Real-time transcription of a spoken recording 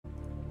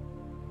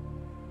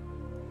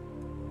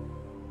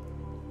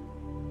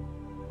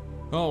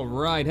All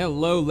right,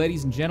 hello,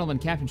 ladies and gentlemen.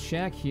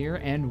 CaptainShack here,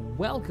 and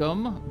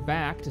welcome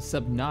back to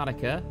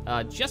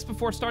Subnautica. Just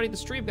before starting the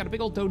stream, got a big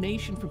old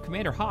donation from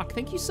Commander Hawk.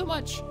 Thank you so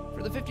much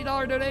for the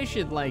 $50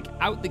 donation. Like,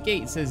 out the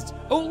gate says,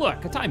 oh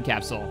look, a time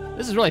capsule.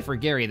 This is really for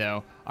Gary,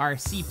 though. Our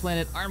Sea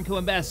Planet Armco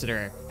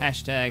Ambassador.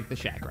 Hashtag the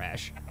Shack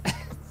Rash.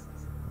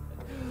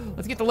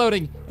 Let's get to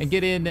loading and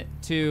get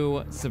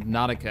into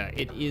Subnautica.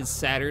 It is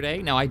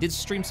Saturday. Now, I did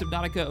stream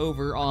Subnautica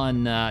over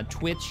on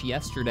Twitch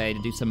yesterday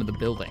to do some of the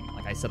building,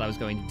 like I said I was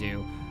going to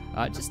do.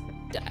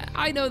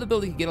 I know the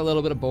building can get a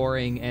little bit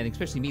boring, and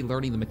especially me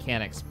learning the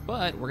mechanics,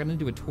 but we're gonna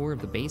do a tour of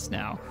the base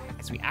now,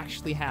 because we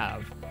actually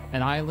have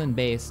an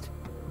island-based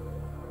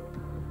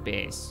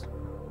base.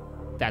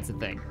 That's the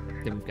thing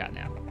that we've got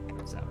now.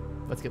 So,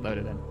 let's get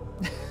loaded in.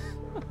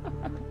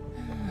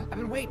 I've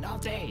been waiting all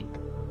day.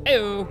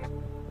 Ew.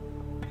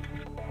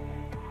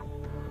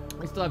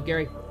 We still have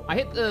Gary. I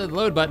hit the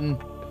load button,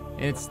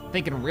 and it's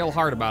thinking real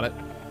hard about it.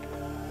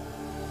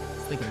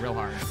 It's thinking real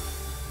hard.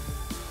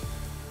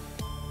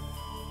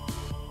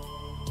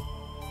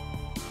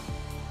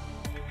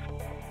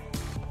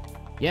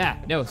 Yeah,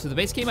 no, so the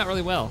base came out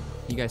really well.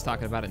 You guys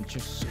talking about it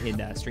just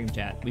in stream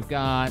chat. We've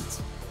got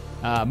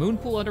moon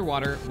pool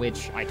underwater,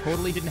 which I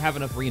totally didn't have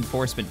enough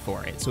reinforcement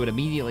for it, so it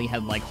immediately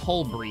had like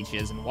hull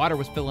breaches and water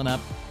was filling up.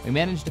 We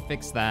managed to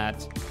fix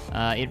that.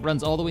 It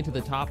runs all the way to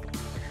the top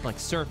like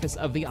surface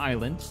of the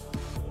island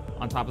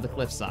on top of the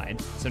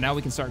cliffside. So now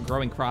we can start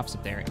growing crops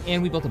up there.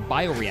 And we built a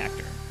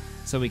bioreactor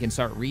so we can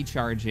start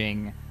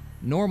recharging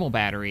normal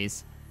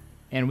batteries,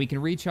 and we can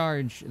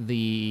recharge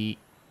the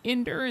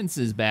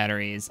Endurance's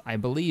batteries, I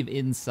believe,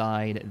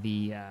 inside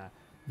the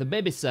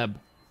baby sub,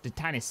 the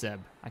tiny sub.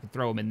 I can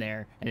throw them in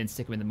there and then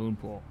stick them in the moon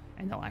pool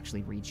and they'll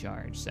actually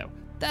recharge. So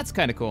that's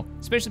kind of cool,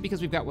 especially because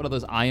we've got one of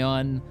those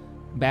ion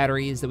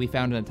batteries that we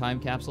found in a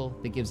time capsule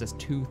that gives us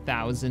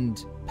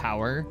 2,000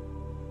 power,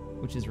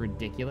 which is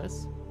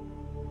ridiculous.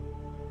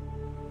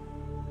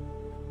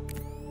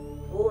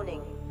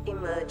 Warning,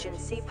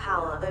 emergency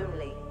power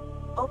only.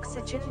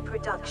 Oxygen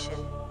production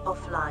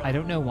offline. I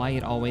don't know why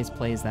it always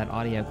plays that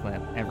audio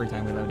clip every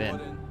time we load in.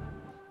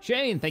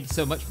 Shane, thank you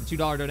so much for the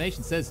 $2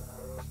 donation. Says,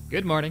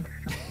 good morning.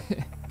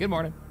 Good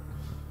morning.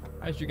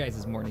 How's your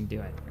guys' morning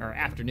doing? Or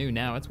afternoon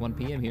now, it's 1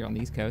 p.m. here on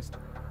the East Coast.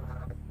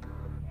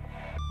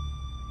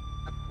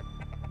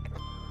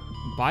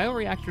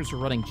 Bioreactors are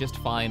running just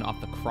fine off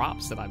the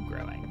crops that I'm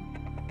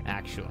growing,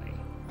 actually.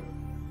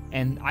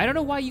 And I don't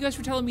know why you guys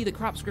were telling me the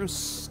crops grow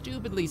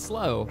stupidly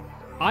slow.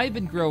 I've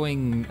been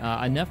growing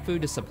enough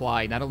food to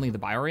supply not only the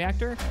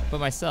bioreactor, but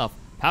myself.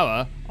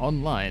 Power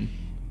online.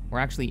 We're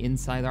actually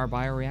inside our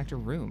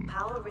bioreactor room.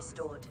 Power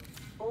restored.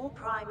 All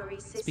primary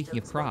systems Speaking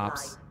of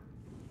crops, online.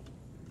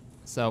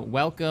 So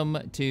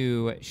welcome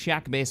to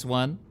Shack Base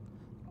 1,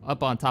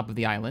 up on top of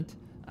the island.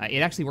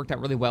 It actually worked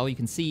out really well. You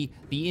can see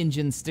the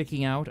engine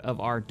sticking out of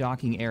our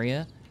docking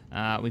area.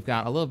 We've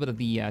got a little bit of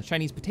the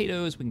Chinese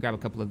potatoes. We can grab a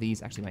couple of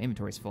these. Actually, my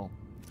inventory's full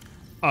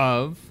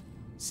of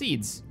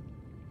seeds,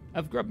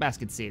 of grub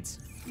basket seeds.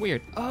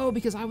 Weird. Oh,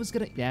 because I was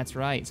gonna, that's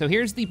right. So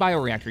here's the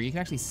bioreactor. You can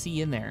actually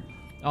see in there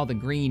all the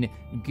green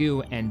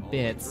goo and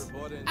bits.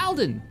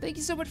 Alden, thank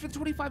you so much for the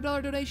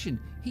 $25 donation.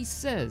 He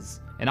says,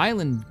 an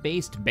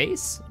island-based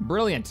base?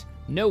 Brilliant.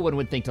 No one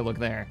would think to look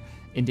there.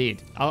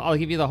 Indeed. I'll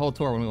give you the whole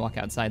tour when we walk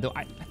outside, though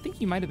I think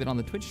you might have been on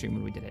the Twitch stream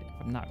when we did it,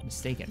 if I'm not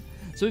mistaken.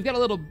 So we've got a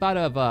little bit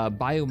of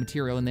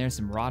biomaterial in there,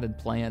 some rotted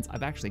plants.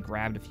 I've actually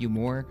grabbed a few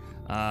more.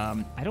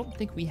 I don't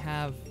think we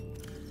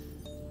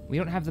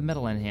don't have the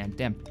metal in hand,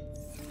 damn.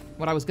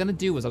 What I was gonna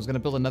do was I was gonna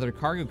build another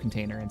cargo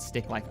container and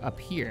stick like up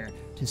here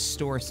to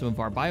store some of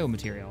our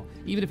biomaterial.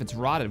 Even if it's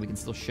rotted, we can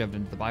still shove it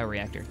into the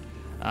bioreactor.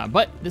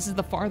 But this is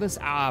the farthest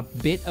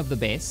bit of the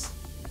base,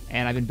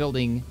 and I've been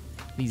building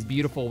these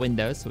beautiful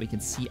windows so we can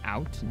see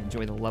out and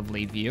enjoy the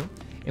lovely view.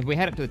 If we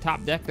head up to the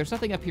top deck, there's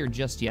nothing up here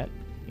just yet.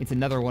 It's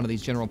another one of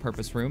these general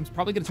purpose rooms.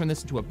 Probably gonna turn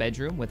this into a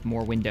bedroom with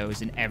more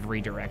windows in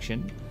every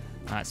direction.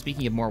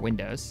 Speaking of more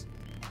windows,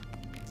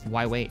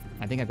 why wait?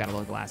 I think I've got a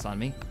little glass on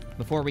me.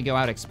 Before we go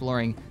out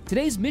exploring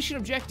today's mission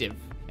objective,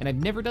 and I've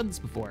never done this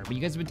before, but you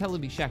guys have been telling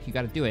me, Shaq, you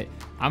gotta do it.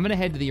 I'm gonna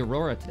head to the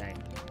Aurora today.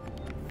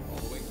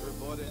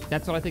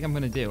 That's what I think I'm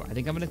gonna do. I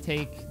think I'm gonna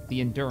take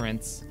the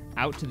Endurance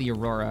out to the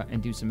Aurora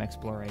and do some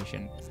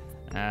exploration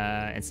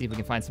and see if we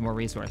can find some more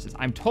resources.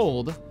 I'm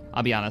told,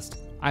 I'll be honest,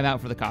 I'm out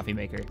for the coffee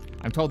maker.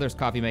 I'm told there's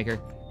coffee maker.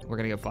 We're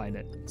gonna go find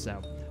it.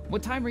 So,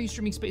 what time are you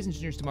streaming Space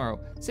Engineers tomorrow?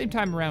 Same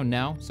time around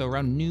now, so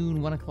around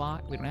noon, 1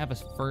 o'clock. We don't have a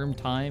firm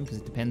time because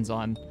it depends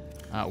on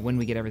when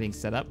we get everything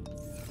set up.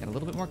 Got a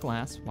little bit more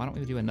glass. Why don't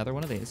we do another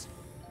one of these?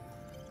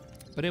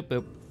 Ba-doop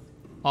boop.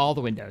 All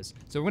the windows.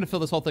 So we're gonna fill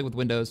this whole thing with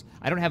windows.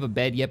 I don't have a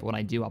bed yet, but when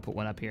I do, I'll put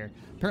one up here.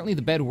 Apparently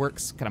the bed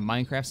works kind of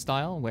Minecraft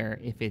style, where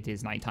if it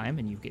is nighttime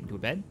and you get into a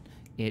bed,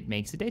 it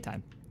makes it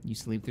daytime. You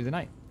sleep through the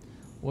night.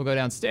 We'll go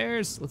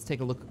downstairs. Let's take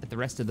a look at the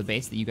rest of the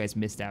base that you guys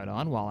missed out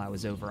on while I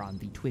was over on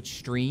the Twitch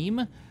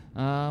stream.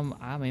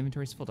 My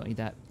inventory's full, don't need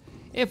that.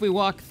 If we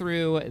walk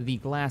through the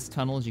glass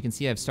tunnels, you can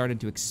see I've started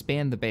to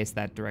expand the base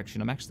that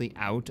direction. I'm actually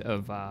out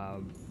of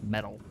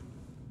metal,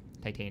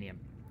 titanium.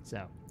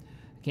 So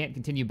Can't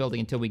continue building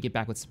until we get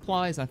back with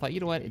supplies. I thought, you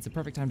know what? It's a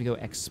perfect time to go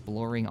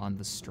exploring on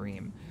the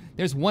stream.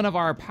 There's one of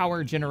our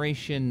power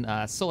generation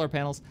solar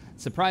panels.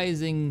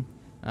 Surprising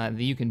that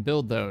you can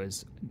build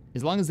those.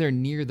 As long as they're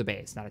near the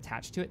base, not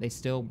attached to it, they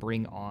still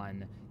bring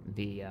on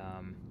the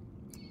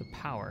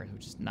power,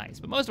 which is nice.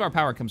 But most of our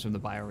power comes from the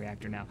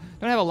bioreactor now.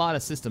 Don't have a lot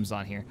of systems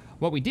on here.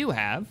 What we do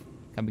have,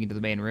 coming into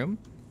the main room,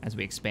 as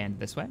we expand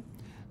this way.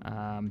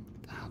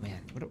 Oh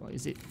man, what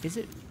is it? Is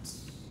it?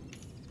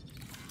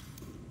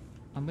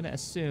 I'm gonna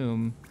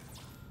assume,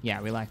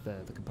 yeah, we lack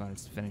the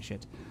components to finish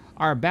it.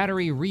 Our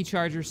battery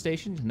recharger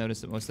station.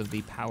 Notice that most of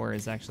the power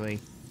is actually,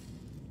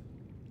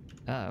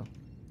 uh-oh.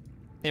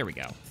 There we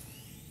go. I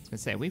was gonna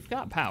say, we've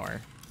got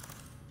power.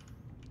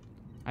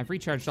 I've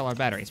recharged all our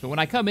batteries, but when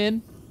I come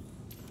in,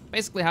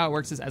 basically how it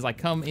works is as I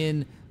come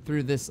in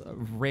through this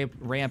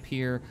ramp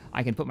here,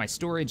 I can put my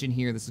storage in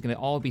here. This is gonna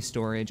all be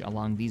storage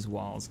along these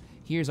walls.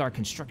 Here's our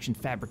construction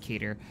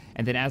fabricator,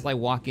 and then as I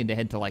walk in to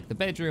head to like the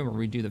bedroom or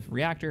redo the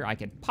reactor, I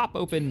can pop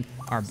open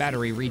our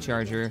battery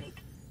recharger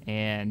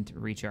and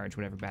recharge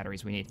whatever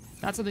batteries we need.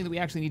 Not something that we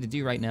actually need to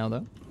do right now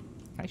though.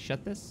 Can I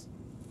shut this?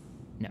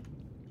 No,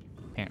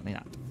 apparently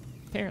not.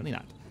 Apparently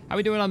not. How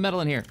we doing on metal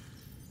in here?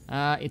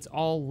 It's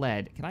all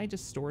lead. Can I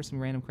just store some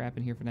random crap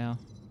in here for now?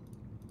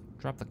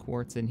 Drop the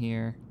quartz in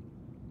here.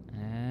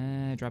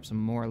 Drop some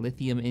more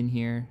lithium in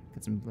here.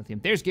 Get some lithium.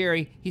 There's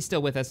Gary. He's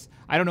still with us.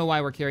 I don't know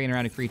why we're carrying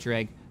around a creature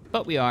egg,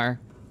 but we are.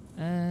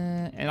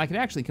 And I can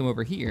actually come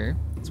over here.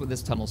 That's what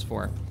this tunnel's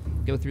for.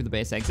 Go through the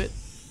base exit,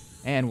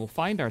 and we'll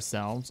find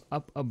ourselves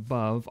up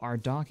above our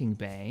docking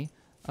bay,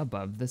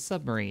 above the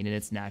submarine in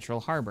its natural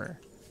harbor.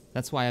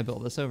 That's why I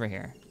built this over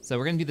here. So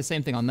we're gonna do the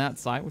same thing on that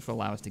side, which will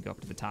allow us to go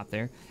up to the top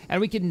there. And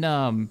we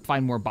can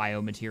find more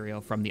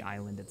biomaterial from the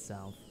island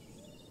itself.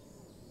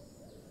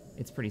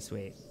 It's pretty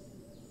sweet.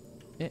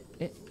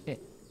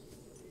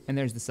 And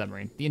there's the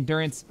submarine. The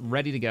Endurance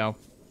ready to go.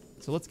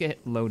 So let's get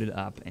loaded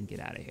up and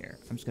get out of here.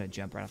 I'm just gonna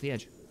jump right off the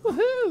edge.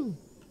 Woohoo!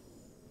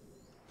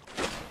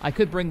 I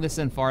could bring this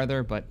in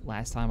farther, but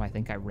last time I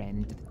think I ran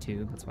into the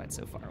tube. That's why it's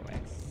so far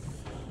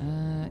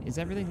away. Is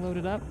everything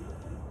loaded up?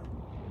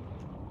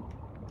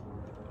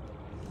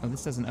 Oh,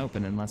 this doesn't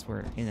open unless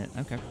we're in it.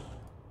 Okay.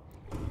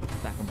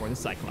 Back on board the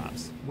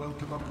Cyclops.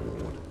 Welcome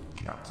aboard,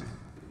 Captain.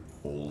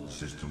 All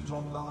systems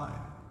online.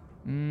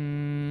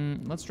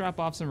 Let's drop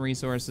off some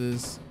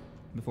resources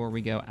before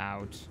we go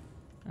out.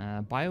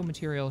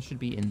 Biomaterial should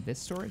be in this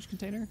storage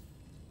container.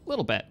 A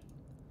little bit.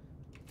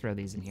 Throw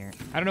these in here.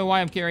 I don't know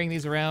why I'm carrying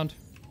these around.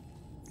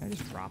 Can I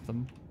just drop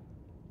them?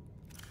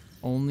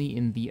 Only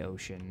in the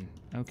ocean.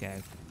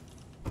 Okay.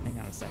 Hang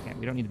on a second.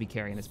 We don't need to be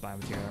carrying this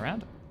biomaterial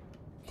around.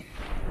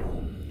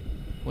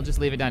 We'll just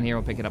leave it down here.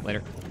 We'll pick it up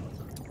later.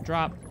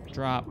 Drop,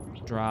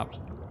 drop, drop.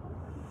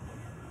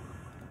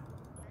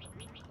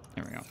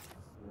 There we go.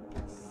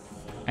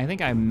 I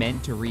think I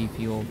meant to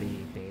refuel the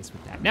base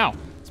with that. Now,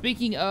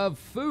 speaking of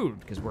food,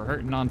 because we're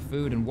hurting on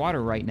food and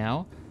water right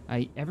now,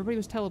 everybody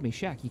was telling me,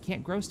 Shack, you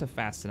can't grow stuff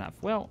fast enough.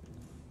 Well,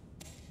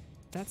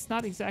 that's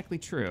not exactly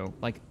true.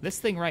 Like, this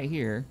thing right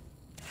here,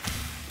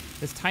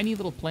 this tiny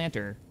little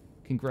planter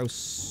can grow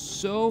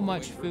so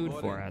much food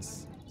for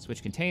us.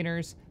 Switch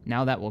containers,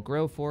 now that will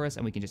grow for us,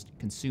 and we can just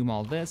consume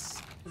all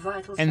this.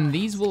 And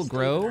these will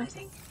grow,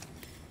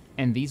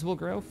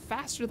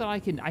 faster than I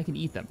can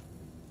eat them.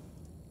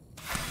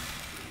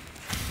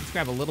 Let's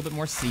grab a little bit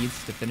more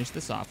seeds to finish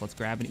this off. Let's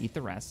grab and eat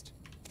the rest.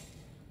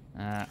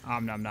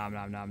 Nom nom nom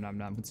nom nom nom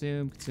nom.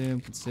 Consume,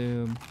 consume,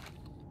 consume.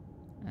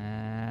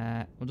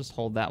 We'll just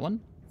hold that one.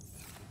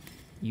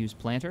 Use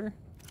planter.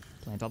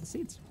 Plant all the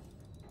seeds.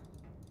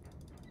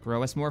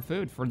 Grow us more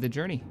food for the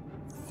journey.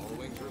 All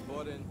wings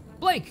reporting.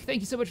 Blake, thank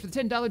you so much for the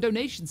 $10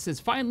 donation. Says,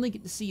 finally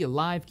get to see you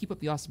live. Keep up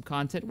the awesome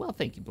content. Well,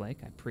 thank you, Blake.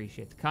 I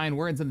appreciate the kind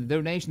words and the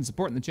donation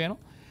supporting the channel.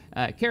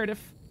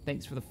 Cardiff,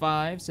 thanks for the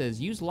 5.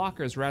 Says, use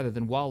lockers rather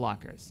than wall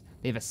lockers.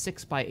 They have a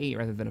 6x8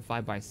 rather than a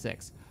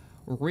 5x6.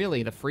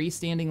 Really, the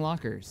freestanding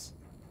lockers.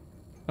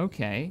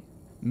 Okay.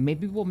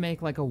 Maybe we'll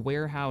make like a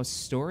warehouse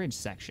storage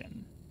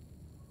section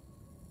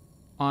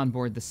on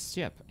board the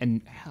ship.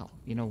 And hell,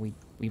 you know,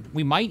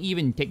 we might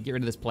even get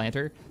rid of this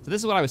planter. So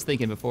this is what I was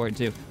thinking before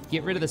too.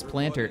 Get rid of this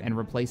planter and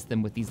replace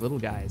them with these little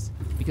guys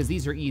because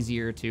these are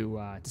easier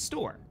to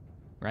store,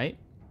 right?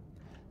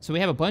 So we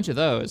have a bunch of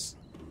those.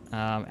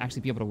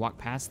 Actually be able to walk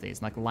past these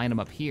and like line them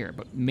up here.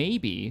 But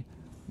maybe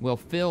we'll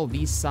fill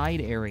these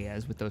side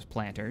areas with those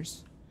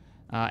planters.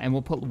 And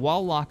we'll put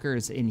wall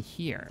lockers in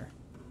here.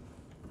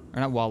 Or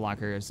not wall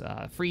lockers,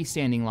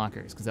 freestanding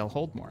lockers, because they'll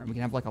hold more. And we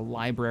can have like a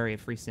library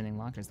of freestanding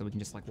lockers that we can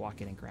just like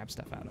walk in and grab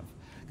stuff out of.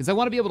 Because I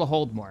want to be able to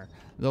hold more.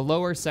 The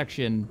lower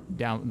section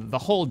down, the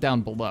hold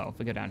down below, if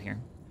we go down here,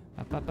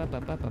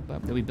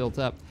 that we built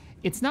up,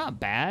 it's not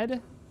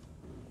bad.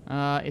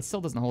 It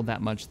still doesn't hold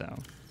that much though.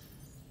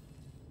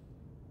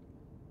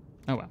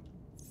 Oh well.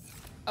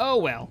 Oh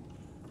well.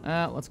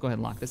 Let's go ahead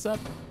and lock this up.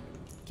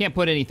 Can't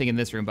put anything in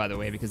this room, by the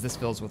way, because this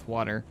fills with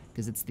water,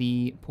 because it's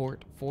the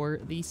port for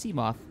the sea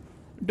moth.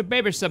 The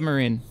baby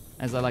submarine,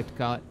 as I like to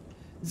call it.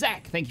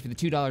 Zach, thank you for the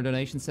 $2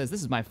 donation. Says,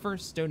 this is my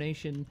first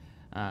donation.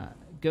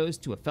 goes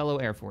to a fellow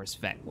Air Force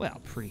vet. Well,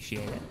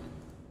 appreciate it.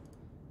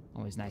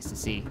 Always nice to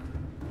see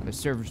other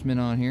servicemen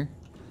on here.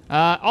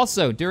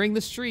 Also, during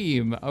the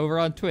stream over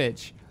on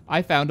Twitch,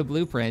 I found a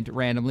blueprint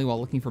randomly while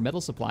looking for metal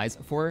supplies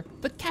for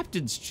the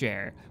captain's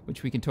chair,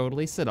 which we can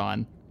totally sit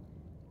on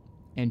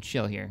and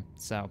chill here.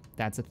 So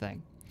that's a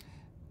thing.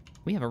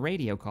 We have a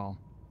radio call.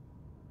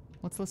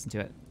 Let's listen to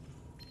it.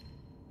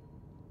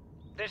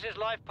 This is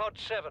Life Pod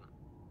 7.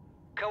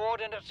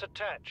 Coordinates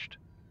attached.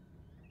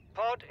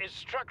 Pod is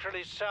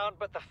structurally sound,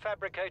 but the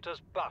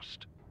fabricator's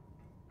bust.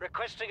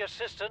 Requesting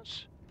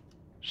assistance.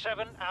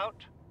 7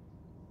 out.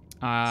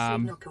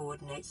 Signal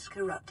coordinates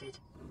corrupted.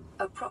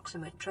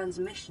 Approximate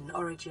transmission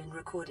origin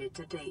recorded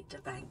to data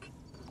bank.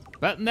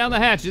 Button down the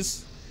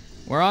hatches.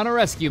 We're on a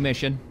rescue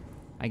mission.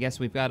 I guess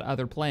we've got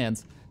other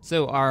plans.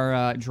 So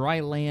our dry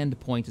land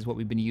point is what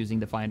we've been using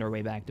to find our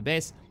way back to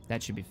base.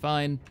 That should be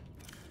fine.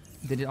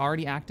 Did it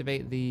already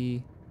activate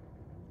the...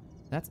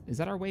 Is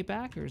that our way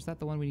back, or is that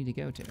the one we need to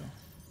go to?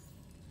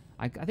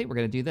 I think we're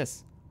gonna do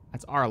this.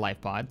 That's our life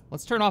pod.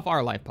 Let's turn off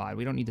our life pod.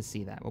 We don't need to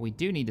see that. What we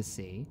do need to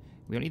see,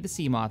 we don't need the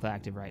sea moth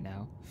active right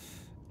now.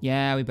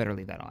 Yeah, we better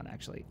leave that on,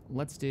 actually.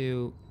 Let's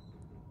do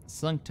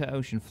sunk to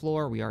ocean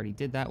floor. We already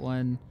did that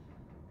one.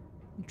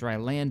 Dry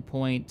land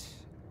point.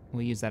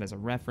 We'll use that as a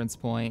reference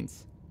point.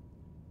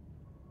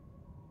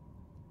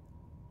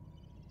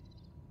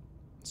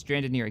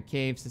 Stranded near a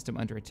cave, system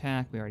under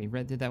attack. We already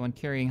did that one.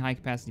 Carrying high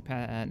capacity,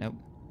 nope.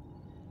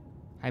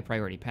 High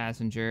priority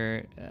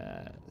passenger.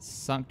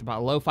 Sunk to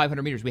below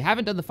 500 meters. We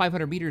haven't done the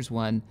 500 meters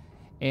one,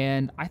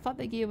 and I thought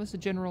they gave us a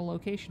general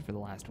location for the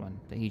last one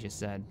that he just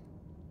said.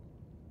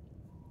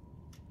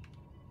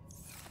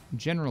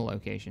 General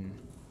location.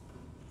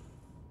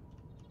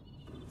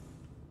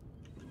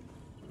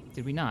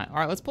 Did we not? All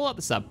right, let's pull out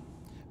the sub.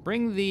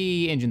 Bring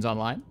the engines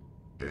online.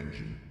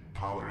 Engine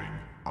powering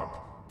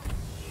up.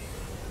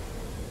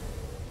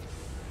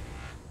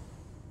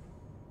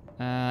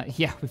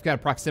 Yeah, we've got a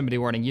proximity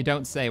warning. You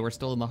don't say. We're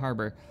still in the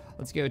harbor.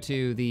 Let's go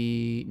to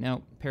the...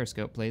 No,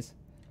 periscope, please.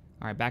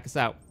 All right, back us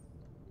out.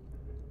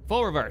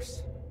 Full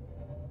reverse.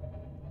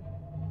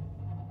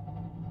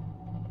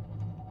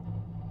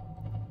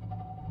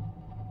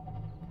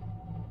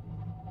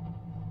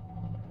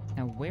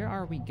 Now, where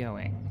are we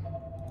going?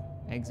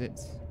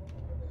 Exits.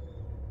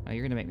 Oh,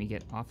 you're gonna make me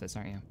get off this,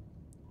 aren't you?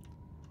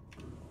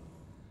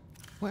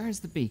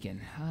 Where's the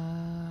beacon?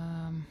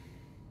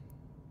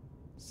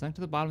 Sunk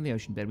to the bottom of the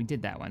ocean bed. We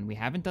did that one. We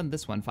haven't done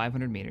this one,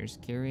 500 meters.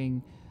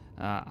 Carrying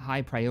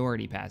high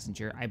priority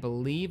passenger. I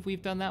believe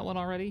we've done that one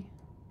already.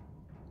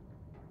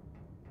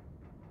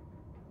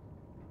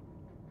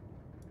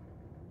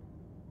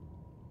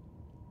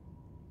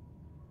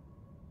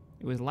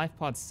 It was Life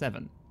Pod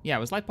 7. Yeah, it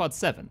was Life Pod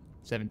 7.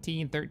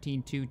 17,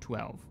 13, 2,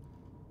 12.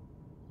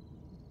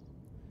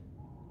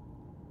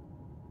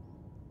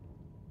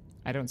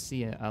 I don't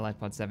see a Life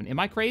Pod 7. Am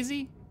I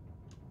crazy?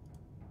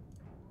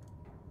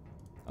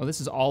 Oh,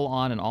 this is all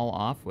on and all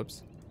off.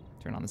 Whoops.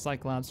 Turn on the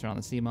Cyclops, turn on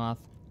the Sea Moth.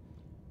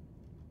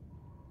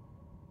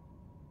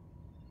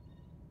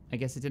 I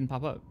guess it didn't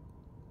pop up.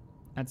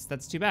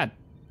 That's too bad.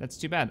 That's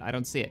too bad. I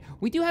don't see it.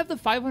 We do have the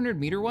 500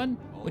 meter one,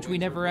 which we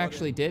never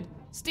actually did.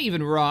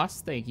 Stephen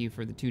Ross, thank you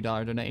for the $2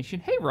 donation.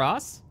 Hey,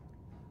 Ross.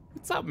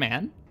 What's up,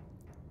 man?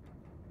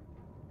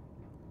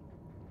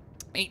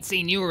 Ain't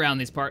seen you around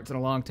these parts in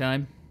a long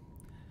time.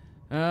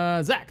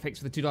 Zach, thanks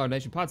for the $2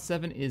 donation. Pod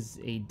 7 is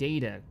a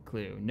data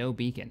clue. No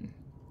beacon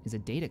is a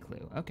data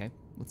clue. Okay,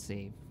 let's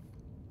see.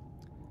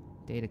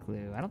 Data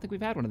clue. I don't think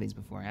we've had one of these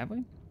before, have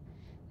we?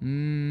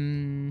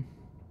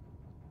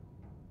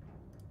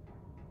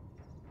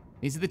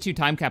 These are the 2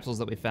 time capsules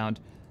that we found.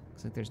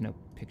 Looks like there's no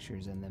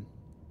pictures in them.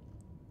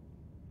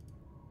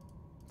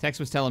 Tex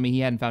was telling me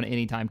he hadn't found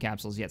any time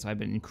capsules yet, so I've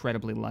been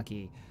incredibly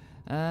lucky.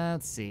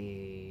 Let's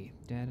see.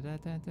 I don't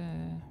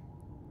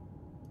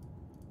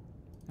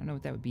know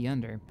what that would be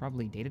under.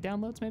 Probably data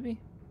downloads,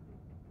 maybe?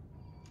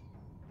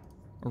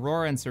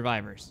 Aurora and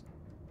survivors.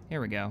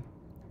 Here we go.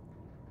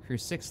 Crew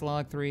 6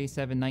 log 3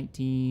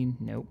 719.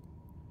 Nope.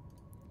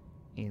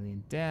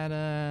 Alien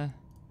data.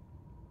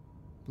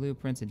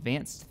 Blueprints,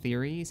 advanced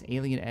theories,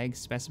 alien egg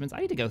specimens. I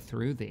need to go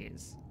through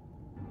these.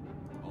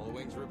 All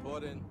wings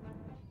report in.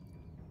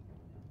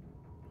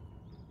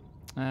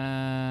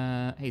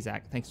 Hey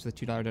Zach, thanks for the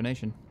 $2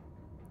 donation.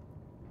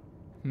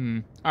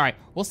 All right,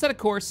 we'll set a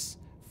course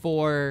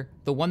for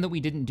the one that we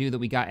didn't do that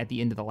we got at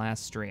the end of the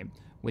last stream,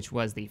 which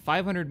was the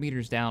 500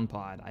 meters down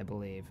pod, I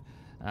believe.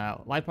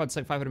 Life pod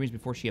sunk 500 meters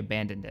before she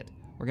abandoned it.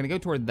 We're gonna go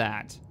toward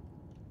that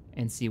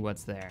and see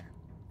what's there.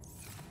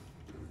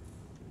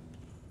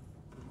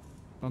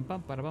 Bum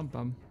bum bada bum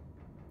bum.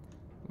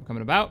 I'm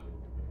coming about.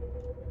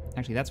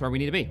 Actually, that's where we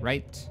need to be,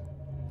 right?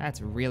 That's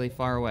really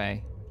far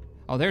away.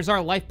 Oh, there's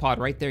our life pod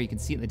right there. You can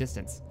see it in the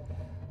distance.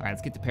 All right,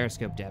 let's get to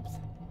periscope depth.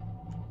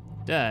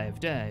 Dive,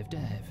 dive,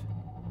 dive.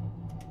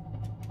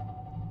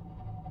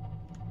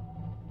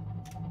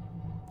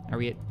 Are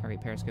we at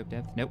periscope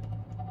depth? Nope.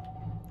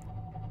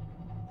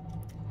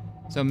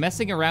 So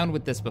messing around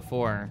with this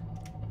before,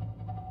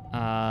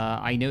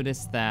 I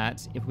noticed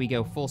that if we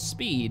go full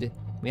speed,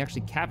 we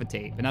actually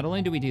cavitate. But not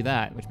only do we do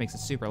that, which makes it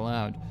super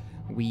loud,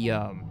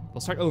 we'll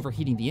start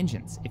overheating the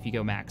engines if you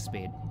go max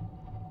speed.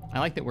 I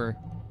like that we're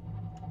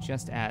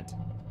just at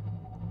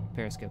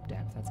periscope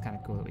depth. That's kind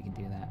of cool that we can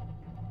do that.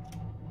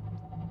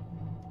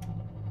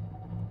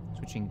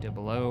 Switching to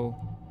below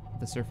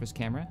the surface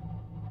camera.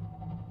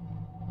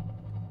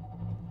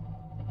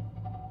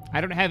 I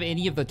don't have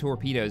any of the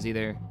torpedoes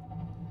either.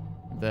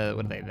 What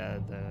are they? I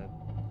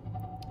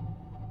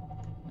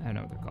don't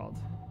know what they're called.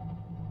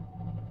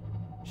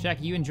 Shaq,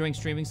 are you enjoying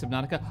streaming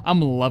Subnautica?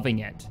 I'm loving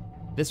it.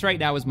 This right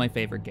now is my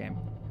favorite game.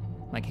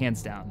 Like,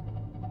 hands down.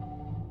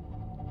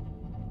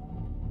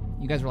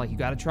 You guys were like, you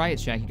gotta try it,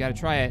 Shaq, you gotta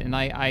try it. And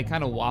I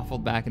kind of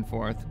waffled back and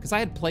forth, because I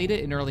had played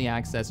it in early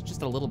access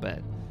just a little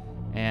bit.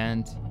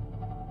 And,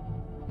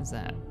 what's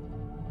that?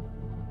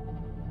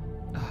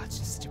 Oh, it's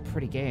just such a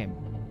pretty game.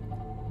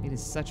 It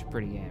is such a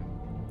pretty game.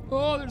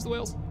 Oh, there's the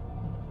whales.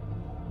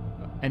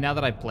 And now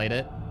that I've played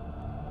it,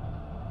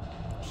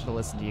 should have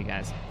listened to you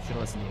guys. Should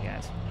have listened to you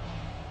guys.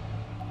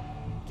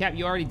 Cap,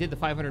 you already did the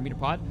 500-meter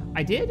pod?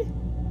 I did?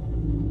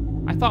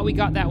 I thought we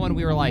got that one.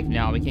 We were like,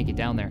 no, we can't get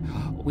down there.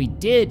 We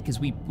did, because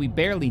we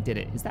barely did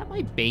it. Is that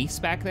my base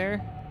back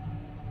there?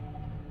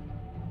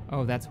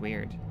 Oh, that's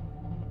weird.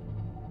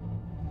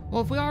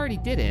 Well, if we already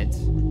did it...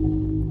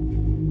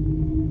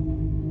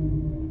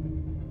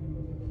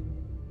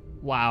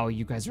 Wow,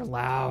 you guys are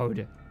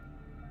loud.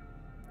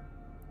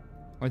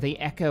 Or they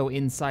echo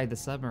inside the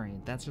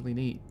submarine. That's really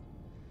neat.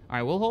 All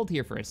right, we'll hold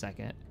here for a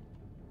second.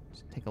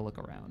 Just take a look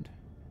around.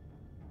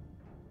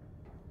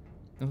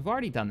 We've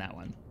already done that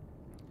one.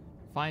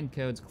 Find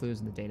codes, clues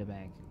in the data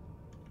bank.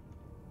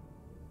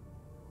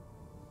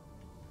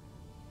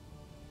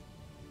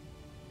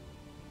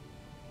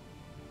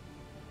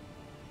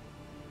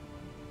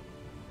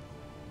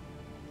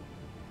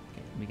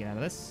 Okay, let me get out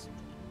of this.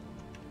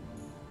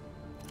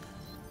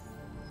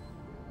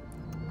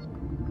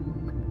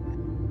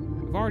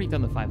 We've already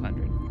done the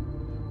 500.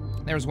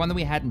 There was one that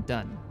we hadn't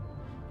done.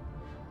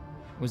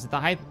 Was it the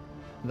high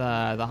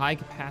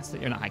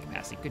capacity, or not high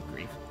capacity, good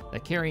grief. The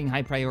carrying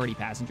high priority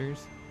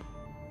passengers?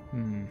 All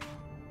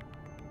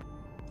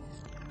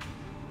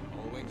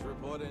wings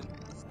report in.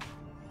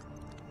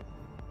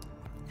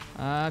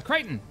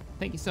 Crichton,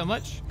 thank you so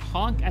much.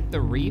 Honk at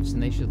the reefs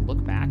and they should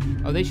look back.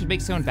 Oh, they should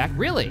make someone back?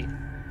 Really?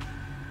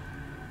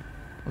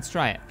 Let's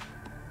try it.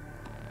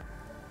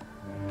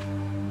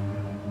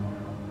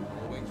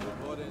 All wings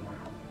report in.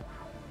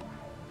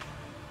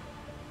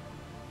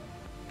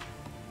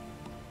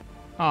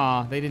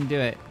 Aw, they didn't do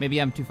it.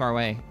 Maybe I'm too far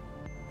away.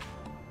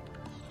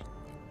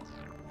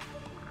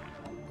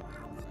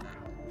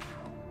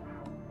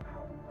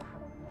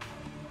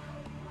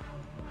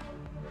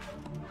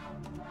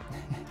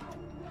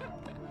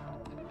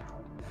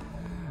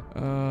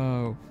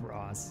 Oh,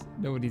 Ross.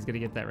 Nobody's gonna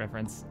get that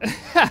reference.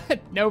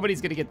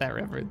 Nobody's gonna get that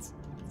reference.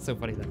 So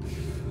funny though.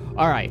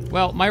 All right,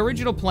 well, my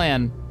original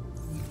plan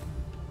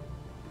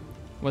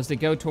was to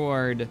go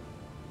toward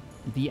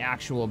the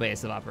actual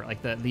base of Opera,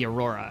 like the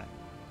Aurora,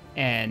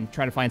 and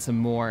try to find some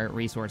more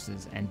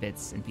resources and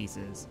bits and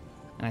pieces.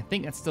 And I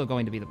think that's still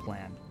going to be the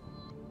plan.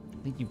 I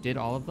think you did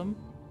all of them.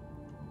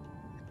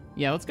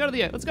 Yeah, let's go to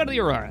the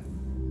Aurora.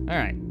 All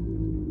right.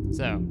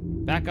 So,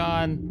 back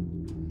on.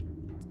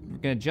 We're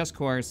gonna adjust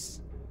course.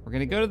 We're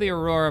gonna go to the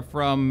Aurora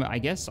from, I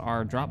guess,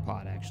 our drop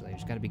pod, actually.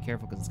 Just gotta be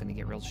careful because it's gonna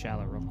get real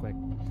shallow real quick.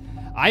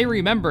 I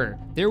remember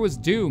there was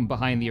doom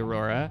behind the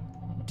Aurora.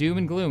 Doom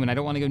and gloom, and I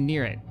don't want to go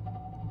near it.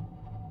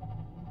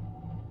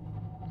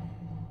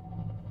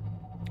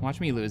 Watch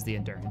me lose the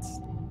endurance.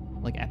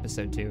 Like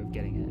episode 2 of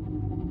getting it.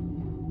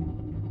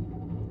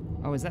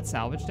 Oh, is that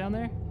salvage down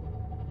there?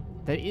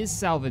 That is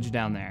salvage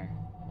down there.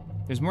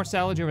 There's more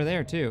salvage over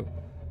there, too.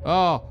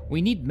 Oh,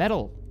 we need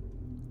metal.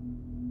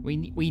 We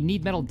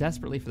need metal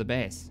desperately for the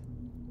base.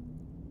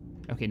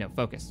 Okay, no,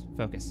 focus.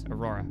 Focus.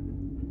 Aurora.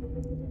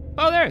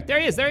 Oh, there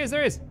he is.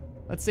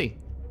 Let's see.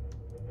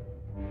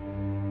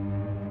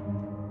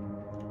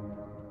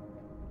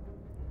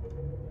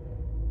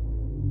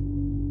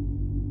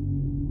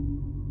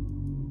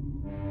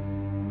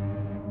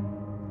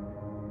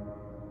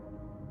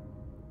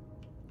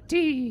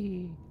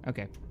 T.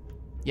 Okay.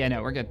 Yeah,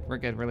 no, we're good.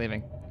 We're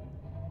leaving.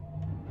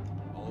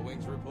 All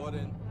wings report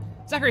in.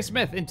 Zachary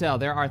Smith, Intel.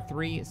 There are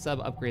 3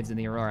 sub-upgrades in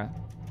the Aurora.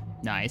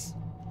 Nice.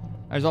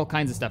 There's all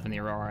kinds of stuff in the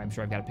Aurora I'm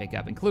sure I've got to pick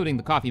up, including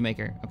the coffee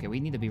maker. Okay, we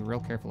need to be real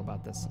careful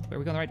about this. Are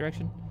we going the right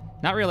direction?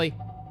 Not really.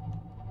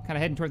 Kind of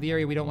heading toward the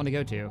area we don't want to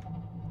go to.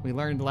 We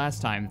learned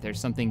last time that there's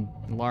something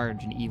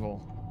large and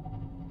evil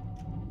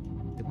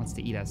that wants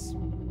to eat us.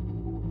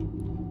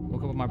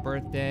 Woke up on my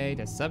birthday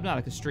to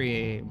Subnautica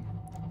stream.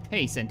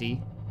 Hey,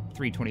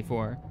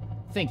 Senti324.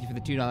 Thank you for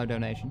the $2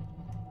 donation.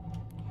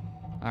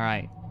 All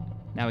right.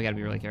 Now we gotta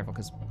be really careful,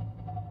 because...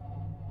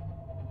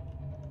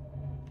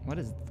 What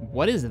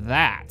is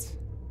that?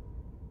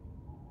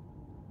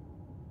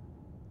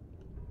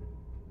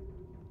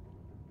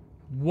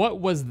 What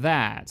was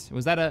that?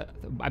 Was that a...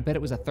 I bet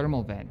it was a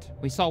thermal vent.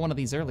 We saw one of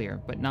these earlier,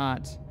 but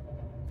not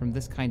from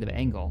this kind of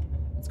angle.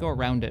 Let's go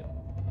around it.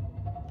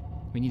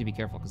 We need to be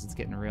careful, because it's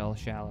getting real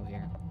shallow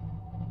here.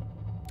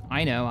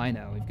 I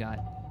know. We've got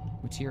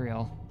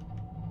material.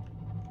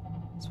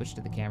 Switch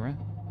to the camera.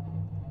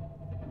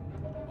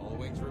 All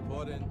wings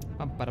report in.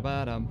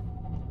 Bum-ba-da-ba-dum.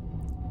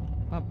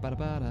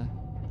 Bum-ba-da-ba-da.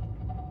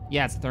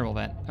 Yeah, it's a thermal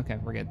vent. Okay,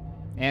 we're good.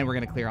 And we're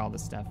gonna clear all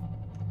this stuff.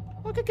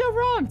 What could go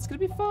wrong? It's gonna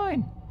be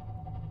fine.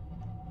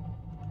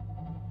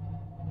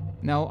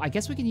 No, I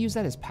guess we can use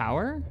that as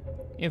power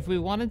if we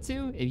wanted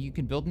to. If you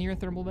can build near a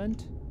thermal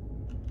vent.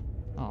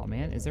 Oh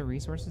man, is there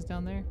resources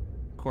down there?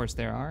 Of course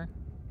there are.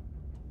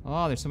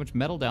 Oh, there's so much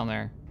metal down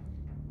there.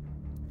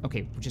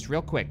 Okay, just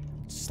real quick.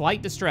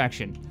 Slight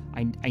distraction.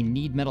 I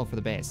need metal for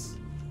the base.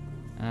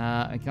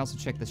 I can also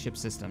check the ship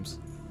systems.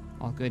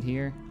 All good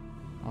here.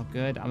 All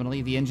good. I'm gonna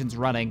leave the engines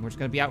running. We're just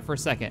gonna be out for a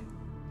second.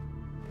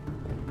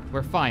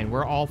 We're fine.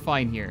 We're all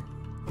fine here.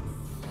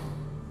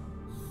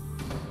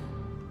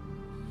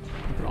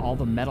 Look at all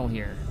the metal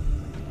here.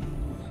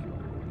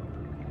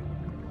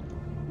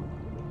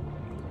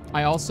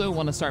 I also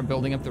want to start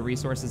building up the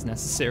resources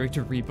necessary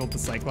to rebuild the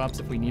Cyclops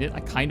if we need it. I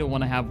kind of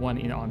want to have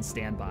one on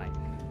standby.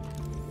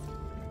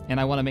 And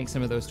I want to make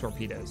some of those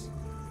torpedoes.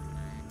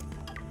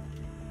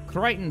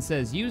 Crichton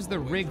says, use the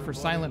rig for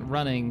silent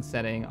running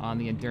setting on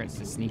the Endurance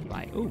to sneak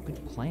by. Oh,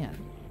 good plan.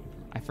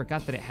 I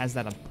forgot that it has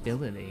that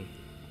ability.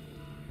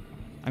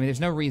 I mean,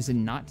 there's no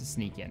reason not to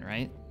sneak in,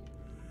 right?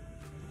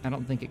 I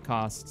don't think it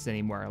costs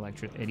any more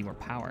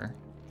power.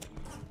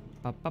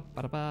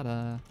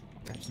 Ba-ba-ba-da-ba-da.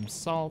 Grab some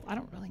salt. I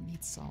don't really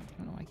need salt. I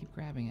don't know why I keep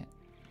grabbing it.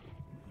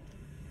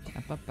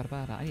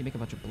 Ba-ba-ba-da-ba-da. I need to make a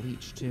bunch of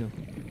bleach, too.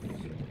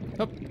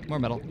 Oh, more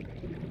metal.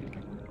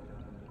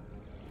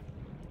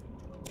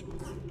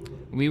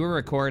 We were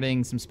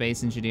recording some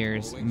Space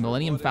Engineers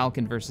Millennium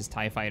Falcon versus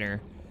TIE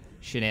Fighter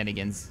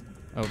shenanigans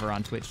over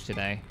on Twitch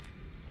today.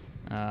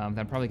 That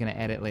I'm probably gonna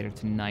edit later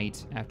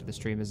tonight after the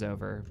stream is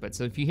over. But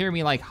so if you hear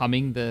me like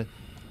humming the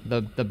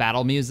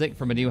battle music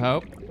from A New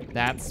Hope,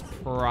 that's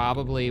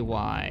probably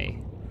why.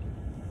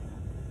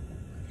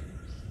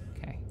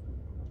 Okay.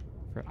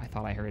 I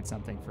thought I heard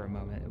something for a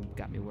moment. It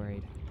got me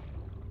worried.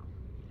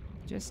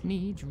 Just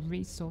need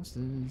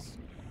resources.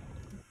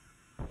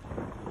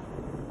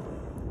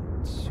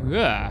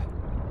 Yeah.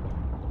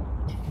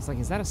 He's like,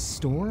 is that a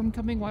storm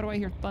coming? Why do I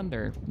hear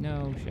thunder?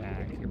 No,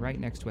 Shack. You're right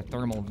next to a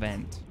thermal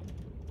vent.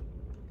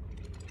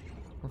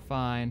 We're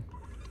fine.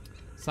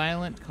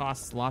 Silent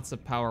costs lots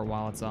of power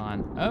while it's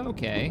on.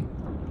 Okay.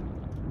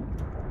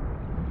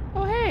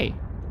 Oh, hey.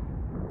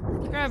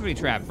 Gravity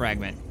trap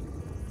fragment.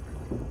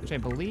 Which I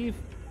believe...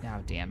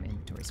 Oh, damn,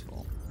 inventory's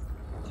full.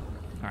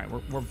 All right,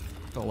 we're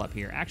full up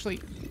here. Actually,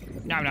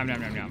 nom.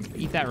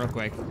 Eat that real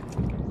quick.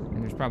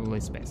 And there's probably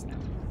space now.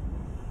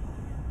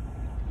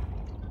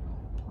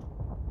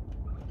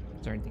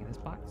 Is there anything in this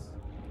box?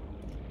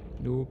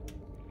 Nope.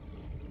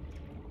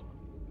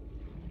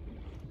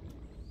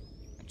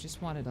 I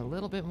just wanted a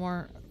little bit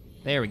more.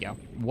 There we go.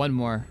 One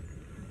more.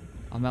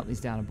 I'll melt these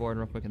down on board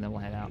real quick and then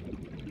we'll head out.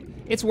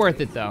 It's worth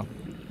it though.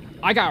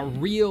 I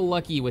got real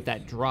lucky with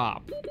that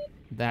drop.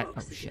 Oh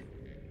shit.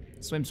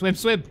 Swim.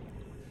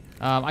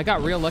 I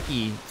got real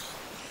lucky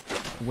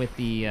with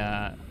the,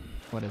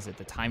 what is it?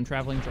 The time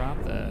traveling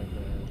drop? The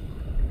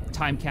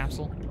time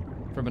capsule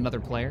from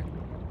another player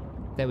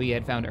that we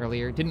had found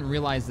earlier. Didn't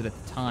realize it at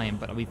the time,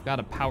 but we've got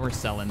a power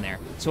cell in there.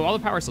 So all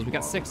the power cells, we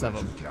got 6 of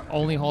them,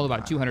 only hold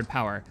about 200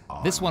 power.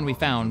 This one we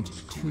found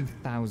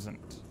 2,000,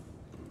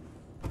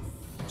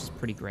 which is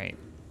pretty great.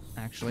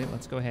 Actually,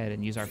 let's go ahead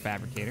and use our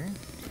fabricator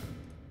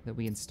that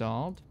we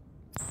installed.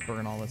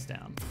 Burn all this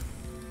down.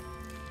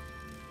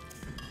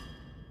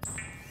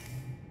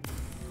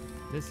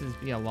 This is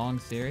be a long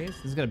series.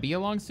 This is gonna be a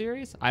long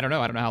series? I don't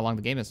know how long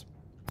the game is.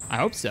 I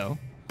hope so.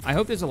 I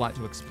hope there's a lot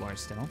to explore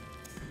still.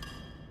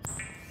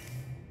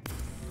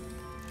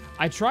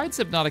 I tried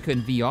Subnautica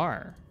in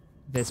VR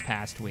this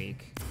past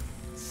week.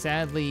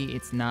 Sadly,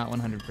 it's not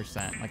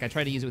 100%. Like, I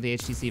tried to use it with the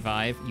HTC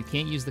Vive. You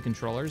can't use the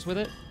controllers with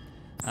it.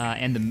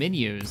 And the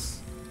menus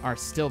are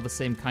still the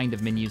same kind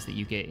of menus that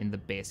you get in the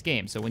base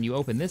game. So when you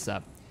open this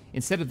up,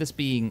 instead of this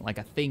being like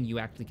a thing you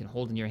actually can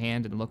hold in your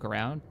hand and look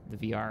around, the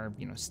VR,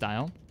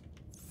 style,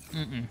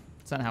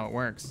 it's not how it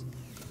works.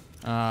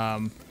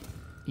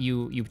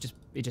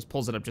 It just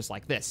pulls it up just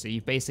like this. So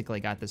you've basically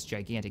got this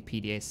gigantic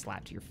PDA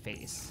slapped to your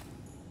face,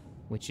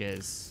 which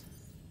is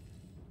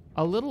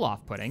a little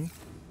off-putting,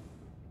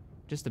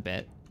 just a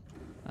bit.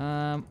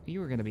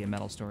 You were gonna be a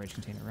metal storage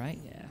container, right?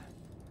 Yeah.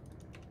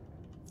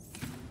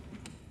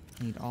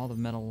 Need all the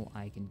metal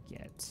I can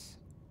get.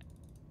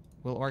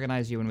 We'll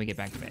organize you when we get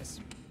back to base.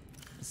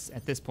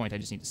 At this point, I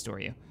just need to store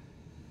you.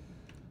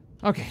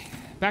 Okay,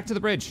 back to the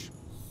bridge.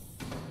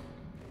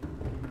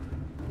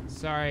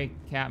 Sorry,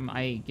 Captain,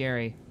 I ate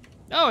Gary.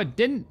 Oh, it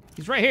didn't.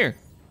 He's right here.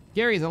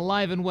 Gary's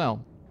alive and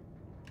well.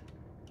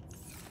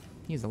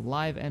 He's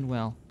alive and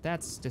well.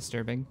 That's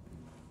disturbing.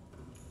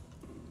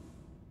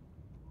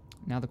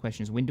 Now the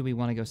question is, when do we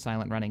want to go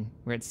silent running?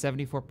 We're at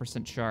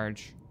 74%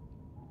 charge.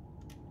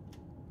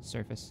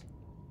 Surface.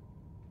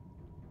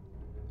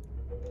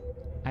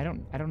 I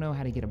don't know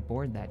how to get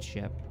aboard that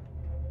ship.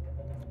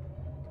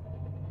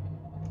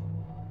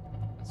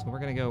 So we're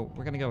gonna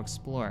go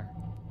explore.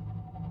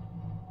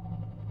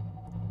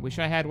 Wish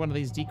I had one of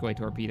these decoy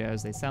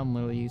torpedoes. They sound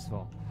really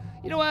useful.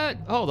 You know what?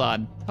 Hold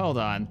on. Hold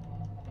on.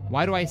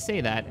 Why do I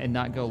say that and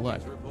not go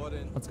look?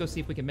 Let's go see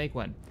if we can make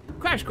one.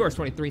 Crash Course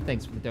 23,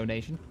 thanks for the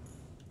donation.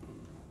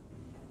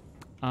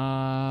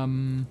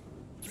 I'm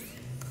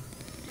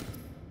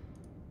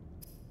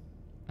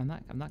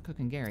not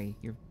cooking Gary.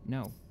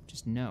 No.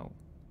 Just no.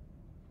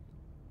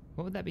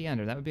 What would that be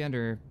under? That would be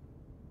under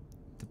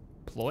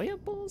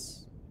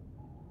deployables?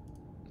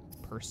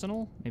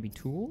 Personal? Maybe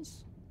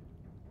tools?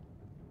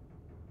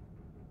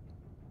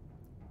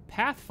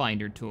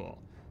 Pathfinder tool.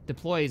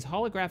 Deploys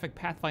holographic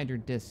Pathfinder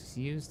discs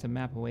used to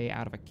map a way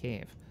out of a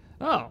cave.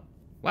 Oh,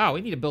 wow,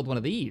 we need to build one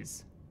of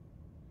these.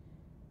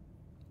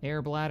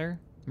 Air bladder.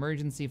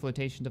 Emergency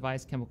flotation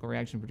device. Chemical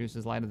reaction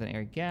produces lighter than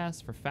air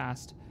gas for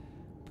fast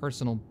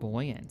personal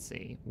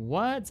buoyancy.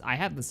 What? I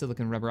have the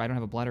silicon rubber. I don't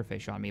have a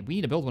bladderfish on me. We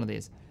need to build one of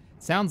these.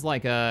 Sounds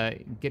like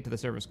a get to the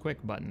service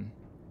quick button.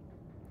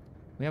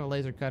 We have a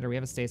laser cutter. We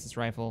have a stasis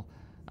rifle.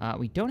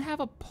 We don't have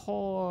a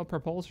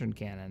propulsion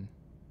cannon.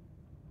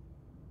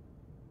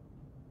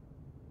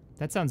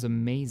 That sounds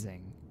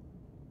amazing.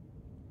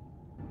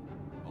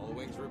 All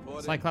wings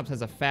reporting. Cyclops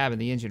has a fab in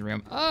the engine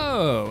room.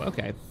 Oh,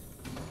 okay.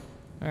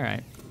 All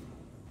right.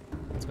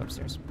 Let's go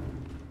upstairs.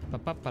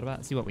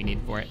 See what we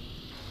need for it.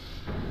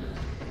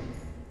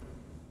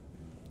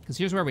 Because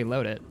here's where we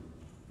load it.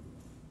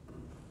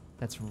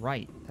 That's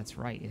right. That's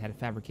right. It had a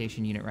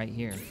fabrication unit right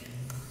here.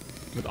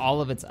 With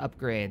all of its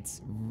upgrades.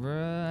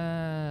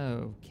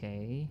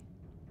 Okay.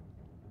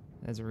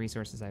 Those are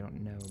resources I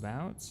don't know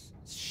about.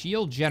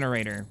 Shield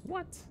generator.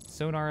 What?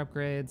 Sonar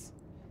upgrades.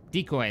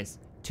 Decoys.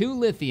 2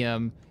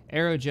 lithium,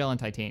 aerogel, and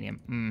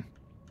titanium.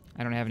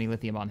 I don't have any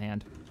lithium on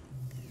hand.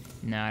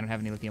 No, I don't have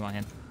any lithium on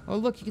hand. Oh,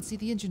 look, you can see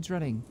the engine's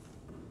running.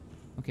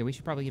 Okay, we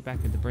should probably get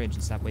back to the bridge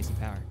and stop wasting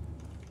power.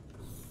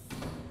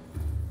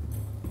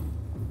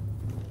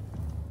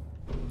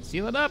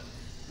 Seal it up.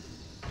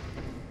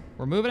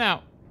 We're moving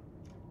out.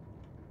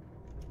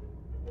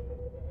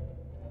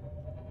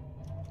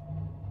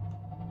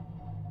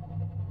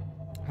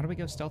 How do we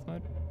go stealth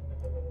mode?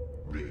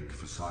 Rig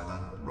for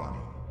silent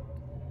running.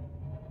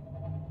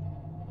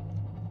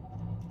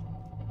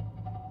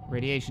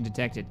 Radiation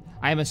detected.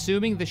 I am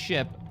assuming the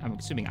ship... I'm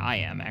assuming I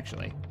am,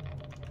 actually.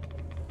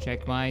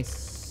 Check my...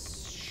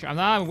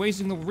 I'm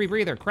wasting the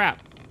rebreather.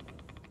 Crap.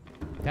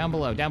 Down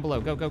below. Down below.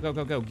 Go, go, go,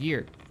 go, go.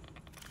 Gear.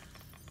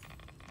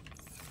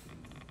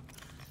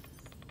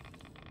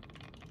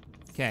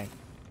 Okay.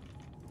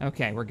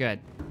 Okay, we're good.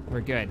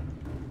 We're good.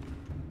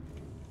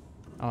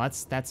 Oh,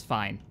 that's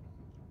fine.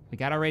 We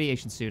got our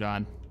radiation suit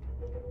on.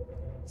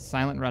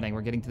 Silent running.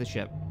 We're getting to the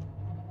ship.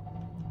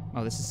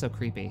 Oh, this is so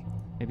creepy.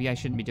 Maybe I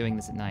shouldn't be doing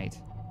this at night.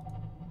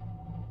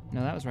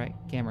 No, that was right.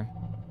 Camera.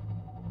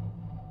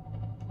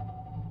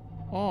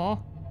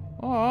 Oh.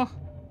 Oh.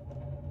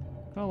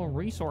 Got all the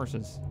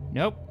resources.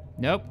 Nope.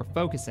 Nope. We're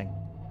focusing.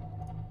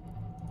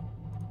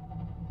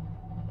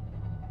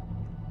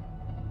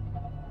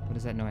 What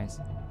is that noise?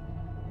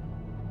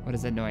 What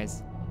is that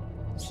noise?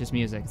 It's just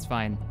music. It's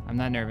fine. I'm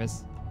not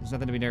nervous. There's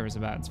nothing to be nervous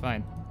about. It's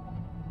fine.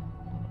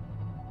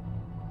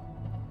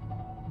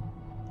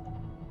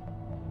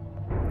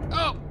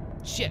 Oh!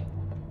 Shit!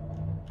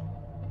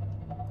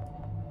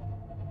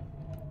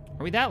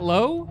 Are we that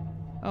low?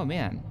 Oh,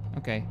 man.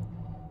 Okay.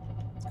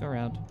 Let's go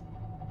around.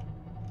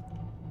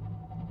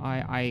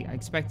 I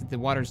expected the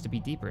waters to be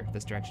deeper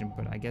this direction,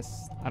 but I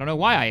guess... I don't know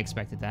why I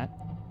expected that.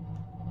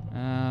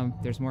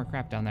 There's more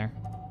crap down there.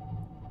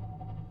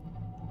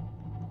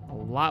 A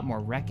lot more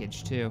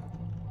wreckage, too.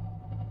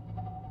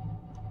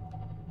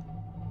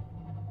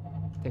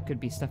 There could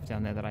be stuff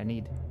down there that I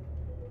need.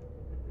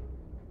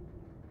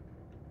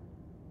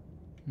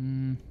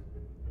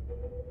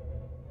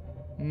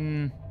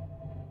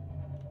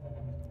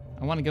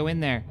 I want to go in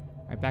there.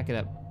 All right, back it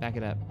up. Back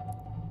it up.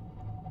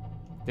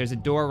 There's a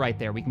door right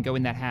there. We can go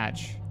in that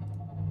hatch.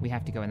 We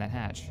have to go in that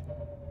hatch.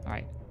 All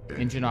right.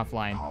 Engine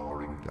offline.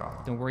 Powering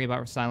down. Don't worry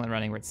about silent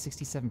running. We're at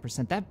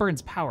 67%. That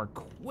burns power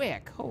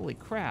quick. Holy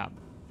crap.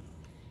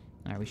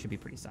 All right, we should be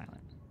pretty silent.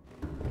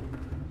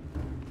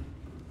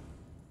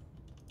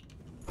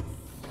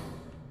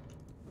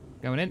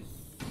 Going in.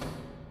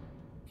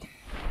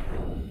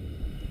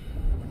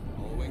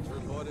 All wings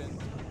reporting.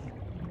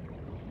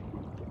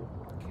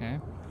 Okay.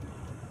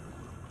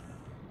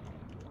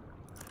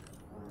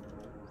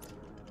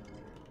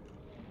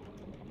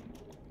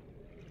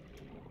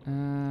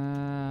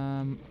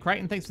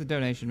 Crichton, thanks for the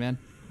donation, man.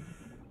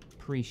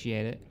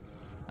 Appreciate it.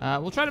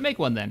 We'll try to make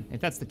one then,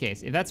 if that's the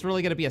case. If that's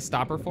really going to be a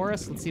stopper for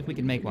us, let's see if we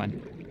can make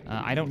one.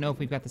 I don't know if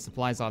we've got the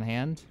supplies on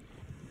hand,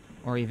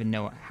 or even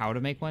know how to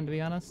make one, to be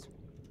honest.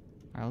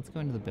 All right, let's go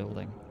into the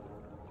building.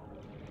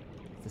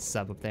 The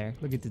sub up there.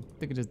 Look at this.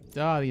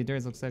 Oh, the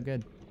endurance looks so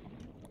good.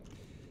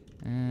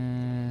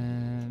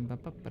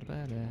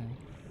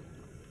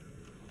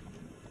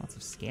 Lots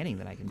of scanning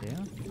that I can do.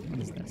 What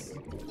is this?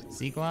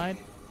 Sea Glide?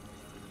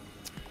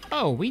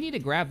 Oh, we need to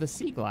grab the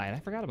Sea Glide. I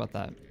forgot about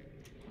that.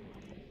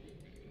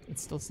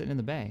 It's still sitting in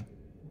the bay.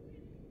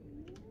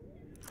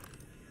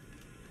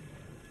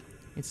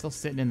 It's still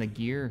sitting in the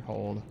gear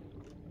hold.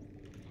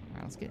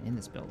 Alright, let's get in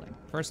this building.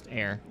 First,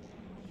 air.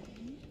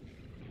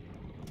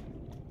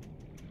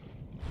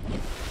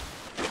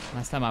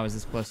 Last time I was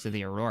this close to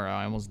the Aurora,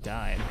 I almost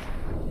died.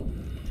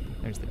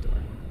 There's the door.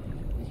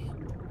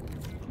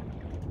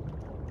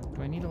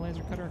 Do I need a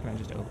laser cutter, or can I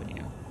just open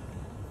you?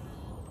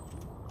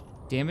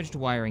 Damaged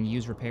wiring,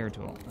 use repair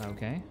tool.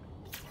 Okay.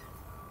 I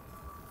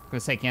was gonna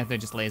say, can't they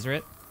just laser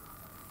it?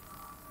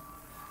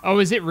 Oh,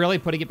 is it really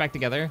putting it back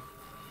together?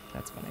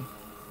 That's funny.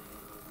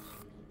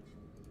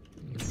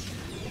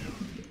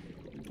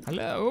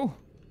 Hello?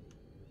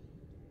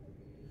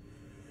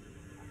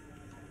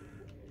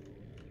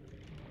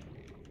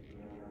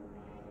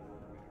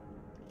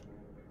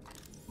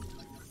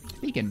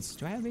 Beacons.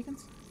 Do I have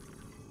beacons?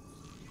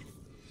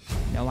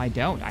 No, I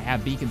don't. I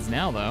have beacons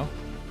now, though.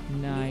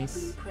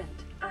 Nice.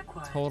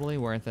 Totally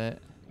worth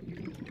it.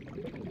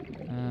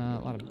 A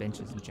lot of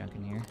benches and junk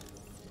in here.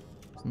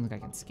 Doesn't look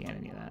like I can scan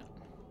any of that.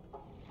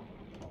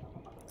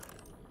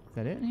 Is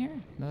that it in here?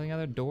 Nothing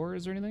other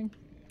doors or anything?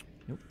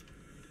 Nope.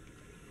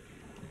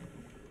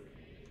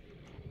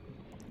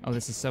 Oh,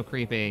 this is so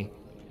creepy.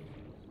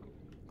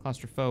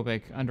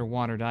 Claustrophobic,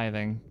 underwater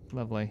diving.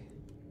 Lovely.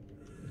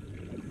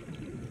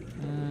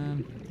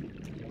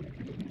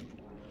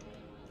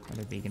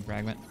 Another beacon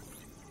fragment.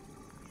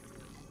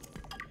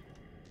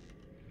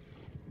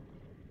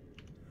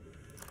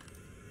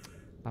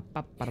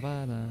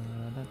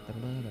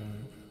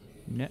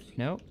 No,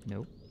 no,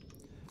 nope.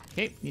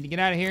 Okay, need to get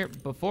out of here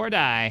before I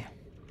die.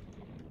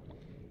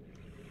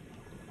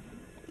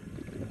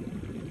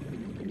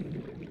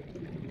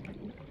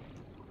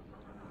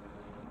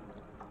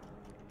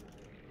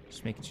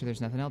 Just making sure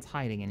there's nothing else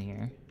hiding in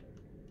here.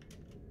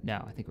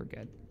 No, I think we're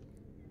good.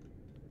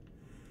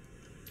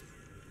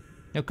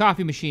 No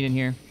coffee machine in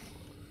here.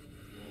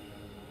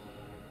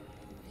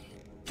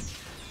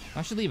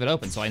 I should leave it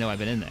open so I know I've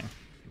been in there.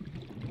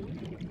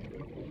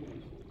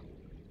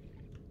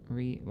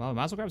 Well, I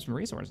might as well grab some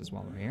resources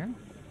while we're here.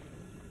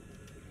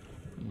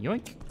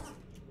 Yoink.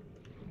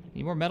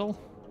 Need more metal?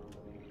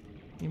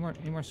 Need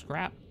more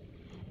scrap?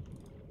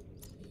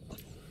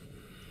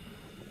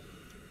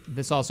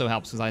 This also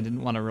helps because I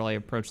didn't want to really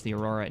approach the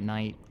Aurora at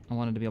night. I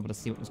wanted to be able to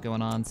see what was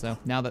going on. So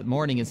now that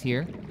morning is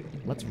here,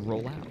 let's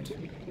roll out.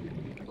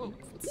 Oh,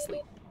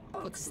 sleep.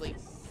 Let's sleep.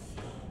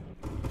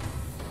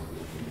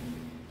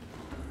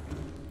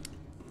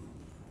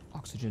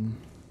 Oxygen.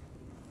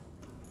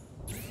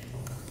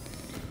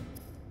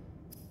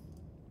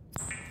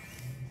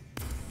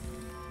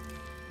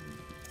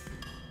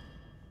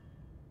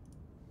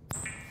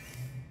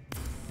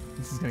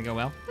 This is gonna go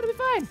well. It'll be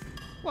fine.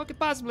 What could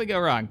possibly go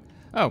wrong?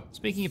 Oh,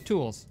 speaking of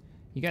tools,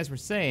 you guys were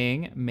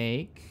saying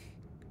make.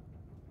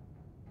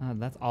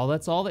 That's all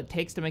that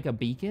takes to make a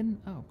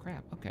beacon. Oh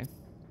crap. Okay.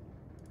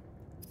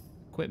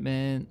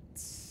 Equipment.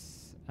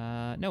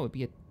 No, it'd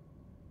be a.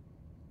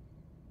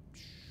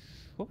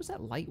 What was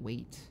that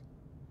lightweight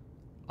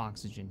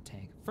oxygen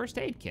tank? First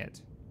aid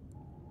kit.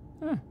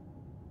 Huh.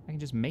 I can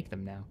just make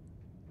them now.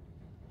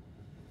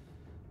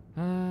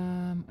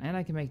 And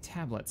I can make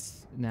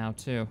tablets now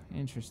too.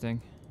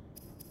 Interesting.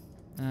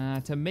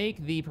 To make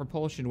the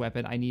propulsion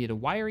weapon, I needed a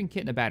wiring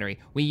kit and a battery.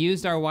 We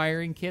used our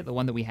wiring kit, the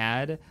one that we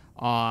had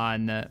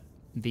on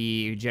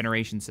the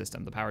generation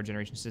system, the power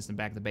generation system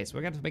back at the base. So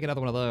we're gonna have to make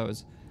another one of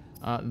those.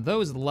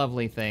 Those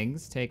lovely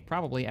things take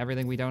probably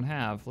everything we don't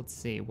have. Let's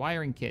see.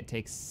 Wiring kit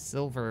takes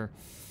silver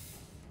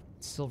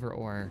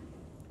ore.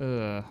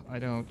 I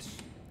don't.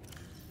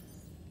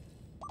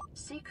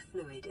 Seek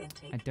fluid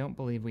intake. I don't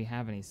believe we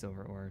have any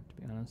silver ore, to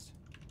be honest.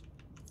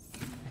 I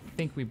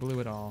think we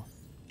blew it all.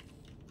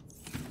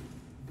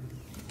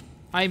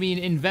 I mean,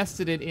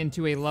 invested it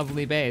into a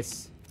lovely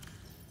base.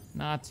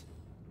 Not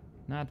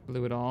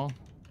blew it all.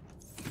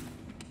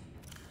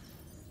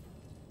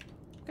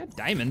 Got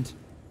diamond.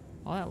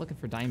 All that looking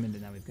for diamond,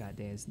 and now we've got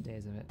days and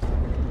days of it.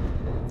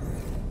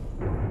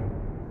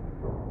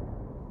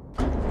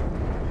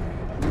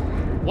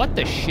 What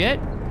the shit?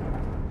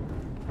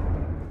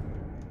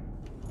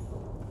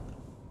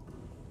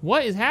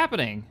 What is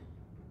happening?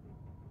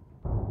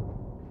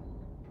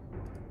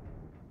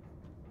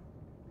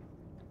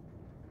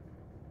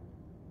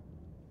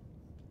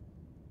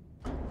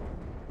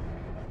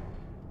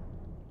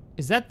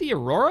 Is that the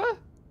Aurora?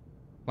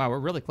 Wow, we're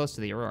really close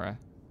to the Aurora.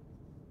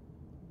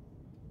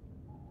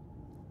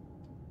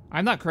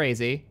 I'm not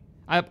crazy.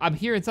 I'm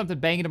hearing something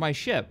bang into my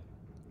ship.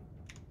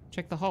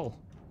 Check the hull.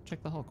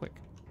 Check the hull quick.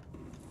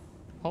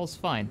 Hull's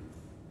fine.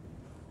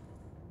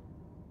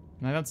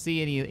 And I don't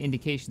see any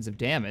indications of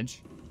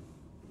damage.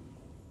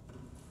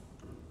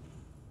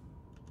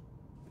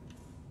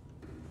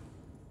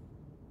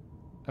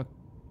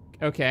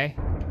 Okay.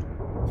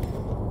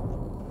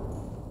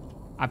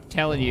 I'm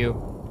telling you.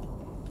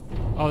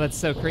 Oh, that's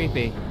so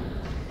creepy.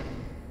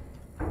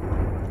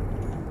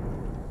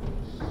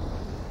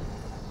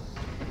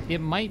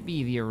 It might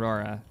be the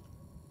Aurora.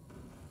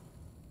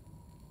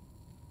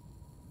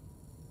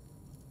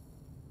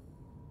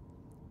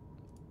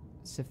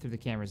 Sift through the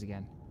cameras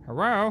again.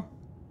 Hello?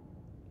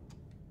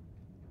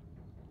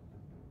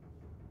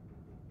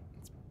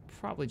 It's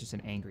probably just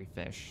an angry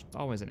fish. It's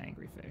always an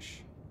angry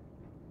fish.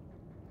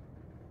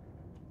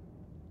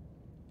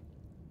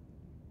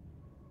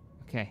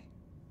 Okay.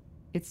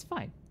 It's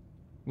fine.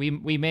 We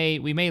may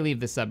leave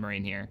the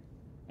submarine here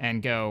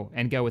and go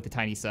with the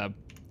tiny sub.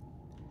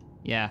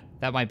 Yeah,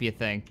 that might be a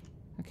thing.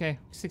 Okay,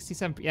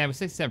 67. Yeah, with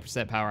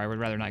 67% power, I would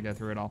rather not go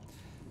through it all.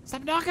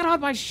 Stop knocking on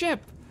my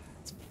ship.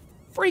 It's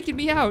freaking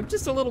me out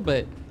just a little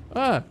bit.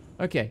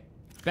 Okay.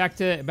 Back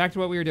to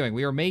what we were doing.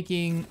 We were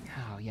making.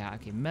 Oh yeah.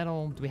 Okay,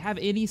 metal. Do we have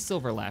any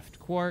silver left?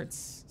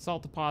 Quartz,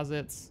 salt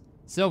deposits,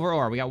 silver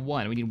ore. We got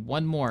one. We need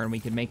one more, and we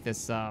can make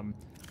this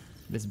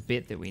this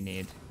bit that we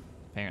need.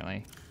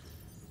 Apparently.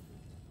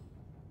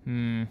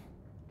 Need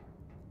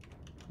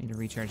to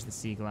recharge the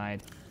Sea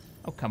Glide.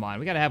 Oh, come on.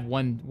 We gotta have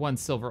one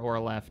silver ore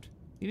left.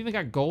 We've even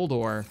got gold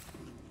ore.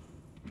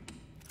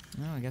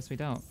 No, I guess we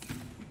don't.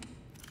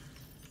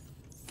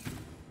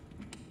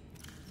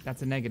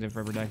 That's a negative,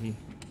 Rubber Ducky.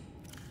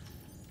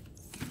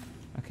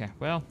 Okay,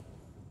 well.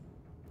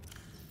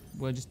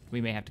 We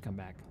may have to come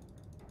back.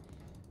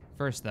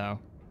 First, though,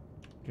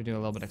 to do a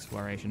little bit of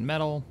exploration.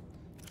 Metal.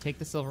 Take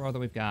the silver ore that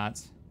we've got.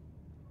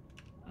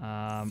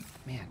 Man,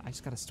 I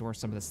just gotta store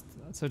some of this.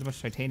 So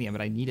much titanium,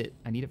 but I need it.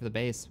 I need it for the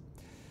base.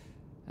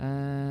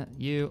 Let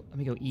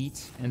me go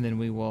eat, and then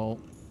we will.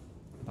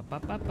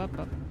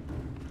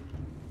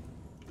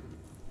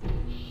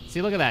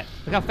 See, look at that.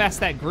 Look how fast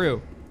that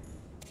grew.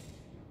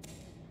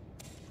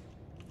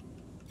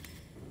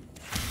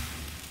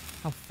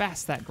 How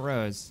fast that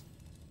grows.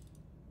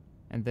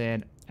 And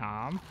then,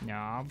 nom.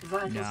 I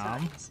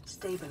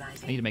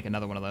need to make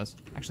another one of those.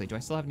 Actually, do I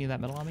still have any of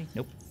that metal on me?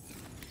 Nope.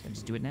 So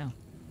just do it now.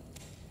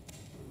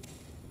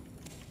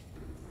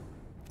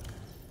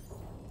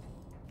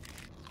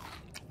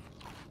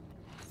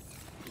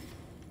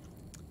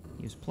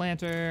 Use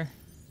planter.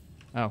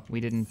 Oh, we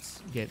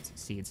didn't get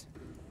seeds.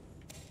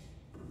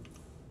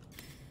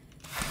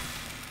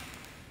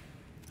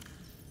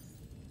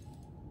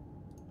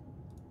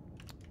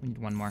 We need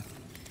one more.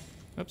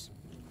 Oops.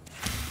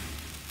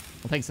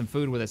 We'll take some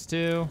food with us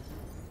too.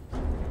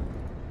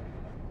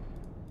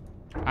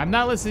 I'm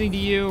not listening to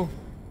you.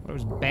 I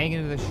was banging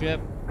into the ship.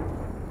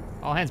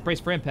 All hands brace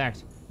for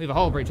impact. We have a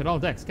hull breach at all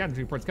decks. Captain's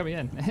reports coming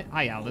in.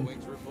 Hi, Alden.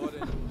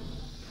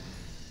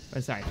 Oh,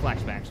 sorry,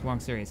 flashbacks. Wrong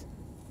series.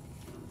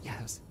 Yeah,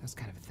 that was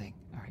kind of a thing.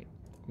 All right.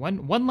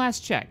 One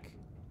last check.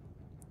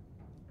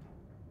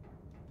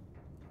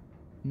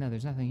 No,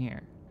 there's nothing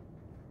here.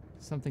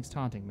 Something's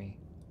taunting me.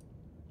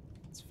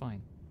 It's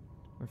fine.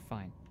 We're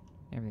fine.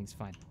 Everything's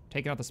fine.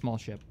 Taking out the small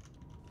ship.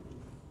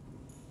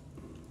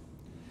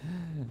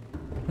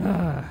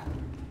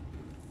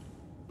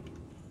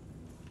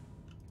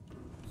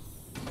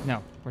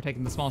 No, we're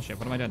taking the small ship.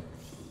 What am I doing?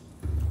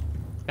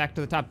 Back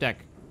to the top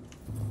deck.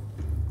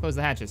 Close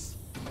the hatches.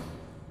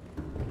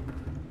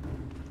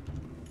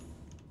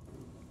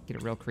 Get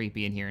it real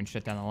creepy in here and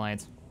shut down the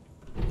lights.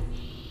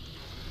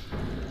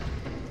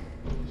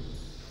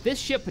 This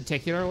ship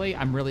particularly,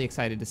 I'm really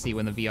excited to see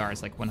when the VR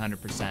is like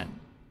 100%.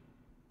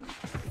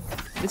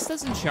 This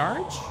doesn't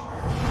charge?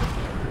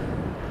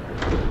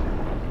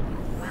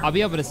 I'll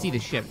be able to see the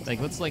ship. Like,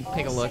 let's like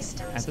take a look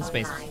at the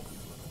space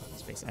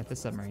at the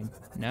submarine.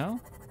 No?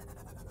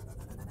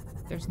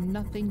 There's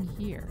nothing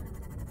here.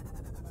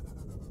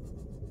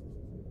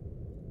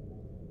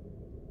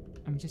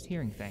 I'm just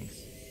hearing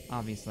things,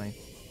 obviously.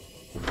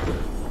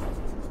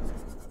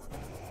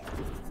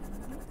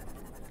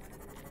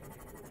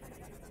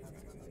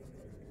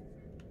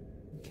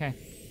 Okay.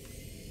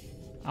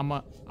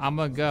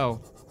 I'ma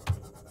go.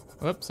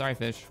 Whoops, sorry,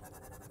 fish.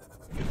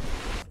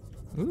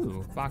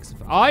 Ooh, box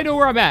of. Oh, I know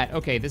where I'm at.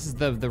 Okay, this is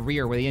the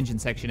rear where the engine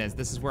section is.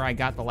 This is where I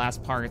got the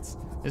last parts.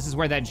 This is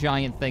where that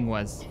giant thing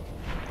was.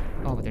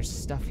 Oh, but there's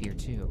stuff here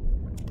too.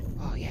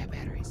 Oh yeah,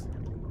 batteries.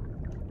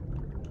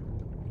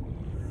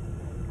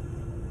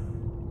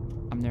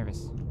 I'm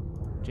nervous.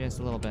 Just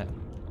a little bit.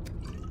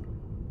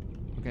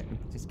 Okay,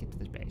 just get to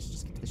the base.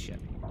 Just get to the ship.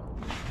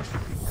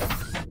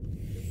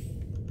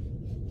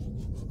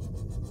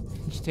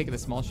 You taking the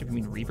small ship, you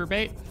mean Reaper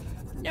bait?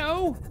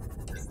 No!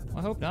 Well,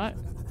 I hope not.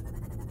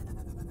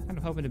 Kind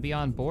of hoping to be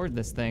on board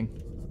this thing.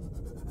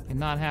 And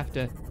not have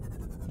to...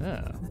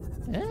 Oh.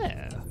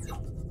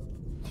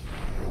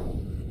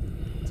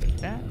 Take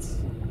that.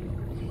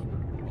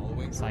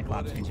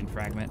 Cyclops engine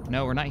fragment.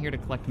 No, we're not here to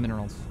collect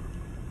minerals.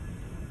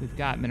 We've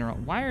got mineral.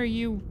 Why are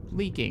you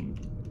leaking?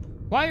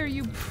 Why are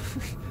you...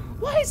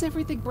 Why is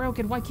everything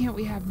broken? Why can't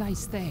we have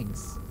nice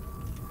things?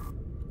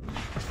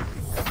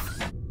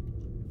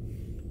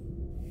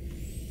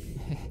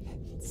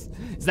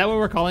 Is that what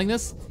we're calling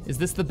this? Is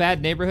this the bad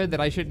neighborhood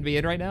that I shouldn't be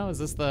in right now? Is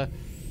this the...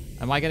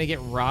 Am I gonna get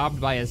robbed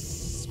by a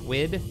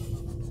squid? Shit,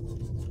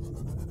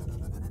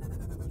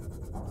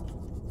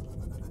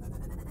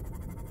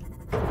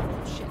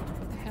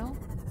 what the hell?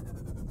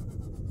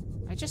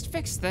 I just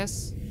fixed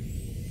this.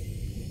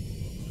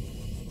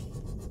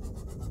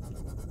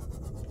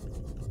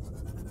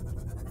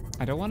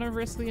 I don't want to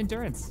risk the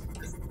endurance.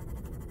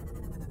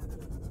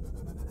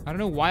 I don't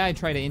know why I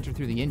try to enter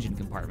through the engine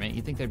compartment.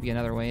 You'd think there'd be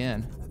another way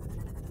in.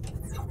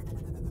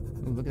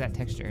 Ooh, look at that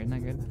texture. Isn't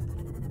that good?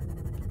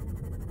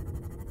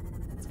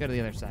 Let's go to the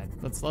other side.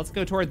 Let's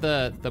go toward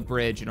the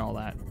bridge and all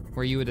that,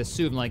 where you would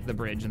assume like the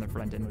bridge and the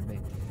front end would be.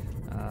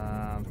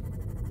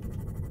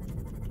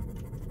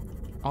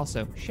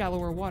 Also,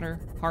 shallower water,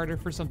 harder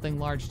for something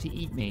large to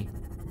eat me.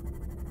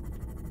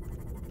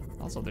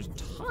 Also, there's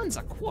tons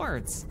of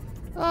quartz.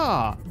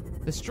 Ah,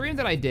 the stream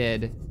that I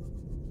did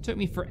took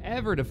me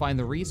forever to find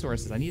the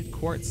resources. I needed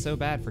quartz so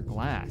bad for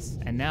glass,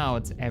 and now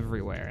it's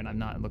everywhere, and I'm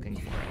not looking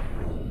for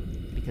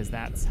it. Because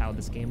that's how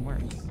this game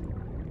works.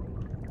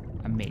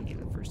 I may need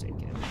the first aid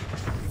kit.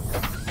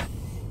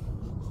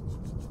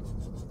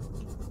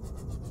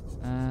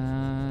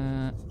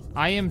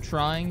 I am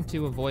trying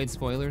to avoid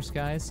spoilers,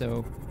 guys,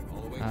 so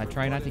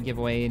try not to give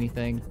away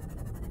anything.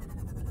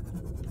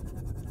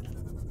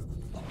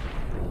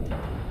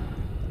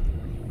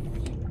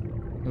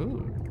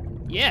 Ooh.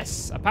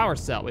 Yes, a power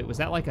cell. Wait, was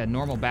that like a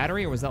normal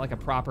battery or was that like a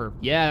proper...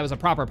 Yeah, that was a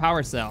proper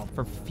power cell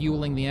for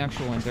fueling the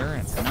actual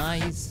endurance.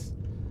 Nice.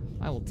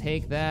 I will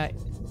take that.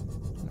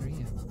 What are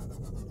you?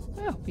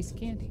 Oh, piece of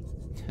candy.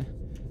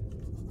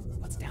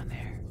 What's down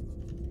there?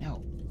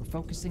 No, we're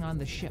focusing on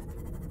the ship.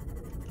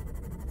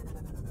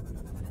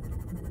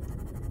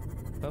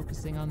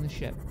 Focusing on the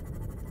ship.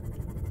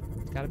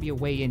 There's gotta be a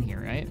way in here,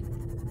 right?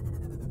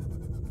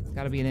 There's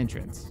gotta be an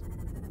entrance.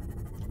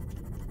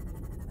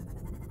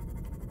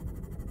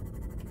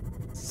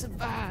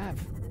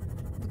 Survive!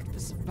 Looking for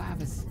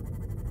survivors.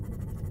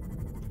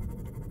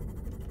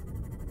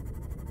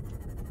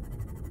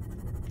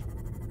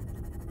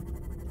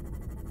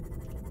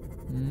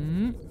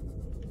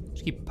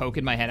 Just keep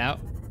poking my head out.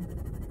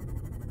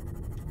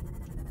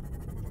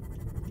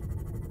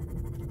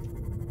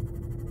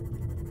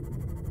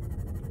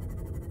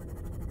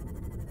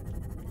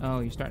 Oh,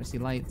 you're starting to see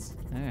lights.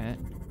 All right.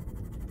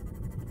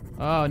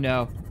 Oh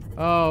no.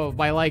 Oh,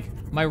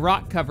 my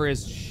rock cover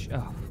is.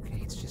 Oh,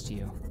 okay, it's just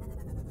you.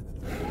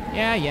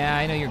 Yeah,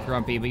 I know you're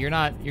grumpy, but you're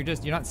not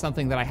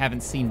something that I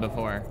haven't seen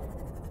before.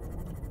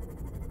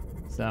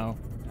 So, all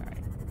right.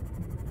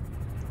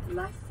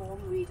 Life form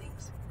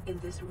readings in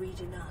this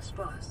region are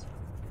sparse.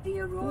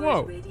 The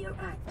Whoa. Aurora's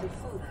radioactive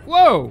fallout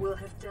Whoa. will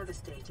have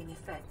devastating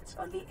effects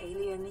on the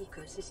alien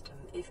ecosystem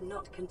if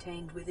not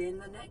contained within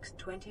the next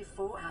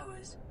 24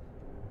 hours.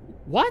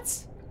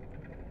 What?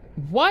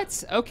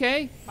 What?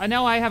 Okay.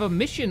 Now I have a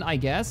mission, I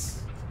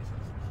guess.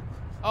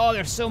 Oh,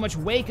 there's so much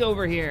wake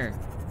over here.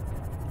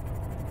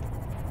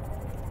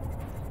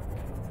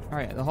 All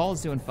right, the hull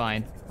is doing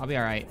fine. I'll be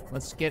all right.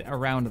 Let's get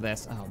around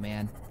this. Oh,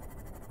 man.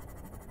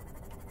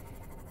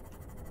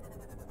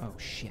 Oh,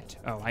 shit.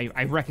 Oh,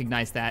 I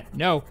recognize that.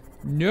 No.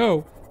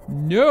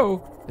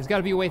 There's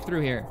gotta be a way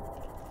through here.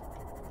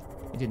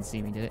 It didn't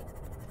see me, did it?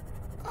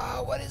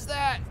 Oh, what is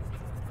that?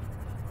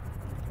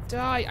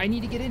 Die, I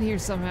need to get in here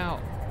somehow.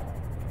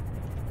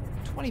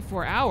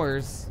 24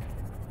 hours?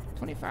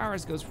 24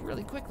 hours goes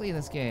really quickly in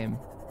this game.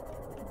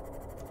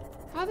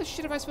 How the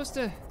shit am I supposed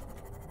to...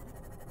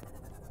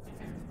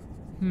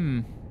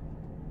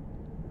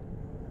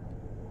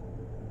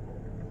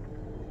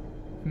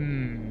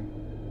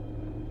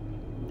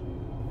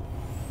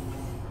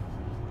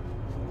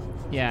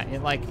 Yeah,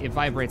 it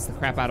vibrates the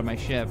crap out of my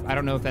ship. I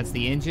don't know if that's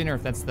the engine or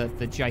if that's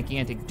the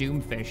gigantic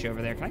doomfish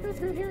over there. Can I go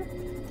through here?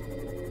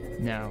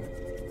 No.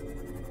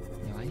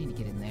 No, I need to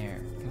get in there.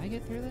 Can I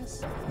get through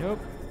this? Nope.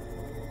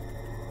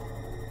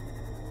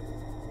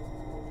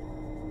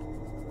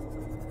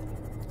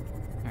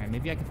 All right,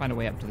 maybe I can find a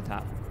way up to the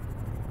top.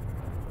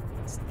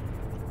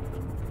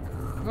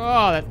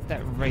 Oh,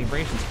 that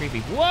vibration's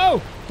creepy.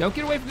 Whoa! Don't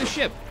get away from the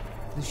ship.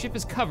 The ship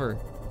is cover.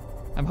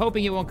 I'm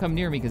hoping it won't come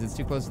near me because it's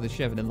too close to the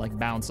ship and then like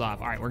bounce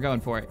off. All right, we're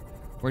going for it.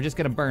 We're just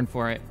gonna burn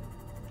for it.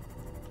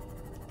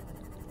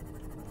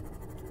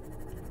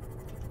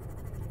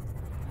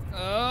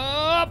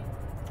 I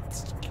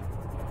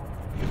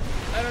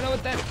don't know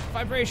what that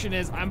vibration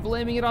is. I'm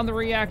blaming it on the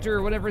reactor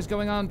or whatever is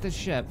going on with this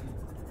ship.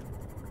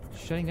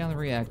 Shutting down the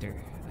reactor.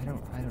 I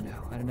don't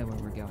know. I don't know where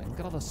we're going. Look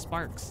at all those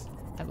sparks.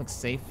 That looks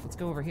safe. Let's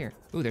go over here.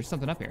 Ooh, there's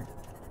something up here.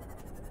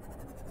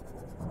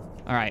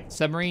 All right,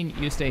 submarine,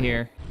 you stay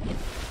here.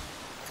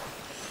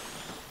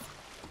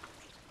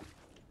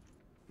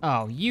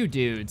 Oh, you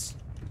dudes.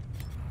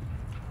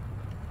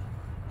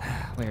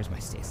 Where's my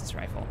stasis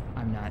rifle?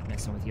 I'm not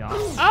messing with y'all.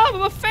 Oh,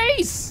 I'm a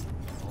face!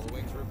 All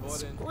wings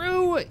report in.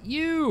 Screw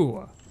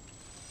you!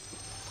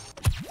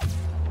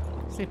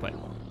 Stay put.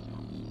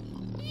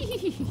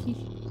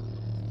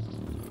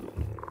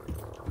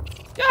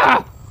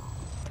 Ah!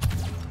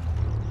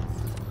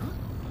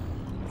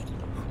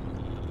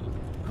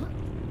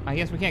 I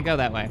guess we can't go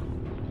that way.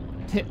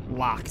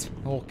 Locked.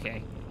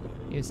 Okay.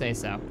 You say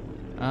so.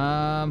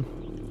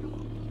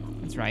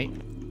 That's right.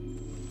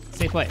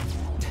 Stay put.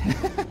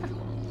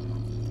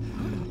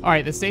 All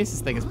right, the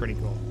stasis thing is pretty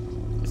cool.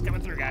 Just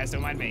coming through, guys.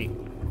 Don't mind me.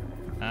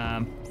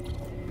 Ow!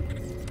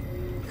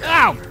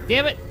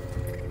 Damn it!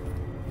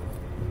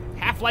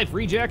 Half-life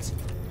reject.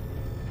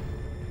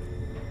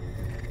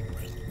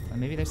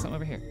 Maybe there's something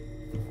over here.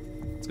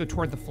 Let's go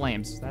toward the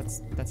flames.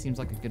 That seems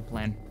like a good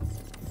plan.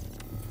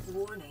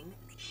 Warning,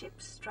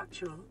 ship's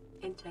structural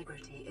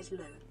integrity is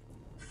low.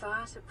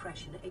 Fire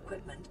suppression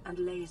equipment and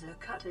laser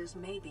cutters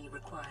may be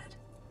required.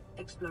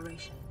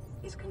 Exploration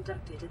is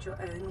conducted at your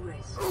own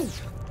risk.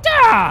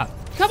 Ah!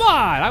 Come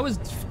on! I was...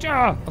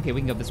 Okay,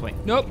 we can go this way.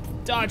 Nope.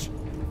 Dodge.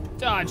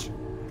 Dodge.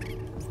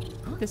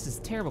 This is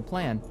a terrible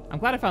plan. I'm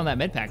glad I found that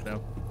med pack,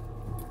 though.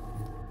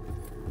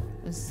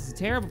 This is a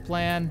terrible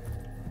plan.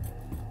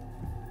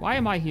 Why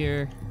am I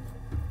here?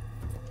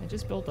 I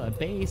just built a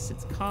base.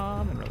 It's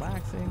calm and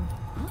relaxing.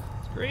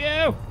 Screw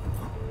you!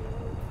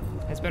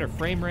 Has better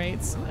frame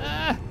rates.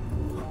 Ah!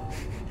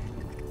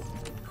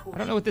 I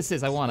don't know what this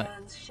is. I want it.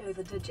 Scans show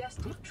the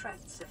digestive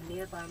tracts of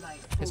nearby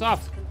life Piss forms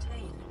off.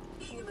 contain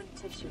human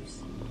tissues.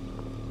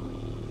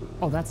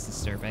 Oh, that's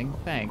disturbing.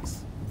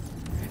 Thanks.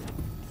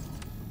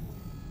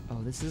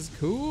 Oh, this is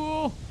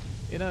cool.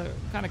 In a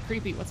kind of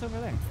creepy. What's over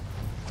there?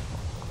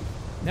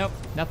 Nope,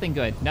 nothing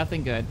good.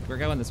 Nothing good. We're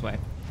going this way.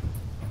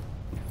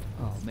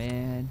 Oh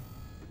man.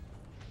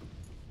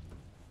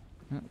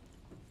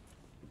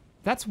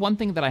 That's one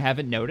thing that I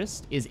haven't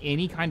noticed is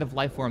any kind of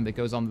life form that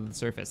goes onto the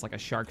surface, like a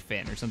shark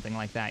fin or something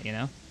like that, you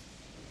know?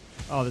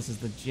 Oh, this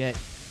is legit.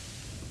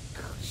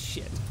 Oh,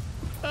 shit.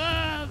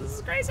 Ah, this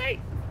is crazy.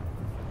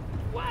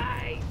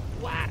 Why?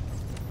 What?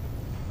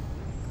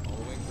 All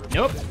wings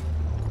Nope.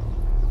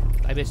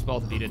 reporting. I missed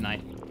both of you, didn't I?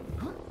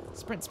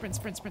 Sprint, sprint,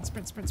 sprint, sprint,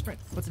 sprint, sprint, sprint.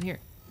 What's in here?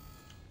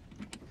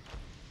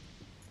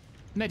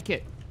 Med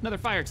kit. Another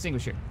fire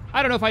extinguisher.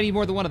 I don't know if I need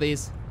more than one of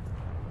these.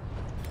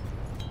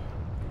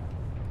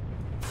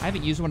 I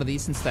haven't used one of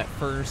these since that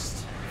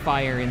first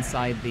fire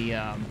inside the,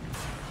 Ah!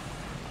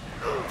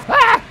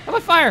 I'm on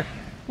fire!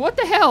 What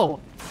the hell?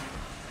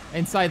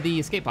 Inside the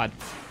escape pod.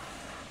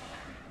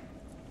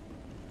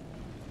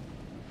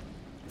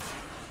 See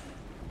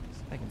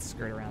if I can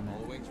skirt around All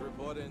that. wings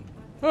reporting.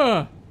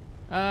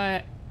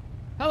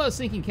 Hello,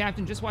 Sinking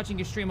Captain. Just watching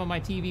your stream on my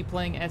TV,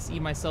 playing SE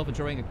myself,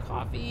 enjoying a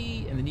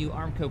coffee and the new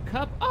Armco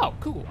cup. Oh,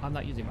 cool. I'm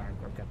not using my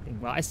Armco cup thing.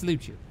 Well, I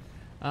salute you.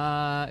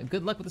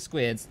 Good luck with the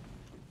squids.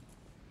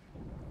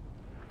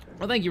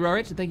 Well, thank you,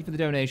 Rorich, and thank you for the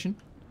donation.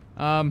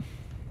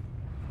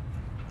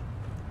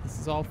 This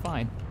is all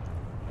fine.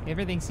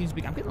 Everything seems to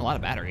be... I'm getting a lot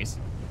of batteries.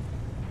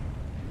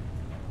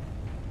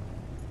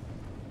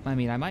 I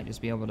mean, I might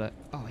just be able to...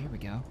 Oh, here we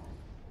go.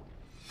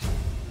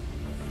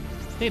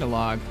 Data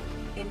log.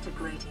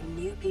 Integrating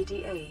new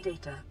PDA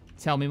data.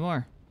 Tell me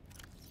more.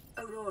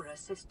 Aurora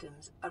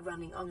systems are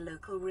running on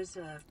local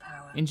reserve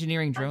power.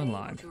 Engineering drone unable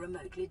log. to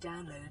remotely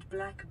download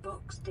black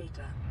box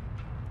data.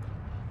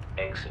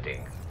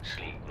 Exiting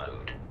sleep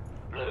mode.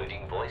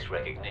 Loading voice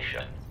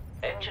recognition.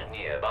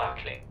 Engineer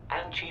Barclay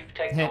and Chief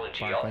Technology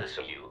Barclay.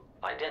 Officer you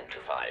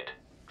identified.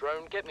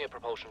 Drone, get me a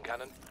propulsion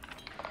cannon.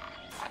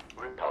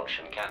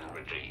 Repulsion cannon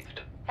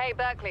retrieved. Hey,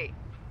 Berkeley.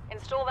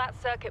 Install that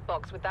circuit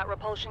box with that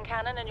repulsion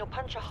cannon and you'll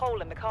punch a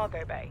hole in the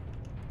cargo bay.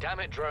 Damn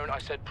it, Drone, I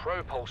said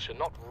propulsion,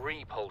 not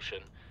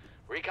repulsion.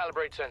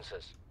 Recalibrate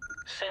sensors.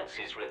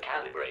 Senses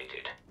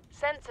recalibrated.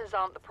 Sensors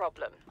aren't the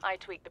problem. I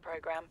tweaked the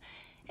program.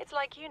 It's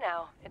like you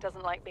now. It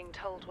doesn't like being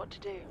told what to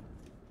do.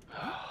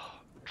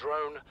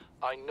 Drone,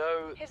 I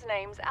know... His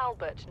name's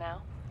Albert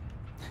now.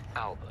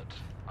 Albert,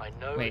 I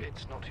know Wait.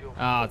 it's not your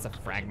Oh, it's a fault,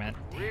 but fragment.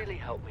 it would really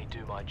help me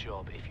do my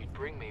job if you'd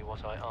bring me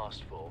what I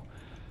asked for.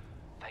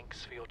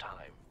 Thanks for your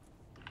time.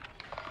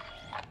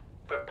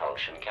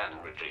 Propulsion cannon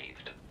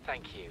retrieved.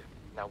 Thank you.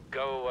 Now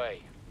go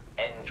away.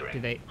 Entering Do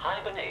they-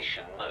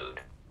 hibernation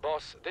mode.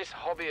 Boss, this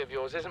hobby of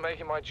yours isn't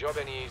making my job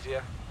any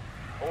easier.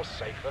 Or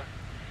safer.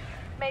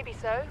 Maybe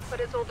so, but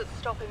it's all that's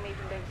stopping me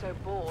from being so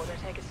bored I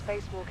take a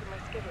spacewalk in my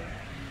skivvy.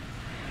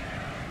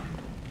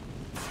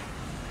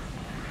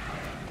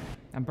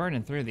 I'm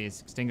burning through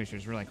these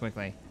extinguishers really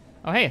quickly.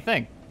 Oh, hey, a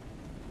thing.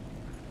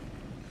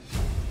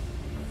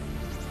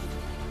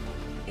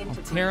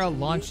 Altera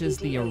launches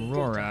the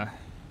Aurora.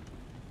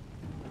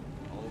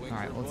 All wings All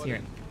right, well, let's hear it.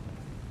 reporting.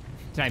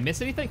 Did I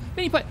miss anything?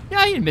 No, you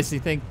didn't miss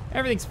anything.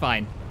 Everything's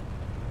fine.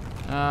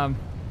 I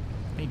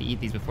need to eat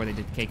these before they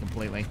decay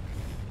completely.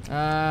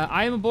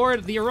 I am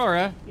aboard the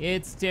Aurora.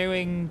 It's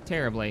doing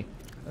terribly.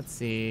 Let's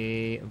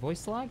see.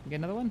 Voice log? We get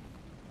another one?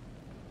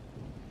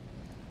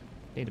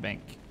 Databank.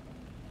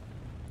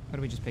 What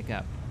do we just pick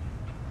up?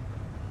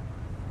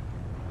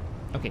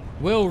 Okay,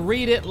 we'll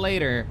read it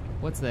later.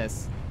 What's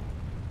this?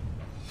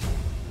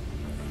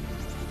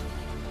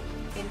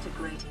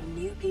 Integrating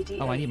new PDA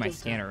Oh, I need my data.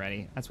 scanner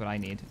ready. That's what I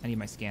need. I need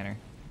my scanner.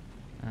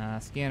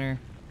 Scanner.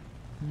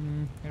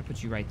 I'm gonna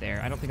put you right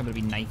there. I don't think I'm gonna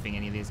be knifing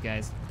any of these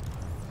guys.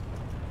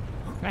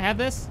 Can I have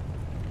this?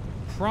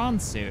 Prawn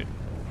suit.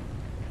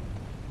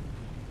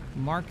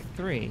 Mark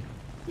III.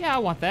 Yeah, I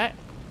want that.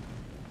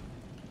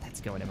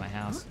 That's going in my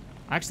house.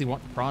 I actually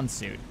want the prawn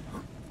suit.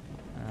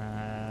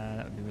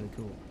 That would be really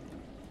cool.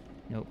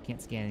 Nope,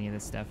 can't scan any of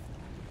this stuff.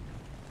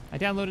 I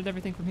downloaded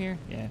everything from here?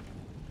 Yeah.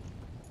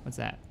 What's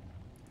that?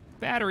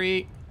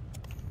 Battery!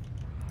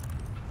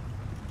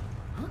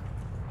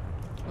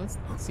 Well, this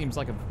seems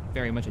like a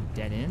very much a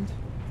dead end.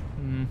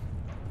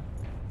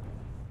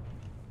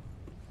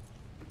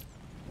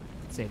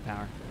 Save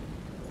power.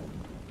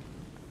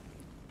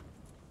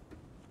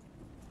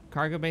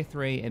 Cargo Bay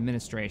 3,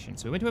 administration.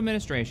 So we went to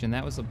administration.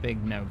 That was a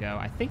big no-go.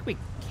 I think we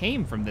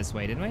came from this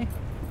way, didn't we?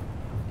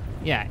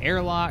 Yeah,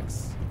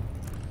 airlocks.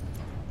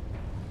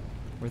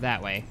 We're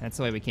that way. That's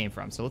the way we came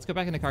from. So let's go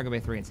back into Cargo Bay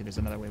 3 and see if there's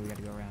another way we got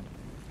to go around.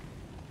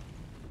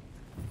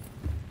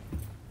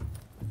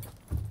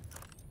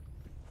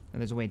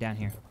 there's a way down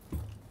here.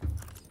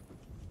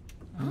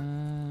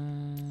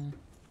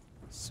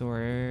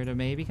 Sorta,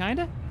 maybe,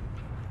 kinda?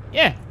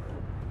 Yeah!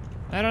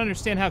 I don't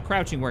understand how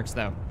crouching works,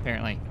 though,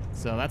 apparently.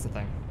 So that's a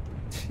thing.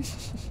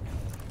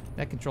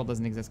 That control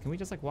doesn't exist. Can we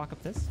just, like, walk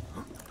up this?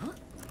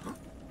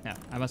 No,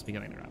 I must be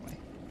going the wrong way.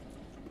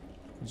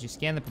 Did you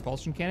scan the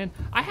propulsion cannon?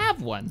 I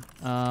have one.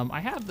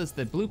 I have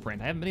the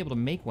blueprint. I haven't been able to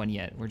make one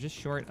yet. We're just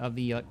short of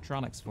the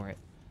electronics for it,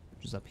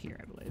 which is up here,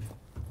 I believe.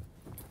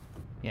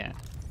 Yeah.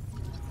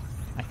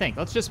 I think.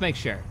 Let's just make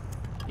sure.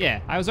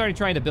 Yeah, I was already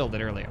trying to build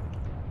it earlier.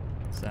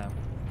 So.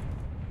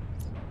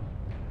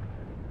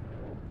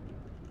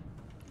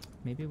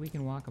 Maybe we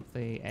can walk up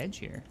the edge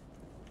here.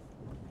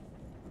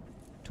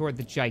 Toward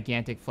the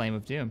gigantic flame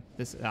of doom.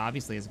 This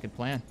obviously is a good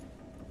plan.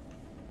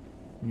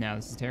 No,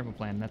 this is a terrible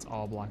plan. That's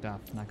all blocked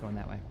off. Not going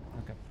that way.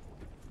 Okay.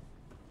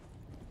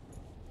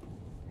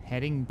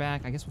 Heading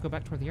back. I guess we'll go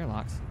back toward the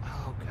airlocks.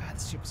 Oh, God.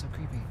 This ship is so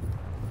creepy.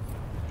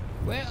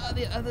 Where are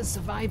the other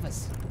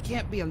survivors? We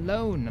can't be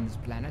alone on this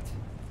planet.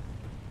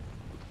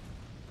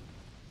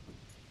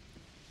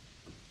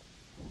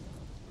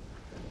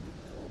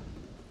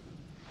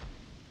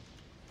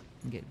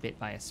 Get bit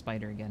by a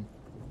spider again.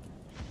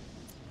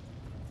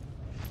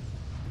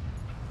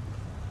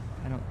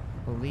 I don't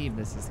believe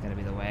this is gonna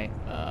be the way.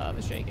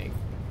 The shaking.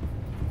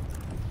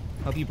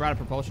 Hope you brought a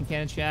propulsion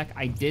cannon, Shack.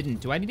 I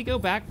didn't. Do I need to go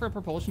back for a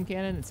propulsion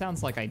cannon? It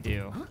sounds like I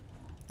do.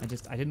 I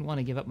didn't want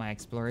to give up my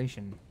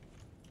exploration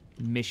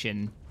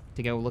mission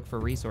to go look for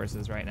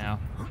resources right now.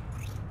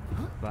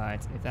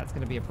 But if that's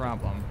gonna be a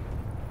problem.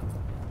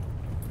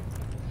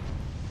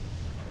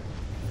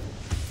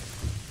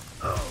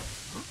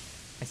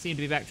 I seem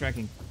to be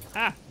backtracking.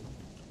 Ah!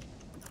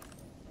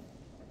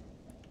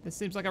 This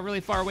seems like a really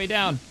far way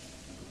down.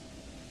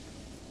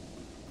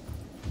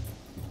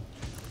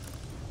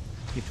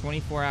 You have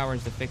 24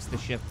 hours to fix the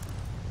ship.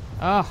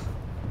 Oh,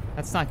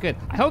 that's not good.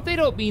 I hope they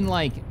don't mean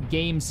like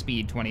game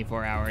speed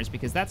 24 hours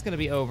because that's gonna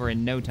be over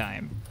in no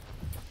time.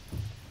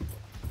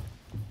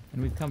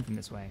 And we've come from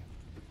this way.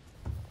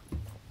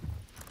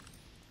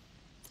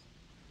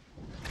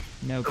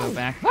 No, go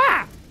back.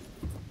 Ah!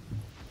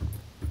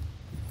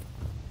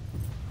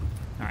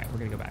 All right, we're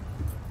gonna go back.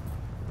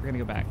 We're gonna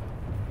go back.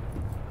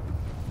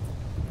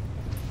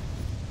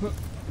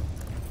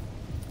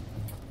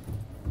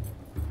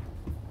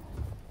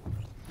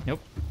 Nope,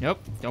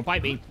 nope, don't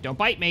bite me, don't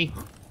bite me.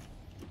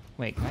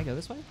 Wait, can I go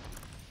this way?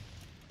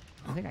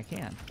 I think I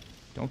can.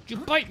 Don't you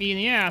bite me in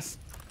the ass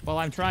while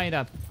I'm trying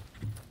to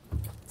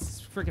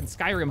freaking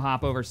Skyrim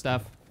hop over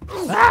stuff.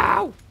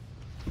 Ow!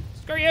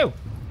 Screw you! All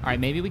right,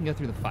 maybe we can go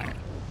through the fire.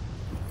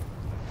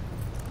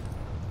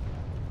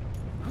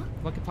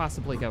 What could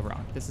possibly go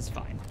wrong? This is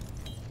fine.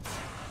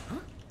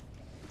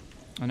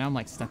 Oh, now I'm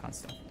like stuck on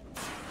stuff.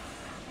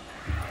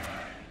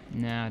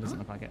 No, it doesn't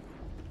look like it.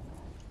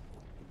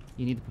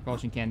 You need the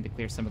propulsion cannon to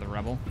clear some of the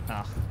rubble.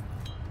 Ugh.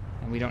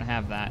 And we don't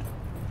have that.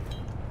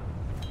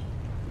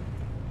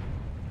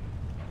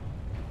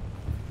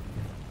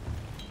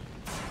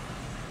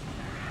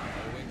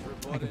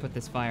 I can put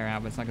this fire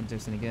out, but it's not going to do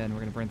us any good. We're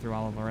going to burn through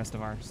all of the rest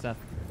of our stuff.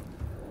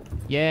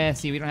 Yeah,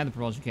 see, we don't have the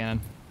propulsion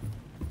cannon.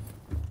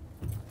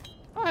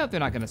 I hope they're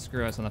not going to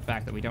screw us on the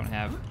fact that we don't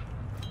have...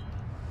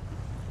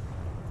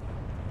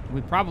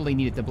 We probably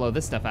needed to blow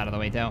this stuff out of the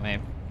way, don't we?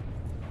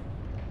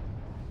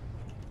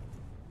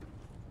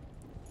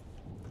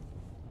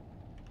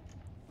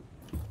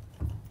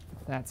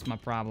 That's my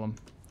problem.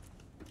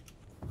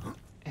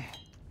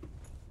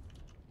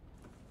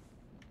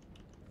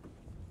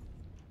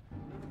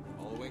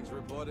 All wings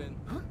reporting.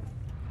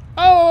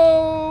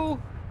 Oh!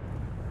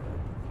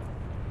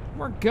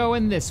 We're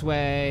going this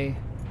way.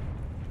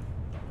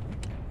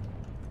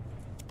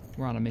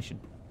 We're on a mission.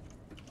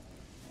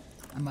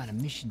 I'm on a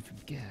mission from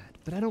God,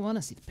 but I don't want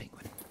to see the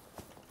penguin.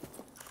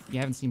 You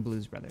haven't seen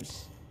Blues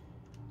Brothers.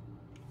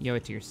 You owe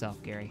it to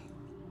yourself, Gary.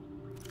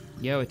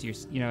 You owe it to your...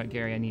 You know what,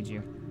 Gary? I need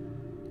you.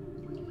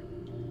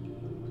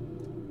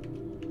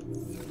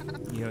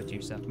 You owe it to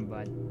yourself,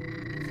 my bud.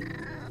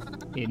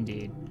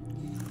 Indeed.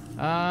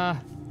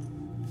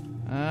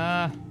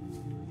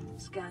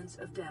 Scans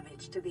of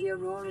damage to the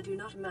Aurora do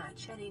not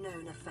match any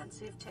known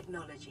offensive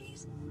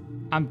technologies.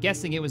 I'm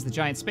guessing it was the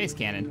giant space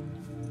cannon.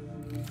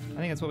 I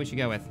think that's what we should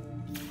go with.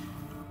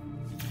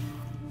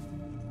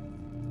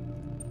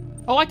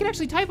 Oh, I can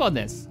actually type on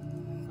this.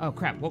 Oh,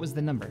 crap. What was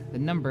the number? The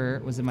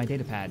number was in my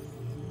data pad.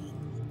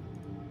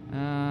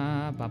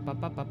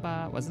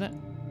 Wasn't it?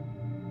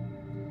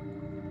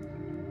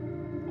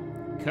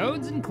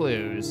 Codes and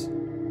clues.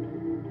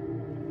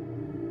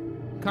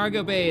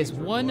 Cargo bay is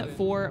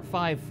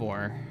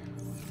 1454.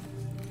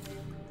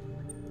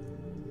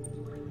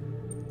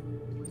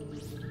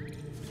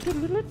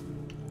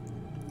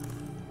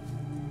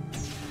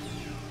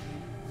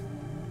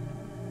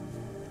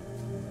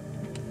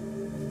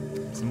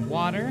 Some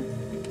water.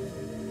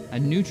 A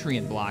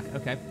nutrient block.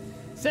 Okay.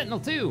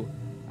 Sentinel 2.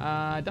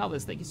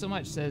 Dallas, thank you so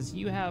much. Says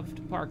you have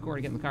to parkour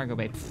to get in the cargo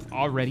bay. Pfft,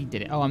 already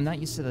did it. Oh, I'm not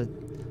used to the...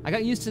 I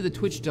got used to the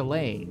Twitch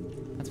delay.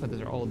 That's why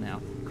those are old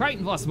now.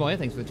 Crichton Vosmoya,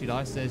 thanks for the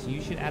 $2. Says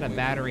you should add a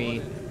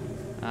battery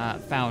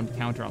found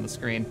counter on the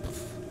screen.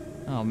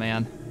 Oh,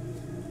 man.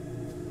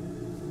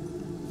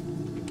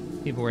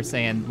 People were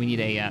saying we need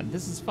a,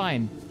 this is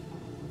fine.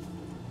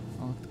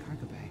 Oh, look at the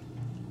cargo bay.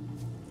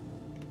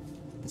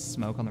 The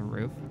smoke on the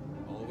roof.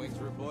 All wings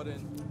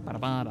reporting.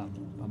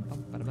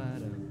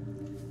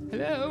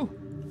 Hello?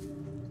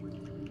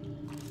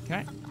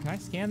 Can I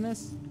scan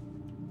this?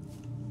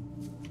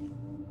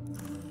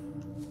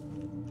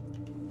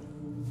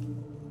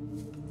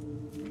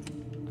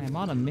 I am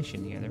on a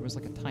mission here. There was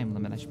like a time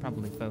limit. I should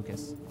probably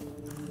focus.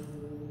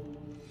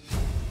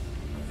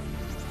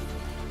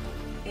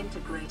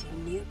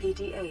 Integrating new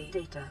PDA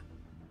data.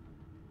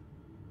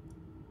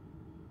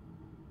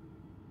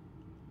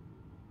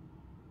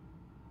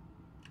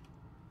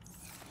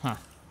 Huh.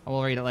 I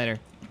will read it later.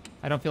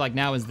 I don't feel like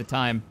now is the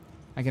time.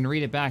 I can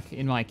read it back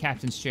in my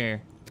captain's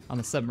chair on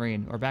the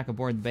submarine or back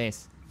aboard the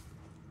base.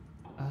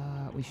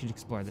 We should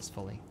explore this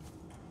fully.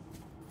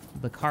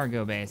 The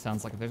cargo bay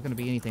sounds like if there's going to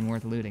be anything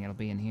worth looting, it'll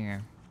be in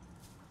here.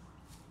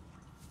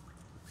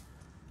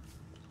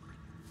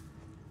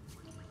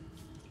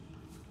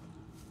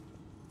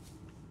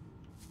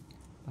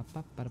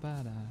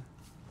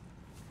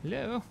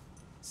 Hello?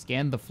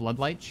 Scan the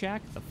floodlight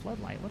shack? The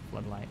floodlight? What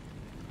floodlight?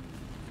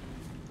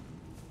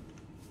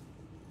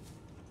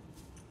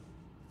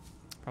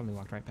 Probably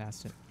walked right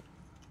past it.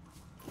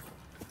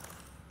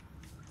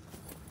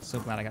 So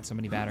glad I got so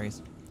many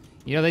batteries.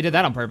 You know, they did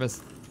that on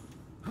purpose.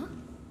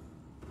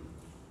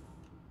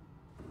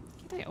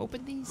 Can't I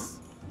open these?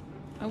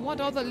 I want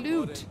all the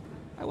loot.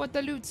 I want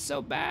the loot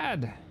so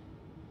bad.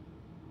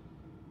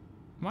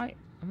 I'm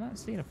not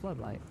seeing a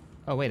floodlight.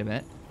 Oh, wait a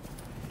minute.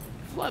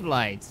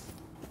 Floodlights.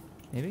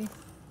 Maybe?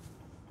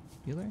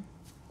 Bueller?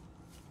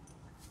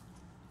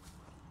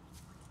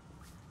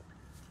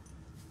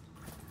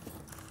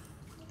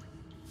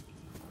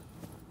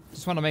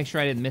 Just want to make sure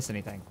I didn't miss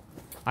anything.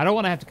 I don't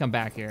want to have to come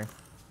back here.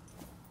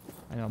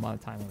 I know I'm out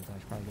of time limit, so I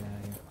should probably get out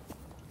of here.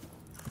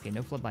 Okay,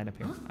 no floodlight up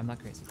here. I'm not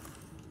crazy.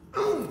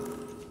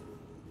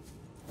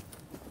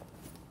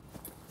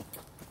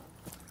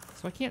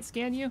 So I can't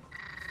scan you?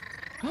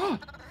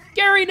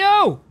 Gary,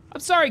 no! I'm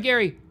sorry,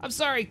 Gary. I'm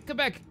sorry. Come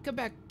back. Come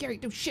back. Gary,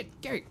 no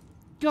shit. Gary.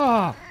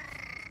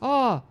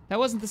 Oh, that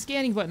wasn't the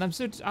scanning button. I'm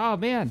so... Oh,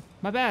 man.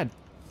 My bad.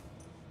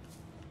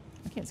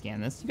 I can't scan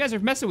this. You guys are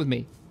messing with me.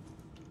 You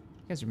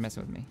guys are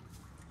messing with me.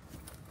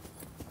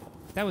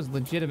 That was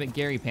legitimate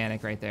Gary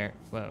panic right there.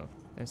 Whoa.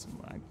 There's some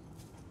lag.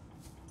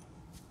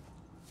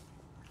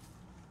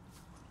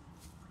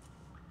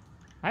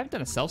 I haven't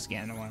done a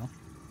self-scan in a while.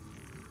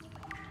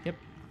 Yep.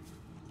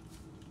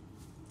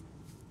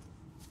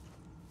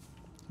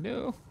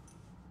 No.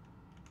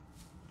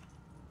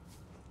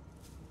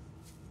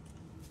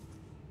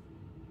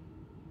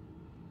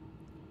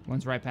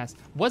 One's right past.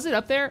 Was it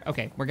up there?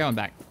 Okay, we're going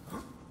back.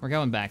 We're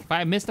going back. If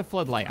I missed a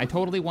floodlight, I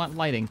totally want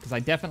lighting because I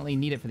definitely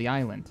need it for the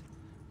island.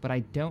 But I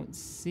don't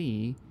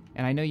see,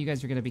 and I know you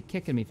guys are gonna be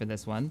kicking me for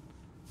this one.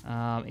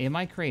 Am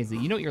I crazy?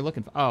 You know what you're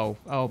looking for?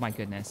 Oh my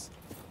goodness.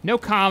 No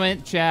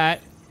comment,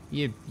 chat.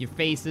 Your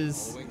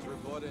faces.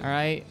 All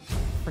right.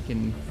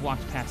 Freaking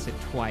walked past it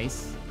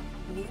twice.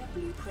 New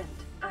blueprint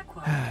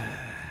acquired.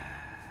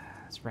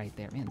 It's right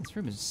there. Man, this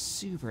room is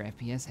super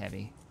FPS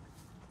heavy.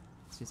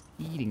 It's just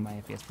eating my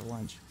FPS for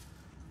lunch.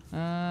 All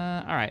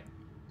right.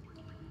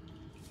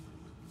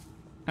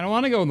 I don't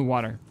want to go in the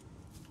water.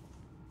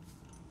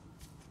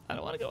 I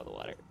don't want to go in the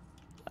water.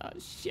 Oh,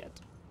 shit.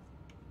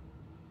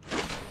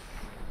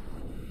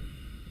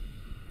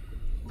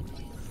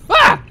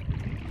 Ah!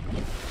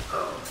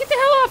 Get the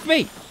hell off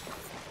me!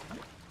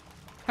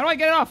 How do I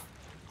get it off?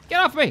 Get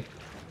off me!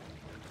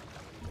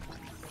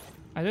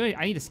 I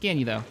need to scan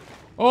you, though.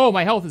 Oh,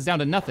 my health is down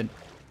to nothing.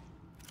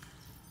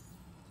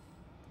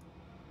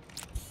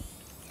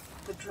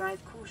 The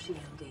drive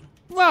cautioning.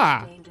 Ah!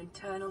 Sustained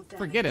internal damage.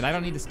 Forget it. I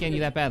don't need to scan you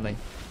that badly.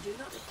 Do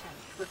not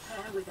attempt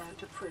repair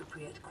without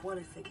appropriate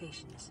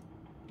qualifications.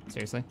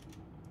 Seriously?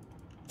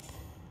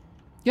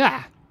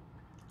 Yeah!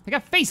 I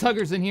got face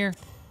huggers in here.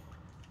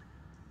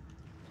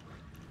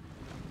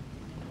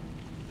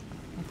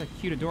 Not the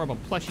cute, adorable,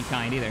 plushy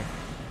kind either.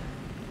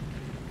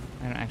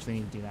 I don't actually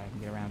need to do that. I can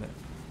get around it.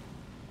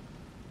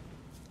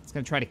 It's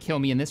gonna try to kill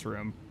me in this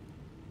room.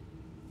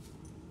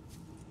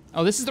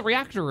 Oh, this is the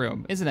reactor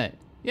room, isn't it?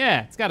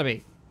 Yeah, it's gotta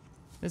be.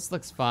 This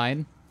looks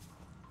fine.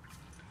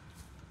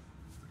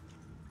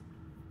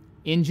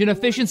 Engine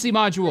efficiency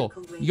module.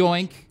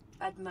 Yoink.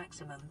 At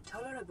maximum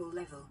tolerable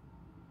level.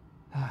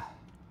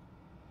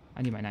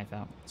 I need my knife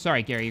out.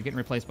 Sorry, Gary, you're getting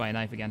replaced by a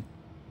knife again.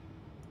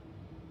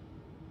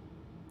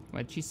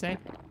 What'd she say?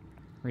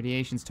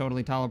 Radiation's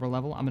totally tolerable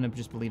level? I'm gonna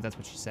just believe that's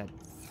what she said.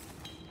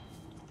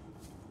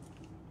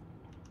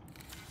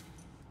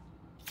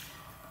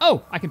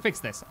 Oh, I can fix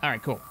this. All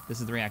right, cool. This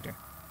is the reactor.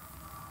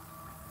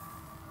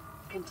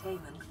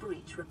 Containment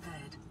breach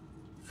repaired.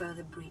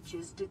 Further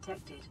breaches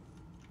detected.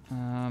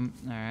 All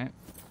right.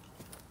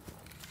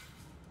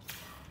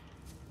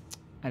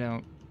 I don't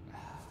want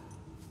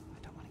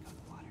to go in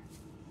the water.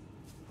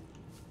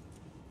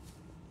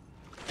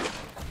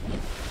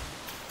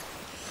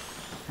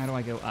 How do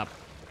I go up?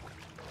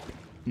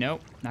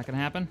 Nope, not gonna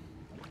happen.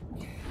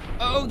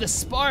 Oh, the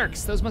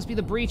sparks! Those must be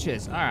the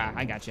breaches. All right,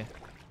 I gotcha.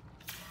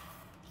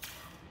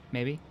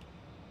 Maybe.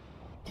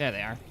 There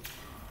they are.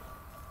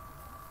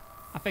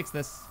 I'll fix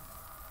this.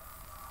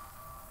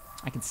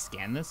 I can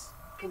scan this.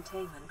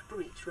 Containment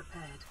breach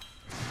repaired.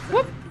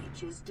 Whoop!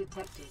 Breaches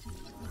detected.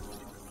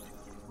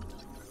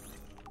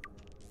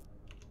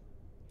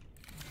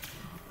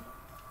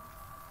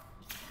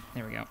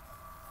 There we go.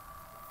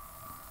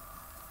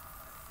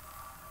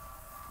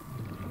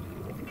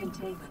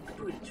 Containment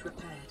breach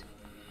repaired.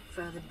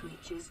 Further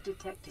breaches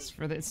detected.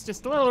 It's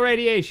just a little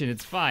radiation.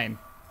 It's fine.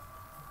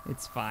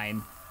 It's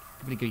fine.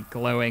 Could be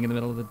glowing in the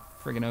middle of the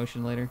friggin'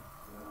 ocean later.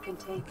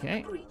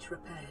 Containment breach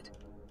repaired.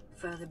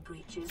 Further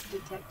breaches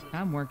detected.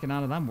 I'm working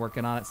on it. I'm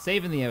working on it.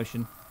 Saving the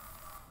ocean.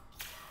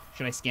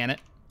 Should I scan it?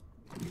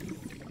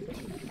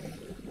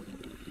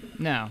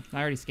 No, I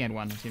already scanned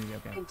one. I seem to be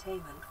okay.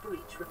 Containment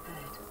breach repaired.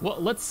 Well,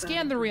 let's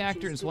scan the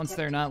reactors once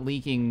they're not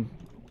leaking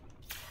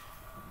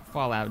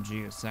fallout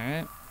juice,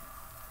 alright?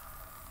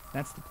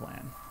 That's the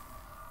plan.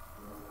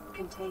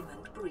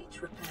 Containment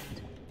breach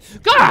repaired.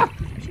 Ah!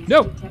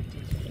 No!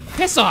 Detected.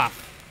 Piss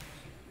off!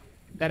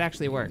 That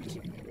actually worked.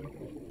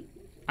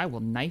 I will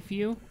knife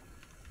you.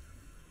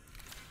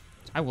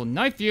 I will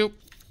knife you.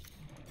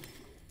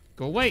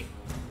 Go away.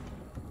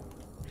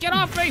 Get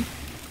off me!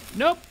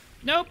 Nope,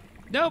 nope,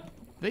 nope.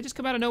 They just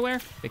come out of nowhere.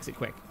 Fix it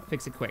quick.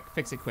 Fix it quick.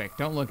 Fix it quick.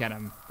 Don't look at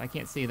them. If I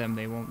can't see them,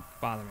 they won't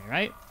bother me,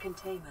 right?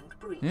 Containment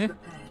breach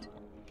repaired.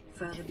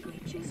 Further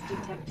breaches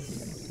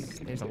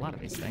detected. There's a lot of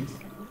these things.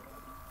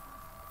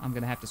 I'm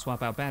gonna have to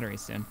swap out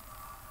batteries soon.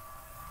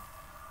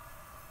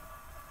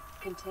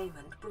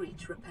 Containment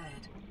breach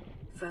repaired.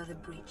 Further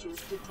breaches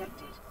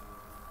detected.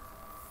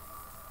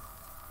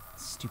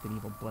 Stupid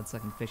evil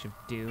blood-sucking fish of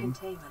doom.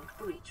 Containment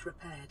breach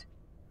repaired.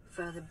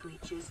 Further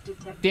breaches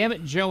detected. Damn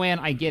it, Joanne,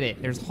 I get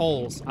it. There's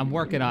holes. I'm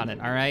working on it,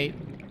 all right?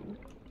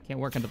 Can't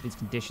work under these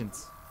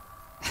conditions.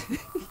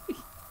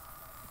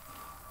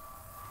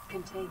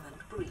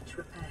 Containment breach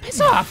repaired.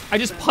 Piss off! I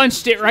just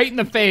punched it right in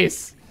the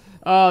face.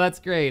 Oh, that's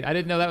great. I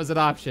didn't know that was an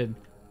option.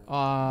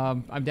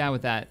 I'm down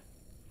with that.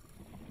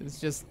 It's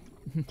just,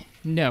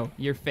 no,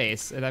 your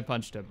face. And I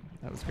punched him.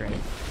 That was great.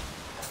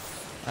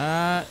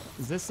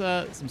 Is this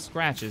some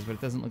scratches, but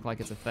it doesn't look like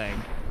it's a thing.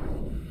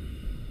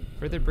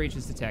 Further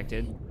breaches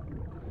detected.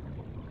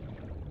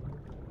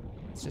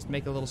 Let's just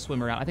make a little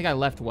swim around. I think I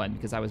left one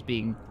because I was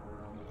being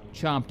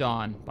chomped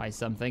on by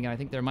something, and I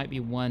think there might be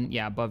one,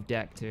 yeah, above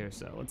deck too.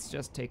 So let's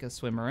just take a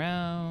swim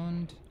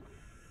around.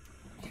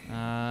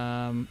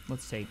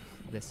 Let's take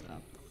this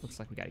up. Looks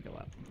like we gotta go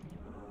up.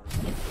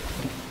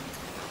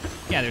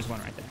 Yeah, there's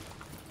one right there.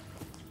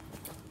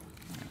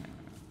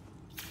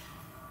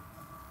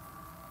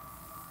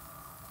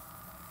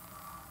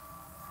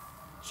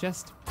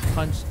 Just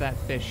punch that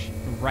fish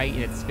right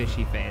in its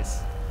fishy face.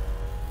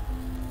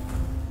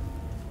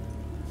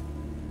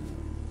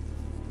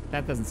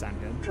 That doesn't sound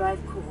good.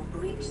 Drive core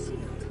breach sealed.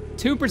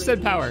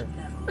 2% power.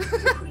 Radiation level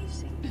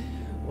decreasing.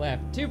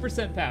 Left.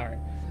 2% power.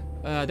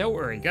 Don't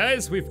worry,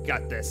 guys. We've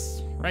got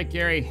this. Right,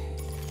 Gary?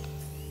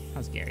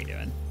 How's Gary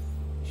doing?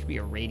 Should be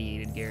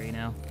irradiated Gary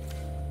now.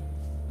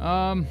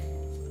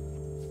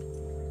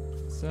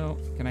 So,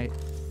 can I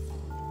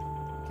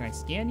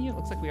scan you? It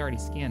looks like we already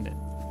scanned it.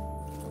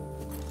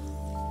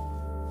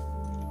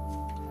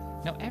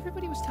 No,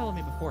 everybody was telling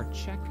me before,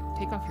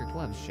 take off your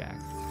gloves, Shack.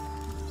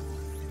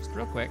 Just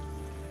real quick.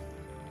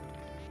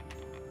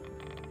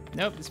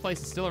 Nope, this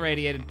place is still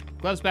irradiated.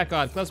 Gloves back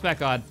on, gloves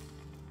back on.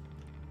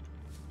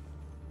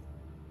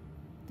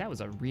 That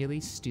was a really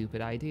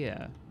stupid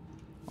idea.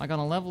 Like on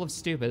a level of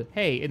stupid.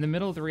 Hey, in the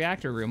middle of the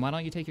reactor room, why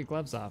don't you take your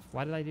gloves off?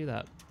 Why did I do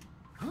that?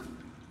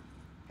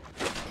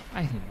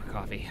 I need more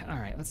coffee. All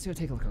right, let's go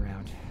take a look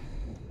around.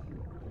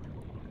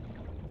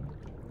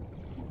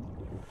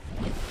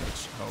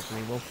 Which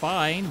hopefully we'll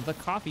find the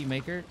coffee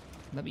maker.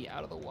 Let me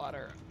out of the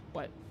water.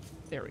 What?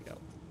 There we go.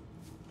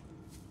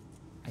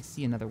 I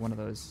see another one of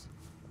those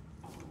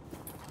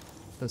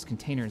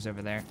containers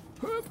over there.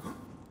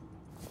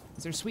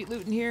 Is there sweet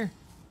loot in here?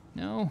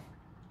 No.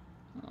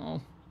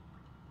 Oh.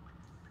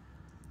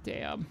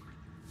 Damn.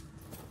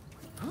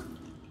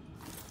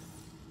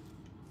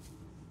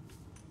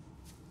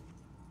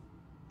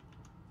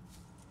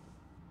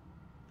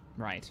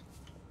 Right.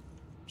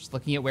 Just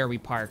looking at where we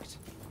parked.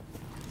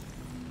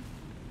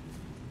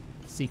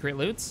 Secret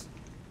loots?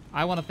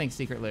 I want to think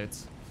secret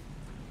loots.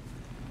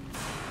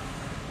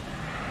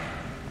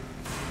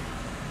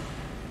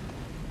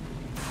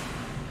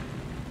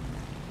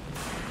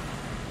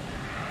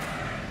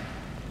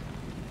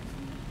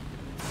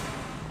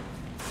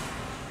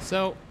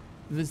 So,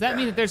 does that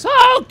mean that there's...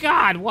 Oh,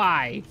 God,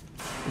 why?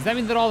 Does that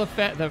mean that all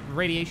the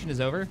radiation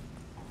is over?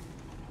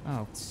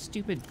 Oh,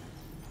 stupid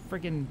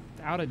freaking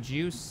out of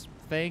juice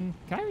thing.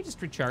 Can I just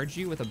recharge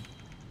you with a...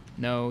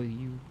 No,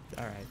 you...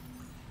 All right.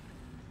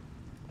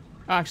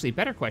 Oh, actually,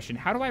 better question.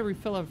 How do I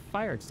refill a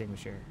fire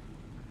extinguisher?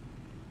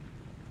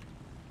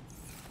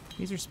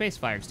 These are space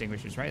fire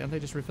extinguishers, right? Don't they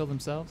just refill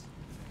themselves?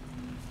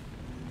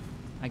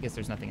 I guess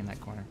there's nothing in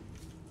that corner.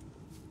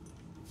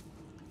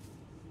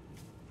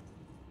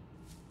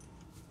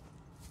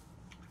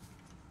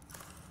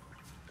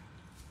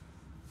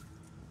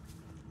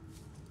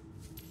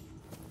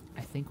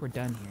 think we're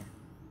done here.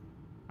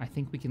 I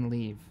think we can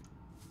leave.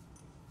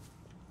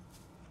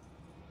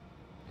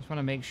 Just want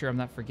to make sure I'm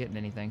not forgetting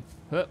anything.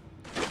 Huh.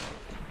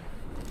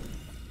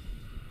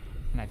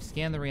 And I've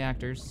scanned the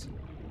reactors.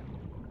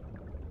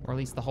 Or at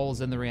least the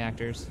holes in the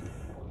reactors.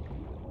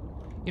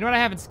 You know what I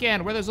haven't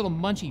scanned? Where are those little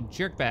munchy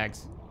jerk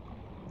bags?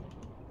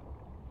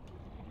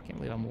 Can't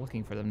believe I'm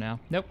looking for them now.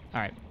 Nope.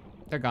 All right.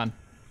 They're gone.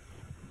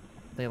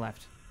 They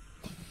left.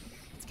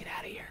 Let's get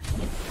out of here.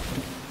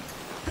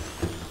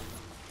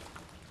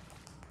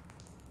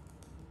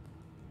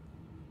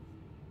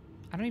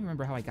 I don't even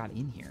remember how I got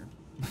in here.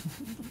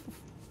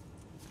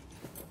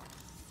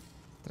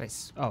 Did I...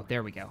 Oh,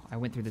 there we go. I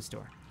went through this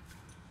door.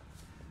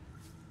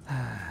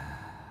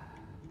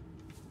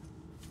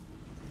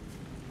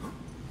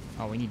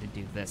 Oh, we need to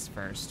do this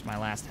first. My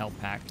last health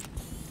pack.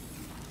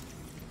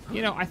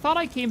 You know, I thought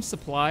I came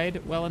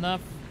supplied well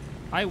enough.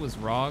 I was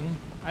wrong.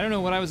 I don't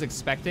know what I was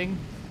expecting.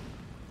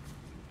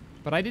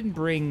 But I didn't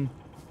bring...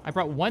 I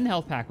brought one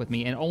health pack with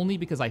me, and only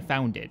because I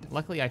found it.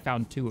 Luckily, I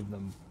found 2 of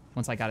them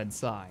once I got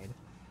inside.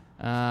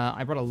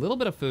 I brought a little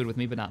bit of food with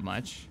me, but not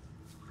much.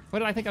 What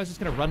did I think? I was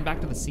just going to run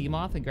back to the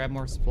Seamoth and grab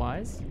more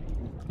supplies?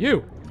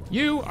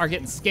 You are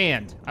getting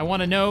scanned. I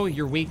want to know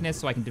your weakness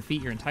so I can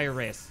defeat your entire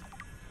race.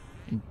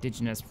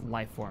 Indigenous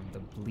life form, the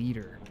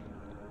Bleeder.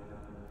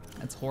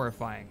 That's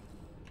horrifying.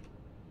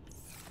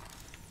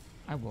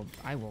 I will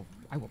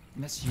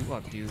mess you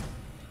up, dude.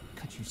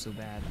 Cut you so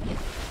bad.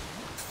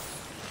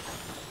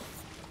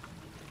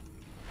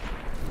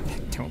 I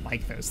don't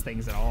like those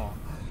things at all.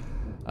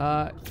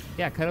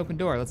 Yeah, cut open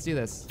door. Let's do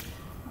this.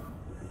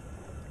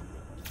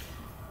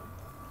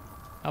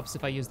 Helps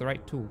if I use the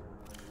right tool.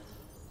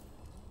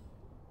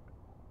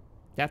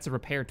 That's a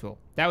repair tool.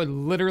 That would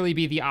literally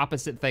be the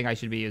opposite thing I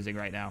should be using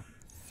right now.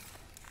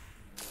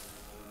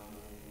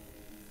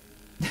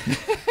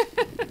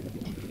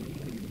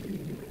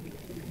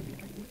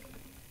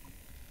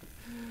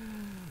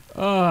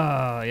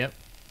 Oh, yep.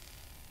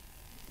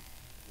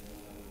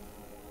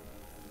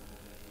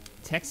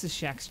 Texas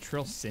Shack's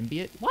Trill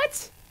Symbiote?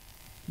 What?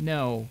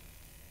 No.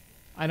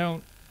 I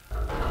don't...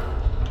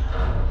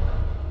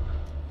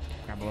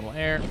 Grab a little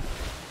air.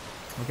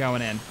 We're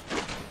going in.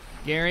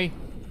 Gary?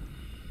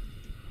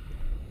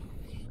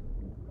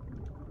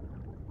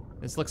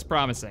 This looks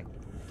promising.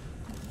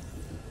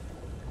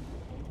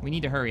 We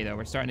need to hurry, though.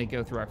 We're starting to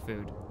go through our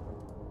food.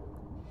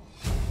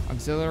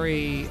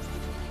 Auxiliary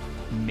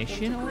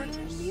mission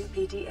orders? New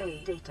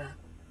PDA data.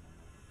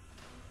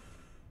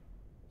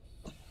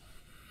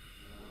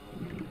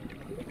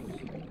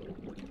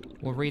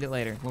 We'll read it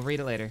later. We'll read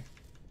it later.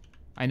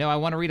 I know I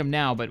want to read them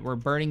now, but we're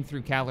burning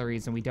through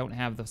calories and we don't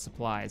have the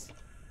supplies.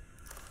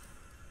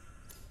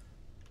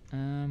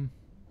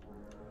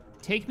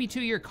 Take me to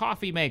your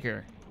coffee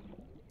maker.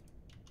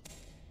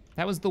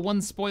 That was the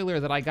one spoiler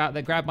that I got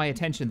that grabbed my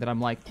attention that I'm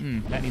like,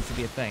 that needs to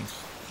be a thing.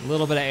 A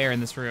little bit of air in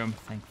this room,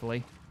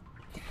 thankfully.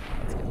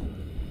 Let's go.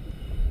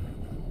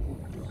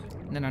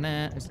 No.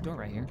 There's a door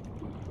right here.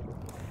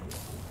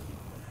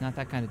 Not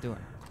that kind of door.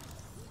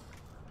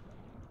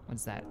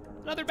 What's that?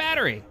 Another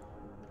battery!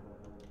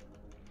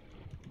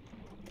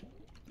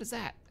 What is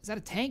that? Is that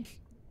a tank?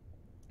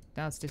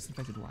 No, it's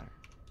disinfected water.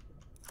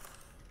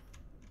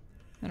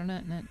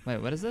 No. Wait,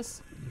 what is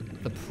this?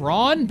 The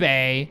prawn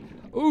bay?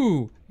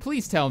 Ooh,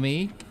 please tell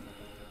me.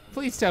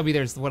 Please tell me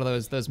there's one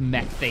of those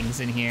mech things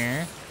in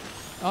here.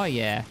 Oh,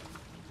 yeah.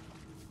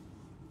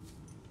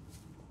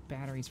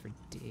 Batteries for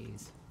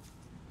days.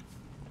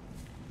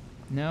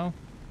 No?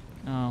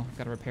 Oh,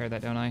 gotta repair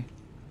that, don't I?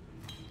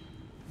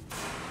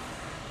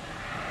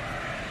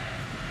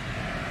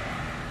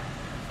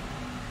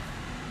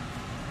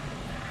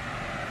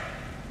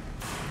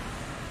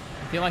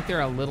 I feel like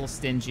they're a little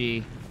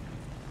stingy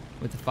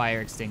with the fire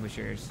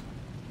extinguishers.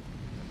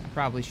 I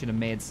probably should have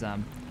made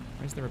some.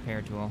 Where's the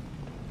repair tool?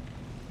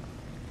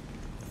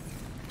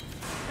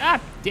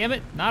 Ah, damn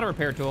it, not a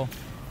repair tool.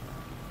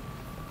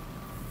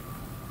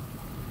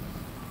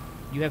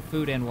 You have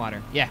food and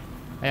water. Yeah,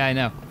 I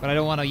know, but I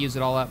don't want to use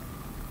it all up.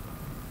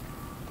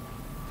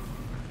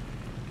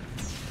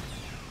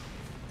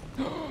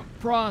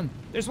 Prawn,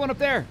 there's one up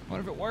there. I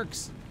wonder if it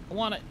works. I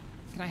want it.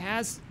 Can I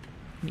has?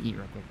 Let me eat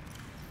real quick.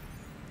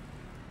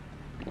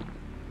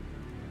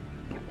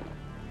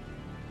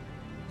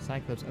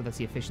 Cyclops, oh, that's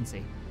the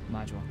efficiency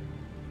module.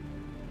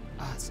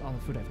 Ah, that's all the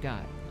food I've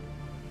got.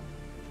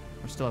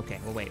 We're still okay,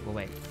 we'll wait. All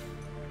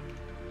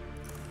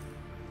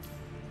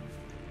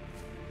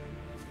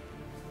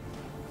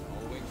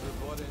wings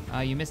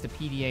reporting. You missed a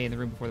PDA in the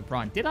room before the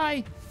prawn. Did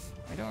I?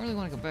 I don't really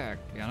want to go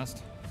back, to be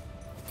honest.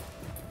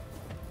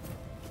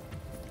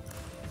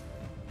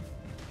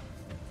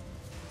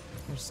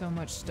 There's so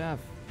much stuff.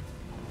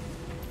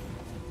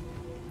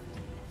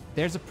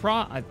 There's a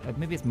prawn,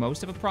 maybe it's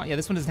most of a prawn. Yeah,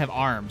 this one doesn't have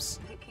arms.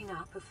 Picking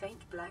up a faint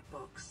black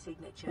box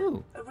signature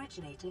Ooh.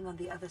 originating on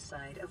the other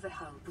side of the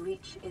hull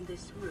breach in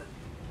this room.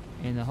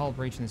 In the hull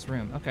breach in this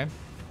room, okay.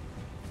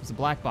 There's a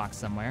black box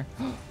somewhere.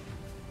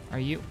 Are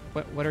you,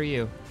 what are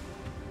you?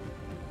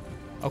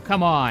 Oh,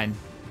 come on.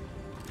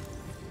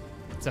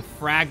 It's a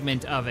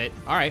fragment of it.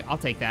 All right, I'll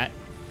take that.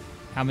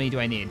 How many do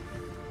I need?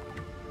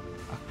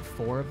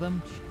 4 of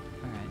them?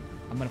 All right,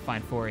 I'm gonna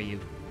find 4 of you.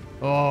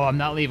 Oh, I'm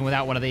not leaving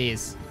without one of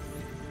these.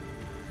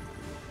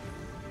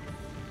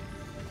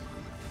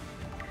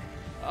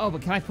 Oh,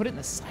 but can I put it in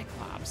the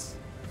Cyclops?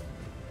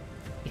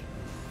 Yeah,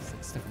 it's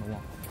like stuff on the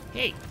wall.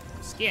 Hey,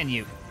 scan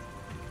you.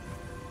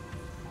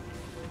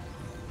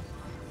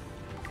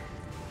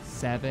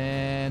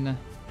 7.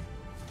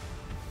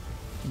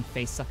 And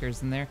face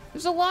suckers in there.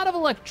 There's a lot of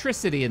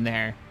electricity in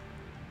there.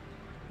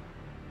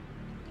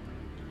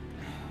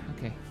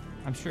 Okay,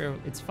 I'm sure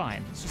it's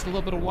fine. It's just a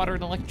little bit of water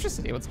and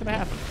electricity. What's gonna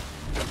happen?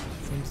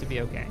 Seems to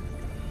be okay.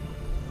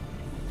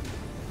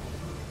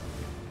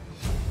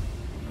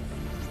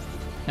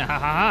 Ha ha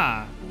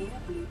ha!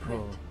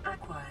 Whoa.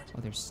 Oh,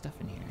 there's stuff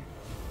in here.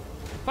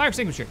 Fire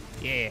extinguisher!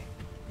 Yeah!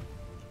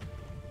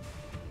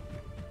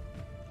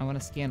 I want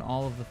to scan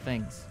all of the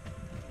things.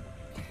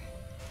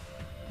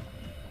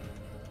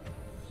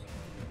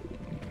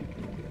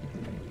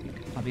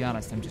 I'll be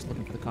honest, I'm just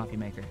looking for the coffee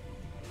maker.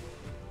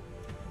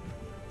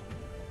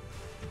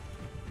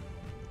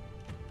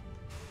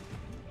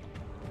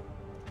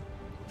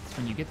 It's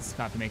when you get this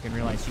coffee maker and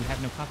realize you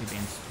have no coffee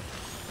beans.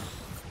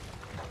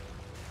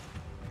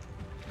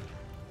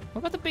 What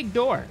about the big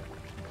door?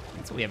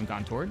 That's what we haven't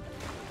gone toward.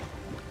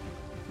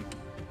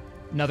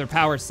 Another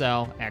power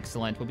cell.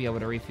 Excellent. We'll be able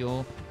to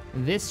refuel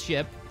this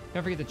ship.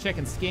 Don't forget to check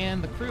and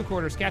scan the crew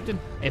quarters, Captain.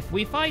 If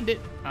we find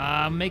it,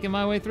 I'm making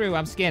my way through.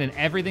 I'm scanning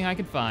everything I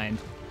can find.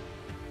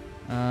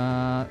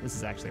 This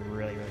is actually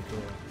really, really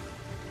cool.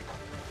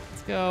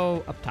 Let's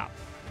go up top.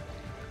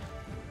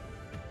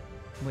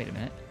 Wait a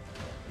minute.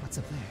 What's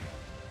up there?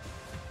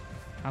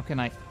 How can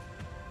I...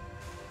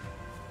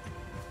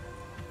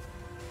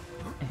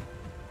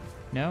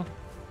 No?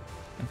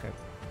 Okay.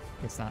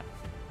 Guess not.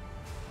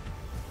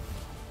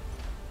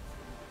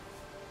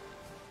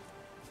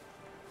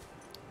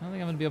 I don't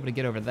think I'm gonna be able to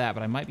get over that,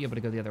 but I might be able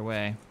to go the other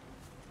way.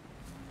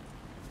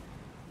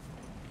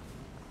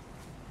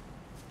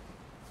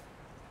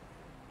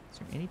 Is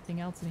there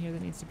anything else in here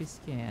that needs to be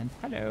scanned?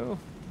 Hello?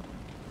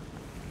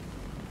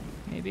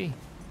 Maybe.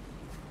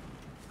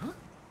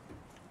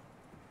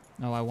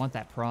 Oh, I want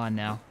that prawn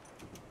now.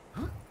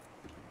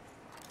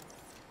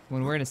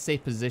 When we're in a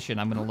safe position,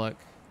 I'm gonna look.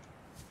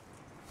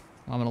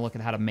 I'm gonna look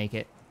at how to make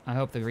it. I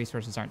hope the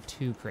resources aren't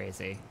too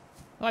crazy.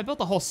 Oh, I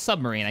built a whole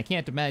submarine. I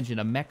can't imagine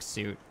a mech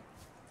suit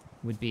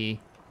would be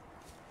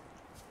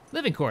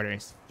living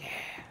quarters. Yeah,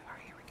 all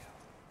right, here we go.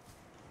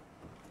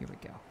 Here we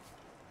go.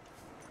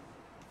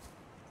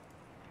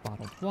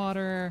 Bottled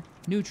water,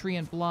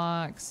 nutrient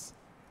blocks.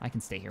 I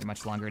can stay here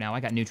much longer now. I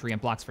got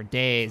nutrient blocks for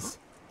days.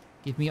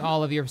 Give me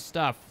all of your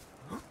stuff.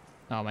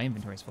 Oh, my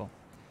inventory's full.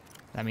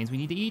 That means we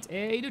need to eat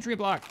a nutrient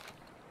block.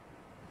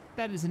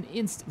 That is an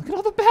instant. Look at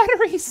all the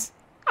batteries.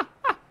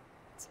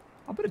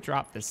 I'm gonna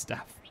drop this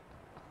stuff.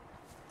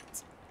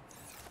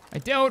 I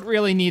don't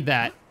really need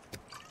that.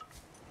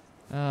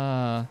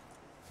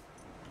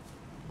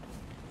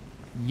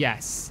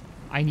 Yes.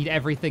 I need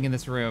everything in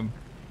this room.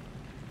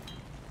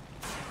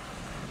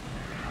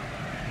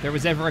 If there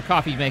was ever a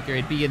coffee maker,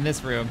 it'd be in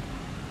this room.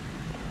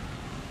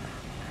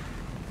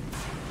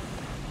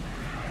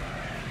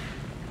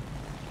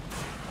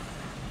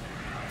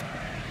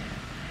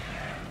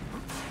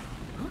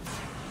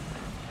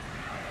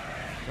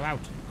 Go out.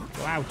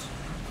 Go out.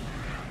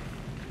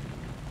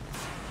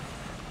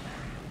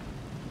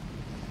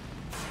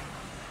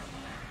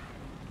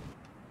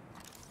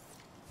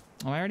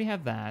 Oh, I already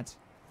have that.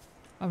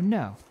 Oh,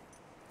 no.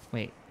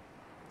 Wait.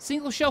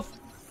 Single shelf.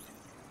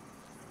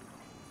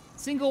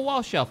 Single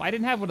wall shelf. I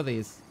didn't have one of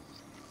these.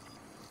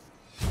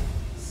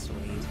 Sweet.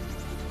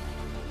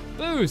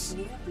 Booze.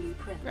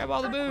 Grab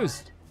all the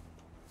booze.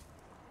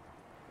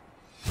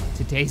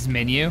 Today's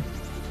menu?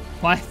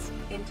 What?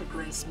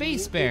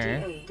 Space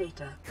bear,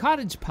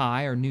 cottage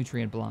pie or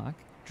nutrient block,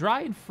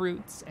 dried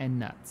fruits and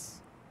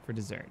nuts for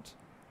dessert.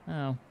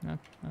 Oh, no,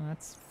 oh,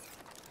 that's...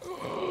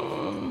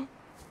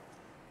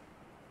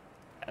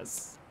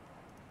 Yes.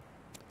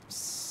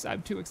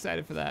 I'm too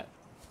excited for that.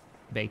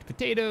 Baked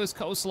potatoes,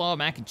 coleslaw,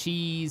 mac and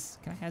cheese.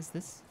 Can I have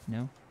this?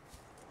 No.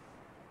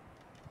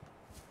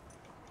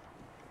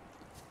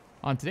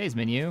 On today's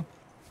menu,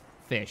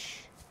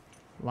 fish.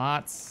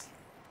 Lots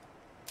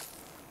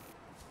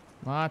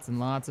and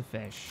lots of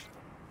fish.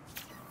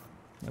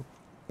 Nope.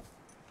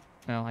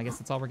 Well, I guess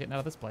that's all we're getting out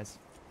of this place.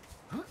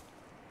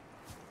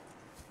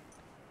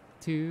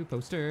 2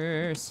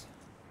 posters.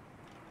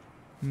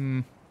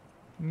 I'm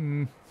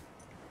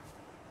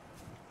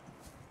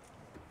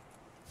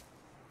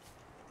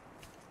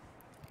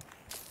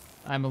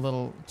a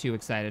little too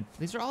excited.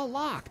 These are all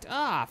locked.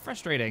 Ah,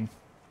 frustrating.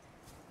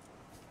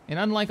 And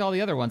unlike all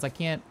the other ones, I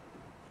can't...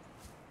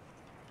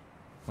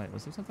 Wait,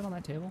 was there something on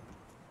that table?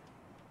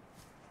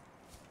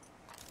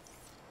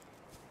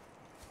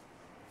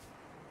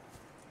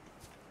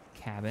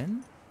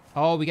 Cabin.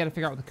 Oh, we gotta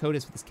figure out what the code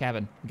is for this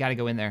cabin. We gotta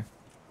go in there.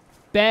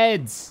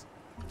 Beds!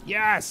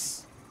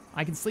 Yes!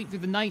 I can sleep through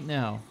the night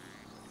now.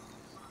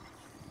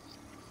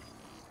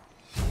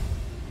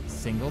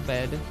 Single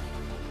bed.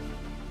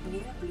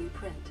 New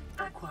blueprint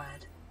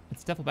acquired.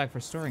 It's a duffel bag for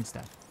storing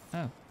stuff.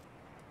 Oh,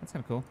 that's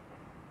kind of cool.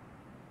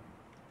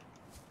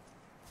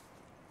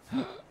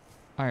 I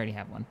already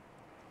have one.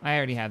 I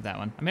already have that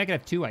one. I mean, I could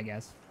have two, I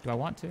guess. Do I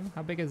want to?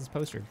 How big is this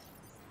poster?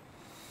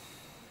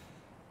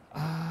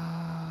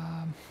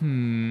 I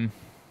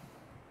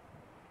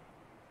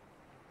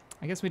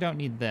guess we don't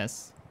need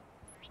this.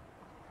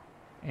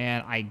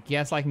 And I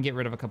guess I can get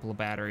rid of a couple of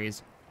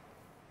batteries.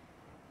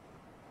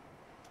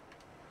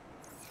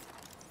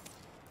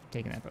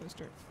 Taking that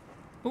poster.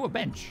 Ooh, a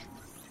bench.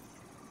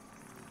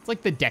 It's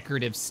like the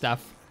decorative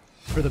stuff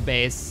for the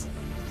base.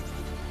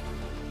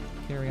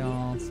 Carry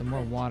on, some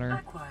more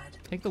water.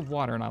 Take the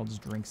water and I'll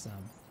just drink some.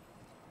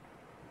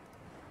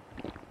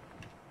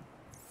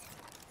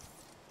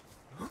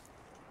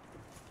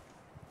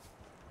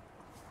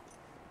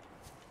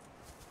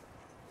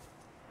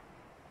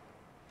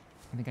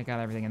 I think I got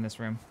everything in this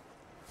room.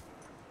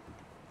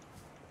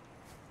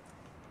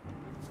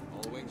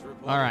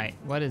 All right,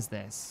 what is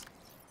this?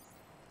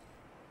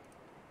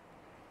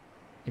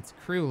 It's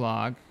crew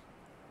log.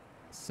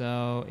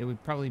 So it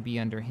would probably be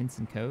under hints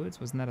and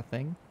codes. Wasn't that a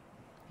thing?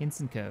 Hints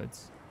and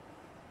codes.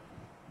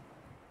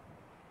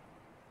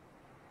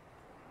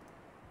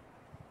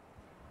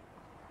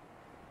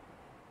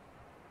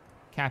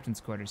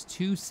 Captain's quarters,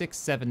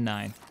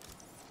 2679.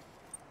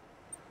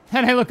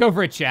 And I look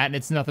over at chat and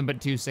it's nothing but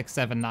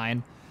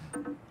 2679.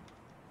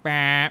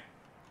 Bah.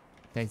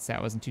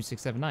 That wasn't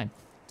 2679.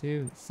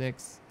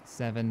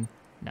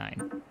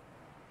 2679.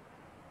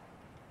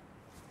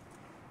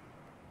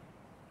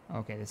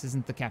 Okay, this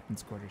isn't the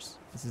captain's quarters.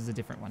 This is a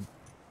different one.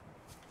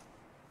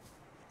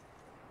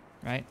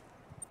 Right?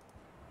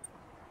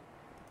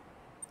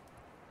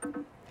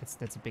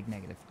 That's a big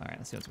negative. All right,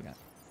 let's see what we got.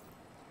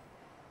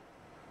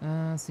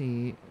 Let's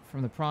see.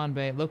 From the prawn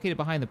bay, located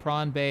behind the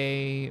prawn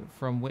bay,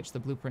 from which the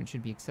blueprint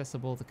should be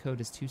accessible. The code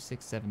is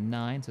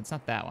 2679, so it's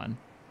not that one.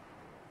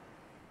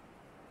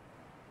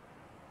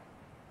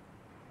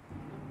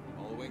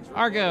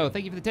 Argo,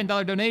 thank you for the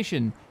 $10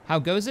 donation. How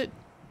goes it?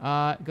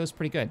 It goes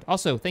pretty good.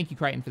 Also, thank you,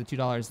 Crichton, for the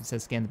 $2 that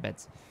says scan the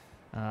beds.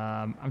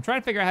 I'm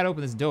trying to figure out how to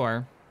open this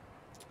door.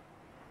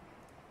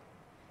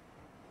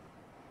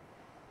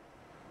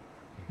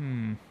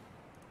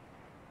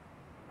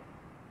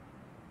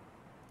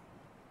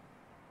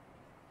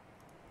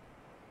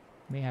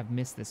 May have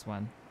missed this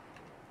one.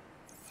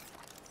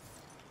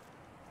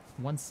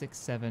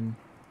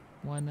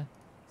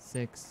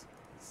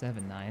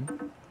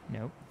 1679.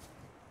 Nope.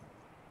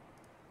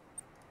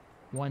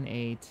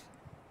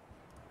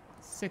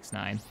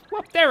 1869.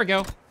 Whoop, there we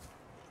go.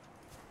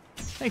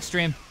 Thanks,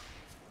 stream.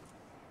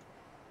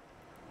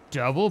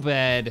 Double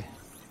bed.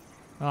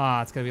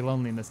 Ah, it's gonna be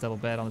lonely in this double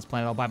bed on this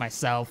planet all by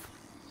myself.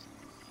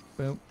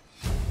 Boom.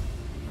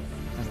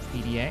 And a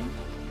PDA.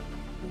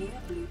 New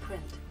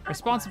blueprint.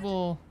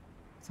 Responsible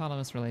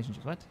autonomous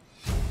relationships. What?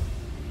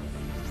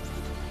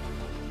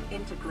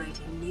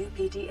 Integrating new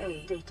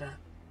PDA data.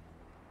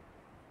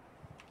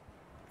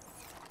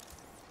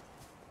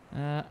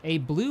 A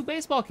blue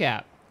baseball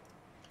cap.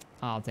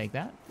 I'll take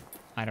that.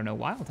 I don't know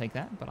why I'll take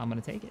that, but I'm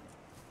gonna take it.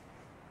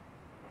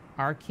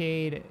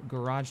 Arcade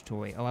garage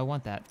toy. Oh, I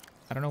want that.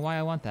 I don't know why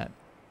I want that,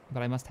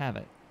 but I must have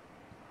it.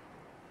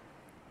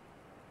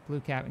 Blue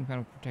cap,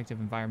 incredible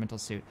protective environmental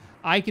suit.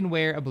 I can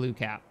wear a blue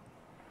cap.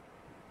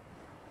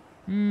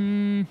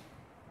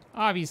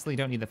 Obviously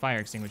don't need the fire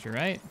extinguisher,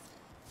 right?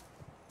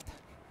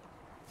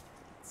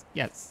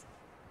 Yes.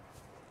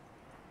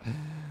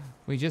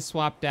 We just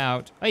swapped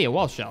out... Oh yeah,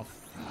 wall shelf.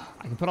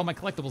 I can put all my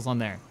collectibles on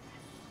there.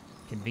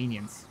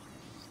 Convenience.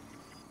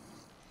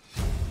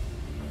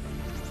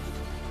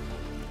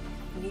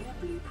 New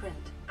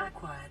blueprint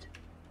acquired.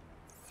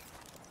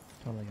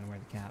 Totally gonna wear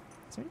the cap.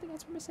 Is there anything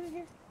else we're missing in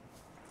here?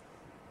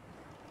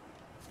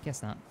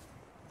 Guess not.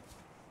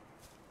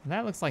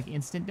 That looks like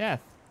instant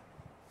death.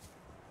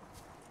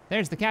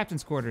 There's the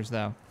captain's quarters,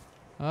 though.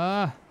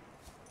 Kinda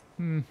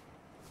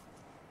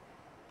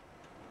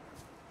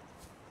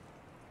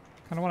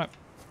wanna...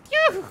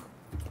 Phew!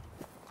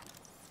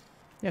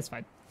 Yeah, it's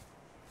fine.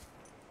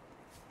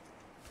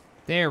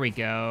 There we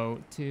go.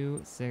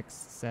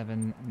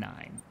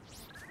 2679.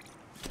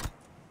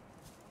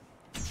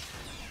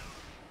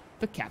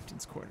 The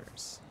captain's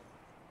quarters.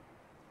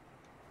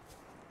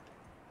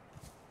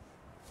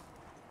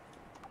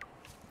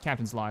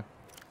 Captain's log.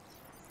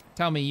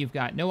 Tell me you've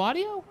got no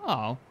audio?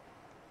 Oh.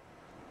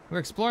 We're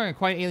exploring a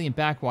quite alien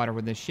backwater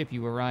when the ship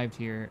you arrived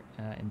here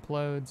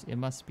implodes. It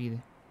must be...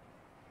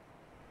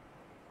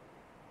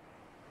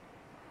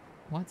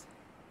 What?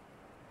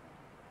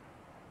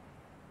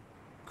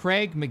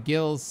 Craig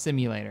McGill's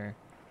simulator.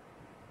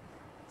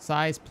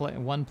 Size,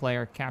 one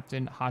player,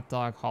 captain, hot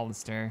dog,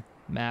 Hollister.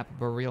 Map,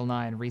 Boreal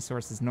 9,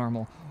 resources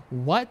normal.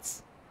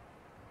 What?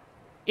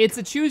 It's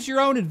a choose your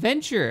own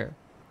adventure.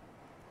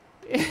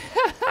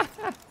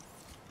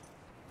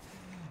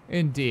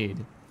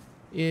 Indeed.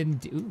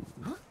 Ooh.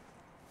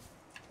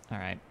 All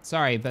right.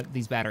 Sorry, but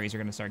these batteries are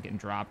going to start getting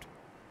dropped.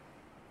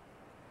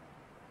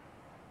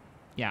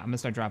 Yeah, I'm going to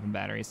start dropping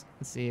batteries.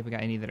 Let's see if we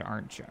got any that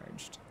aren't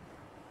charged.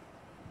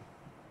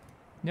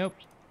 Nope.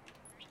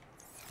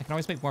 I can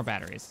always make more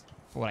batteries.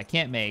 But what I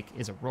can't make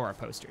is Aurora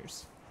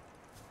posters.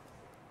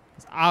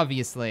 Because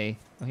obviously...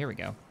 Oh, here we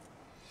go.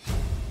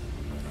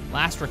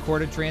 Last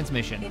recorded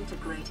transmission.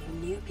 Integrating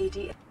new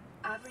PDA.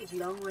 Average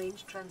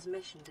long-range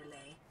transmission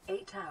delay,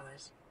 8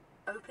 hours.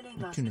 Opening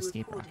last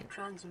escape reported rocket.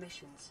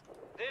 transmissions.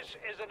 This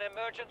is an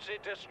emergency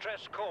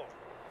distress call.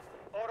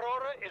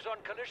 Aurora is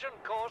on collision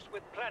course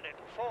with planet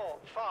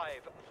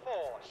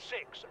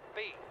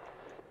 4546b.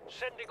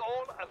 Sending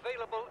all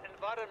available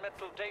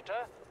environmental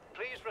data.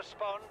 Please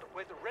respond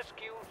with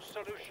rescue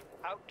solution.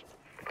 Out.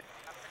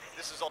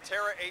 This is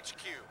Altera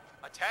HQ.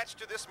 Attached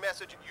to this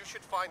message, you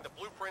should find the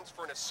blueprints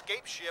for an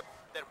escape ship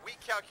that we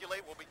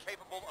calculate will be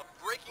capable of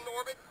breaking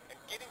orbit and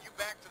getting you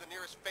back to the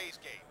nearest phase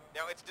gate.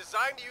 Now, it's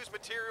designed to use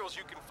materials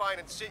you can find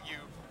in situ,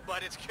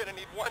 but it's gonna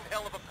need one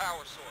hell of a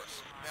power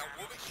source. Now,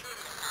 we'll be sure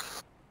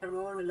to...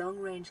 Aurora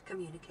long-range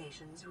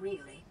communications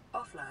relay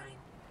offline.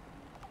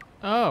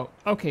 Oh,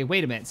 okay,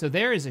 wait a minute. So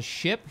there is a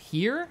ship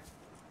here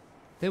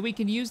that we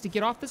can use to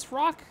get off this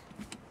rock?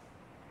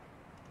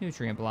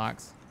 Nutrient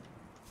blocks.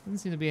 Doesn't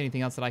seem to be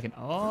anything else that I can...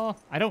 Oh,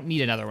 I don't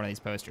need another one of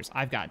these posters.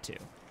 I've got two.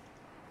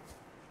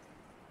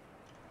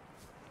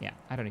 Yeah,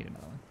 I don't need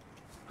another one.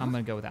 I'm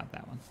gonna go without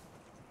that one.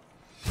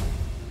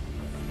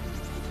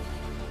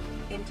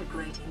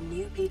 Integrating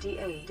new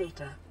PDA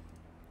data.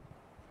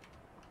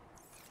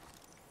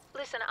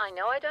 Listen, I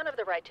know I don't have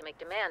the right to make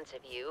demands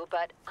of you,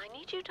 but I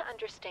need you to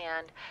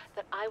understand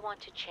that I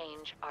want to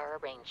change our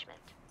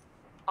arrangement.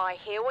 I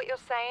hear what you're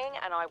saying,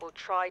 and I will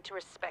try to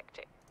respect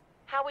it.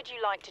 How would you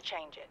like to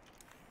change it?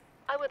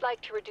 I would like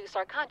to reduce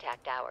our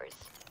contact hours.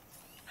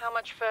 How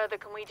much further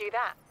can we do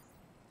that?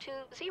 To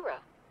 0.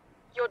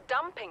 You're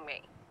dumping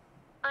me.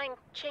 I'm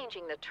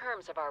changing the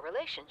terms of our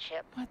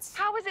relationship. What?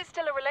 How is it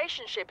still a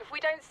relationship if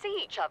we don't see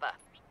each other?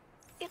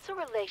 It's a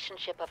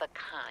relationship of a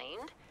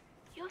kind.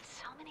 You have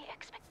so many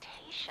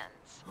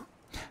expectations.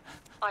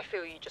 I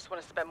feel you just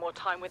want to spend more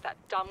time with that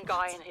dumb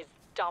guy in his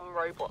dumb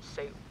robot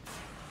suit.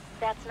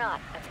 That's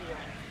not a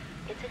feeling.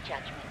 It's a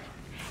judgment.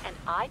 And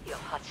I feel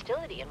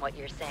hostility in what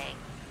you're saying.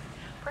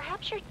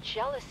 Perhaps your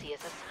jealousy is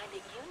a sign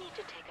that you need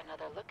to take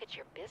another look at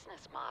your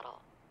business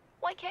model.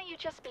 Why can't you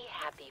just be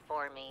happy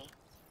for me?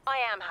 I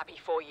am happy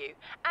for you,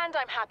 and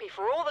I'm happy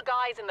for all the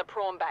guys in the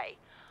prawn bay.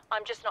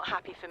 I'm just not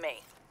happy for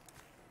me.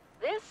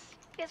 This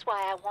is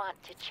why I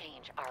want to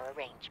change our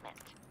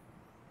arrangement.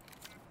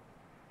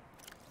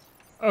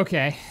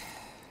 Okay.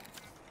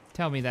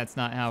 Tell me that's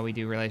not how we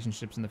do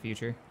relationships in the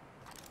future.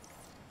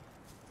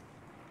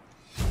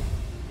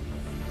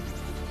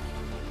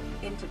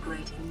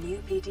 Integrating new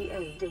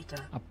PDA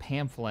data. A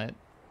pamphlet.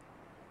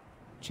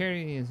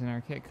 Charity is an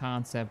archaic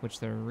concept which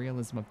the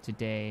realism of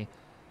today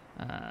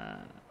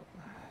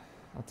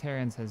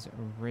Alterans has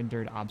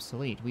rendered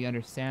obsolete. We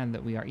understand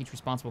that we are each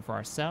responsible for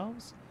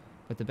ourselves,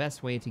 but the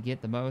best way to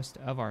get the most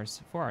of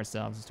for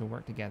ourselves is to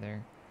work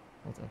together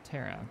with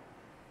Altera.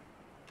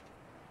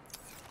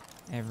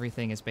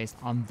 Everything is based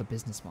on the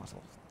business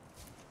model.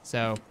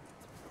 So,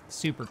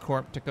 Super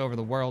Corp took over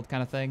the world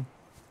kind of thing.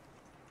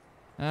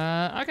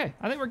 Okay,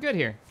 I think we're good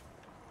here.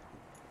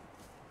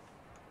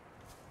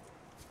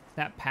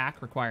 That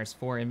pack requires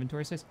 4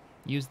 inventory space.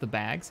 Use the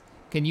bags.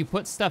 Can you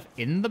put stuff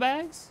in the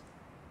bags?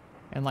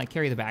 And, like,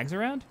 carry the bags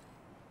around?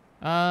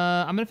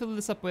 I'm gonna fill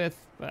this up with,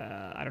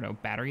 I don't know,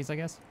 batteries, I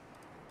guess.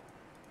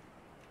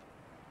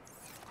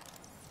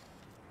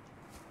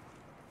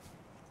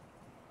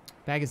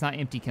 Bag is not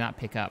empty, cannot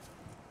pick up.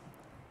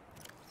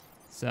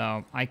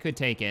 So, I could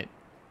take it.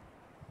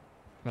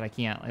 But I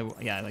can't.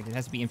 Yeah, like, it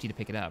has to be empty to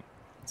pick it up.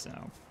 So.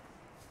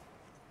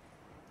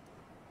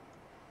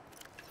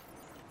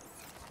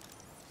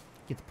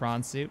 Get the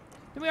prawn suit.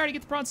 Did we already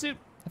get the prawn suit?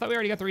 I thought we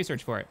already got the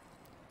research for it.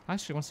 I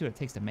actually want to see what it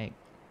takes to make.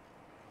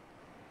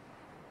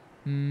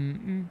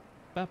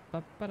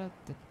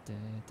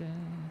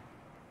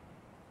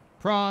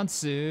 Prawn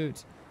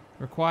suit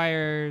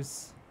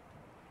requires...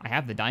 I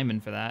have the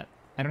diamond for that.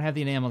 I don't have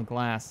the enameled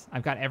glass.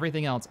 I've got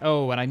everything else.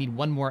 Oh, and I need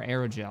 1 more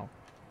aerogel.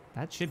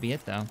 That should be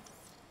it, though.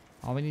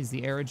 All we need is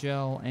the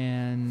aerogel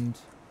and...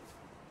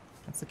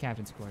 That's the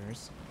captain's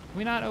quarters. Can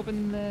we not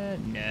open the...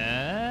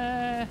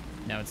 Nah.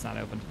 No, it's not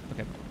open.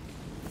 Okay.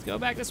 Let's go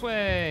back this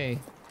way.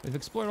 We've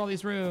explored all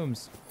these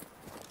rooms.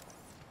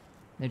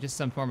 They're just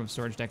some form of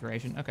storage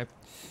decoration. Okay.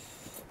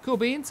 Cool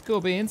beans,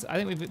 cool beans. I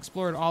think we've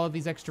explored all of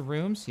these extra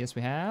rooms. Yes,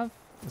 we have.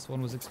 This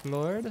one was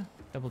explored.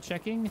 Double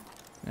checking.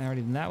 I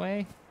already been that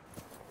way.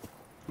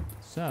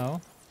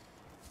 So...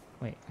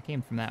 Wait, I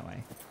came from that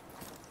way.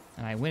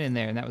 And I went in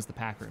there, and that was the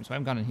pack room, so I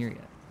haven't gone in here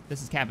yet.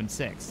 This is cabin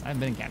 6. I haven't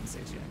been in cabin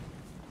 6 yet.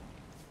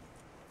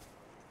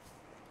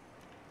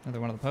 Another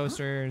one of the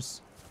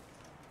posters.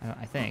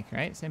 I think,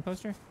 right? Same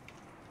poster?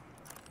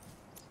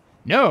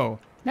 No!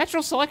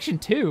 Natural Selection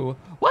 2?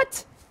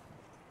 What?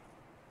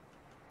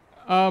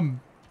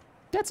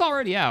 That's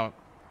already out.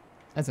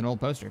 That's an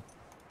old poster.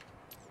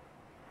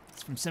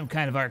 It's from some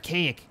kind of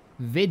archaic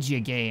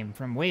Vidya game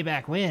from way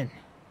back when.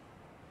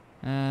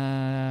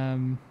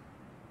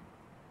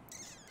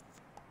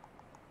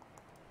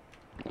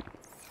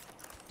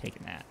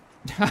 Taking that.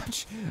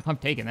 I'm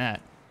taking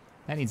that.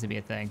 That needs to be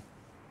a thing.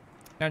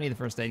 I don't need the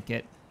first aid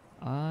kit.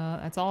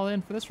 That's all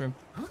in for this room.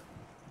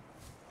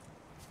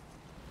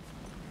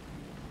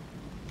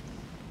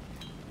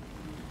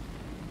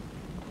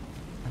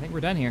 think we're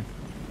done here.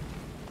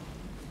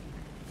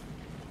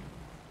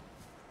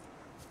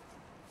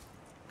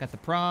 Got the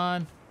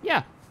prawn.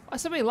 Yeah. Oh,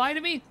 somebody lied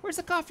to me? Where's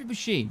the coffee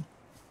machine?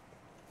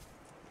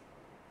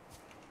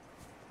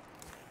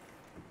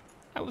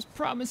 I was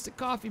promised a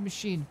coffee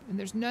machine, and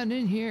there's none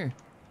in here.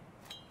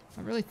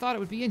 I really thought it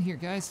would be in here,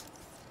 guys.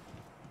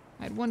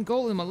 I had one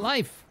goal in my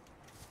life.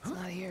 It's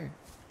not here.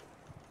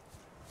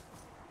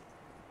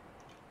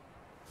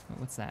 Oh,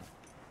 what's that?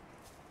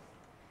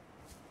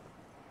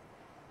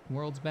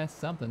 World's best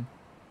something.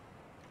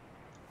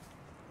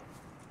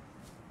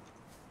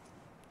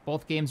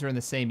 Both games are in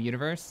the same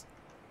universe.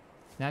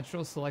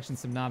 Natural Selection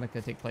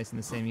Subnautica take place in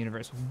the same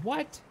universe.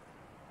 What?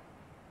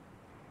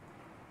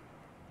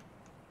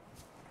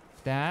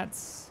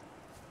 That's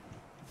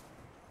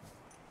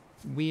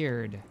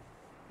weird.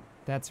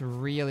 That's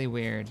really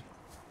weird.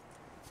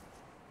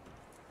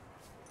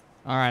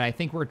 All right, I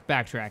think we're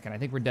backtracking. I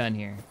think we're done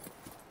here.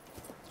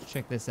 Let's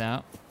check this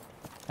out.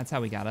 That's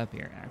how we got up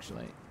here,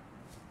 actually.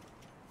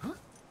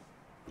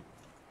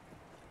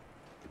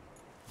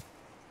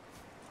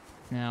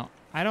 Now,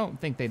 I don't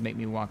think they'd make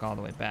me walk all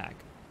the way back.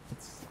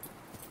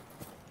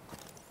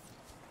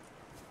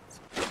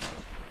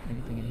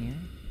 Anything in here?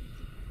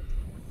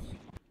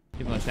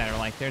 People in chat are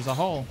like, there's a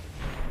hole.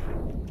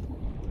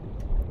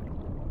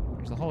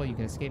 There's a hole you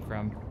can escape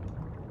from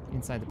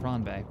inside the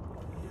prawn bay.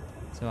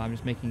 So I'm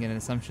just making an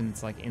assumption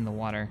it's like in the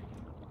water.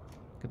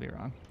 Could be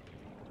wrong.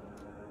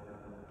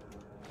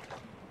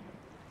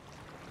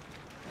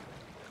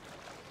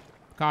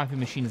 Coffee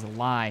machine is a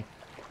lie.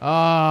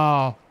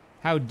 Oh,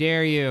 how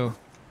dare you.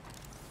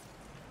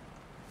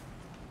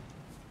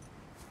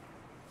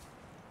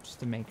 Just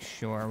to make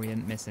sure we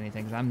didn't miss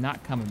anything, because I'm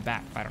not coming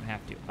back if I don't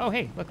have to. Oh,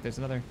 hey, look, there's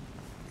another.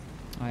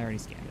 Oh, I already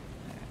scanned it.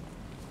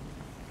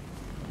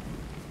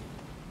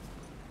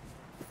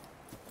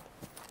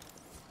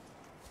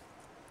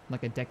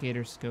 Like a decade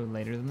or so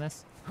later than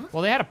this.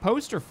 Well, they had a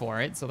poster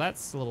for it, so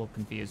that's a little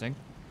confusing.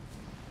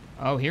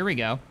 Oh, here we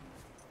go.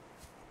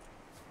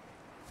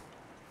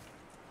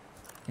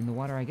 In the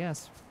water, I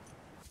guess.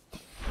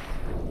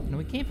 No,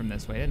 we came from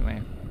this way, didn't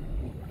we?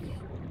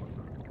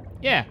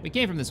 Yeah, we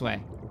came from this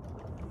way.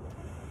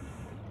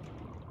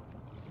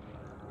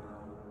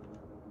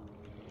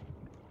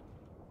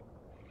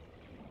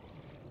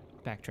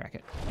 Backtrack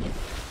it.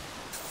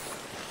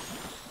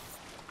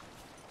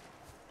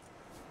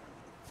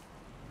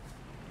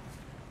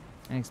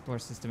 And explore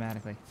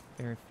systematically.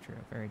 Very true,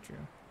 very true.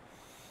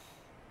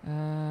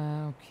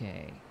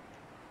 Okay.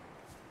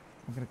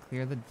 We're gonna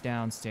clear the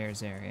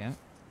downstairs area.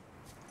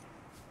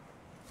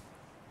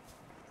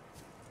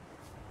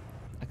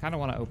 I kind of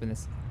want to open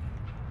this.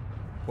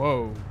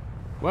 Whoa.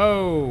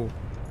 Whoa.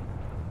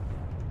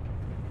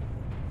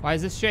 Why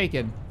is this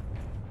shaking?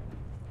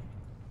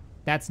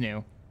 That's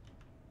new.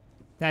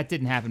 That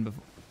didn't happen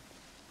before.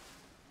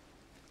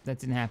 That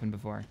didn't happen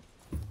before.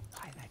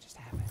 Why did that just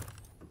happen?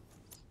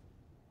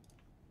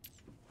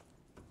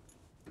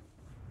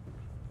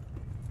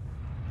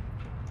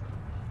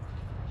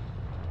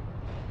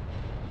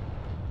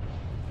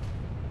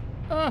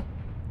 Ah!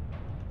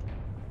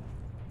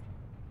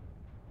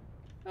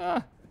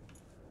 Ah!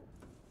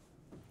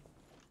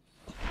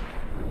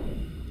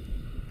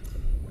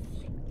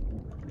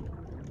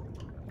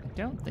 I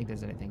don't think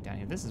there's anything down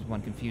here. This is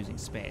one confusing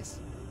space.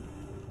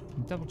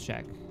 Double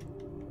check.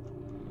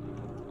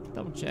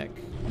 Double check.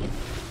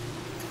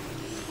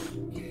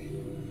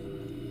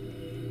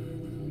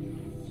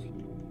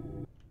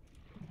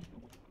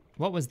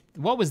 What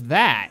was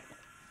that?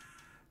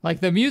 Like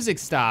the music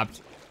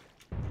stopped.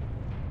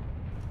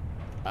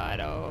 I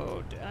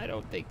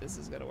don't think this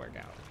is gonna work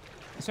out.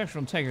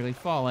 Structural integrity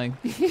falling.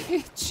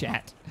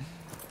 Chat.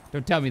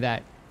 Don't tell me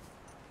that.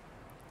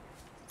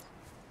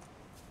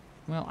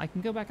 Well, I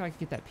can go back and I can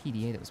get that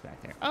PDA that was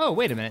back there. Oh,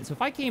 wait a minute. So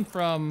if I came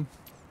from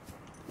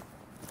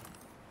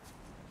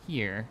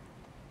here,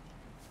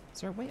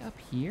 is there a way up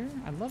here?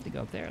 I'd love to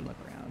go up there and look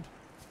around.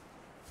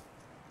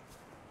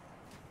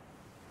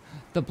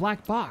 The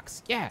black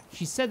box. Yeah,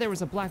 she said there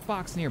was a black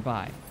box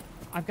nearby.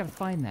 I've got to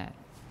find that.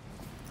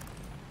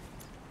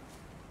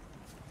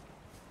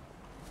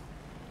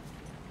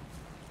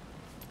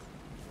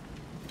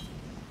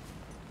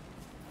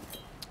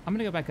 I'm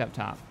gonna go back up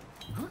top.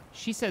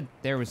 She said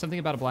there was something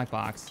about a black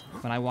box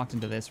when I walked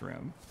into this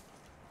room.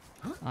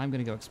 I'm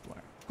gonna go explore.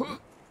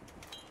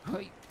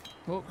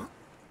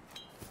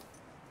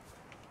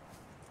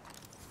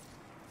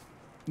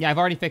 Yeah, I've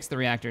already fixed the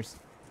reactors.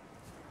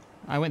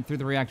 I went through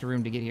the reactor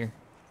room to get here.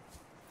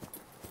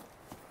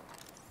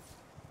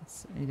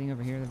 Anything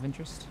over here of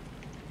interest?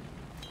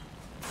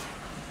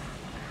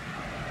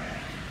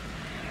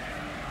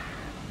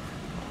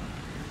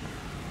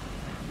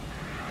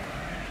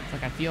 It's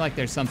like I feel like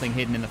there's something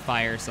hidden in the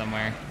fire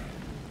somewhere.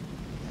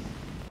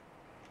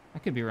 I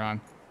could be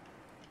wrong.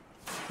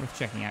 Worth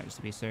checking out just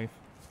to be safe.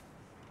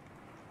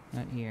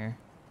 Not here.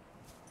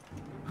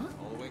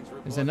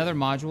 There's another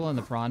module in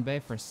the prawn bay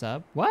for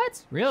sub.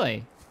 What?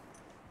 Really?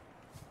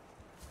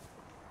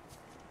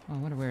 Oh, I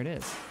wonder where it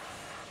is.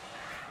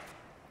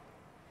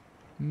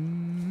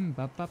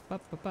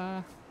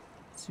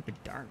 Super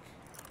dark.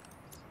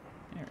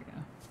 There we go.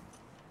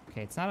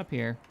 Okay, it's not up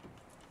here.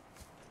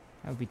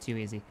 That would be too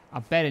easy.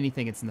 I'll bet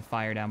anything it's in the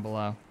fire down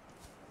below.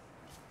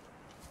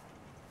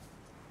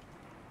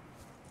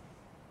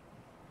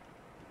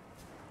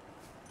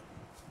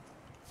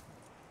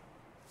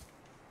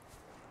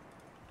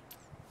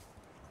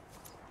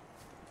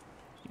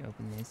 Should you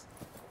open these?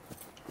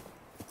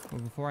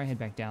 Well, before I head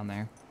back down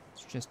there,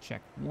 let's just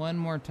check one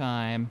more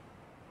time.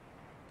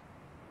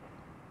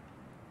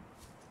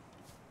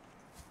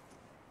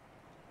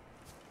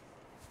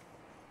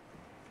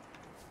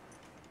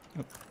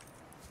 Oh.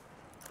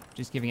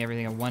 Just giving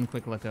everything a one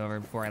quick look over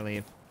before I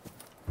leave.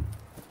 In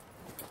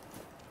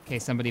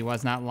case somebody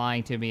was not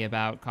lying to me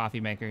about coffee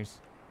makers.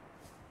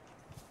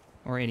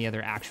 Or any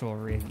other actual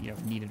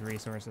needed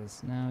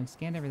resources. No, I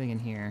scanned everything in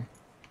here.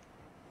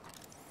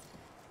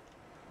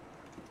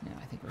 No,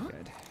 I think we're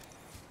good.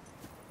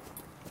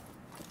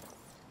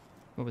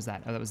 What was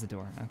that? Oh, that was the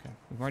door. Okay.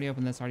 We've already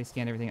opened this, already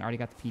scanned everything, already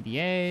got the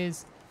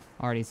PDAs,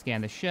 already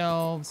scanned the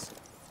shelves,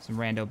 some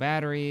rando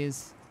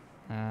batteries.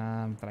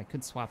 That I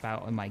could swap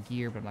out in my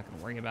gear, but I'm not going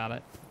to worry about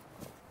it.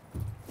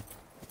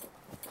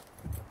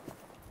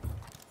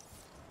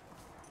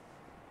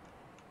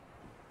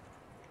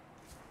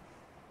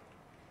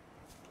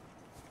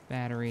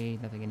 Battery,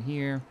 nothing in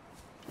here.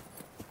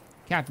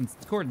 Captain's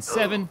coordinates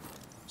 7.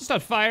 Just on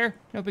fire.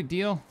 No big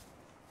deal.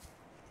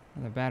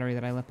 Another battery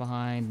that I left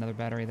behind. Another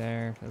battery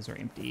there. Those are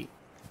empty.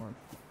 Or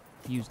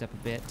used up a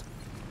bit.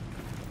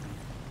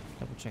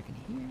 Double checking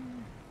here.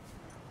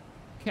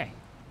 Okay.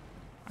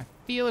 I'm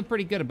feeling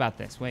pretty good about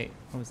this. Wait,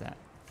 what was that?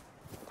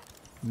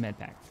 Med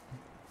pack.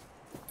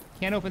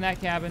 Can't open that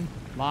cabin.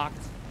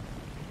 Locked.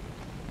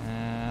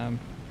 I'm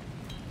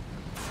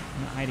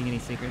not hiding any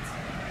secrets.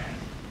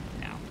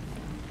 No.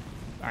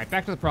 All right,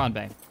 back to the prawn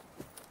bay.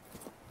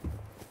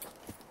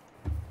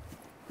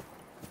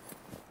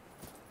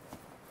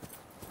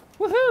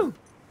 Woohoo!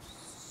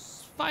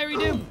 Fiery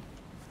doom.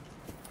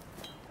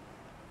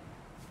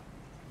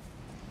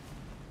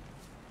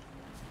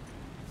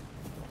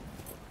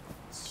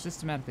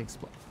 Systematically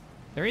explode.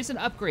 There is an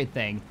upgrade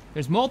thing.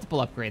 There's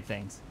multiple upgrade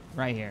things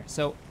right here.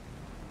 So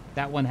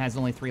that one has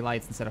only 3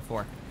 lights instead of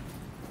 4.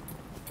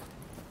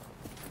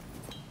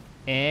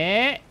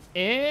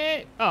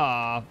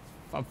 Oh,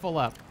 I'm full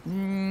up.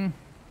 Why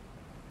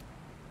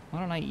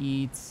don't I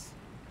eat?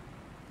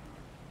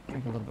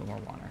 Drink a little bit more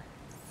water.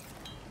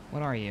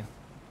 What are you?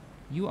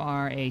 You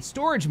are a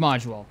storage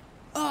module.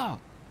 Oh,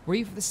 were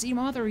you for the sea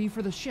moth or are you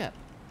for the ship?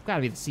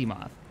 Gotta be the sea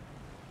moth.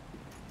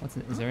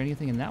 Is there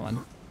anything in that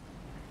one?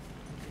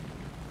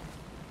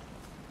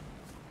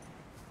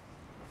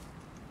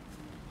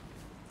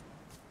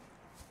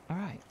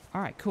 All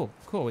right, cool.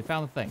 We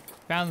found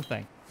the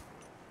thing.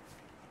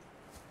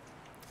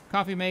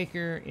 Coffee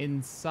maker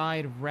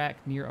inside wreck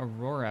near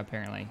Aurora,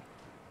 apparently.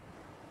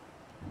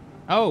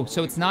 Oh,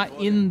 so it's not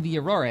in the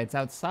Aurora. It's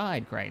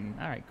outside Crichton.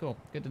 All right, cool.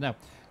 Good to know.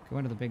 Go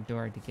into the big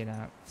door to get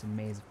out. It's a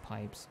maze of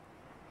pipes.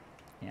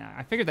 Yeah,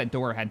 I figured that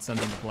door had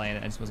something to play in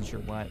it. I just wasn't sure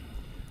what.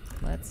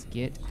 Let's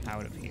get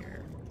out of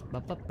here.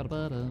 Hello? Is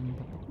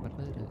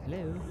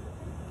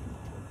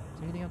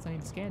there anything else I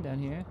need to scan down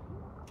here?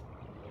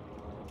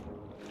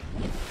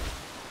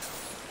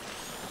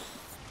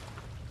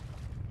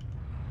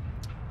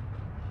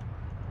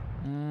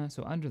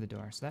 So under the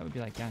door. So that would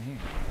be like down here.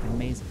 A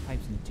maze of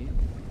pipes and doom.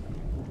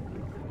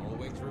 All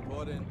wings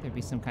report in. There'd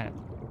be some kind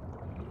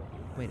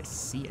of way to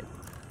see it.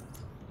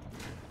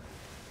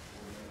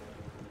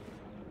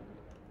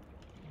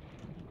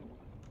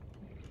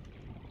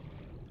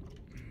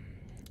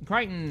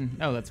 Crichton.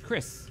 Oh, that's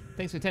Chris.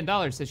 Thanks for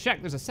 $10. Says,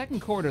 Shack, there's a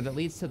second corridor that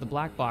leads to the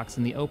black box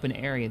in the open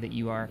area that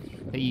you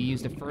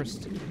used to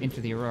first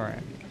enter the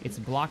Aurora. It's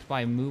blocked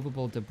by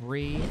movable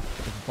debris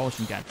with a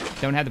propulsion gun.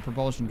 Don't have the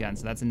propulsion gun,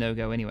 so that's a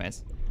no-go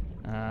anyways.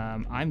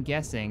 I'm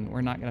guessing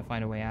we're not gonna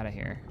find a way out of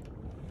here.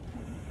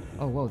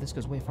 Oh, whoa, this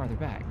goes way farther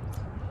back.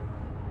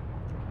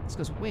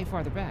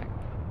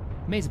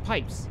 Maze of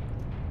pipes.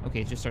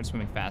 Okay, just start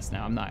swimming fast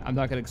now. I'm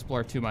not gonna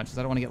explore too much because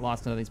I don't want to get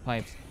lost into these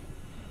pipes.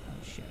 Oh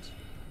shit.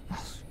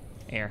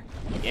 Air.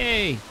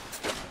 Yay!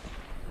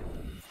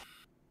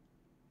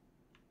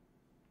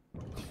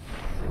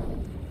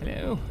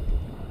 Hello.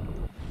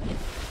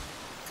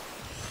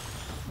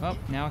 Oh,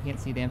 now I can't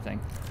see a damn thing.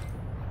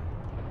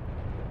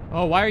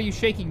 Oh, why are you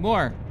shaking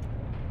more?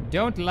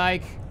 Don't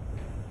like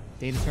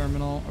data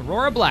terminal.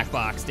 Aurora black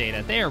box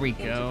data. There we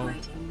go.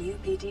 Integrating new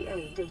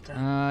PDA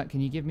data.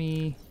 Can you give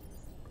me?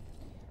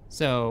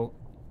 So,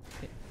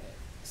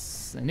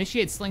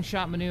 initiate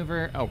slingshot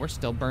maneuver. Oh, we're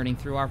still burning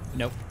through our.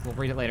 Nope. We'll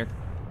read it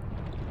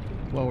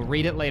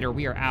later.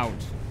 We are out.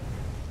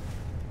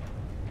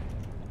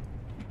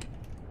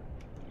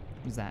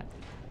 What's that?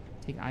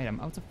 Take item.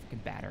 Oh, it's a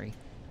freaking battery.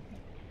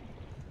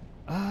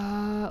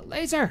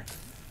 Laser!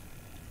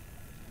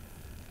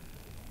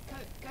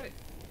 Got it.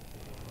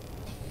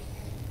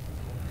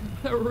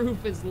 The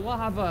roof is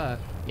lava.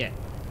 Yeah.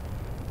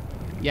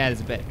 Yeah, it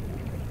is a bit.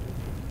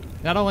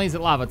 Not only is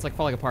it lava, it's like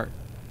falling apart.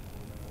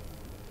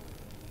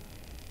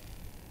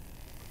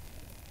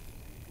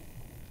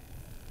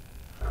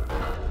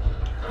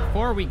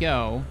 Before we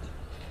go,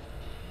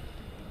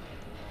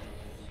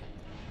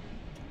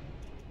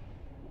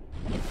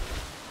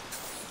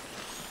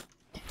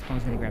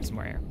 just gonna grab some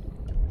more air.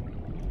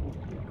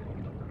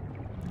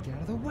 Get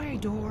out of the way,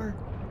 door.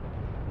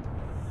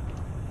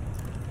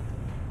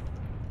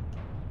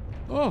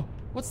 Oh,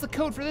 what's the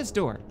code for this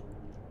door?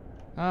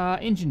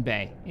 Engine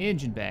bay.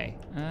 Engine bay.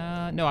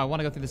 No, I want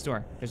to go through this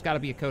door. There's got to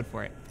be a code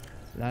for it.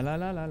 La la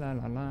la la la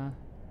la la.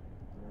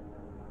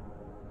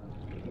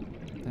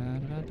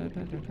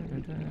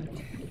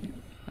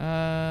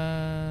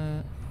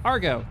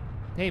 Argo.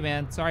 Hey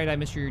man, sorry I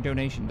missed your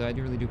donation, though I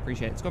really do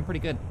appreciate it. It's going pretty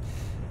good.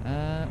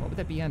 What would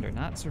that be under?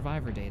 Not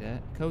survivor data.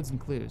 Codes and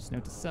clues.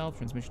 Note to self,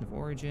 transmission of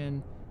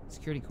origin,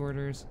 security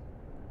quarters.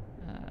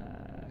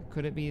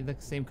 Could it be the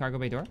same cargo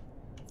bay door?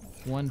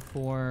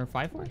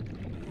 1454?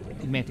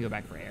 You may have to go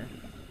back for air.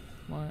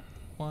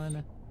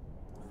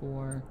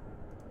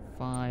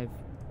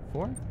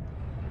 1454?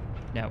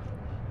 No.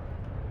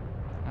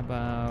 How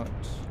about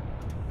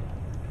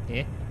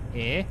 2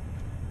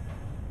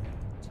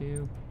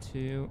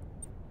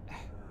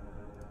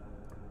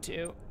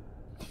 2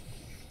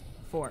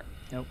 4.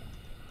 Nope.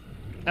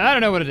 I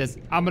don't know what it is.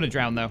 I'm gonna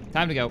drown though.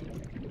 Time to go.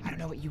 I don't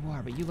know what you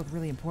are, but you look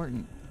really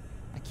important.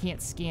 I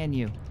can't scan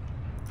you.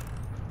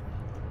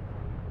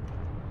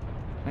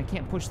 I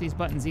can't push these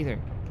buttons either.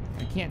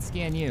 I can't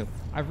scan you.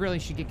 I really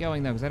should get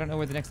going though, because I don't know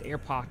where the next air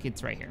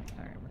pocket's right here.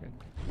 All right, we're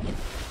good.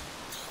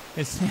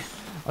 I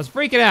was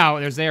freaking out.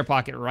 There's the air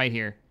pocket right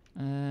here.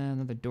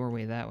 Another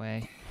doorway that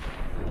way.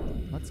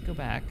 Let's go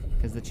back,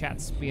 because the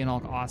chat's being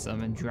all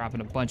awesome and dropping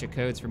a bunch of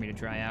codes for me to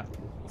try out.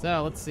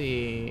 So let's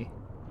see.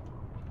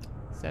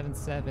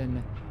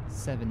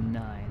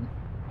 7779.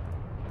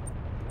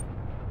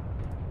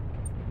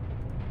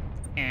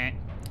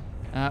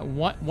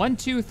 1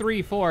 2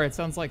 3 4. It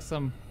sounds like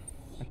a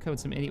code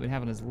some idiot would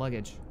have on his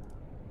luggage.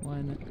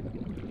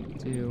 1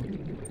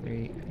 2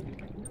 3.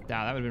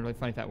 Wow, that would have been really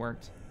funny if that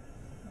worked.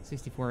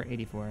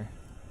 6484.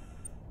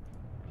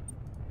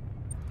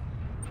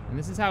 And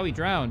this is how he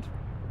drowned.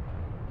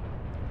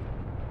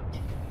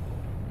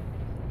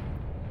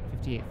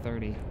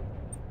 5830. It's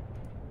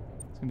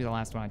gonna be the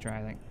last one I try,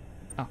 I think.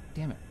 Oh,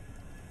 damn it.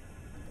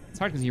 It's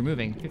hard because you're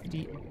moving.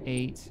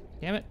 58.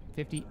 Damn it.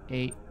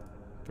 58.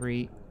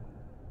 3.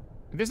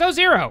 There's no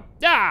 0.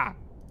 Ah!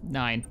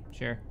 9.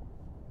 Sure.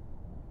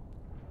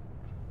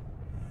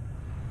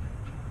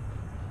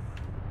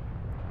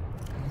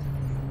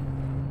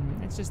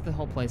 It's just the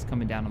whole place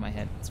coming down on my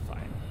head. It's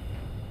fine.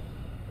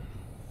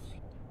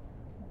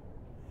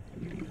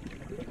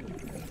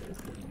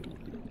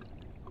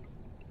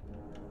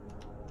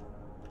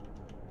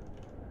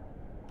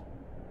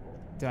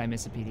 Did I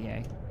miss a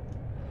PDA?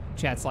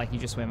 Chat's like, you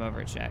just swam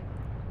over it, chat.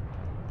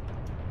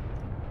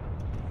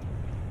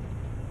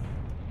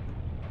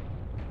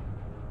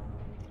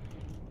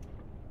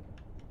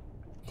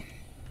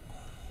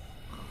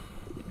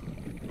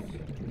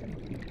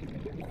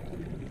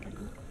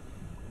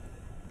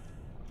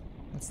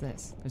 What's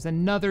this? There's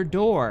another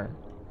door.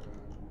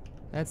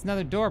 That's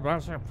another door, but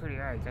I'm so pretty.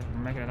 I guess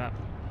I'm making it up.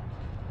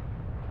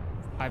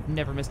 I've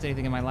never missed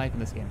anything in my life in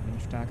this game. What are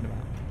you talking about?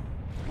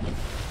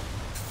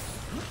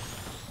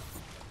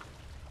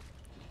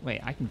 Wait,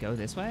 I can go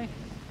this way?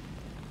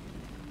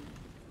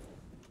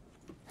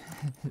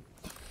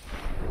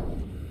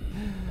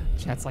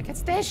 Chat's like,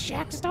 it's this,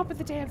 Shack, just open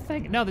the damn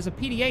thing. No, there's a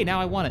PDA, now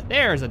I want it.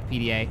 There's a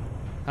PDA.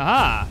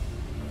 Haha.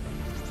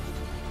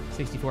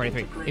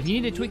 6483. If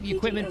you need to tweak the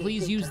equipment,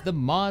 please use the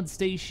mod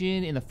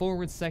station in the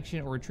forward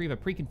section or retrieve a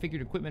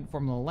pre-configured equipment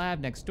from the lab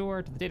next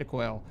door to the data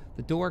coil.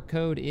 The door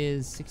code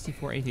is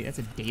 6483. That's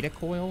a data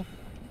coil?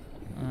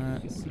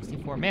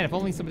 64. Man, if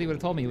only somebody would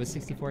have told me it was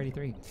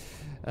 6483.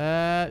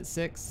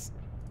 6,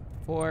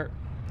 4,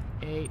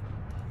 8,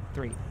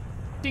 3.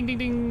 Ding, ding,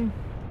 ding.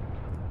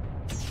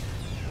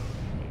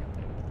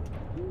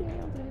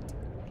 Nailed it.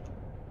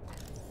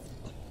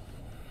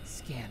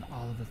 Scan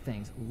all of the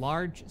things.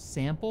 Large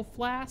sample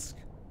flask?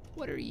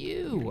 What are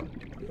you?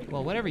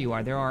 Well, whatever you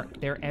are,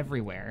 they're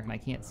everywhere, and I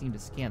can't seem to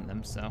scan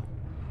them, so.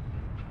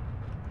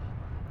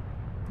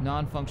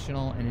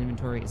 Non-functional and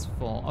inventory is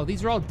full. Oh,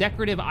 these are all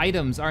decorative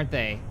items, aren't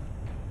they?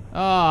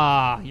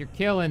 Ah, you're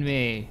killing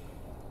me.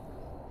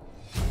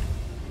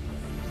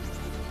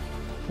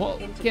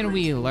 What can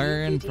we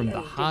learn from the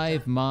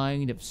hive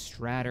mind of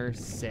Stratter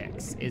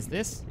 6? Is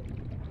this?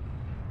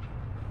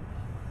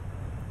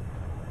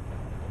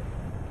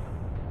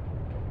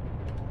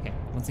 Okay,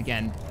 once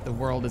again, the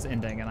world is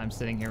ending and I'm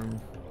sitting here.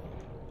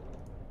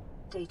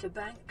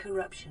 Databank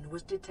corruption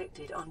was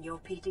detected on your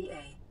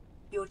PDA.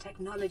 Your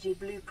technology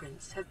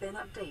blueprints have been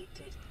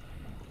updated.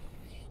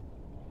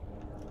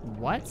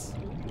 What?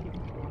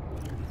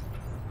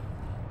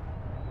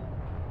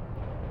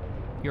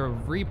 Your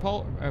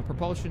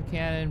propulsion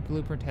cannon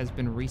blueprint has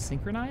been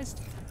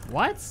resynchronized?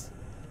 What?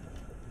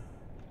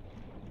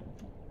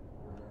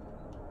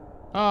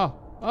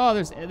 Oh,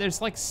 there's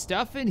like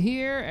stuff in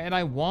here and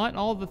I want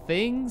all the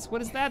things?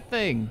 What is that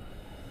thing?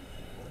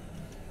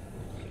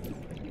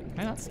 Can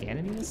I not scan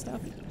any of this stuff?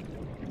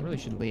 I really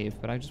should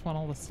leave, but I just want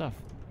all the stuff.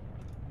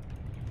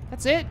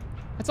 That's it?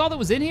 That's all that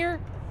was in here?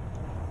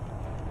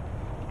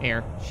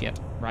 Air. Shit.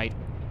 Right.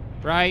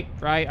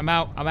 I'm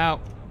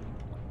out.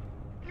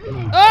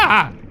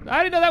 Ah!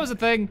 I didn't know that was a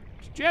thing.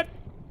 Shit.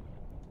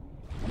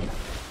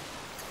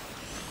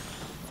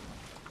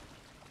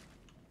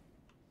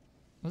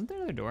 Wasn't there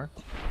another door?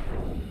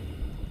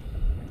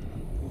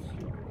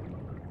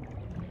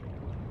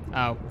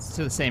 Oh, it's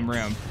to the same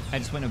room. I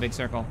just went in a big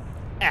circle.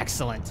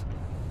 Excellent.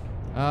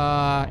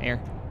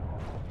 Air.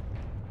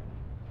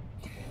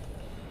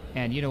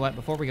 And you know what?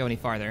 Before we go any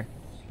farther,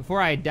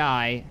 before I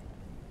die,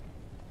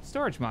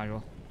 storage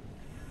module.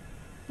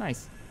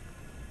 Nice.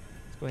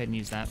 Let's go ahead and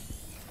use that.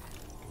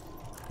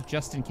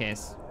 Just in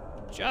case.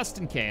 Just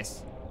in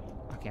case.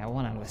 Okay, I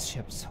want out of this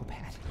ship so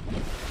bad.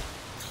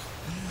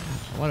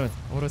 I want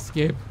to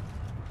escape.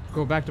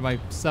 Go back to my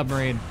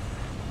submarine.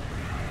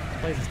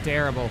 This place is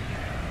terrible.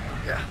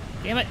 Yeah.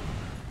 Damn it.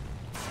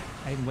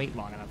 I didn't wait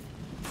long enough.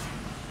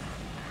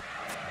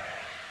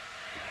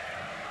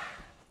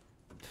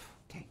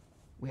 Okay,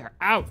 we are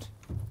out.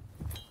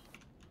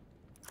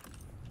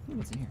 Ooh,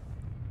 what's in here?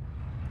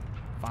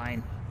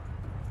 Fine.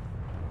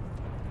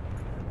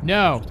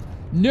 No,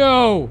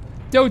 no,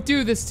 don't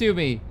do this to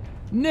me.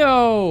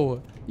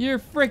 No, you're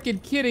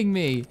freaking kidding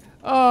me.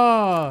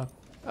 Oh,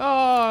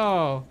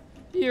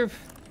 you're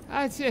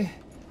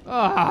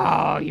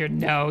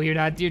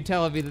not, you're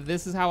telling me that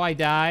this is how I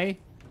die?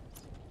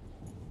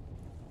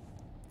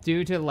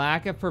 Due to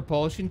lack of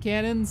propulsion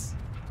cannons?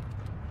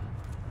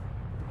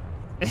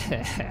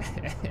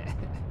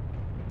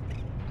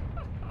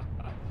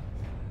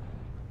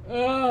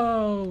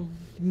 Oh,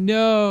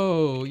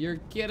 no, you're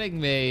kidding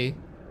me.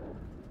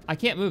 I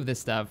can't move this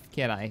stuff,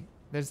 can I?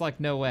 There's like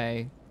no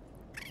way.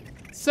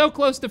 So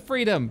close to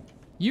freedom.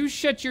 You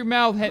shut your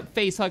mouth,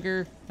 face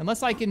hugger.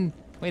 Unless I can,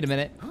 wait a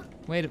minute.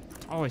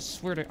 Oh, I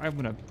swear to, I'm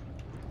gonna.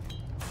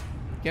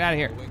 Get out of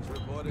here.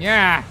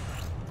 Yeah.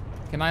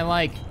 Can I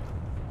like,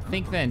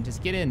 think then,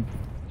 just get in.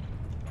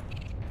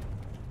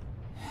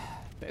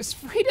 This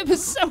freedom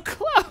is so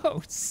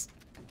close.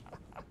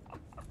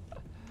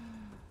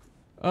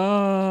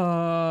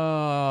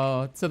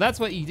 Oh, so that's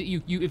what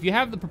you if you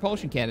have the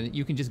propulsion cannon,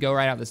 you can just go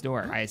right out this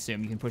door. I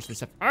assume you can push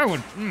this up.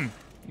 Oh,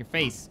 your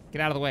face,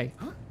 get out of the way.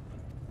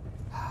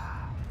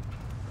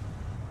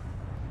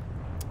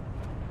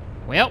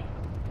 Well,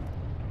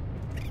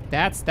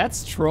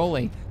 that's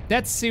trolly.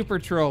 That's super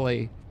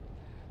trolly.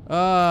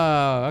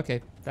 Oh,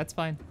 okay, that's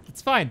fine.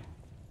 It's fine.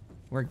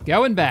 We're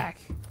going back.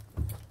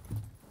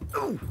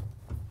 Ooh.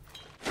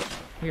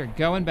 We are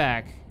going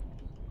back.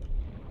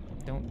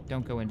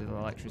 Don't go into the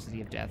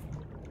electricity of death.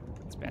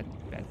 It's bad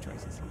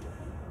choices.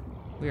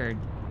 We are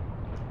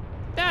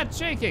not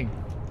shaking.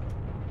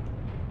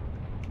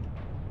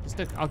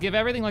 I'll give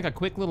everything like a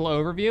quick little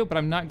overview, but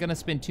I'm not gonna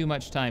spend too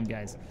much time,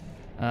 guys.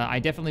 I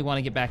definitely want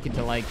to get back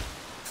into like.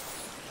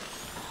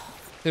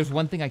 There's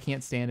one thing I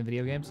can't stand in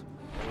video games.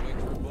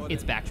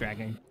 It's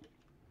backtracking.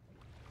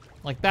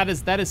 Like that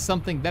is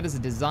something, that is a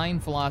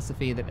design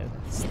philosophy that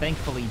has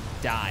thankfully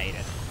died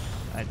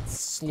a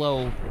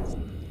slow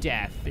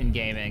death in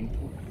gaming.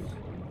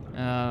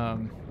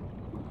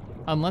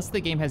 Unless the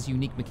game has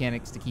unique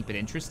mechanics to keep it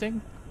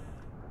interesting.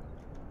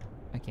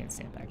 I can't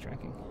stand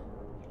backtracking.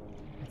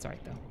 That's all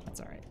right though, that's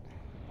all right.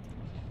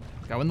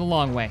 Going the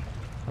long way.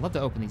 I'd love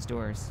to open these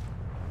doors.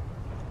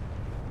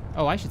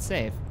 Oh, I should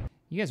save.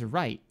 You guys are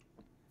right.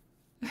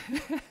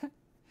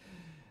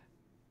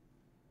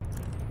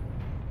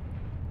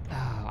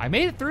 Oh, I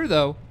made it through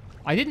though.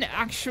 I didn't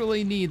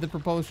actually need the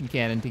propulsion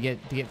cannon to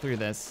get through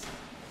this.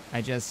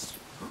 I just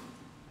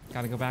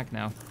gotta go back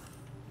now.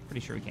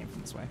 Pretty sure we came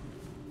from this way.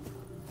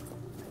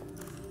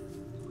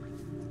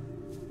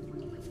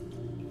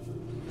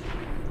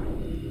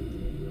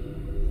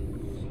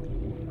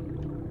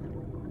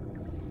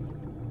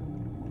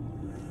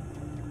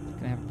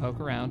 Gonna have a poke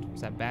around.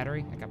 Is that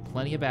battery? I got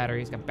plenty of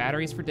batteries. Got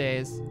batteries for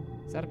days.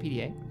 Is that a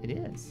PDA? It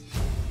is.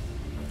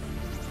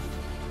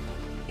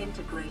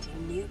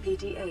 Integrating new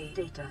PDA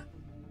data.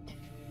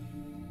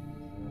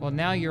 Well,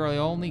 now you're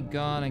only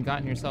gone and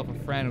gotten yourself a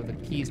friend with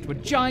the keys to a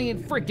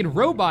giant freaking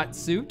robot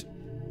suit.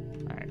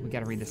 All right, we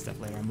gotta read this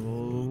stuff later.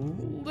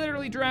 I'm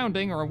literally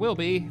drowning, or I will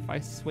be if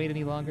I wait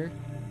any longer.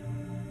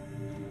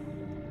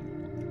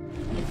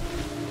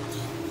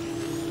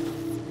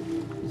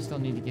 You still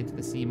need to get to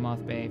the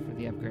Seamoth Bay for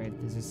the upgrade.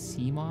 There's a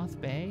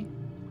Seamoth Bay?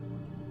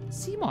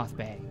 Seamoth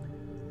Bay.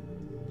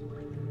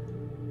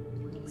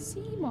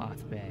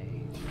 Seamoth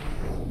Bay.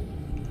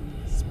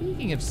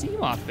 Speaking of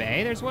Seamoth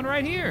Bay, there's one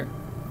right here.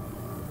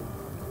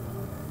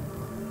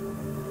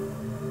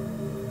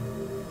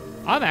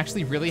 I'm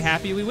actually really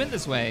happy we went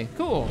this way.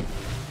 Cool.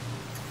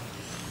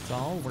 It's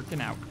all working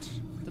out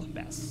the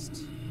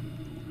best.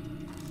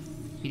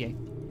 PDA.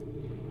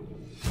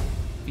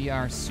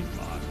 VR suit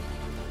mod.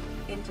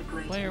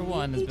 Player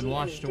 1 has been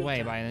washed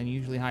away by an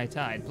unusually high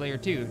tide. Player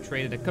 2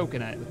 traded a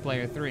coconut with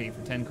Player 3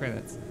 for 10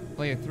 credits.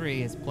 Player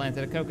 3 has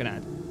planted a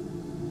coconut.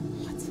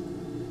 What?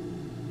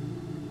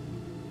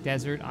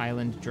 Desert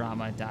Island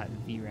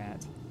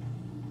Drama.vrat.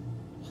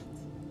 What?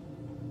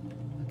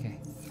 Okay.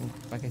 Well,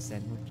 like I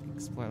said, we'll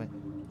explore it.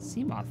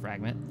 Seamoth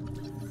fragment.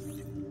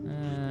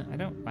 I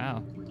don't.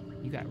 Wow.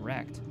 You got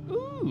wrecked.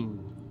 Ooh.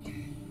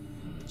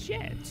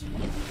 Shit.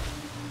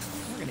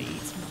 We're gonna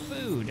eat some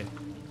food.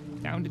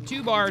 Down to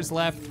 2 bars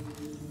left.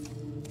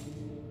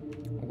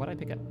 What'd I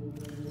pick up?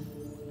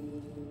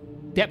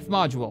 Depth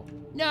module.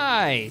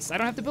 Nice! I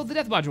don't have to build the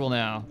depth module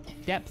now.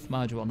 Depth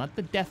module, not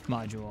the death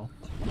module.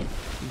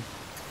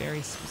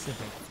 Very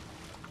specific.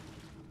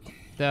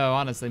 Though,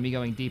 honestly, me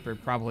going deeper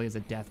probably is a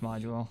death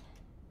module.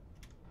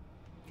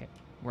 Okay,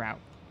 we're out.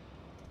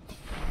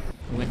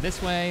 We went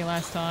this way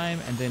last time,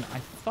 and then I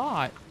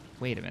thought...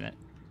 Wait a minute.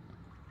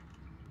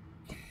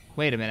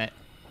 Wait a minute.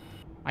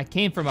 I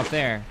came from up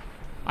there.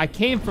 I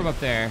came from up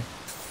there.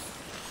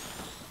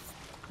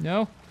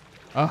 No?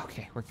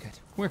 Okay, we're good.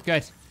 We're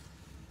good.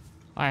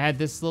 I had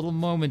this little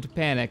moment of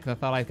panic. I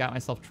thought I got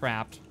myself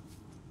trapped.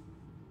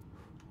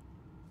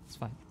 It's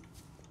fine.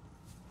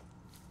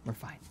 We're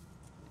fine.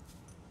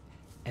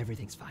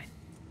 Everything's fine.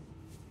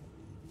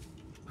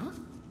 Huh?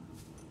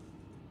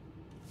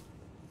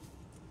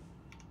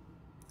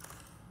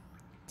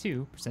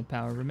 2%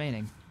 power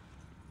remaining.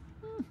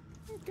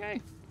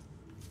 Okay.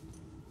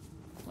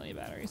 Plenty of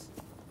batteries.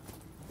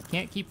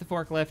 Can't keep the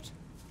forklift.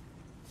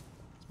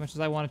 As much as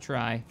I want to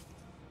try.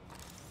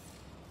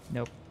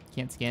 Nope.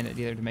 Can't scan it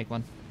either to make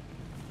one.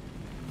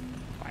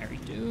 Fiery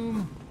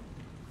Doom.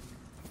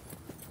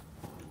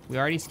 We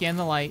already scanned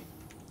the light.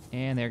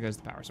 And there goes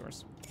the power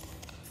source.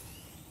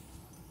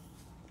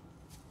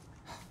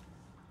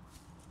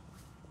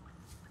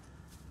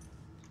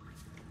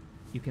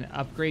 You can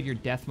upgrade your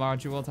death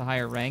module to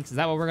higher ranks. Is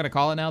that what we're going to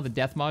call it now? The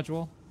death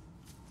module?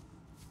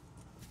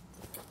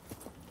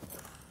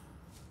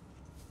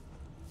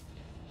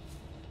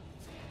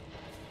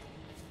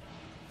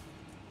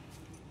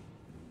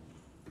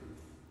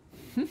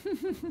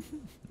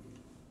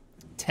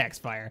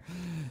 Text fire.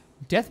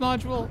 Death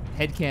module,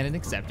 headcanon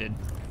accepted.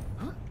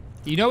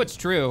 You know it's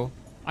true.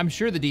 I'm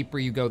sure the deeper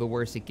you go, the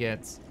worse it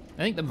gets.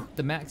 I think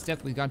the max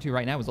depth we've gone to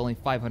right now is only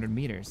 500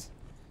 meters.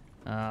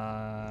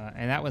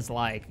 And that was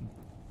like,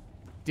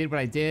 did what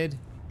I did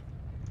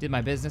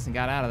my business, and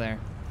got out of there.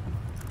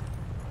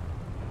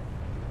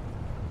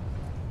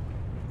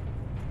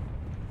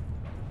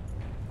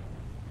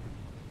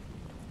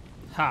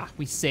 Ha,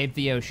 we saved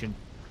the ocean.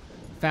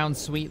 Found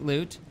sweet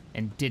loot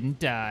and didn't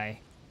die.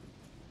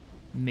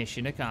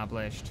 Mission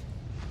accomplished.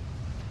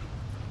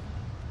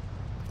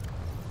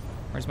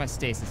 Where's my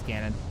stasis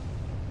cannon?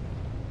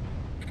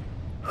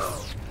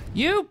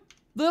 You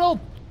little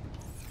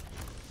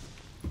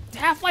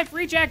Half-Life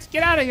rejects,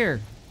 get out of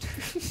here!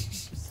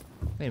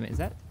 Wait a minute,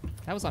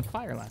 that was on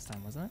fire last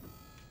time, wasn't it?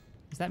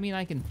 Does that mean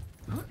I can...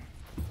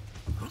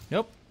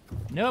 Nope.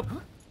 Nope.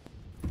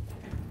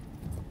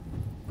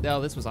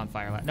 No, this was on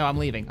fire last... No, I'm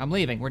leaving. I'm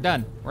leaving. We're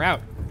done. We're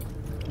out.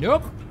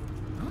 Nope.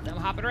 I'm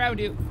hopping around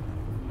you.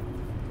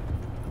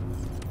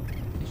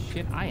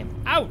 Shit, I am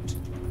out!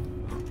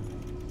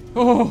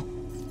 Oh!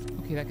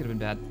 Okay, that could have been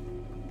bad.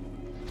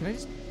 Can I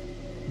just...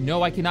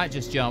 No, I cannot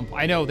just jump.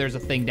 I know there's a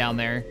thing down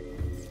there.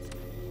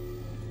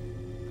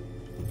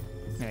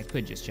 I mean, I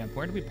could just jump.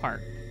 Where do we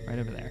park? Right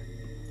over there.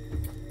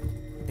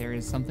 There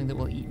is something that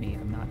will eat me.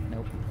 I'm not...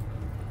 Nope.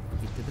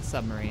 Get to the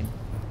submarine.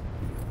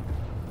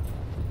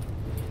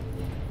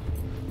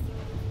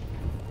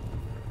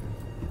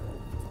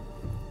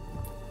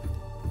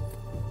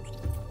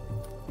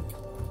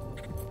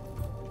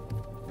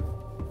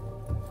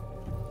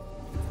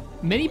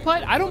 Mini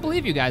putt? I don't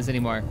believe you guys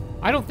anymore.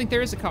 I don't think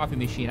there is a coffee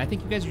machine. I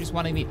think you guys are just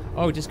wanting me...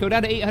 Oh, just go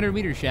down to 800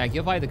 meters, Shack.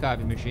 You'll find the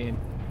coffee machine.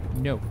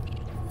 No.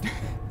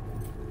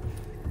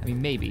 I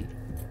mean, maybe.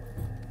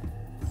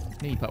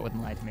 Mini putt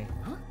wouldn't lie to me.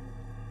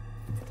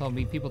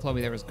 People told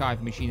me there was a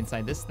coffee machine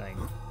inside this thing.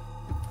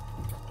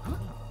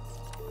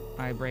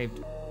 I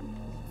braved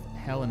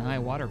hell and high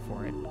water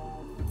for it.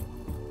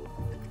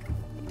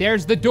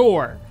 There's the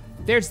door.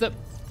 There's the...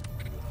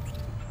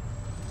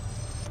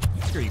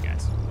 Screw you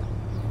guys.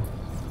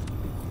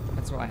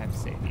 That's what I have to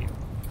say to you.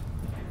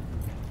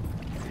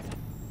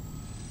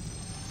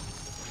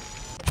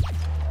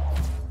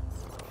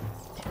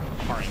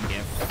 Parting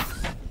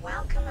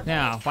gift.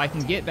 Now, if I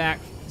can get back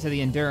to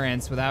the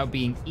Endurance without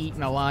being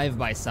eaten alive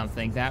by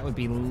something, that would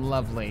be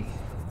lovely.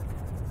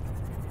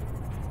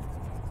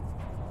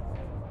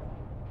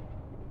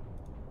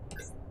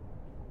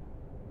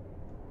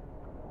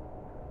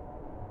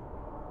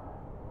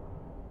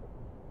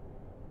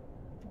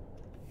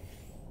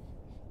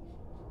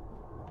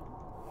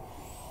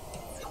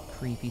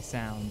 Creepy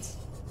sounds.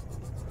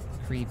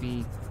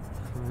 Creepy,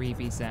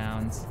 creepy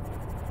sounds.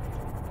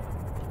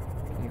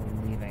 We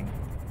are leaving.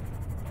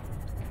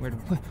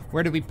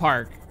 Where do we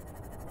park?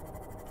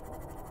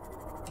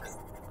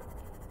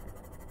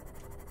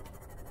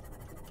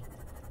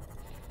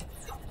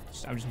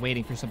 I'm just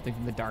waiting for something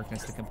from the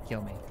darkness to come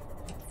kill me.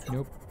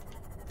 Nope.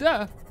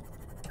 Duh!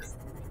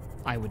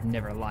 I would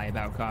never lie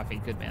about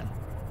coffee. Good man.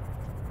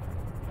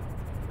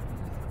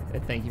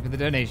 Thank you for the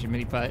donation,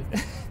 Mini Putt.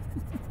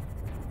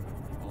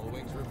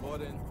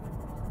 Report in.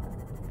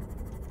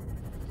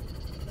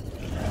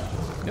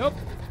 Nope.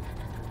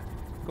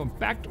 Going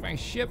back to my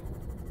ship.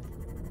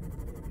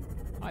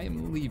 I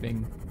am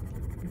leaving.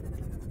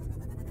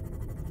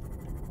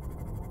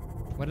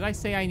 What did I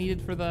say I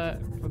needed for the...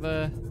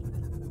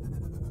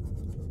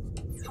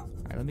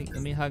 All right,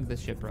 let me hug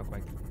this ship real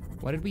quick.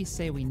 What did we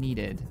say we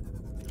needed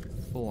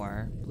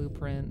for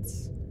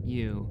blueprints?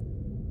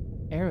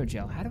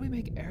 Aerogel. How do we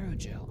make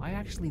aerogel? I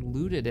actually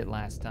looted it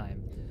last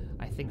time.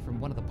 I think from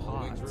one of the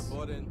All wings pods.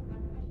 report in.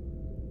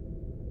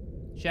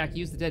 Shack,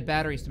 use the dead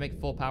batteries to make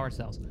full power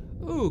cells.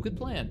 Ooh, good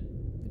plan.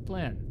 Good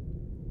plan.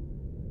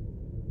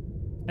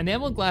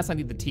 Enamel glass, I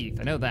need the teeth.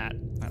 I know that. All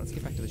right, let's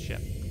get back to the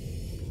ship.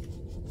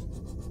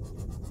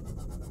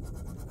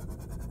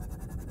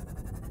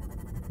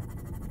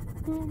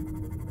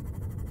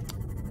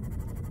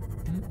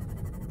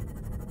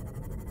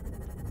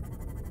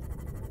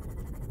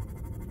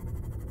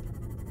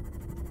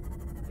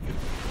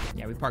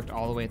 Yeah, we parked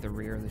all the way at the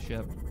rear of the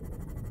ship.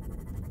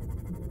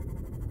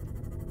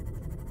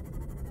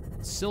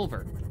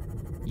 Silver.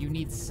 You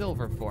need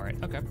silver for it.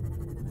 Okay.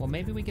 Well,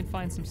 maybe we can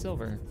find some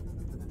silver.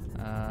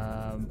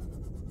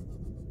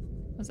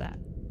 What's that?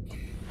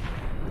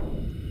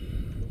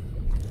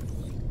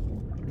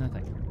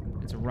 Nothing.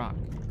 It's a rock.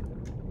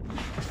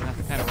 It's not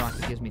the kind of rock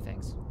that gives me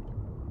things.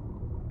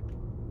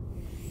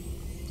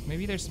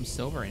 Maybe there's some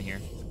silver in here.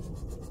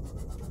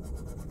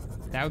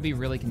 That would be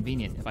really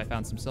convenient if I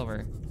found some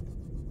silver.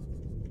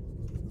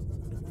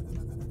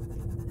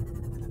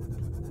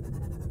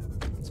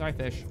 Sorry,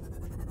 fish.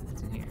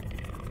 What's in here?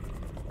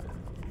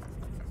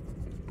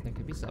 There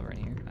could be silver in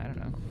here. I don't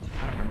know.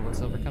 I don't remember what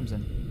silver comes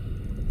in.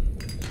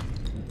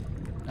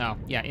 Oh,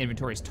 yeah,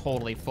 inventory's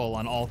totally full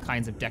on all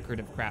kinds of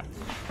decorative crap.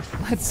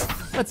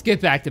 Let's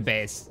get back to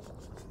base.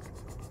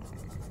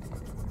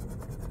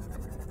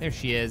 There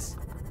she is.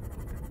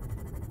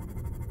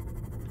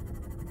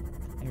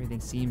 Everything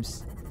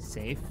seems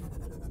safe-ish.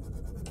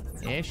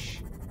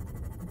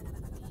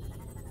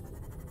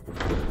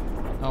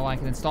 Oh, I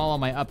can install all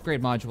my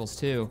upgrade modules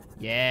too.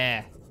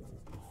 Yeah.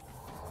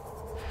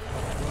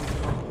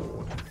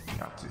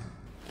 Captain,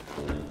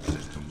 all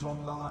systems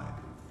online.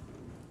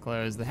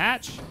 Close the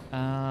hatch.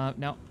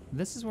 No,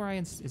 this is where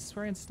is this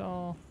where I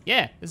install?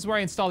 Yeah, this is where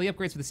I install the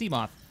upgrades for the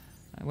Seamoth.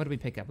 What did we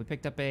pick up? We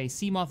picked up a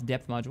Seamoth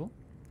depth module.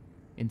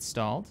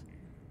 Installed.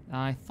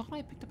 I thought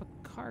I picked up a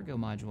cargo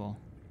module.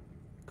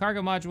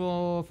 Cargo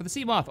module for the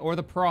Seamoth or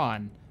the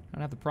prawn. I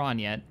don't have the prawn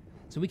yet.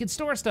 So we can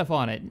store stuff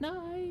on it.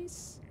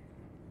 Nice.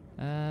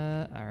 All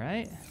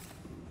right.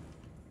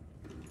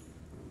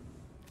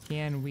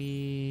 Can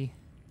we...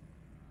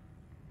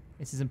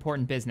 This is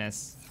important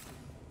business.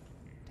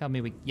 Tell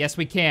me we... Yes,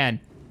 we can.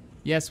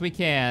 Yes, we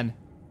can.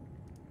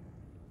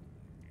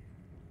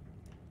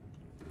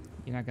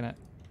 You're not gonna...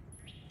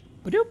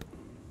 Badoop.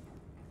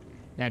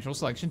 Natural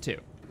Selection 2.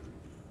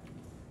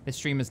 This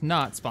stream is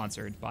not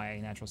sponsored by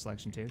Natural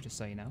Selection 2, just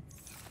so you know.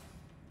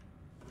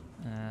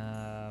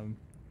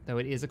 Though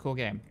it is a cool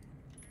game.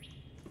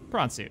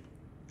 Prawn suit.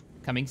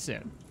 Coming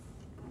soon.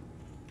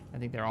 I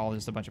think they're all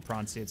just a bunch of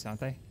prawn suits,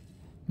 aren't they?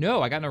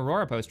 No, I got an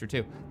Aurora poster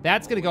too.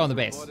 That's gonna go on the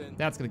base.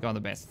 That's gonna go on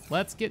the base.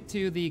 Let's get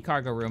to the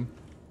cargo room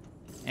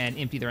and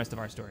empty the rest of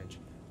our storage.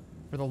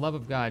 For the love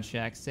of God,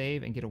 Shack,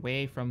 save and get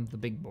away from the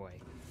big boy.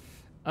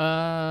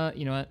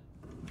 You know what?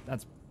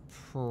 That's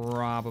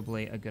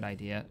probably a good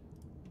idea.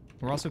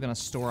 We're also gonna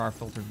store our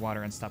filtered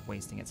water and stop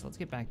wasting it. So let's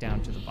get back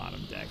down to the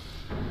bottom deck.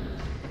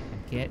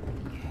 And get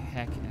the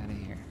heck out of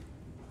here.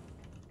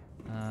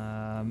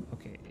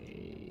 Okay.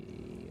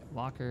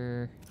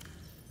 Locker.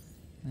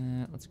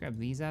 Let's grab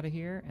these out of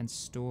here and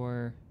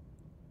store.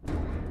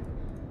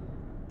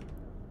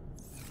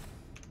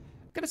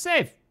 Gonna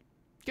save.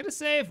 Gonna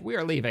save. We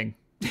are leaving.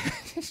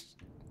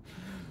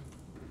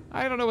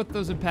 I don't know what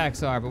those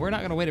impacts are, but we're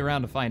not gonna wait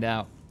around to find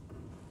out.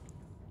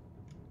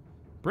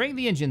 Bring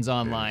the engines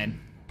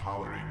online.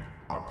 Powering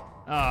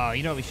up. Oh,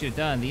 you know what we should have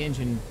done? The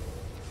engine...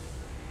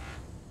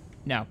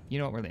 No, you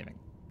know what? We're leaving.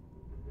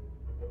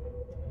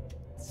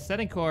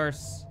 Setting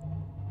course.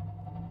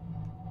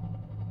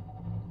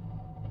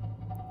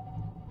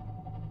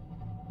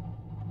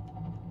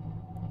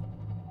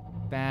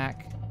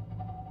 Back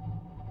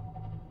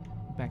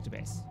to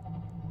base.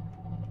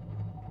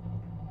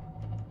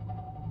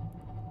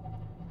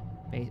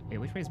 Wait,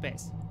 which way is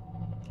base?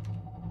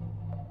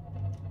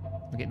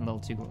 We're getting a little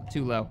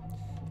too low.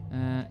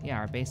 Yeah,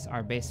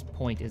 our base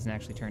point isn't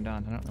actually turned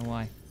on. I don't know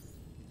why.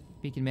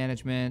 Beacon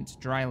management,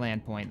 dry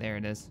land point. There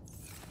it is.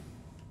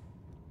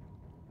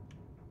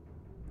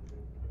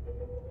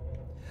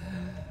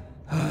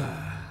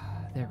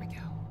 There we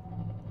go.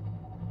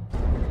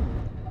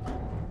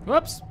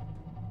 Whoops!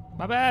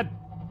 My bad.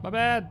 My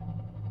bad.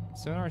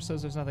 Sonar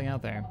says there's nothing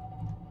out there.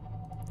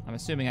 I'm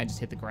assuming I just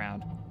hit the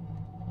ground.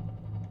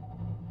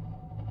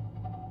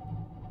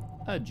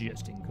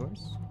 Adjusting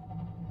course.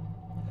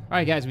 All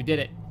right, guys, we did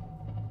it.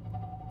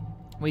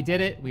 We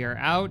did it. We are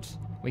out.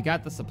 We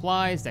got the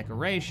supplies,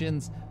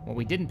 decorations. What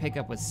we didn't pick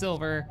up was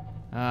silver,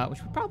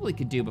 which we probably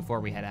could do before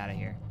we head out of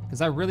here,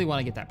 because I really want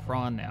to get that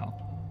prawn now.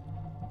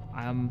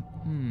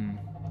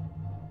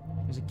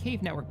 There's a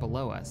cave network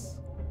below us.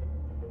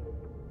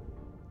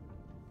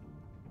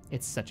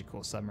 It's such a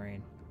cool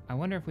submarine. I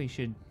wonder if we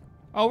should...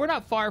 Oh, we're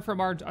not far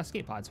from our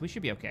escape pods. We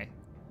should be okay.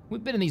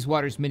 We've been in these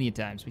waters many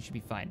times. We should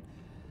be fine.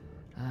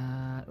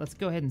 Let's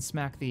go ahead and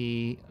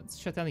let's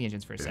shut down the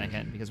engines for a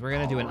second, because we're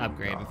gonna do an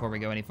upgrade before we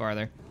go any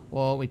farther.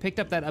 Well, we picked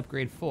up that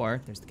upgrade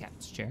 4. There's the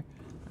captain's chair.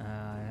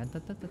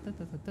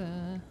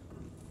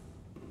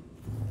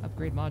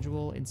 Upgrade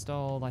module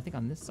installed, I think,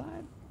 on this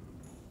side.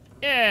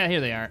 Yeah,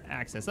 here they are.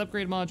 Access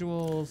upgrade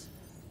modules,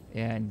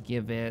 and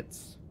give it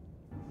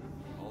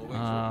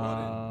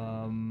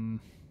an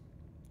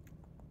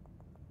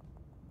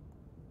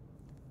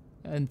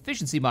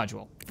efficiency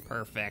module.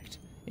 Perfect.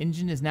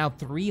 Engine is now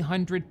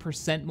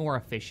 300% more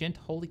efficient.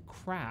 Holy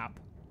crap.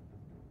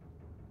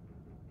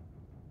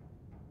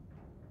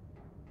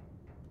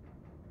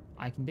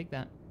 I can dig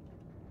that.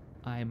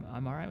 I'm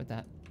all right with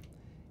that.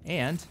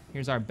 And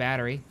here's our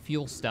battery,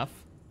 fuel stuff.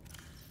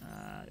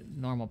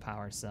 Normal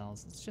power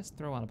cells. Let's just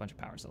throw on a bunch of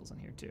power cells in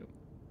here too.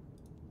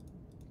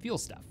 Fuel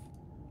stuff,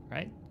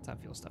 right? That's how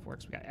fuel stuff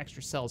works. We got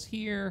extra cells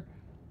here.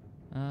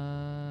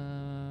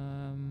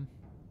 I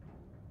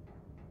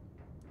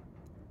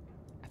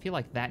feel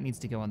like that needs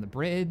to go on the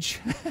bridge.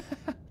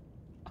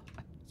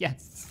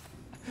 Yes.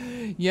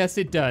 Yes,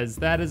 it does.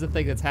 That is a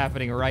thing that's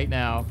happening right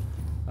now.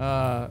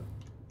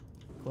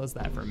 Close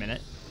that for a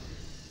minute.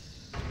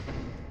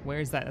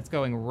 Where's that? That's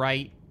going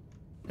right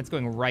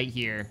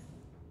here.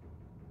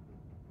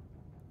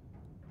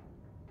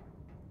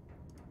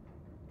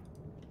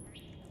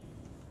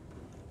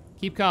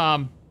 Keep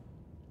calm.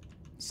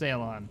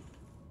 Sail on.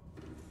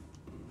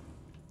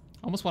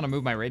 Almost want to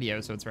move my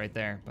radio so it's right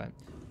there, but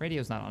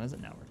radio's not on, is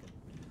it? No, we're good.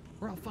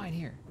 We're all fine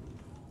here.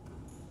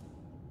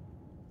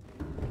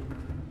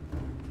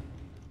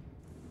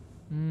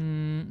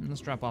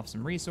 Let's drop off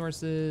some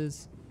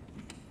resources.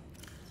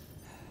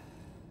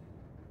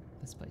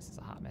 This place is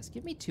a hot mess.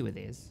 Give me 2 of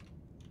these.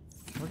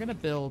 We're gonna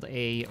build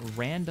a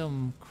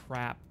random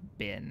crap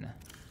bin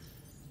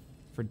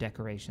for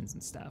decorations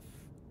and stuff.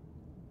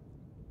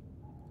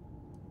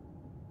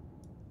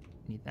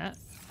 Need that.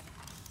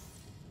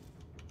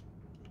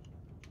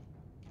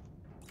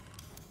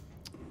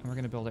 And we're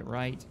gonna build it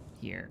right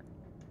here.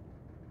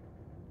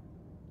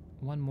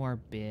 One more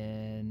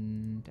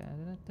bin.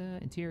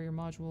 Interior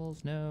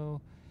modules, no.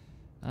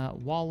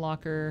 Wall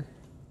locker.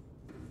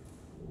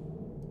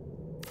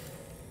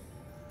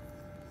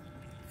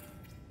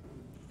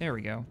 There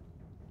we go.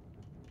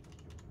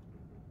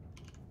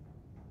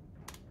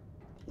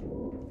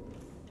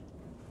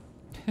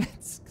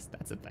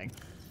 That's a thing.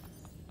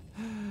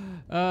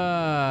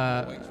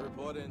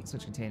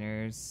 Switch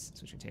containers.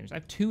 Switch containers. I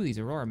have 2 of these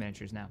Aurora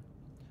miniatures now.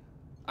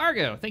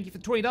 Argo, thank you for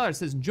the $20.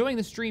 Says, enjoying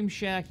the stream,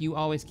 Shack. You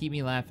always keep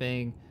me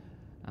laughing.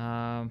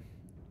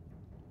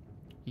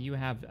 You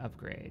have the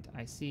upgrade.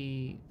 I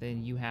see.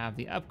 Then you have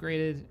the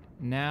upgraded.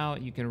 Now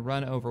you can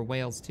run over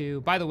whales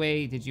too. By the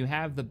way, did you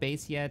have the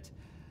base yet?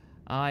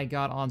 I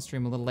got on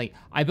stream a little late.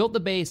 I built the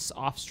base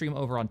off stream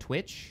over on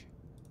Twitch.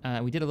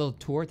 We did a little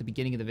tour at the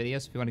beginning of the video,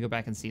 so if you want to go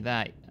back and see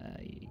that,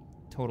 you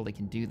totally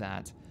can do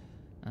that.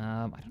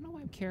 I don't know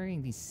why I'm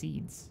carrying these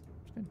seeds.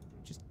 I'm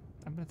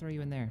gonna throw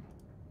you in there.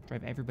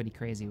 Drive everybody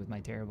crazy with my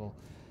terrible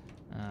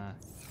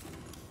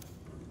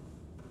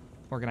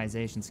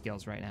organization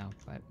skills right now.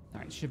 But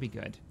all right, should be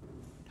good.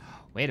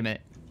 Wait a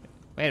minute.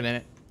 Wait a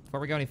minute. Before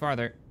we go any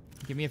farther,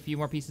 give me a few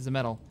more pieces of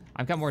metal.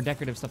 I've got more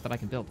decorative stuff that I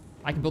can build.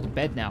 I can build a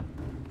bed now.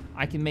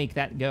 I can make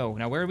that go.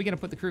 Now, where are we gonna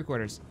put the crew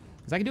quarters?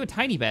 Because I can do a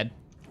tiny bed.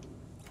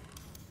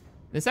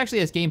 This actually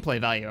has gameplay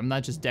value. I'm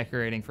not just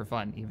decorating for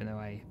fun, even though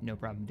I have no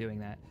problem doing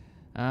that.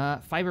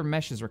 Fiber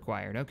mesh is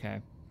required.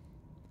 Okay.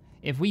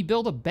 If we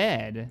build a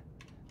bed,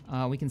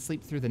 we can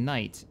sleep through the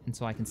night, and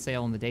so I can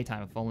sail in the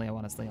daytime if only I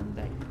want to stay on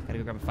the day. Gotta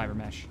go grab a fiber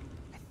mesh.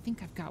 I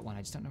think I've got one.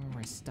 I just don't know where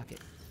I stuck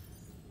it.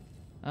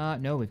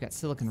 No, we've got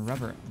silicon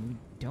rubber. We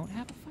don't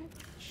have a fiber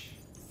mesh.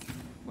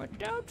 What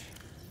don't?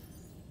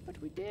 But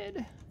we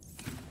did.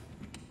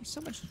 There's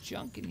so much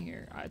junk in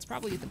here. It's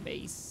probably at the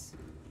base.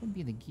 Wouldn't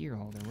be in the gear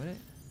holder, would it?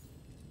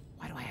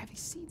 Why do I have these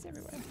seeds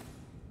everywhere?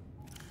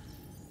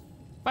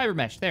 Fiber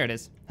mesh. There it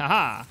is.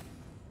 Haha.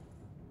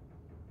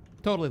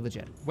 Totally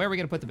legit. Where are we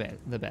gonna put the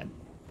bed?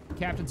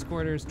 Captain's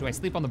quarters. Do I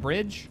sleep on the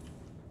bridge?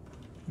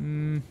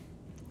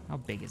 How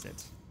big is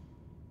it?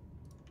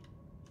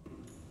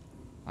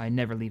 I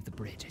never leave the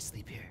bridge. I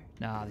sleep here.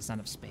 Nah, there's not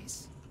enough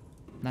space.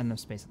 Not enough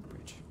space on the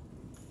bridge.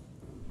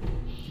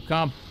 Keep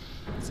calm.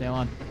 Sail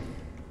on.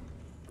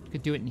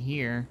 Could do it in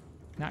here.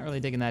 Not really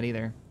digging that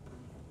either.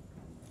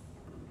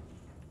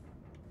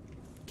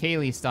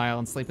 Kaylee style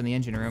and sleep in the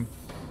engine room.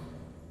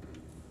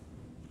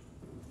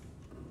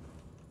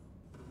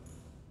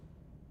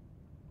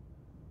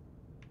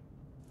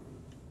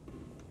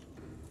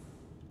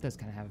 Does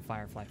kind of have a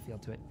Firefly feel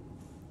to it.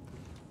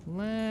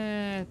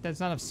 There's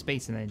not enough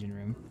space in the engine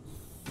room.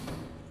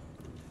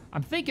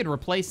 I'm thinking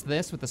replace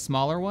this with the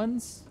smaller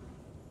ones.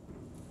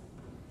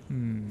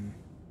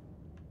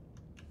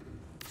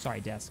 Sorry,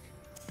 desk.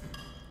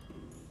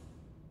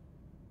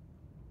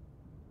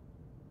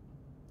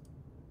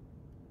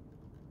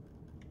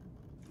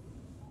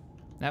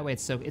 That way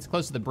it's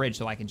close to the bridge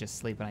so I can just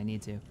sleep when I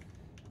need to.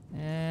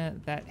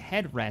 That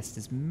headrest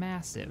is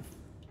massive.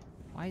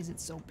 Why is it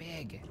so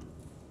big?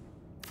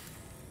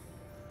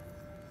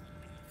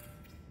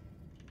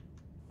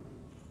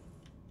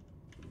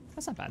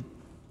 That's not bad.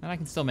 And I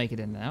can still make it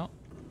in and out.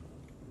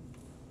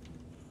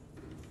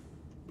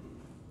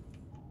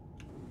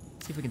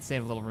 See if we can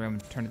save a little room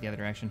and turn it the other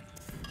direction.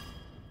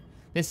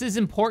 This is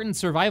important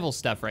survival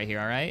stuff right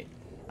here, all right?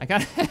 I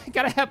gotta,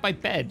 gotta have my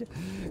bed.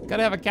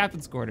 Gotta have a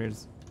captain's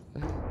quarters.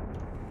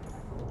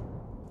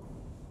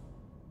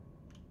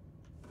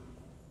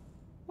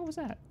 What was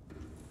that?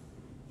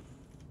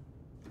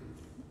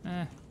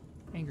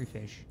 Angry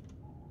fish.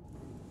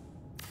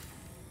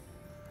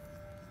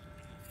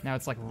 Now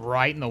it's like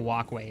right in the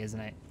walkway, isn't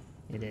it?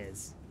 It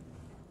is.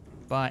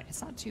 But it's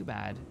not too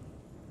bad.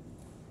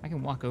 I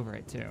can walk over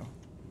it too.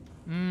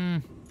 No,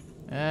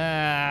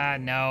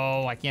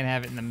 I can't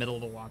have it in the middle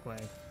of the walkway.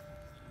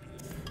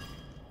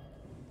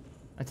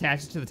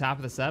 Attach it to the top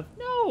of the sub?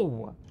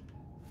 No!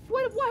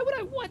 Why would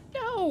I want?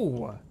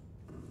 No!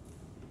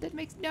 That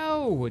makes,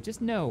 no,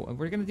 just no.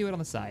 We're gonna do it on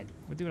the side.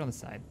 We'll do it on the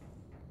side.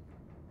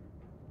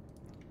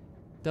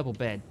 Double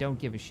bed, don't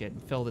give a shit,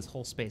 and fill this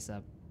whole space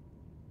up.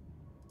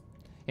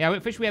 Yeah, I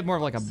wish we had more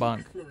of like a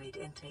bunk.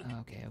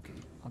 Okay.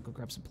 I'll go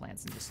grab some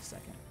plants in just a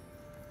second.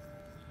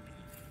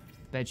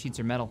 Bed sheets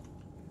are metal.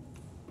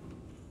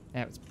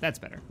 That's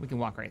better. We can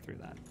walk right through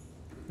that.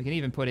 We can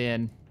even put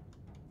in...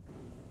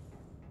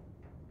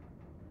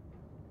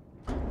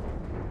 All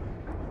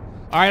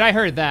right, I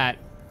heard that.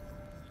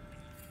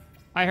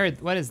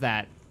 What is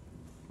that?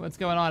 What's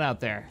going on out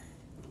there?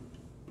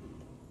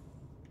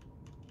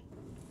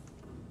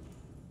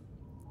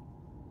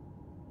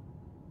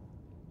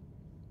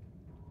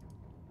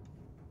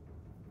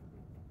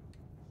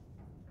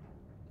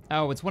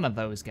 Oh, it's one of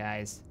those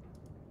guys.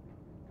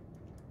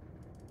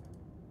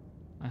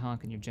 I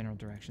honk in your general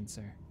direction,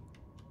 sir.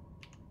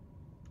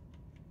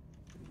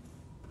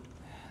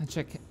 Let's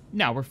check.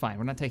 No, we're fine.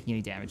 We're not taking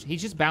any damage.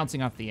 He's just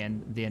bouncing off the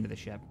end of the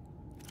ship.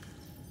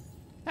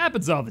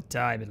 Happens all the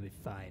time. It'll be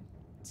fine.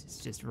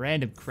 It's just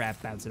random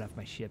crap bouncing off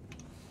my ship.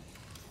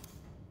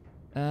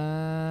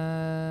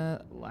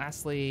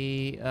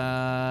 Lastly,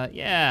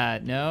 yeah,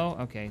 no.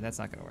 Okay, that's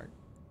not gonna work.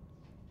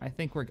 I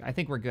think we're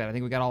good. I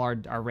think we got all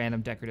our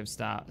random decorative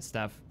stuff.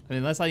 I mean,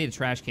 unless I need a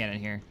trash can in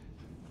here,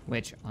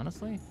 which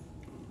honestly,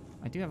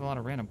 I do have a lot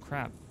of random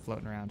crap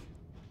floating around.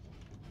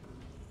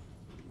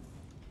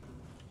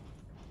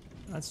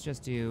 Let's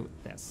just do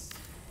this.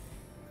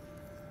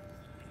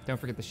 Don't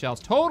forget the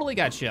shelves. Totally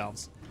got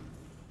shelves.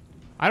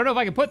 I don't know if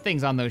I can put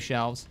things on those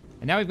shelves.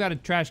 And now we've got a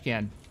trash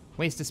can.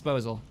 Waste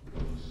disposal.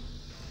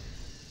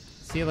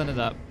 Sealing it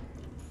up.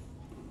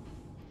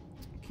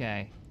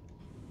 Okay.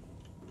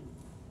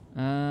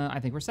 I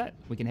think we're set.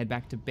 We can head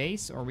back to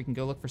base, or we can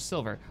go look for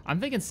silver.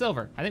 I'm thinking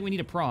silver. I think we need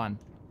a prawn.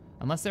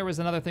 Unless there was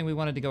another thing we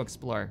wanted to go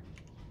explore.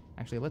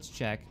 Actually, let's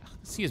check.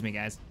 Excuse me,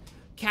 guys.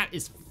 Cat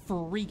is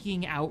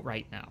freaking out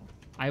right now.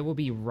 I will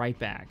be right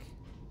back.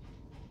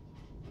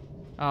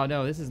 Oh,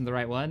 no, this isn't the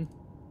right one.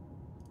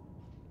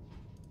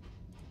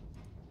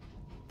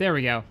 There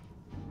we go.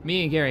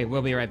 Me and Gary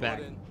will be right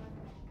back.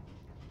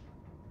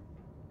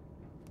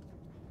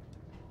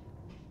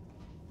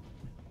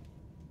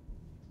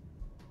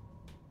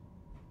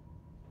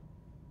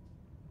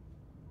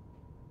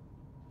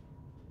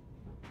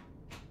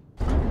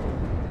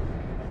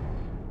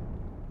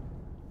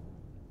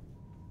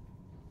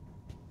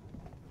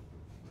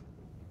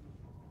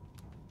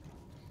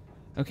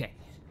 Okay,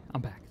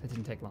 I'm back. That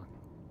didn't take long.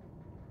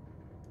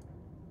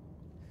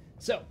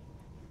 So,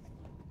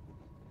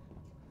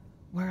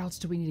 where else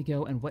do we need to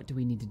go, and what do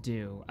we need to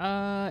do?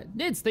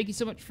 Nids, thank you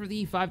so much for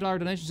the $5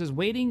 donation. It says,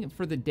 waiting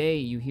for the day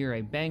you hear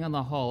a bang on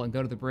the hull and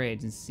go to the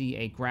bridge and see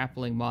a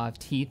grappling maw of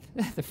teeth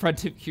at the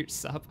front of your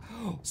sub.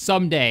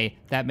 Someday,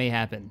 that may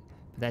happen.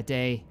 But that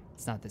day,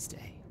 it's not this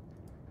day.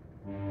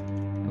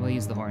 I will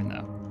use the horn,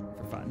 though,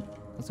 for fun.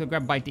 Let's go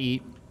grab a bite to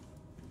eat.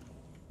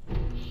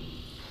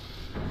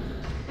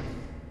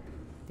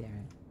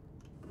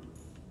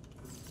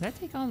 Did that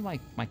take on,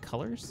 like, my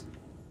colors?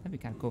 That'd be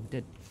kind of cool if it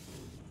did.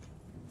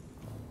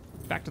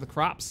 Back to the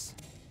crops.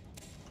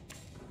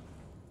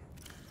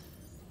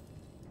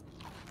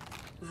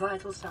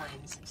 Vital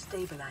signs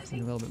stabilizing.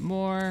 Need a little bit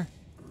more.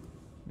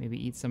 Maybe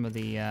eat some of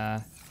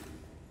the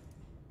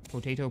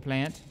potato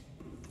plant.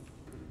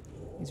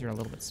 These are a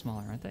little bit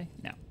smaller, aren't they?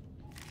 No.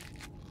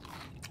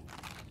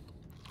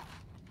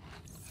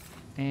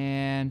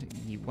 And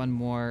eat one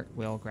more.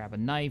 We'll grab a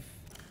knife.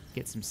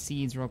 Get some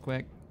seeds real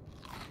quick.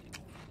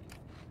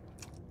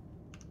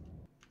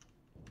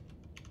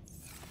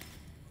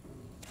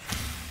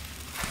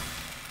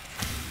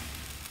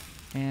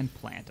 And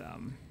plant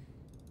them.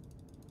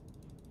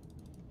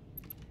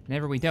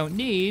 Whenever we don't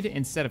need,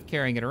 instead of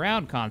carrying it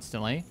around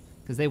constantly,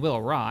 because they will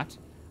rot,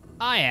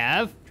 I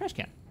have trash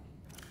can.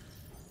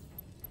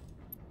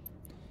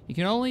 You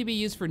can only be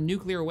used for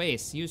nuclear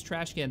waste. Use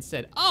trash can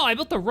instead. Oh, I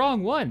built the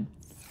wrong one.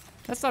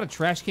 That's not a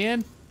trash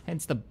can,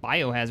 hence the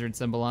biohazard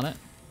symbol on it.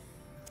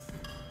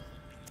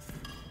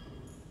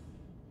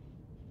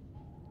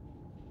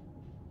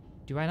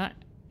 Do I not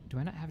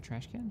have a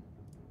trash can?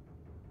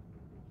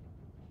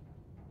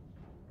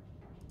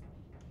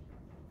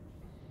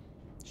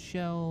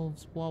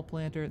 Shelves, wall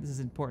planter. This is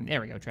important. There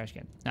we go, trash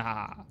can.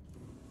 Ah.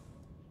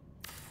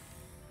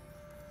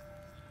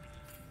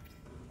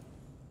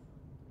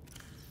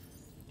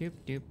 Doop,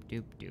 doop,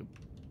 doop, doop.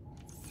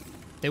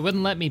 They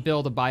wouldn't let me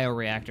build a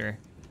bioreactor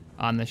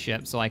on the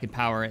ship so I could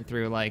power it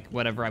through, like,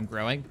 whatever I'm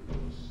growing,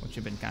 which would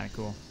have been kind of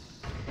cool.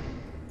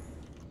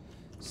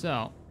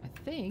 So, I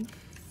think...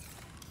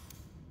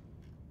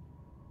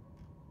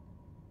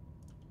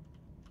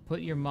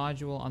 Put your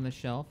module on the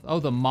shelf. Oh,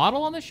 the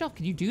model on the shelf?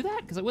 Can you do that?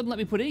 Because it wouldn't let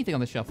me put anything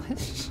on the shelf.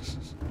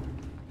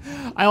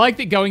 I like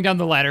that going down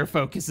the ladder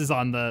focuses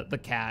on the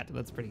cat.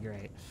 That's pretty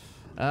great.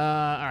 All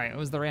right, what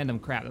was the random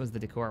crap? That was the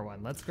decor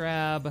one. Let's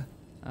grab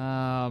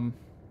one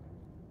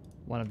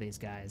of these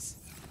guys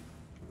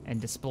and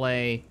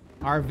display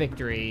our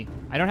victory.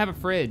 I don't have a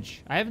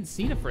fridge. I haven't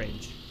seen a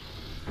fridge.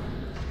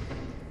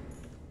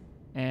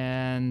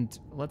 And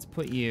let's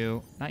put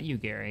you, not you,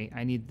 Gary.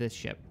 I need this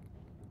ship.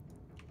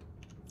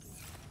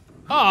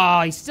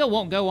 Oh, he still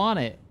won't go on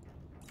it.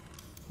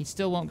 He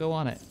still won't go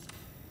on it.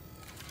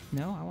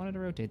 No, I wanted to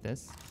rotate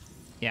this.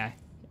 Yeah,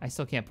 I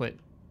still can't put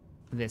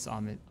this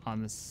on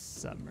the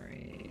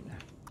submarine.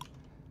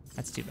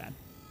 That's too bad.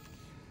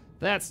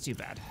 That's too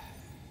bad.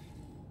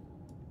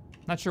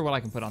 Not sure what I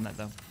can put on that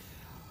though.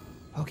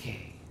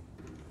 Okay.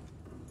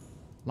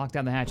 Lock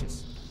down the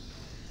hatches.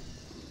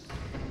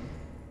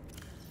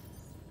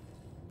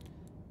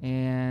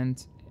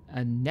 And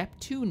a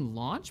Neptune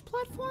launch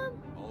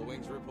platform? All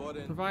wings report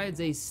in. Provides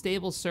a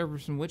stable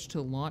surface from which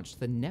to launch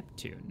the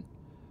Neptune.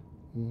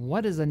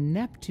 What is a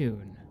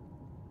Neptune?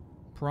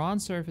 Prawn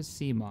surface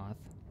sea moth.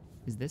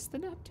 Is this the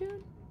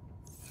Neptune?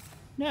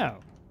 No.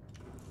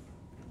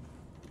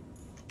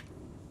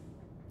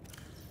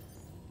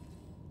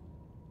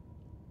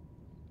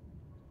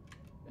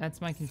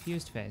 That's my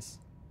confused face.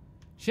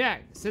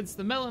 Shack, since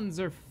the melons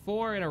are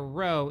 4 in a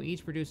row,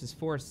 each produces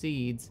 4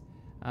 seeds.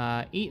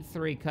 Eat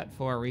 3, cut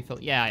 4, refill.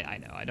 Yeah, I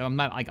know. I'm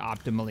not like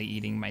optimally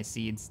eating my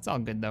seeds. It's all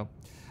good though.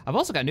 I've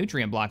also got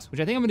nutrient blocks, which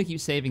I think I'm gonna keep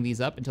saving these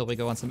up until we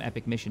go on some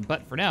epic mission.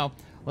 But for now,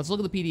 let's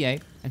look at the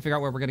PDA and figure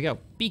out where we're gonna go.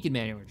 Beacon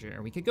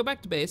manager. We could go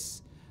back to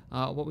base.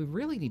 What we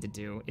really need to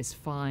do is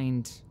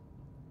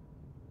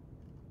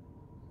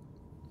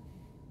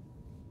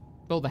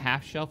build a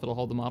half shelf. It'll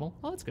hold the model.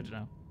 Oh, that's good to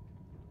know.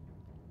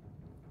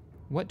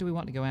 What do we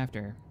want to go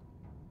after?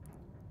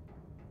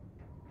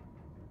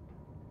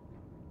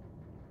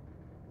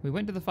 We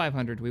went to the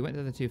 500, we went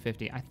to the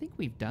 250. I think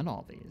we've done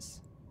all these.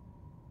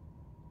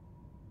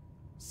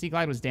 Sea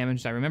Glide was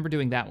damaged. I remember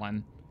doing that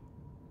one.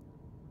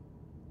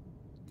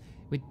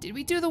 Did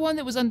we do the one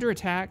that was under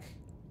attack?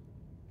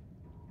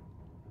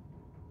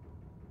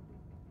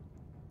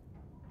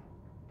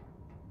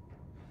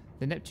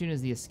 The Neptune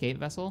is the escape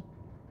vessel?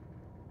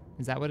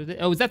 Is that what it is?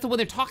 Oh, is that the one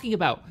they're talking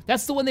about?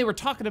 That's the one they were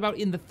talking about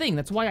in the thing.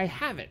 That's why I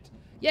have it.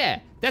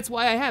 Yeah, that's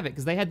why I have it,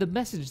 because they had the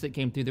message that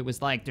came through that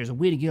was like, there's a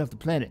way to get off the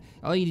planet.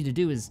 All you need to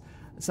do is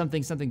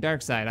something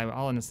dark side.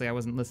 Honestly, I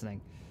wasn't listening.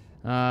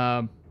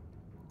 We're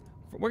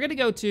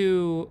gonna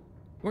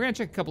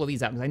check a couple of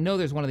these out, because I know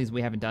there's one of these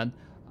we haven't done.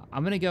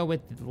 I'm gonna go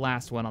with the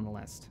last one on the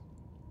list.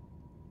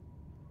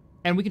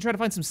 And we can try to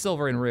find some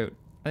silver en route.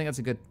 I think that's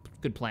a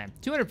good plan.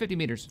 250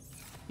 meters.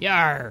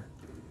 Yar!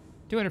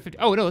 250,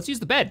 oh no, let's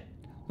use the bed.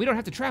 We don't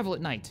have to travel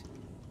at night.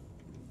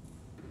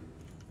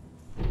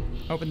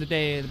 Open the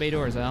bay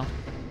doors, Al.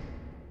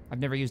 I've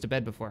never used a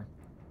bed before.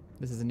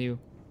 This is a new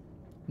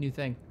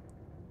thing.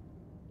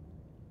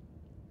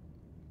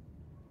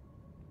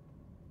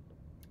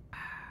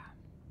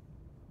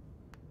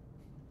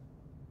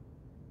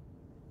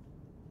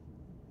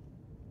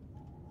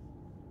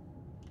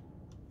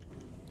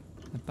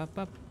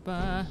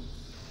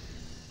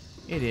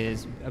 It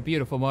is a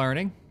beautiful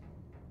morning.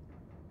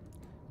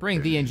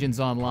 Bring the engines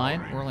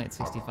online. We're only at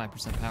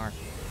 65% power.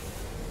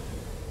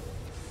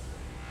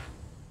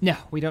 No,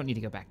 we don't need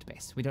to go back to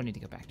base.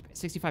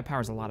 65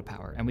 power is a lot of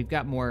power, and we've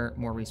got more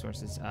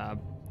resources.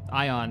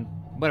 Ion,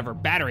 whatever,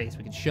 batteries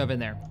we can shove in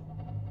there.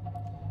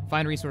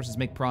 Find resources,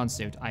 make prawn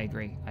suit. I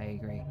agree.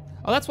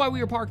 Oh, that's why we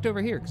were parked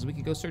over here, because we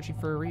could go searching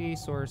for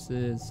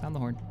resources. Sound the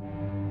horn.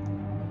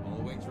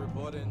 All wings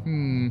report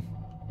in.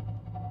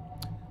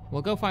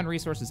 We'll go find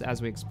resources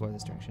as we explore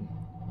this direction.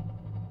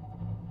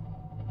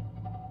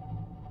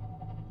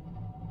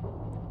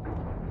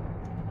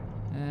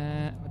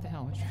 What the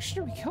hell? Which direction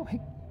are we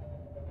going?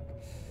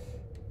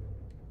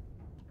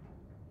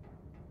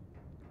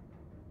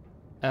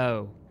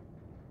 Oh.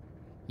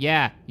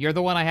 Yeah, you're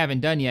the one I haven't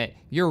done yet.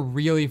 You're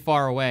really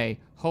far away.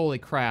 Holy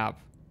crap.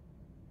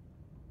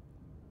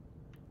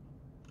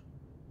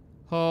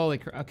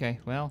 Okay,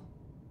 well,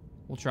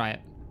 we'll try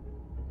it.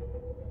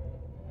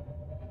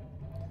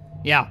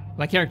 Yeah,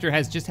 my character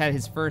has just had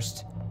his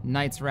first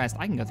night's rest.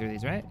 I can go through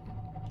these, right?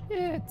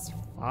 Yeah, it's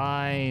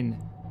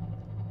fine.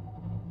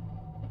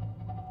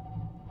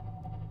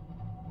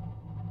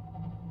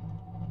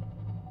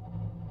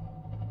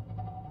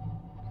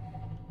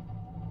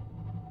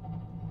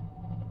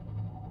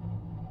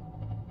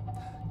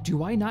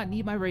 Do I not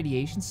need my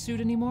radiation suit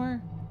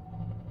anymore?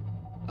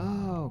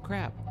 Oh,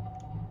 crap.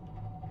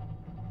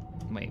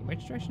 Wait,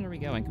 which direction are we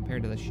going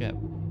compared to the ship?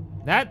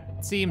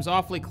 That seems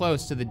awfully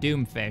close to the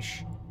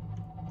Doomfish.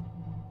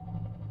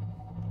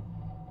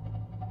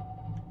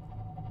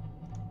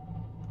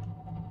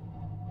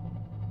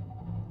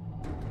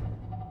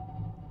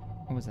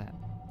 was that?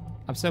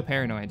 I'm so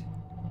paranoid.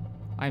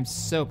 I'm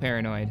so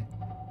paranoid.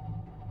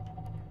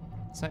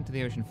 Sunk to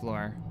the ocean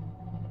floor.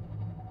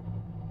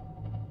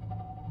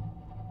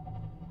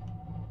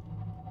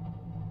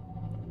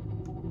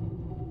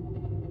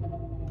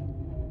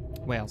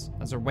 Whales.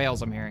 Those are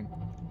whales I'm hearing.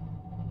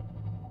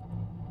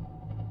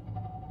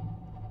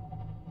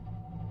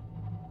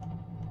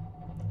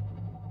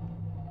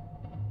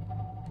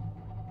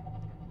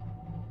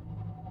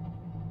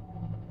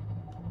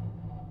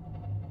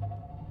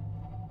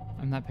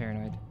 I'm not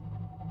paranoid.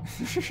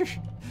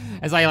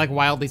 As I like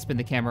wildly spin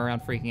the camera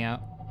around, freaking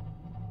out.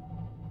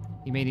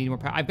 You may need more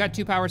power. I've got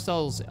 2 power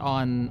cells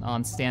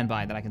on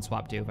standby that I can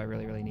swap to if I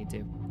really need to.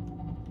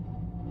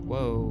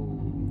 Whoa.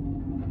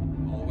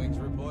 All wings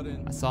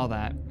reporting. I saw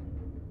that.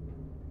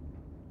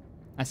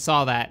 I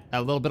saw that.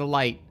 A little bit of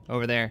light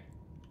over there.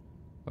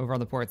 Over on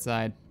the port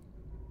side.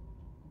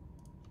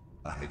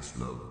 Ahead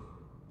slow.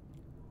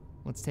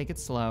 Let's take it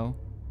slow.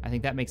 I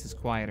think that makes us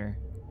quieter.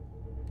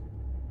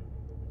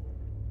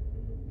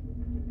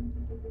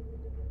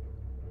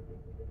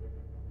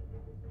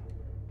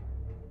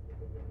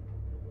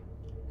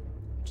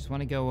 Just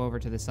want to go over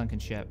to the sunken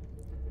ship.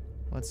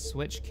 Let's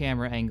switch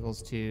camera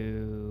angles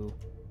to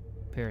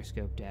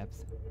periscope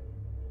depth.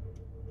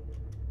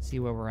 See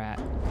where we're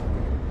at.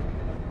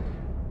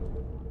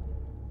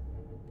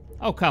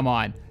 Oh, come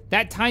on.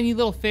 That tiny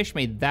little fish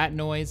made that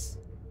noise.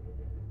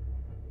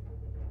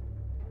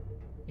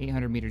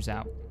 800 meters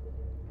out.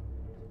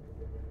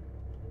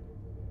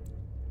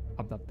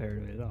 I'm not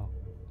paranoid at all.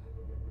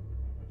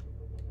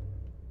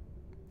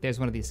 There's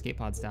one of the escape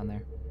pods down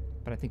there,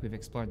 but I think we've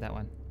explored that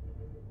one.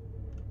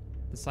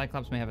 The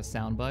Cyclops may have a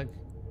sound bug.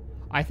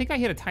 I think I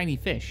hit a tiny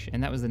fish,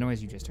 and that was the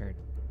noise you just heard.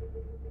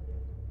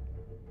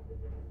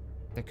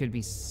 There could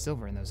be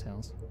silver in those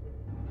hills.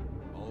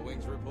 All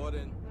wings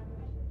reporting.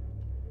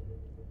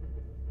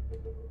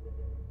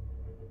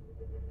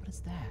 What is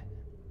that?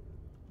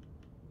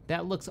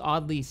 That looks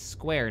oddly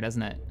square,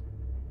 doesn't it?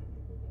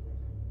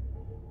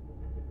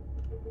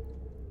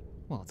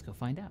 Well, let's go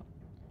find out.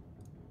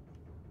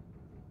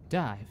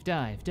 Dive,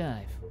 dive,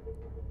 dive.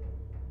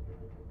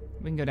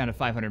 We can go down to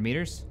 500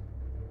 meters.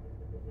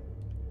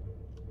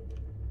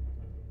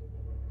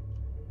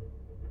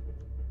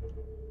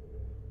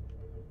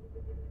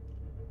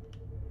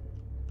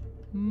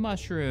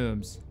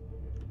 Mushrooms.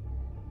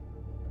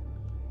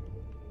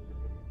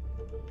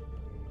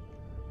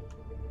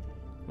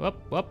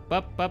 Whoop, whoop,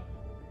 whoop, whoop.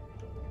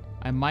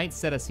 I might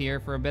set us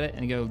here for a bit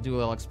and go do a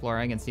little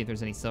exploring and see if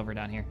there's any silver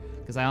down here,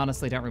 because I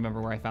honestly don't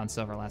remember where I found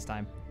silver last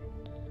time.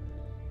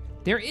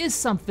 There is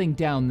something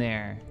down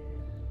there.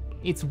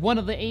 It's one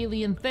of the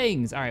alien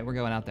things. All right, we're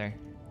going out there.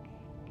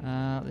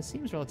 This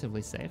seems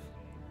relatively safe.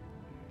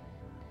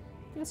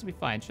 I think this will be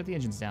fine. Shut the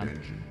engines down.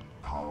 Engine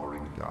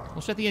powering down.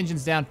 We'll shut the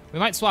engines down. We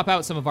might swap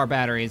out some of our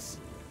batteries.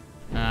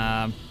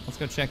 Let's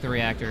go check the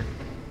reactor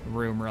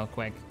room real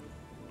quick.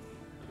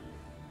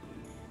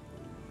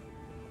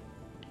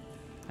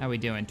 How we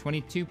doing?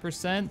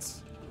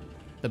 22%?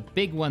 The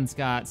big one's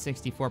got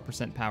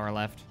 64% power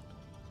left.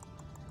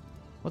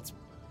 Let's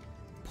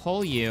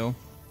pull you.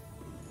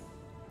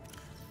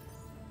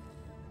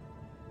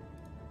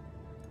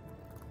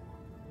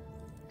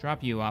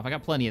 Drop you off. I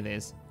got plenty of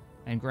these.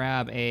 And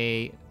grab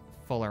a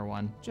fuller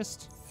one.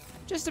 Just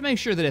to make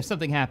sure that if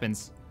something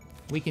happens,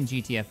 we can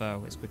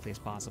GTFO as quickly as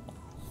possible.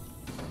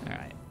 All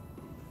right.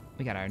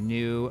 We got our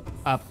new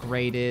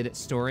upgraded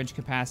storage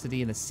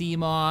capacity in the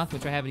Seamoth,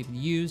 which I haven't even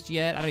used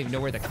yet. I don't even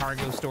know where the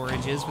cargo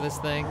storage is for this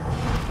thing.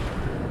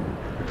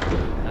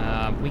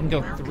 We can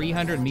go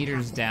 300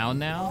 meters down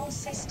now. All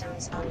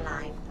systems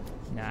online.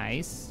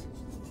 Nice.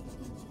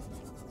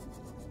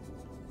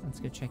 Let's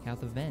go check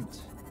out the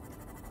vent.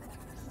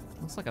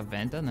 Looks like a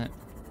vent, doesn't it?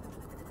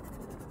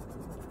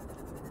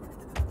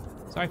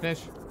 Sorry,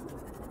 fish.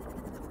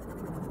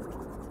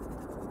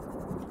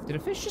 Did a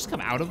fish just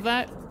come out of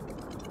that?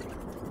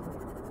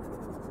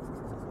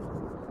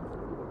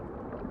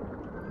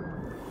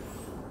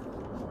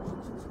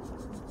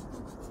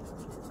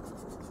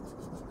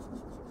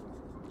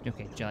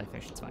 Okay,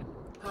 jellyfish, it's fine.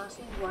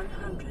 Passing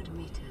 100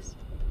 meters.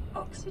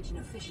 Oxygen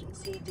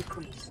efficiency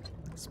decreased.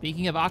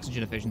 Speaking of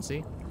oxygen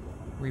efficiency,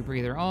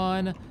 rebreather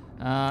on.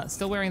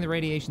 Still wearing the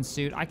radiation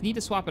suit. I need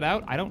to swap it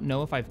out. I don't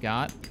know if I've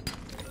got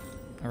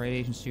a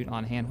radiation suit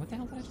on hand. What the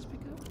hell did I just pick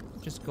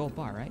up? Just gold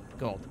bar, right?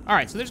 Gold. All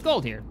right, so there's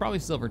gold here. Probably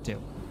silver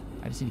too.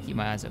 I just need to keep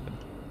my eyes open.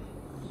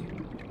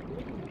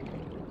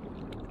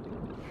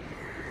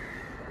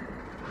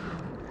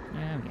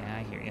 Yeah,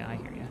 I hear you, I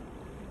hear you.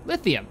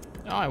 Lithium.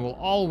 Oh, I will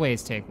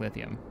always take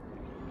lithium.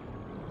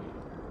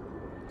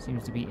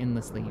 Seems to be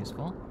endlessly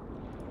useful.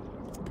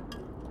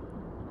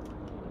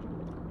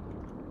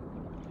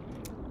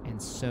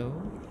 And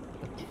so,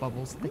 the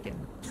bubbles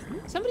thicken.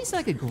 Somebody said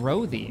I could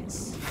grow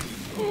these.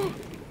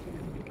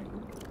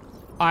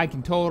 I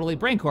can totally,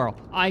 brain coral,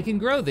 I can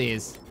grow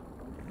these.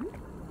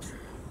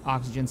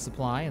 Oxygen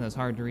supply in those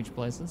hard to reach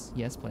places.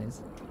 Yes,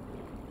 please.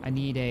 I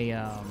need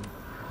a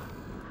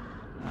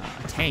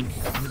tank.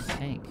 I need a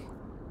tank.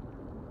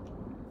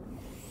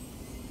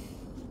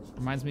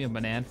 Reminds me of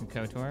Banan from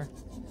KOTOR.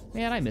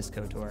 Man, I miss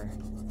KOTOR.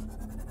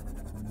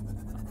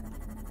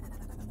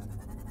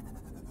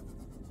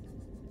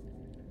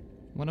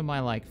 One of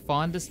my like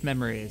fondest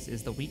memories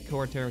is the week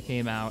KOTOR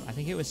came out. I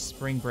think it was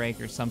spring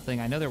break or something.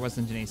 I know there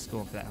wasn't any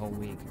school for that whole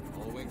week.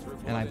 All wings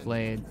reporting. And I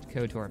played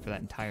KOTOR for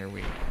that entire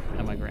week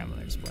at my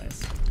grandmother's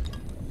place.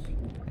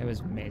 It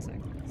was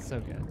amazing. So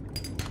good.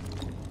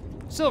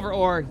 Silver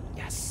ore!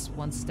 Yes!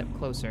 One step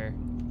closer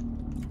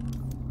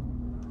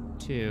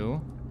to...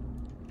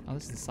 Oh,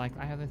 this is the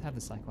Cyclops. I haven't had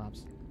the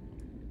Cyclops.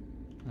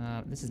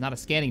 This is not a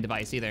scanning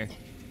device either.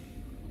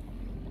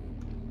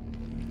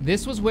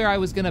 This was where I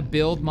was gonna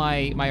build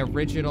my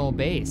original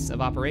base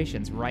of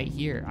operations, right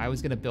here. I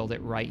was gonna build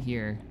it right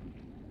here.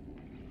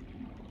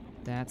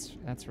 That's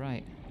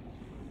right.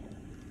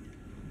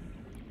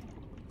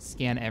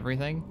 Scan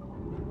everything.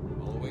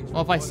 All wings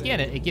Well, if I reporting. scan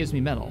it, it gives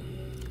me metal.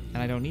 And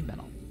I don't need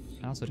metal.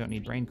 I also don't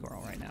need brain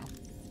coral right now.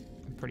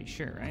 I'm pretty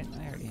sure, right?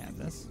 I already have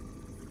this.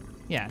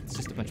 Yeah, it's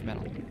just a bunch of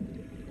metal.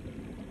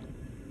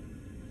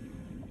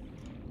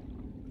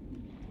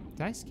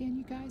 Did I scan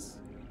you guys?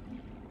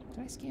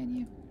 Did I scan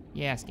you?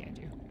 Yeah, I scanned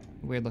you.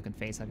 Weird looking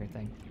face hugger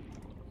thing.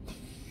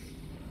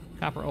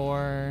 Copper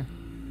ore.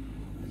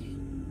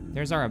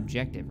 There's our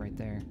objective right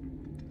there.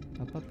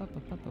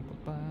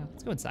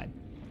 Let's go inside.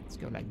 Let's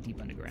go like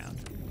deep underground.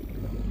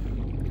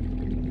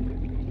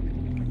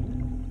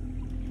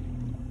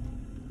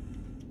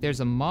 There's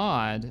a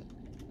mod.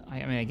 I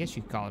mean, I guess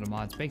you could call it a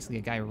mod. It's basically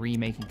a guy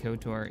remaking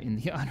KOTOR in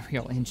the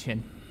Unreal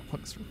Engine.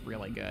 Looks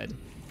really good.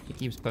 He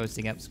keeps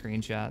posting up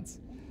screenshots.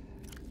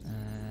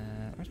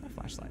 Where's my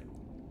flashlight?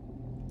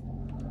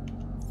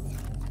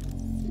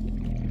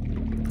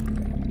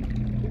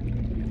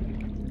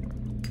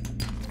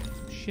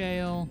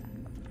 Shale.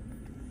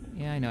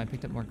 Yeah, I know, I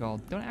picked up more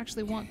gold. Don't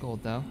actually want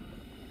gold, though.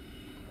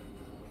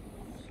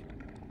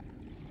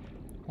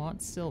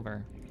 Want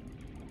silver.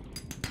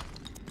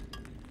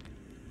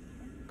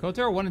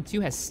 KOTOR 1 and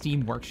 2 has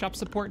Steam Workshop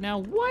support now?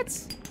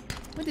 What?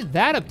 When did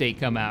that update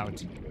come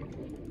out?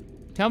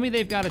 Tell me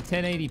they've got a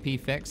 1080p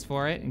fix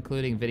for it,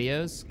 including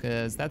videos,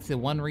 because that's the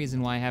one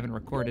reason why I haven't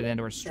recorded and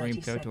or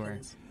streamed 30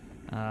 KOTOR. seconds.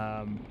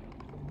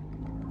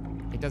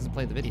 It doesn't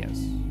play the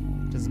videos.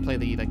 It doesn't play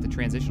the the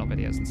transitional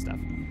videos and stuff.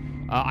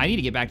 I need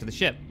to get back to the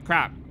ship.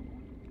 Crap.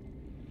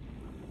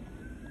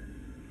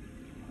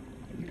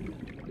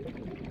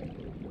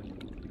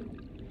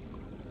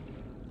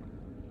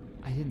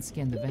 I didn't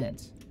scan the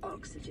vent.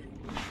 Oxygen.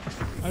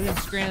 I didn't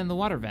scan the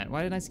water vent.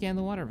 Why didn't I scan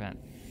the water vent?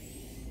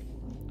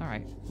 All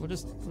right, we'll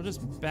just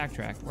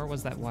backtrack. Where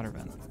was that water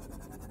vent?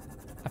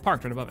 I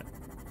parked right above it.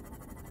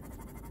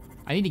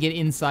 I need to get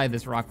inside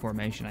this rock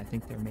formation. I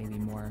think there may be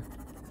more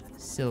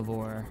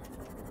silver.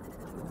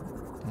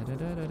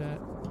 Da-da-da-da-da.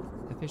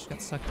 The fish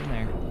got sucked in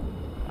there.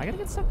 I gotta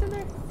get sucked in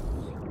there?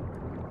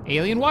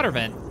 Alien water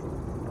vent.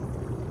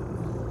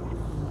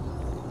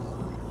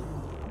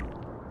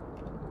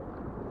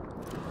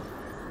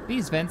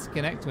 These vents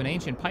connect to an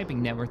ancient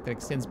piping network that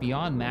extends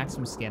beyond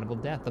maximum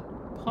scannable depth. The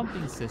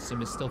pumping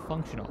system is still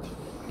functional.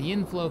 The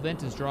inflow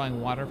vent is drawing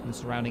water from the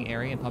surrounding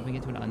area and pumping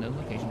it to an unknown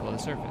location below the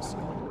surface.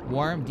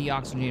 Warm,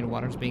 deoxygenated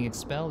water is being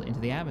expelled into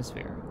the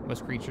atmosphere.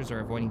 Most creatures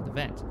are avoiding the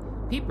vent.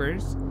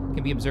 Peepers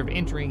can be observed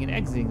entering and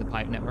exiting the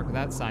pipe network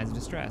without signs of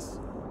distress.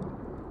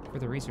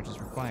 Further research is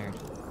required.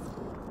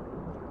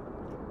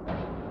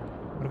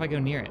 What if I go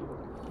near it?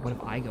 What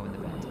if I go in the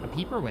vent? A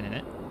peeper went in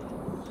it.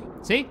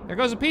 See? There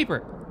goes a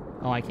peeper!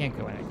 Oh, I can't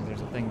go in it because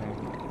there's a thing there.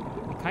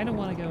 I kind of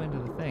want to go into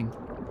the thing.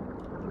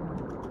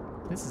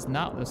 This is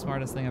not the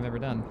smartest thing I've ever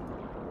done.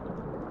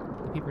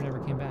 The peeper never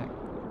came back.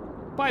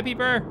 Bye,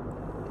 peeper!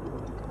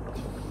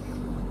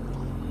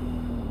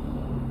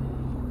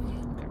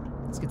 Okay,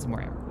 let's get some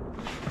more air.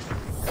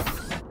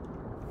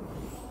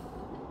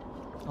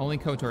 Only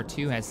KOTOR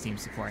 2 has Steam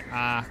support.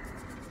 Ah.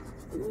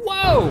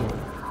 Whoa!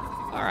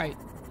 Alright,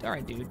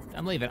 dude.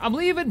 I'm leaving. I'm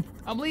leaving!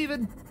 I'm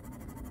leaving!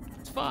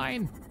 It's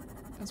fine.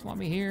 Doesn't want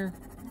me here.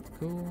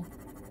 Cool.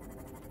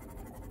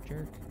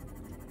 Jerk.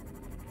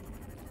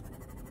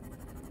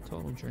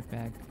 Total jerk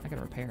bag. I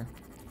gotta repair.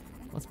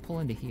 Let's pull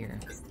into here.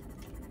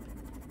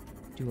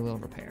 Do a little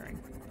repairing.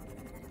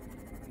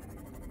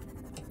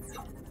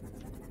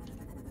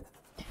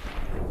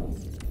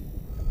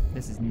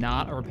 This is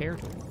not a repair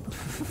tool.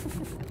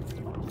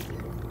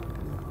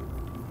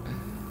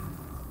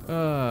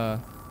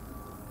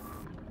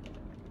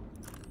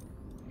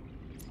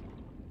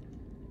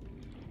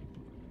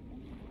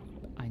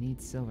 I need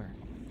silver.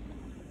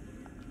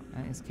 I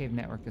think this cave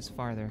network is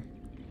farther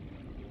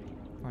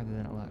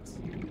than it looks.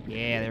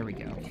 Yeah, there we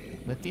go.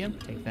 Lithium,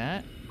 take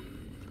that.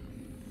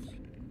 I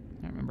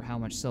don't remember how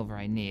much silver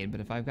I need,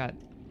 but if I've got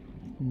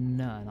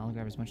none, I'll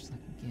grab as much as I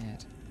can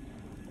get.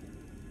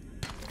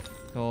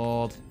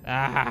 Gold.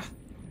 Ah!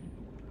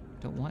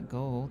 Don't want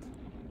gold.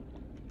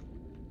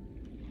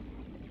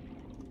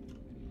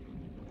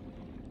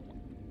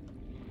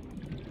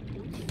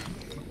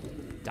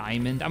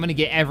 Diamond. I'm gonna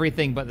get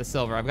everything but the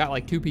silver. I've got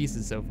like 2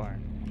 pieces so far.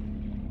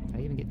 Did I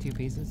even get 2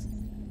 pieces?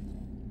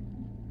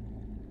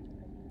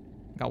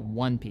 I got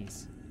 1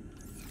 piece.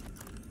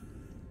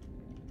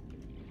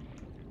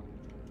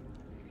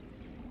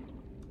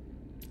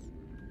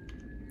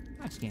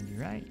 I scanned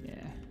you, right?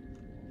 Yeah.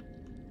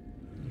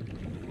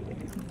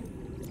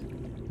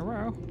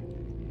 Hello.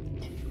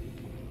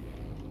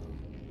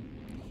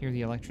 Hear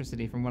the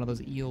electricity from one of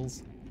those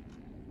eels.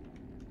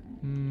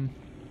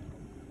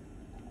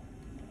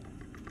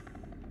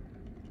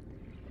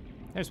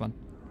 There's one.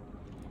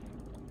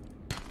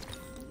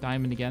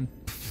 Diamond again.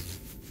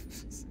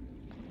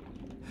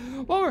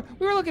 Well,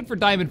 we were looking for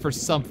diamond for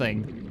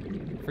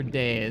something for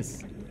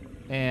days.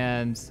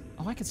 And,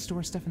 oh, I can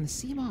store stuff in the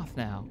Seamoth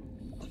now.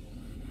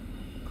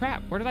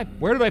 Crap, where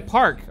did I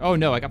park? Oh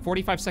no, I got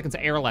 45 seconds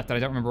of air left and I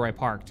don't remember where I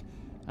parked.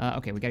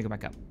 Okay, we gotta go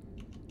back up.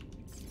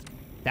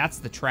 That's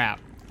the trap.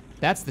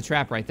 That's the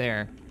trap right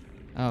there.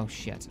 Oh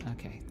shit,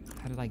 okay.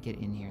 How did I get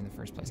in here in the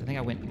first place? I think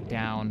I went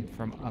down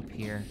from up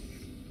here.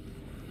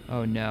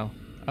 Oh no,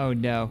 oh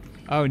no,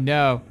 oh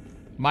no.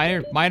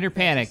 Minor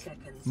panic,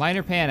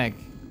 minor panic.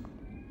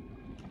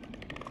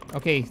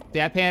 Okay,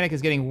 that panic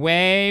is getting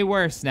way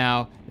worse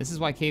now. This is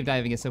why cave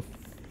diving is so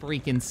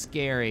freaking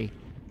scary.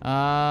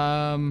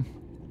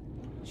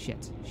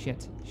 Shit,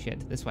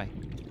 this way.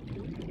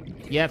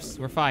 Yes,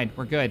 we're fine,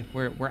 we're good,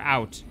 we're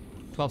out.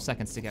 12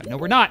 seconds to go. No,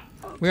 we're not.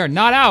 We are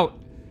not out.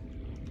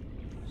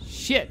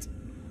 Shit.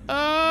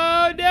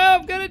 Oh no,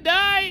 I'm gonna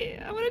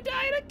die. I'm gonna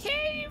die in a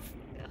cave.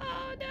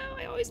 Oh no,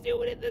 I always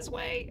do it this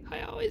way.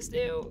 I always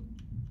do.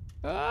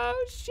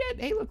 Oh shit.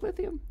 Hey, look,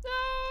 lithium. No.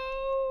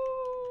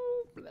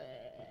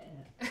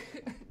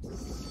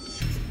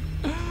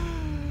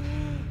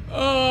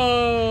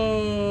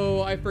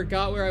 Oh, I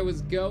forgot where I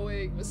was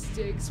going.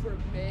 Mistakes were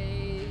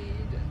made.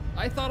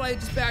 I thought I'd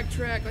just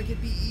backtrack like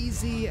it'd be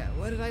easy.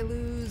 What did I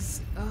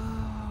lose?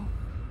 Oh.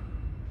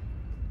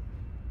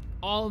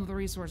 All of the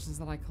resources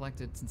that I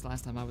collected since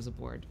last time I was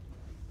aboard.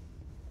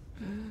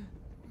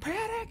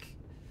 Panic!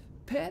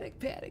 Panic,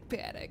 panic,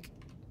 panic.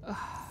 All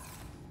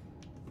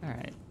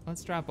right,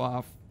 let's drop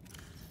off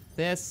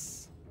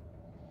this.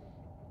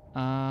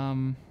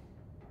 Let's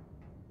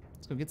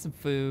go get some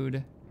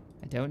food.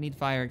 I don't need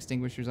fire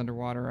extinguishers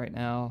underwater right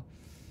now.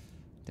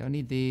 Don't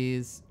need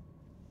these.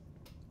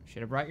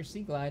 Should have brought your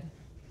sea glide.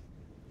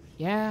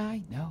 Yeah,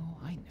 I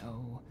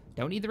know.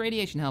 Don't need the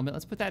radiation helmet.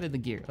 Let's put that in the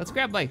gear. Let's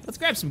grab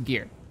some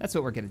gear. That's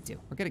what we're gonna do.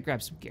 We're gonna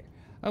grab some gear.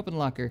 Open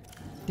locker.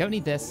 Don't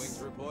need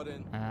this.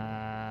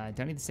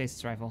 Don't need the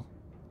stasis rifle.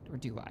 Or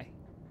do I?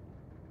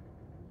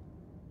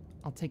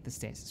 I'll take the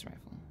stasis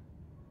rifle.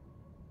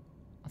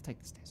 I'll take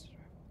the stasis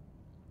rifle.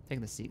 Take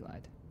the sea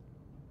glide.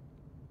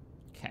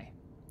 Okay.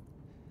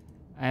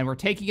 And we're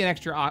taking an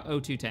extra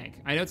O2 tank.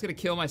 I know it's gonna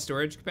kill my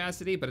storage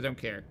capacity, but I don't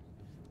care.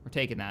 We're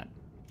taking that.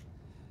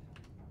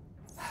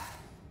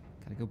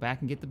 Gotta go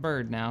back and get the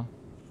bird now.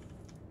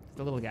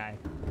 The little guy.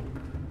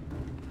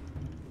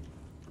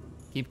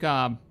 Keep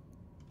calm.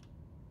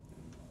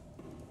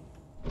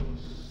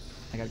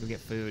 I gotta go get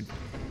food.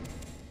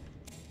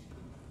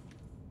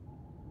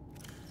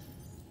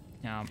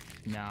 Nom,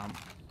 nom,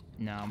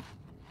 nom.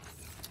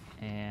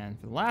 And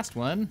for the last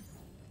one,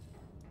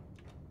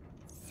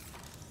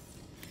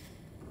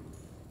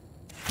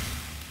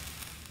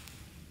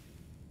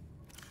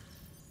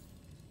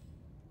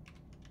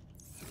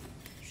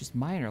 just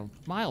mild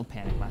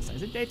panic last night.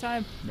 Is it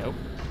daytime? Nope.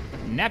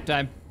 Nap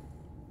time.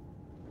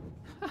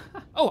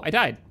 Oh, I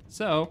died.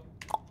 So,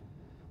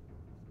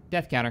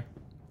 death counter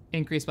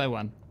increased by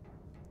 1.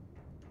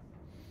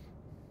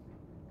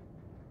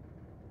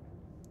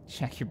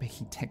 Shack, you're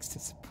making Tex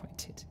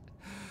disappointed.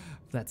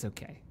 That's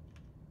okay.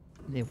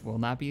 It will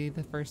not be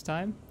the first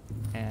time.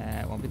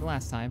 It won't be the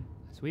last time.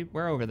 So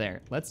we're over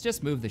there. Let's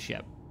just move the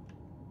ship.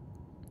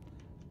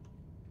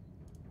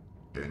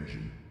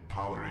 Engine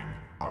powering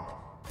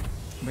up.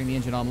 Bring the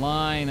engine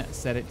online.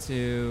 Set it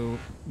to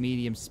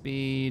medium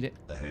speed.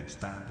 Ahead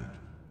standard.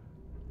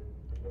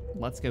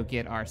 Let's go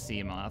get our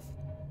Seamoth.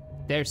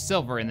 There's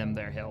silver in them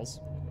there hills.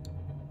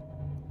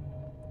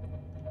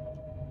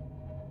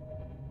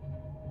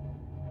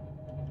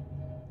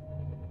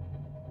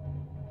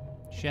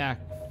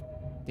 Shack,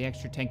 the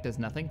extra tank does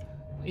nothing.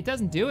 It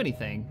doesn't do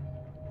anything.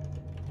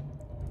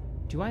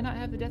 Do I not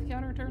have the death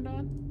counter turned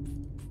on?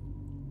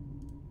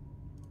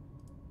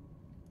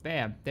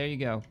 Bam, there you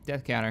go,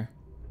 death counter.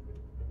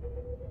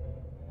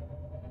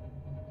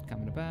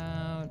 Coming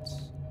about.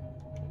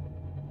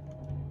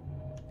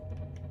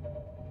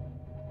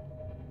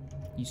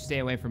 You stay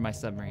away from my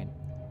submarine.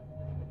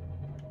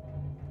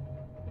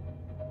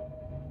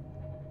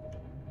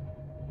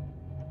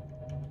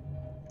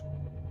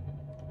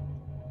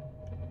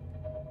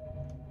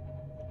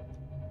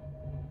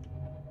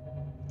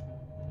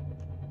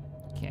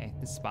 Okay,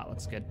 this spot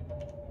looks good.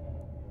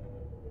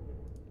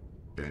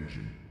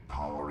 Engine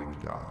powering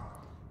down.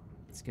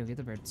 Let's go get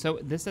the bird. So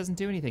this doesn't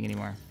do anything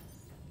anymore.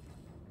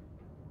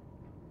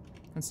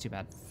 That's too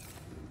bad.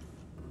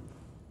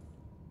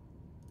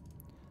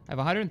 I have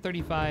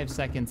 135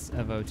 seconds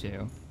of O2.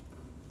 If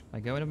I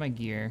go into my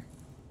gear,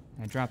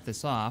 and I drop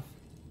this off,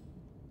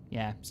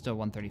 yeah, still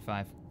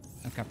 135.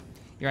 Okay,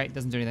 you're right,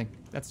 doesn't do anything.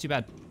 That's too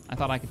bad. I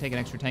thought I could take an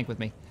extra tank with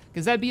me.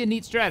 Because that'd be a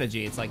neat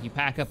strategy. It's like you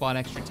pack up on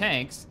extra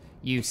tanks,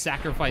 you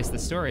sacrifice the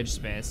storage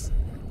space,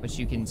 but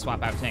you can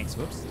swap out tanks.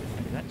 Whoops,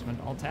 I did that, just went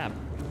to Alt-Tab.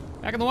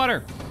 Back in the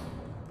water.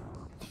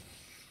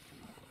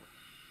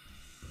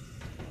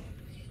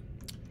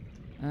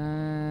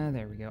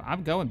 There we go.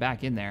 I'm going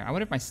back in there. I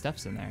wonder if my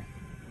stuff's in there.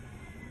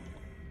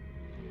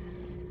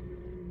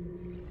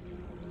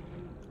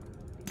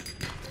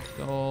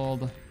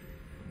 Gold.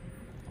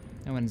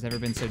 No one's ever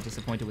been so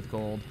disappointed with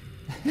gold.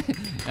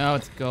 Oh,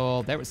 it's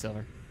gold. There was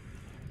silver.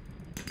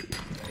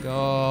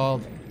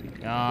 Gold.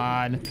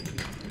 God.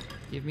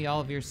 Give me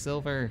all of your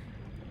silver.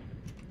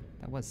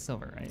 That was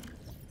silver, right?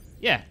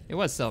 Yeah, it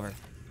was silver.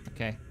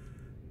 Okay.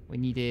 We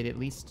needed at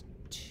least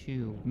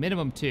 2.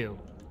 Minimum 2.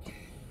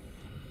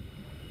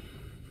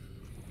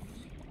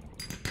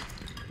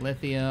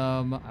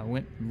 Lithium. I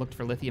went and looked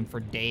for lithium for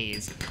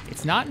days.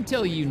 It's not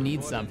until you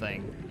need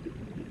something.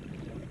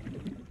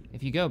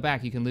 If you go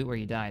back, you can loot where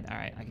you died. All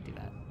right, I can do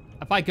that.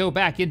 If I go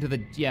back into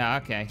the... Yeah,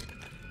 okay.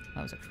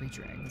 That was a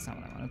creature egg. That's not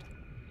what I wanted.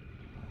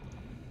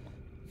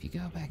 If you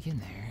go back in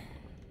there...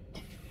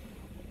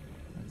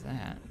 What was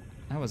that?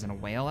 That wasn't a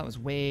whale. That was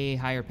way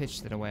higher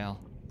pitched than a whale.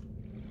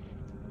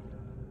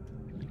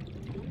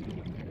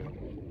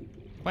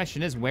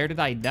 Question is, where did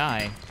I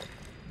die?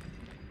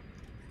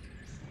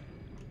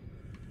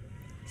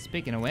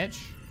 Speaking of which,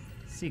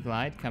 Sea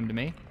Glide, come to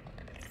me.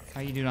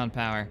 How you doing on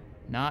power?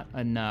 Not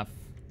enough.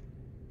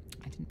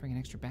 I didn't bring an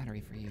extra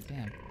battery for you,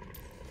 damn.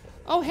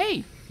 Oh,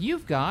 hey,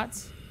 you've got,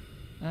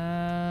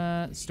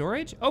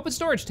 storage? Open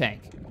storage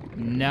tank.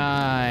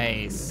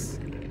 Nice.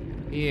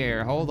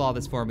 Here, hold all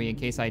this for me in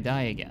case I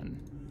die again.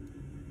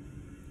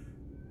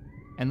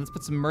 And let's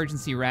put some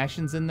emergency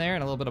rations in there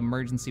and a little bit of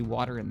emergency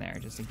water in there,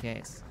 just in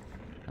case.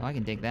 Oh, I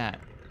can dig that.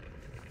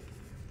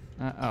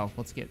 Oh,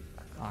 let's get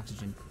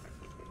oxygen.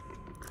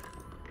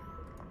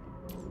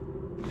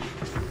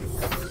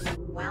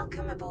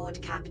 Welcome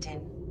aboard,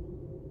 Captain.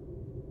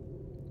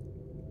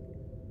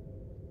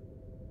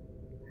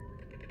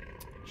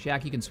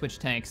 Shack, you can switch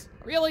tanks.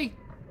 Really?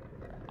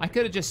 I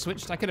could have just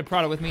switched. I could have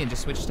brought it with me and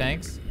just switched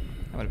tanks.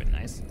 That would have been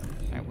nice.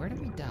 All right, where did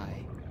we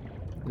die?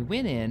 We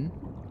went in,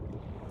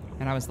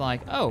 and I was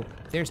like, oh,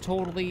 there's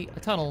totally a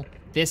tunnel.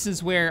 This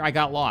is where I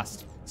got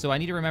lost. So I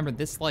need to remember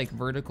this, like,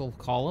 vertical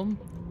column.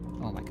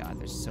 Oh my God,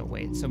 there's so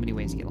many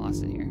ways to get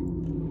lost in here.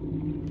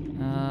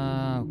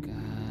 Oh God.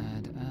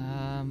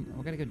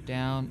 We're gonna go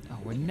down. Oh,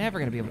 we're never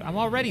gonna be able to. I'm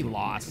already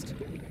lost.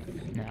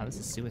 No, this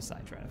is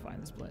suicide trying to find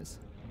this place.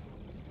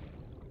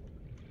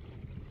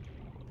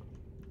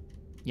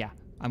 Yeah,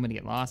 I'm gonna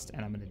get lost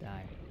and I'm gonna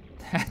die.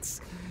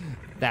 That's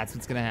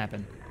what's gonna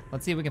happen.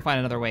 Let's see if we can find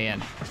another way in.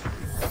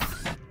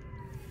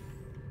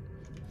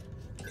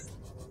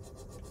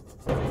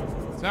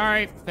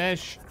 Sorry,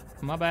 fish.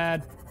 My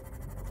bad.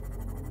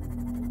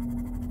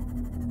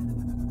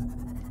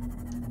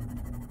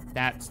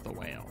 That's the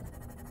whale.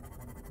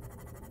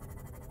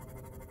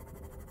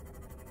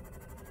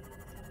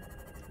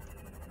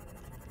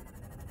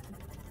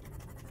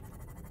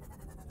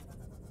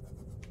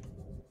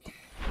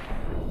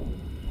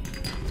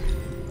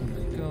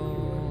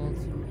 Gold.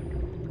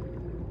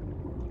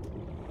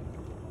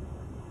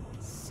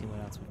 Let's see what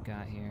else we've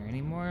got here.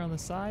 Any more on the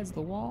sides of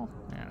the wall?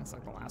 Yeah, that's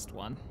like the last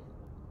one.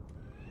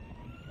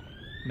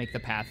 Make the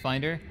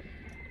Pathfinder.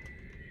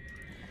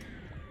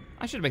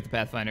 I should make the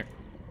Pathfinder.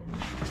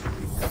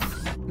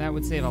 That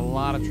would save a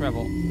lot of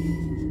trouble.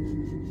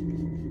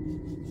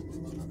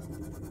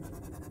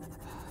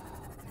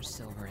 There's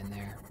silver in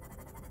there.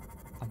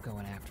 I'm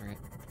going after it.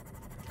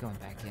 Going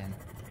back in.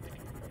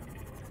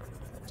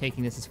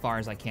 Taking this as far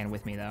as I can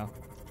with me, though.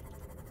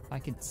 If I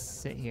could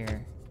sit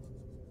here,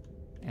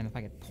 and if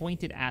I could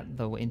point it at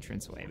the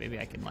entranceway, maybe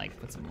I can, like,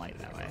 put some light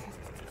that way.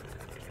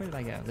 Where did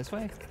I go? This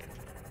way?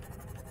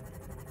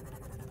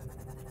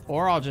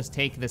 Or I'll just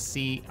take the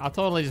sea. I'll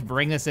totally just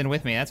bring this in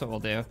with me. That's what we'll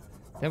do.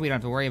 Then we don't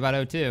have to worry about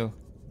O2.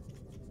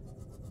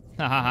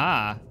 Ha ha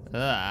ha.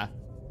 Ugh.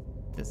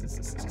 This is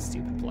such a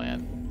stupid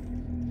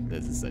plan.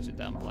 This is such a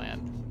dumb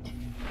plan.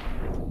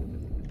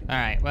 All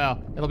right,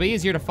 well, it'll be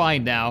easier to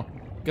find now.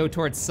 Go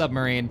towards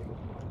submarine.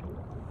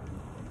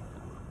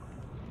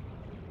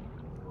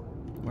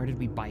 Where did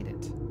we bite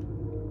it?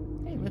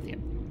 Hey,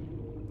 lithium.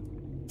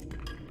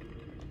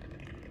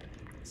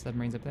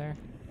 Submarine's up there.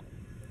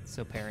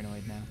 So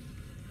paranoid now.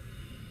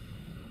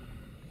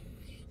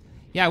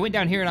 Yeah, I went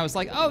down here and I was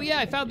like, oh yeah,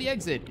 I found the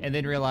exit. And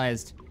then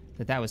realized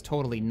that that was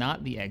totally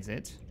not the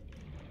exit.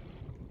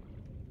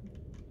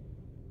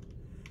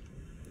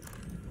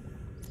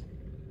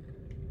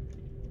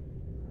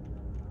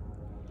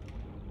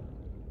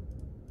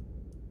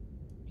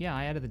 Yeah,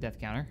 I added the death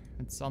counter.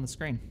 It's on the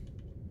screen.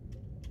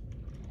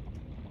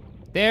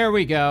 There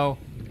we go.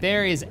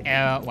 There is,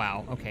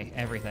 wow, okay,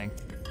 everything.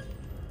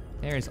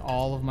 There's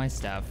all of my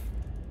stuff.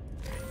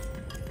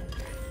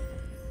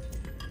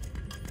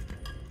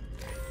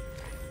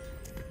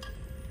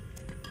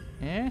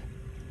 Eh?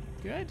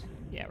 Good?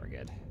 Yeah, we're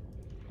good.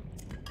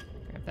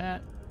 Grab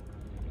that.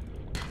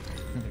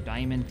 Another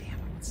diamond. Damn,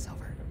 I want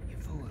silver. You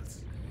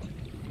fools.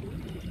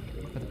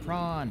 For the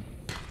prawn.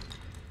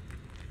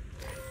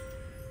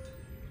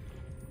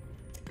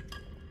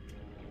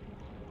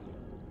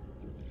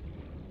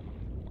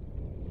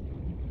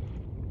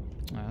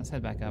 Alright, let's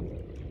head back up.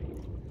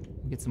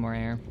 Get some more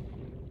air.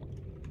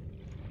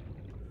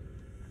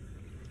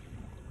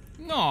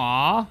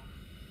 Aww.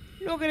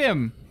 Look at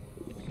him.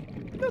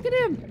 Look at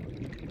him.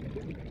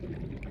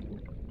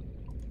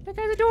 That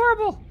guy's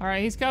adorable. All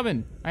right, he's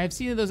coming. I have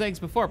seen those eggs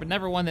before, but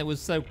never one that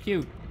was so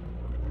cute.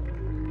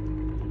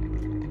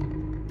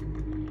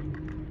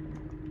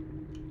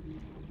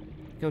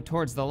 Go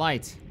towards the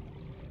light.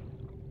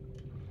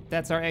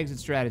 That's our exit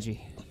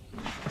strategy.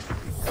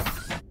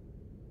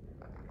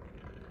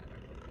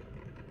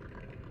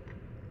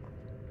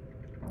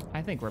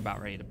 I think we're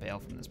about ready to bail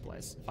from this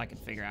place, if I can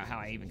figure out how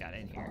I even got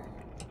in here.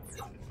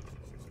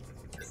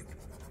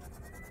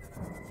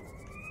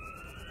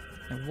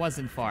 It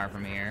wasn't far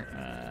from here.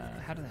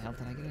 How the hell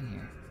did I get in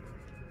here?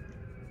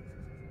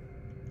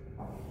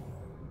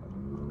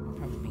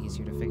 Probably be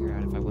easier to figure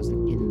out if I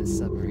wasn't in the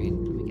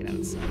submarine. Let me get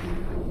outside.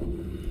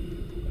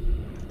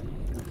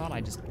 I thought I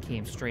just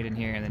came straight in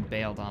here and then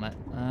bailed on it.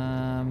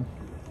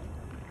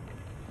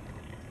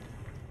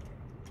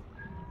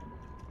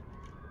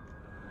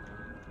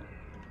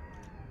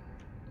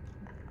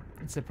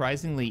 It's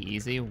surprisingly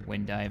easy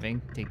when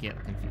diving to get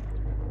confused.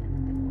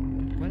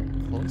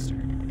 What cloister?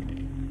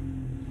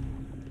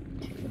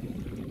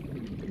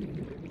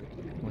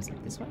 Was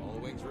it this way? All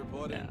wings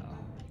reporting. No.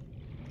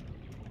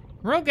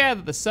 Real glad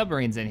that the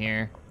submarine's in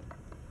here.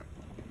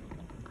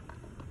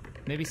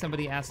 Maybe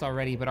somebody asked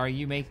already, but are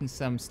you making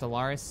some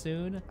Stellaris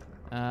soon?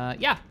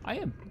 Yeah, I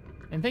am.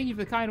 And thank you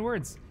for the kind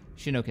words,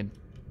 Shinokin.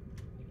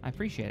 I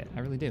appreciate it, I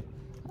really do.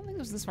 I don't think it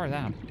was this far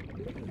down.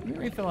 Let me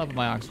refill up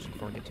my oxygen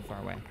before I get too far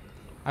away.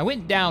 I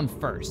went down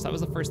first. That was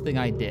the first thing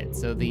I did.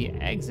 So the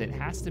exit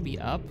has to be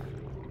up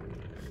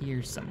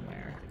here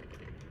somewhere.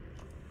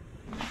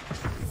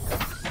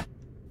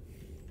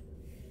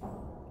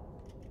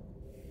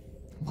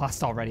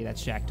 Lost already, that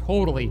shack.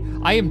 Totally.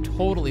 I am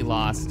totally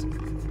lost.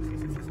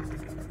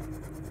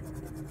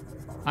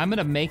 I'm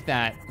gonna make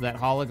that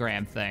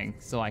hologram thing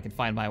so I can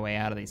find my way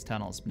out of these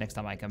tunnels next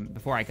time I come,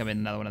 before I come in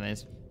another one of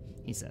these,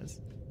 he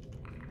says.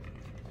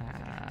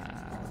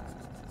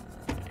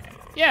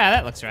 Yeah,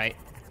 that looks right.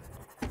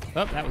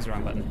 Oh, that was the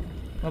wrong button.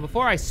 Well,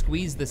 before I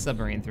squeeze the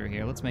submarine through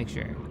here, let's make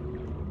sure.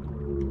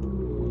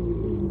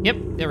 Yep,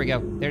 there we go.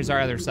 There's our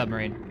other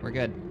submarine. We're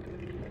good.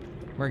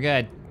 We're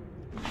good.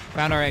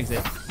 Found our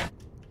exit.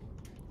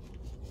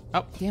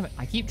 Oh, damn it.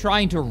 I keep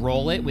trying to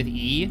roll it with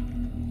E.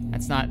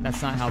 That's not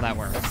how that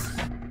works.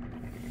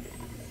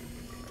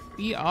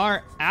 We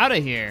are out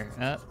of here.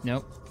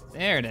 Nope.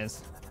 There it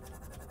is.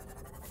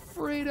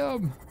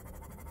 Freedom.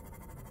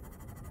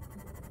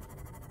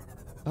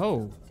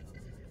 Oh.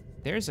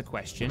 There's a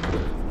question.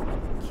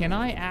 Can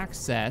I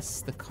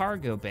access the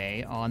cargo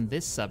bay on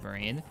this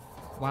submarine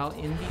while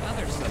in the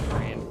other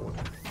submarine?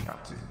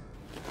 Captain.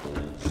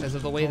 Because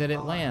of the way that it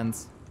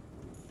lands.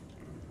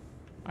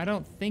 I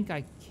don't think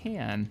I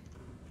can.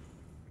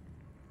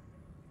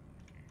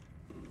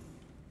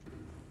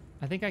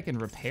 I think I can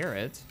repair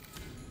it.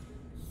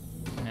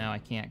 No, I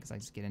can't because I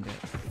just get into it.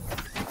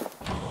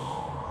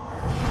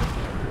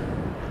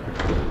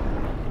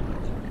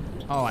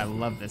 Oh, I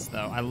love this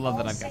though. I love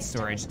that I've got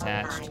storage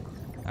attached.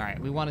 All right,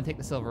 we want to take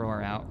the silver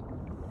ore out.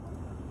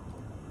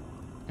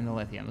 And the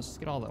lithium. Let's just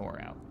get all the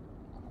ore out.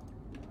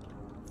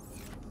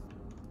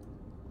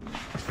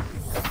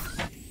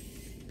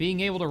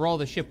 Being able to roll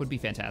the ship would be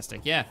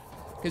fantastic, yeah.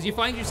 Because you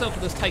find yourself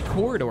in those tight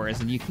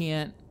corridors and you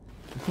can't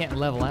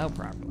level out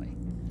properly.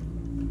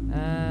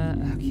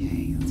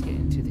 Okay, let's get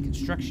into the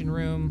construction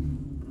room.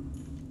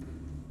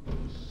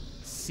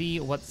 See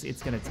what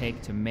it's gonna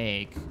take to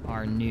make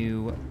our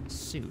new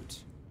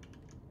suit.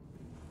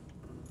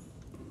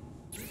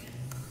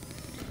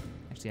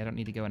 Actually, I don't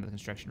need to go into the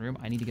construction room.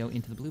 I need to go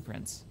into the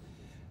blueprints.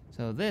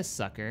 So this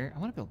sucker, I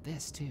wanna build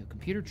this too.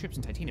 Computer chips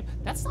and titanium.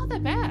 That's not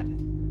that bad.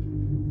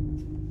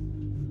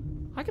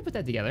 I could put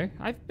that together.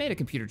 I've made a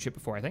computer chip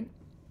before, I think.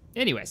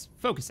 Anyways,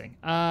 focusing.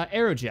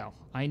 Aerogel.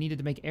 I needed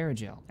to make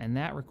aerogel, and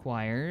that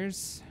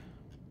requires...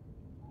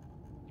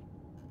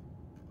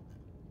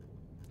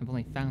 I've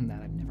only found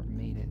that, I've never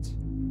made it.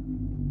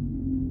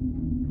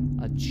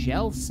 A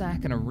gel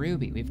sack and a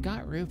ruby. We've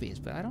got rubies,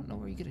 but I don't know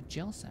where you get a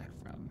gel sack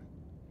from.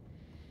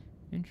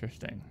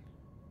 Interesting.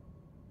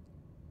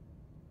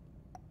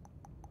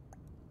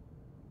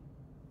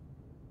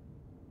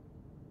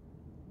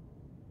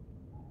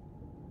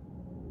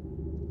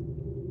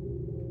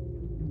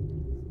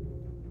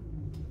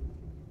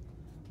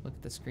 Look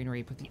at the screen where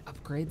you put the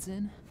upgrades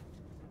in.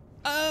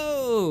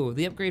 Oh,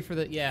 the upgrade for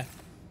the, yeah.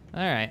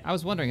 All right, I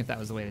was wondering if that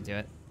was the way to do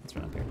it. Let's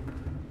run up here.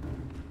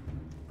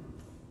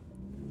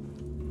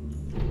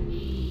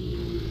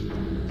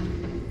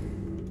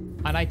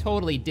 And I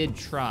totally did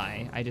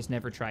try. I just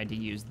never tried to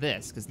use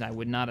this because I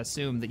would not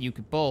assume that you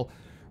could pull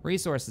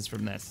resources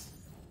from this.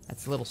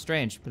 That's a little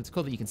strange, but it's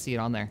cool that you can see it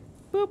on there.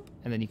 Boop,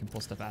 and then you can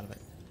pull stuff out of it.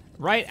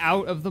 Right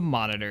out of the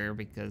monitor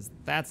because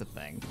that's a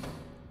thing.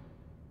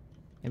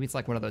 Maybe it's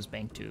like one of those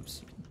bank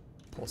tubes you can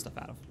pull stuff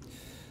out of.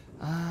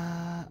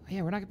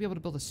 Yeah, we're not gonna be able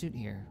to build a suit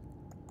here.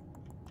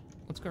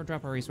 Let's go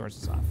drop our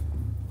resources off.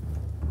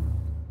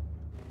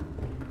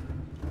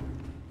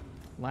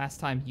 Last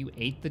time you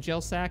ate the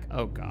gel sack?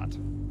 Oh God.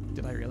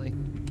 Did I really?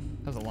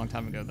 That was a long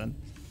time ago then.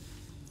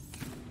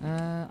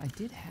 I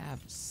did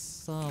have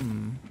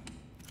some...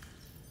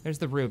 There's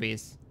the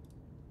rubies.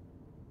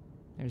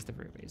 There's the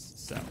rubies.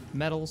 So,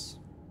 metals.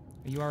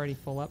 Are you already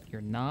full up?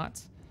 You're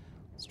not.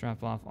 Let's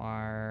drop off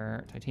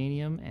our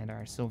titanium and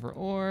our silver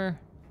ore.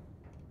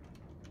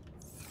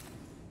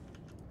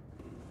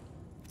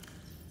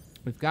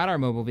 We've got our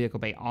mobile vehicle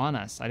bay on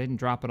us. I didn't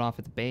drop it off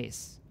at the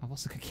base. I've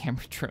also got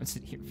camera drones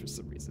in here for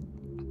some reason.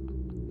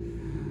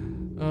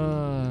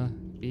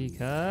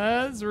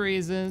 Because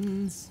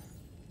reasons.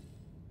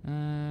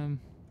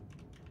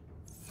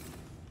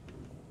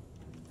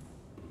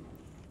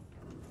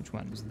 Which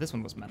one? This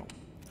one was metal.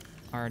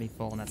 Already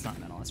full, and that's not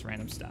metal. That's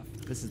random stuff.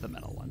 This is the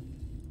metal one.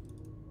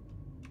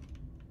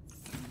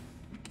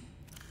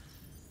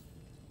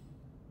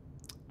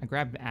 I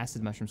grabbed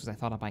acid mushrooms because I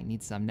thought I might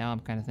need some. Now I'm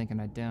kind of thinking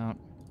I don't.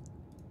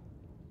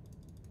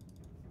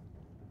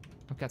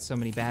 I've got so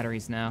many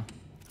batteries now.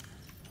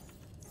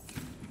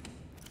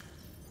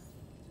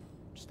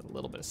 Just a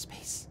little bit of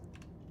space.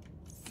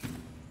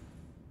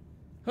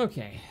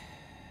 Okay.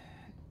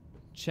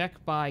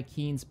 Check by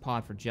Keen's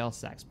pod for gel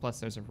sacks. Plus,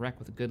 there's a wreck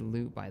with a good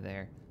loot by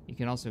there. You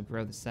can also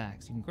grow the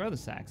sacks. You can grow the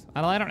sacks.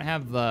 I don't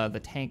have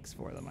the tanks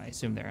for them. I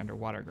assume they're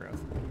underwater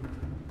growth.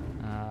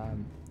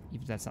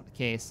 Even if that's not the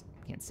case,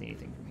 can't see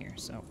anything from here.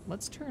 So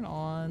let's turn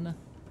on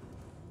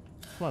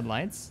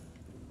floodlights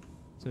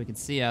so we can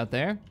see out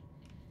there.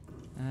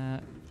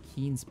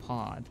 Keen's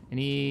pod.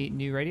 Any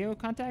new radio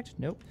contact?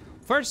 Nope.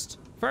 First,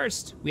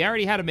 we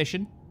already had a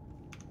mission.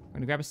 We're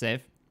gonna grab a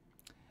save.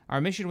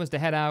 Our mission was to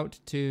head out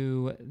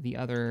to the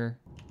other,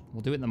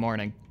 we'll do it in the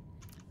morning,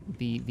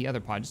 the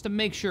other pod, just to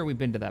make sure we've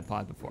been to that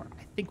pod before.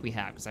 I think we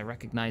have, because I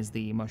recognize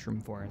the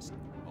mushroom forest.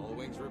 All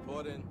wings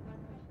report in.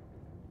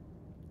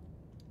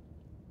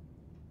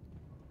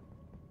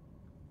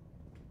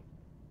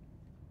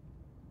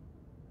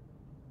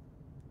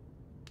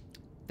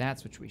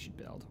 That's what we should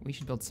build. We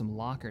should build some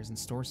lockers and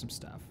store some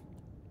stuff.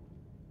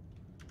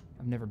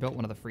 I've never built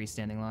one of the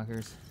freestanding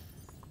lockers.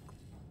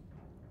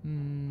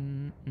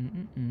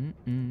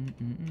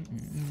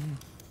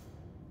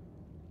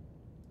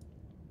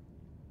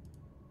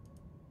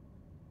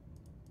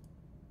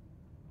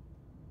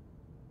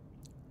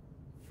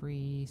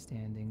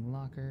 Freestanding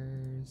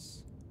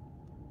lockers.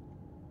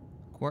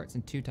 Quartz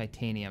and 2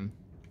 titanium.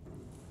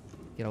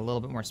 Get a little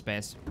bit more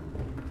space.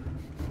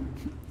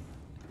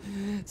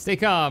 Stay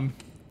calm,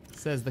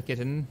 says the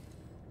kitten.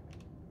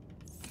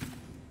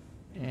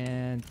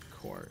 And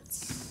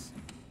quartz.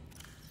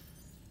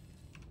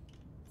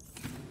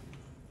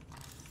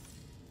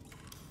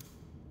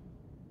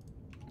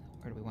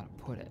 Where do we want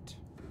to put it?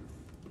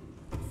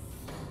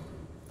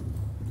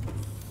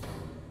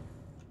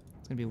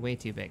 It's gonna be way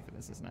too big for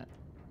this, isn't it?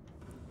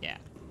 Yeah,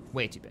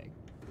 way too big.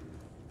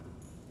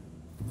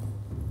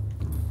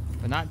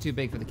 But not too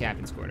big for the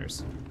captain's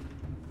quarters.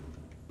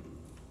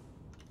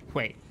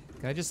 Wait,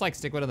 can I just like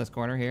stick one in this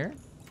corner here?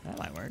 That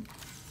might work.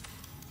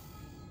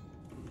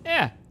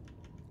 Yeah,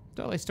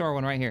 totally store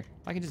one right here.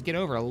 If I can just get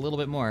over a little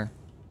bit more.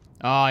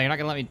 Oh, you're not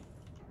gonna let me.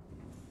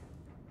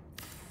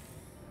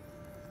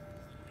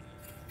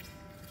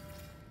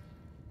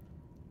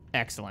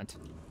 Excellent.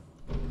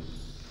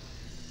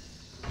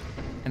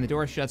 And the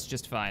door shuts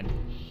just fine.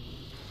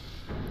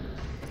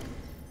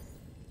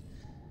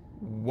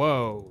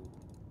 Whoa.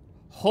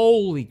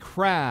 Holy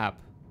crap.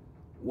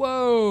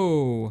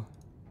 Whoa.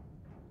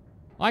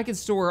 I can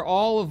store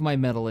all of my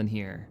metal in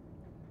here.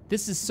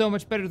 This is so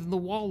much better than the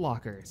wall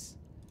lockers.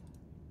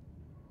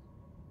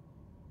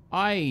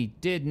 I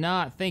did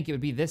not think it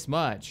would be this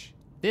much.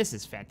 This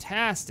is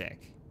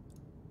fantastic.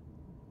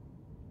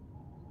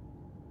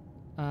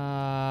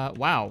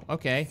 Wow,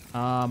 okay.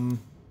 Man,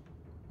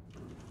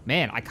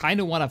 I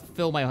kind of want to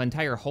fill my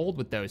entire hold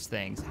with those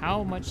things.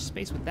 How much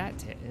space would that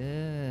take?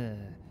 There's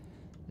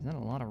not a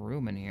lot of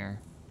room in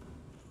here.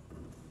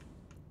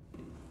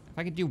 If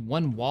I could do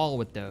one wall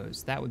with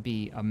those, that would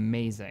be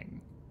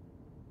amazing.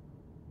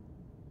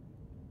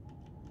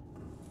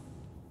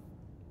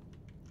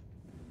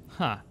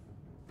 Huh.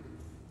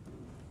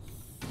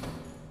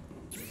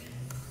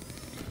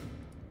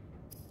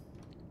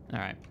 All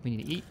right, we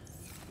need to eat.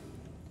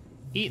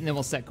 Eat and then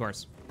we'll set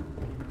course.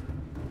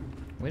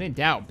 When in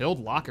doubt, build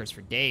lockers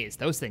for days.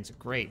 Those things are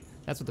great.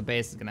 That's what the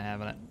base is gonna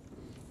have in it.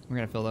 We're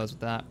gonna fill those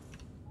with that.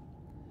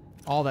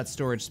 All that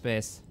storage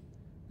space.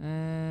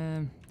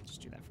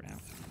 Just do that for now.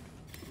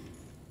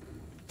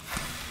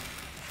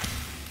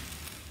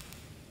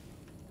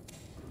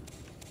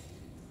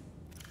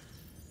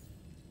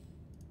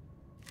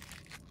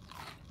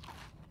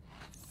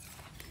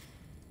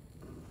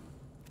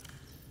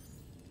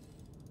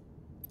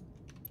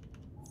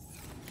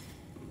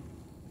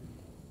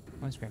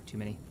 Always grab too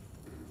many.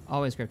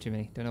 Always grab too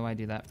many. Don't know why I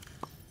do that.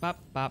 Bop,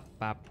 bop,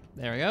 bop.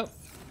 There we go.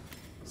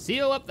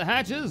 Seal up the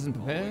hatches and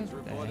prepare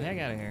the heck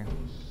out of here.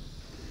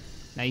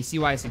 Now you see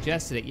why I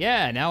suggested it.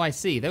 Yeah, now I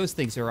see. Those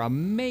things are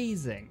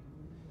amazing.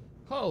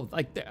 Oh,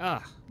 like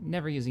they're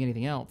never using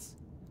anything else.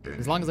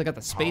 As long as I got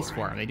the space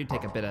for them, they do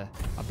take a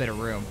bit of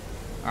room.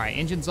 All right,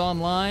 engines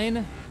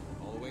online.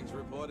 All wings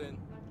report in.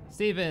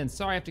 Steven,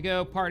 sorry I have to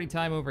go. Party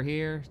time over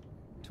here.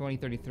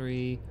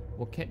 2033.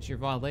 We'll catch your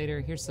VOD later.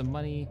 Here's some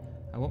money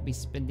I won't be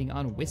spending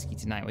on whiskey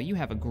tonight. Well, you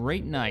have a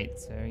great night,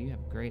 sir. You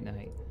have a great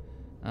night.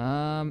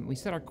 We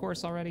set our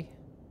course already?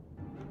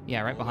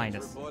 Yeah, right behind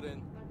us.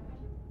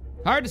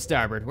 Hard to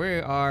starboard. We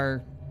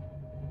are...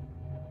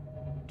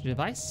 Have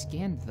I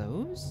scanned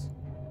those?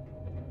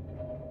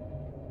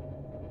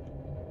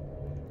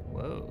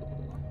 Whoa.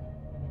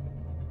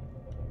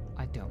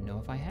 I don't know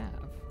if I have.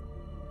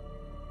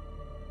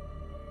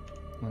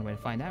 One way to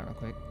find out real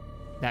quick.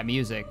 That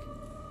music.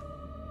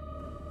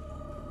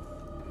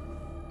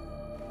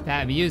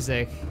 That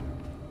music.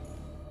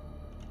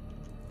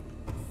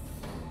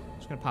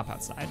 Just gonna pop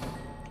outside.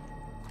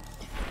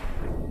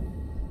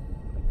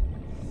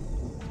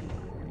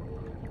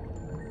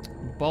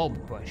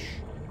 Bulb bush.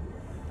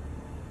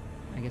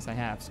 I guess I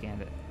have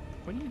scanned it.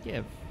 What do you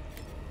give?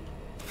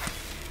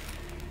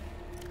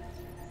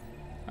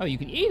 Oh, you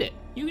can eat it.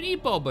 You can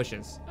eat bulb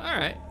bushes. All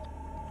right.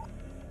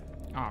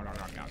 Oh, no.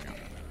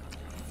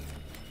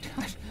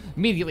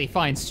 Immediately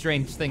finds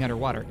strange thing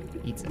underwater.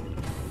 Eats it.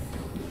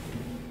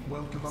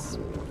 Welcome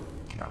aboard,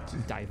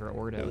 Captain. Diver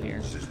Ordo All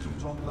here.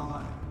 systems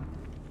online.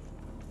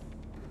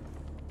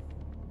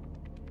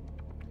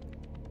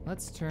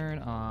 Let's turn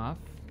off.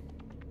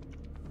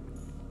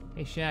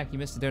 Hey, Shaq, you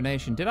missed a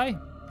donation. Did I?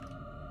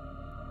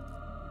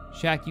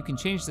 Shaq, you can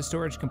change the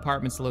storage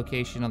compartment's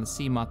location on the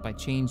Seamoth by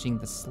changing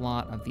the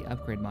slot of the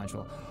upgrade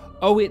module.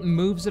 Oh, it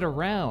moves it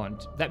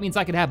around. That means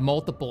I could have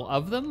multiple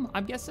of them,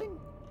 I'm guessing?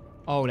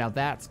 Oh, now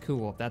that's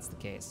cool if that's the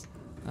case.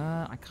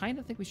 I kind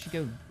of think we should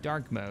go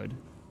dark mode.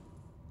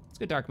 Let's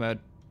go dark mode.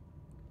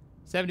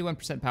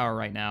 71% power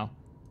right now.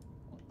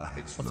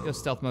 Let's go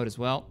stealth mode as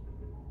well.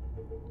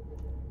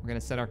 We're gonna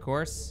set our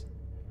course,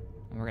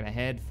 and we're gonna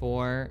head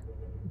for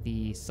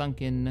the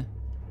sunken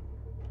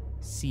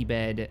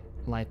seabed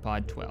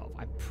LifePod 12.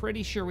 I'm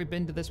pretty sure we've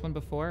been to this one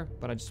before,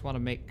 but I just want to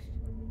make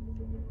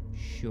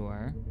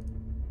sure.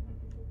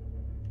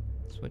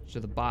 Switch to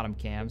the bottom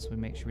cam so we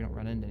make sure we don't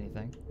run into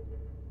anything.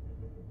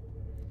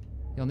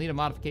 You'll need a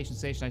modification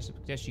station. I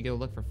suggest you go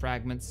look for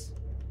fragments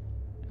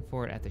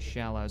for it at the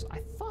shallows. I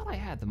thought I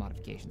had the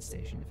modification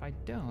station. If I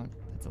don't,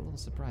 that's a little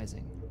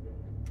surprising.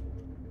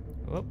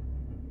 Whoop.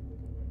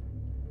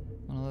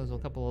 A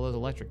couple of those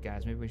electric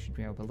guys. Maybe we should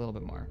bring up a little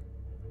bit more.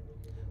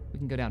 We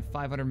can go down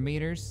 500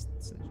 meters.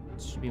 So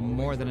it should be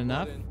more than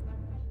enough.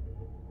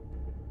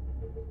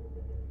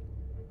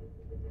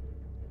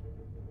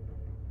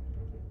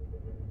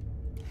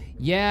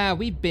 Yeah,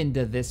 we've been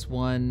to this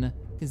one.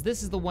 Because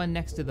this is the one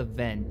next to the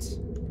vent.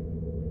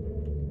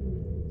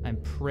 I'm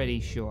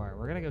pretty sure.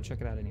 We're gonna go check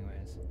it out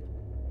anyways.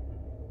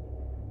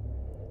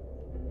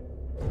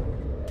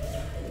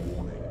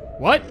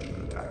 What?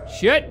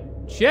 Shit!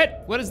 Shit!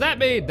 What does that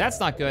mean? That's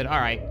not good. All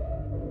right.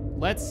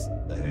 Let's...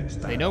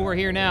 They know we're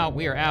here now.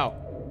 We are out.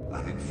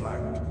 Landing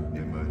flagged.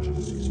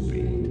 Emergency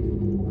speed.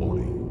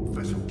 Warning.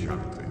 Vessel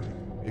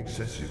calculating.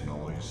 Excessive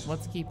noise.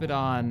 Let's keep it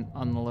on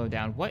the low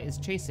down. What is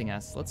chasing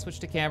us? Let's switch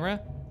to camera.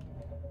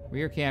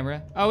 Rear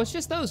camera. Oh, it's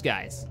just those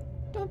guys.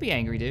 Don't be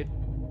angry, dude.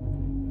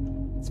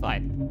 It's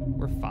fine.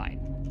 We're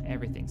fine.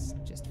 Everything's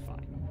just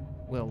fine.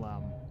 We'll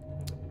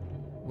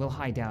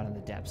hide down in the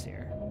depths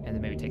here, and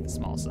then maybe take the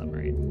small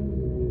submarine.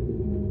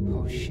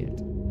 Oh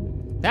shit.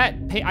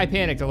 I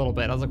panicked a little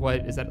bit. I was like,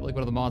 what? Is that like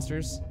one of the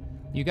monsters?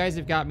 You guys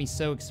have got me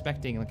so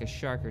expecting like a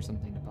shark or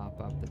something to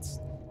pop up that's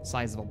the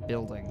size of a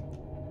building.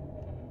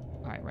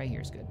 All right, right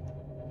here is good.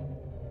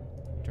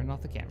 Turn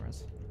off the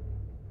cameras.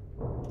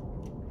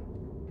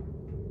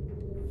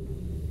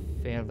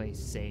 Fairly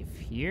safe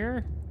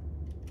here.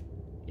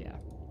 Yeah.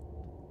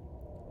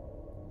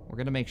 We're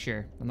gonna make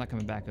sure. I'm not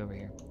coming back over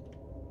here.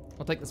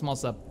 I'll take the small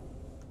sub.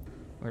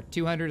 We're at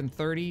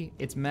 230.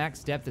 Its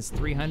max depth is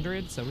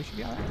 300, so we should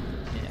be all right.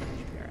 Yeah, we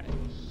should be all right.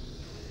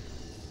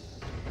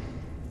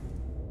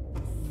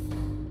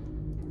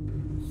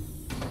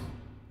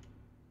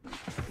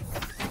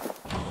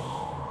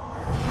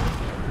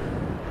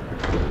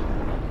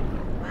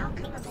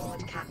 Welcome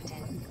aboard,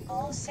 Captain.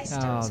 All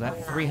systems Oh, that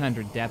online.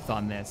 300 depth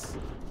on this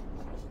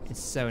is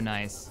so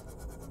nice.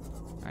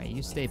 All right,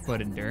 you stay put,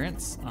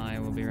 Endurance. I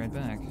will be right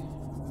back.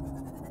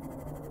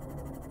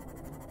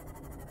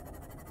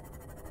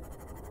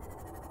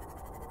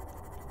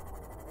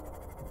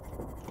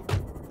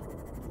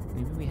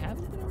 Maybe we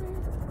haven't been over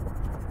here?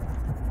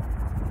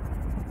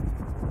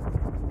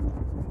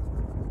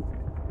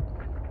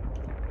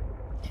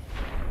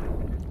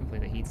 Hopefully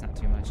the heat's not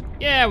too much.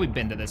 Yeah, we've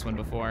been to this one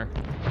before.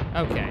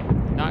 Okay,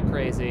 not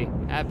crazy.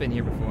 Have been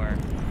here before.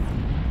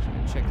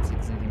 Check to see if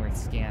there's anything worth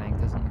scanning.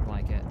 Doesn't look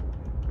like it.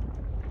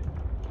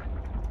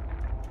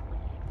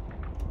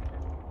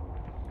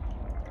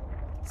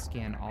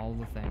 Scan all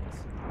the things.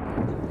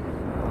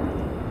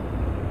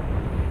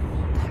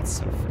 That's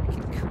so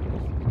freaking cool.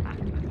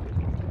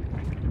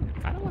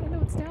 I don't want to know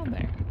what's down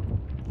there.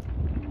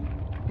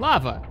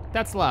 Lava.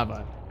 That's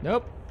lava.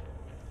 Nope.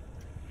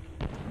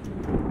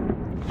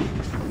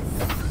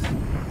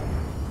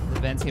 The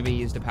vents can be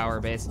used to power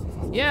a base.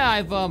 Yeah,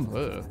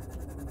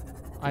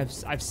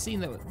 I've seen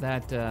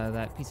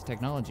that piece of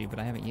technology, but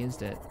I haven't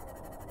used it.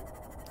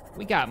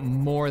 We got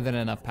more than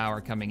enough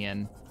power coming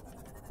in.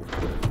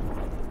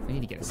 We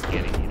need to get a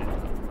scanning unit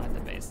at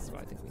the base. That's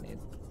what I think we need.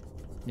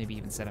 Maybe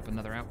even set up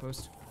another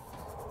outpost.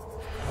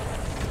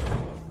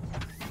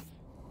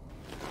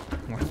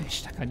 More fish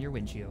stuck on your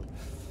windshield.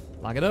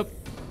 Lock it up.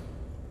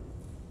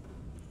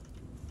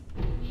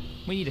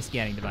 We need a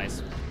scanning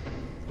device.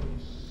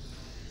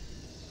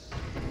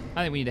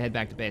 I think we need to head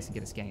back to base and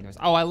get a scanning device.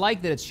 Oh, I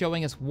like that it's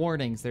showing us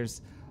warnings.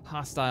 There's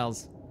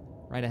hostiles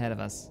right ahead of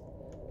us.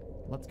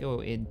 Let's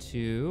go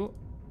into...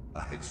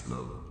 Ahead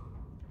slow.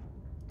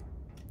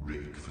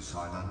 Rig for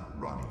silent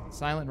running.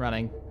 Silent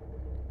running.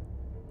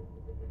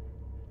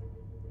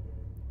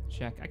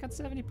 Check. I got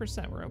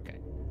 70%. We're okay.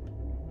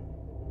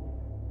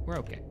 We're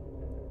okay.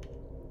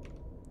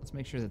 Let's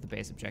make sure that the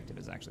base objective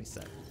is actually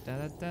set. Da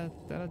da da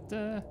da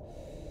da.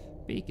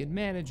 Beacon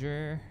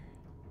manager.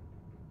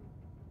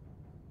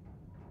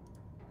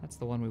 That's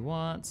the one we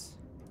want.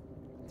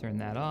 Turn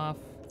that off.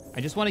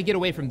 I just want to get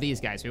away from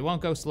these guys. We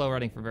won't go slow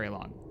running for very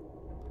long.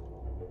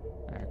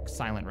 Or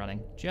silent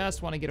running.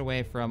 Just want to get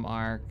away from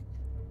our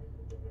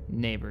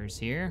neighbors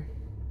here.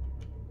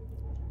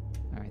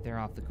 All right, they're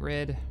off the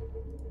grid.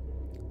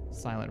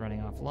 Silent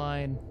running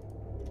offline.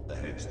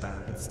 Ahead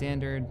standard. It's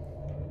standard.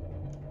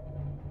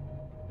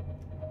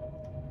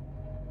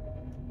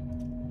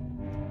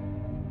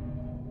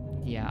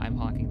 Yeah, I'm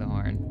honking the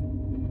horn.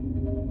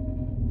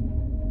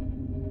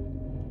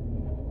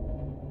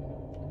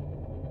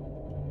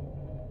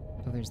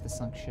 Oh, there's the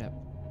sunk ship.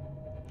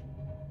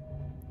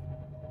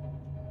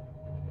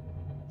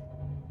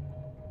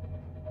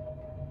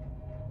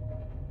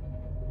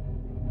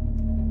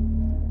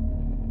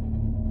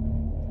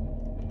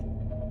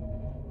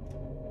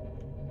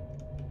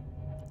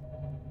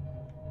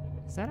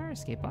 Is that our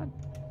escape pod?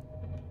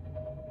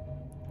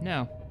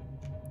 No.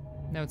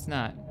 No, it's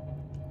not.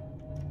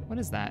 What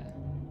is that?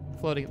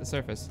 Floating at the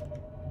surface.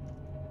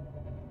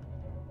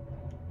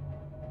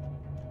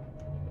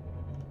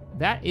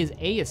 That is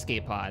a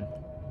escape pod.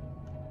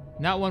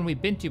 Not one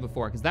we've been to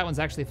before, because that one's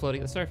actually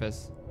floating at the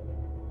surface.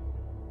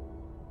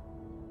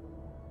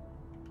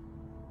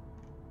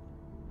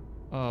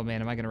 Oh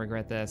man, am I gonna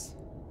regret this?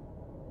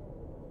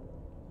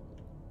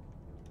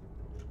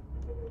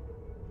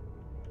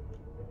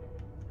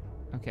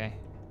 Okay,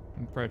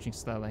 I'm approaching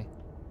slowly. You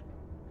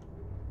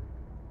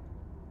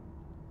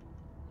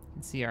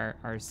can see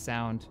our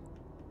sound.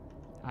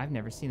 I've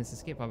never seen this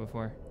escape pod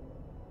before.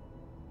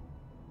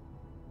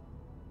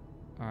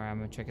 Alright, I'm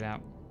gonna check it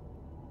out.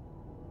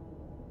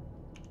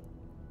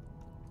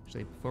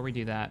 Actually, before we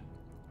do that,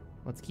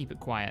 let's keep it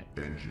quiet.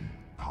 Engine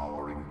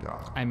powering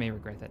down. I may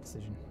regret that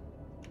decision.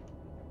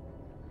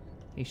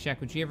 Hey,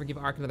 Shack, would you ever give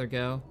Ark another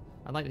go?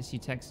 I'd like to see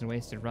Tex and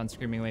Wasted run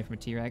screaming away from a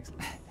T-Rex.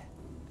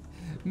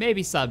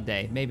 Maybe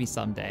someday. Maybe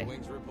someday.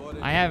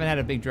 I haven't had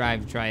a big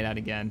drive to try it out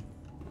again.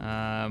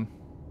 Alright.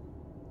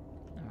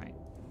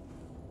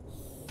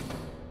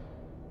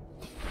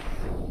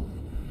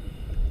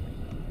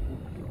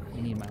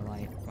 I need my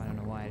light. I don't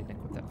know why I didn't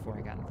equip that before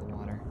I got into the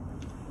water.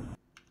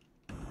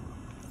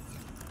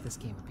 This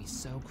game would be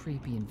so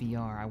creepy in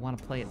VR. I want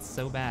to play it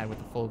so bad with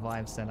the full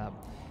Vive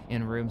setup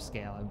in room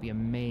scale. It would be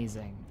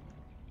amazing.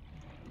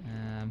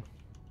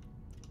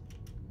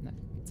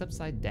 It's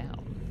upside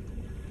down.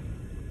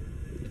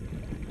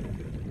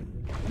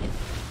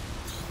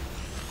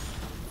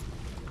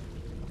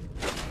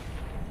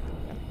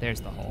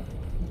 There's the hole.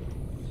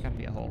 Gotta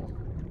be a hole.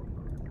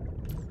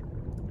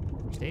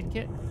 First aid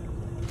kit.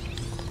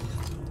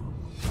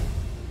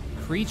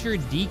 Creature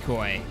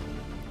decoy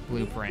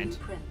blueprint.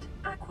 Blueprint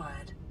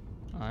acquired.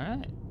 All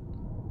right.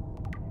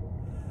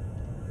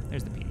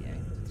 There's the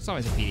PDA. There's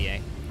always a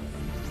PDA.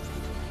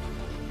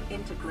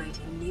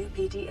 Integrating new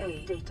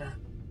PDA data.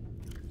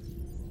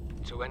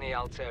 To any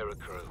Altera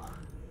crew.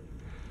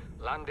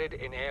 Landed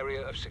in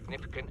area of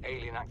significant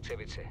alien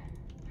activity.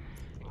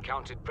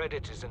 Encountered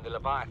predators in the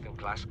Leviathan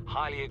class,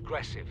 highly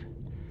aggressive.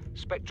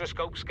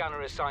 Spectroscope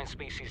scanner assigned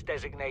species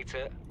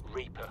designator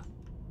Reaper.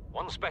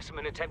 One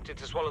specimen attempted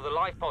to swallow the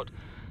life pod,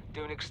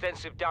 doing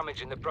extensive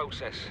damage in the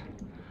process.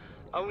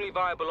 Only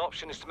viable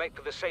option is to make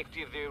for the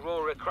safety of the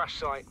Aurora crash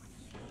site.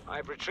 I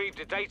have retrieved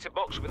a data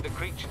box with the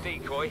creature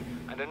decoy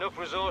and enough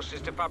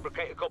resources to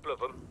fabricate a couple of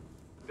them.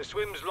 The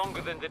swim's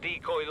longer than the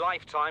decoy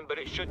lifetime, but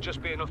it should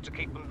just be enough to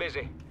keep them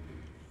busy.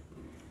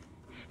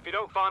 If you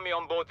don't find me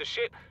on board the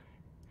ship,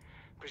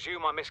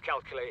 presume I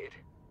miscalculated.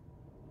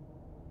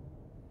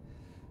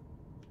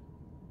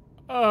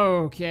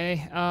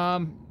 Okay,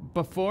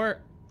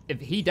 if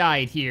he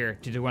died here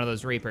to do one of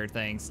those Reaper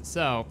things.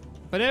 So,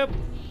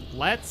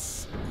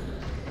 let's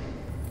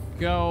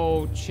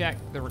go check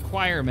the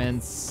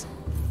requirements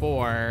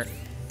for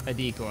a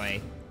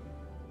decoy.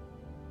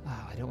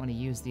 Oh, I don't want to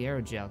use the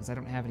aerogel because I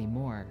don't have any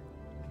more.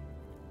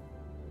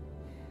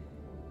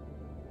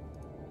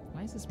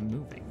 Why is this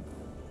moving?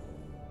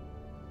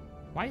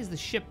 Why is the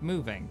ship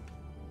moving?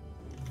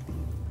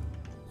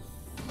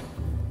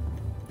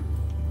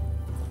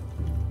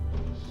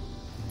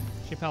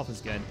 Ship health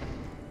is good.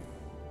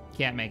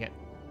 Can't make it.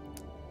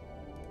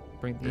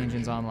 Bring the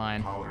engines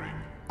online.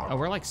 Oh,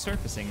 we're like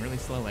surfacing really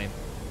slowly.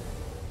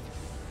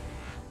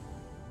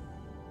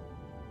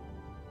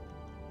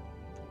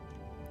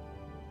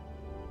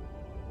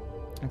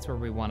 That's where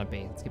we want to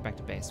be. Let's get back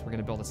to base. We're going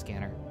to build a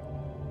scanner.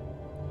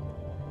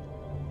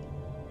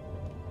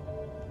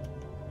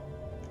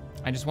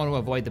 I just want to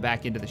avoid the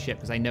back end of the ship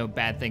because I know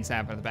bad things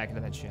happen on the back end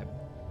of that ship.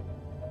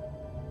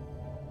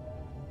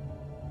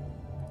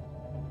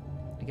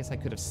 I guess I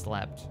could have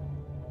slept.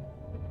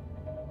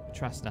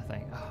 Trust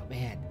nothing. Oh,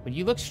 man. When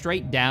you look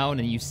straight down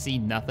and you see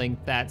nothing,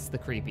 that's the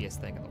creepiest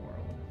thing in the world.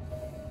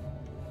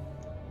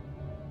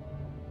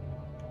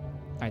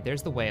 All right,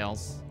 there's the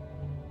whales.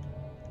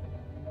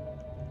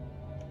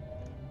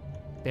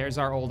 There's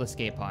our old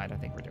escape pod. I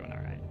think we're doing all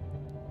right.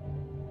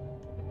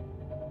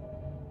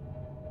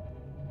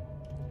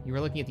 You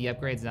were looking at the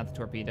upgrades, not the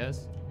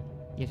torpedoes?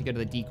 You have to go to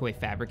the decoy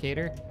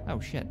fabricator?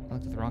 Oh, shit. I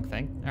looked at the wrong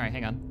thing. All right,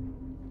 hang on.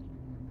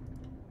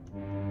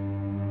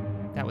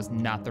 That was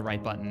not the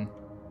right button.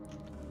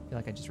 I feel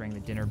like I just rang the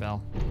dinner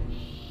bell.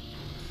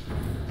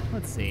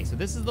 Let's see. So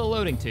this is the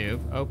loading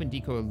tube. Open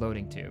decoy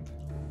loading tube.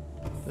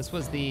 This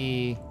was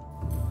the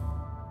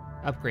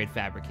upgrade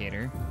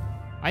fabricator.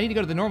 I need to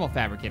go to the normal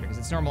fabricator because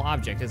it's normal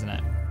object, isn't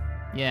it?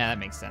 Yeah, that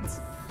makes sense.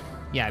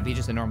 Yeah, it'd be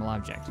just a normal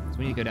object. So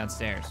we need to go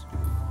downstairs.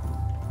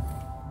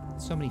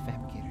 So many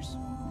fabricators.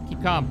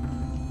 Keep calm.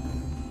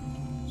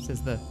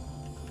 Says the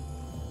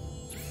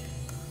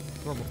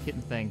adorable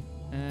kitten thing.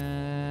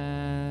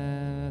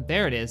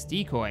 There it is,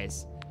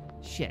 decoys.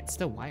 Shit,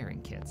 still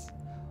wiring kits.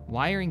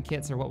 Wiring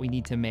kits are what we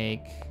need to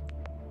make.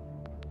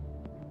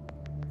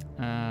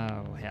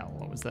 Oh, hell,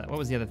 what was that? What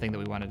was the other thing that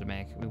we wanted to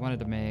make? We wanted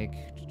to make...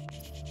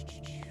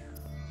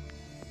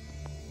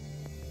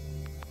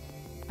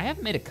 I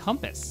haven't made a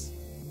compass.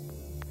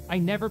 I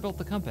never built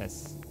the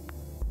compass.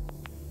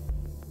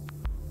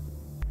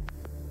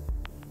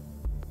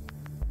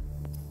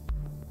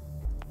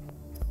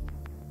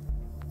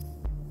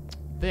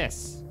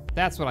 This.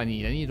 That's what I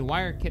need. I need a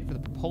wire kit for the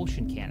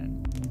propulsion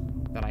cannon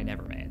that I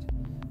never made.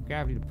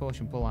 Gravity to push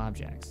and pull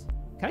objects.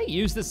 Can I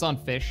use this on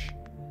fish?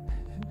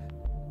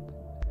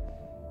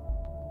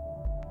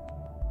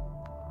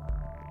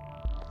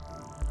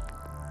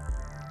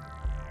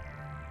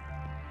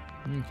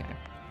 Okay.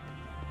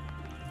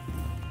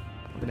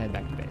 We're gonna head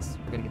back to base.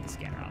 We're gonna get the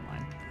scanner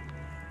online.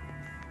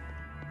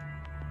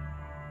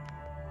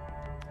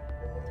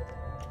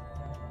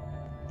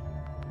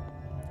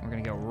 We're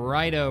gonna go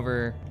right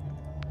over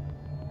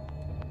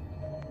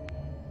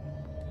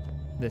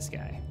this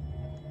guy.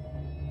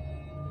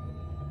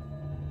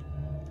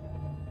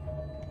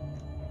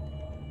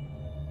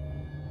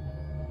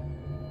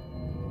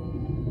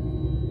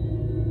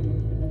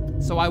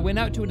 So I went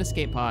out to an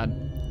escape pod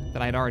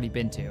that I'd already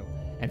been to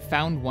and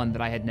found one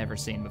that I had never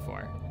seen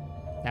before.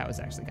 That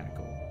was actually kind of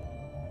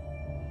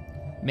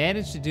cool.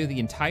 Managed to do the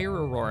entire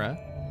Aurora.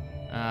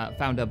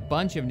 Found a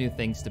bunch of new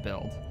things to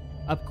build.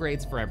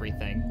 Upgrades for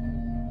everything.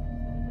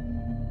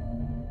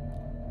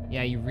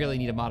 Yeah, you really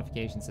need a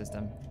modification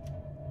system.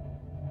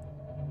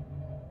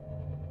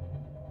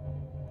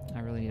 I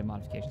really need a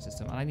modification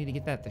system. And I need to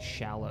get that at the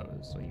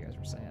shallows, what you guys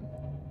were saying.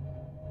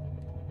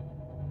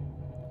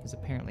 Because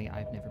apparently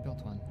I've never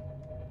built one.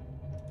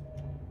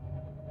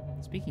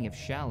 Speaking of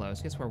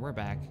shallows, guess where we're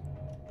back?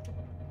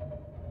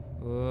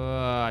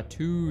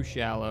 Too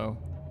shallow.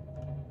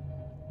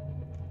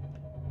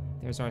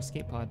 There's our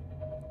escape pod.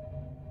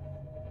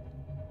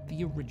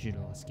 The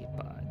original escape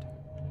pod.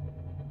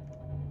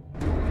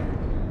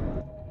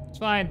 It's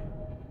fine.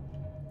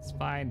 It's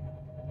fine.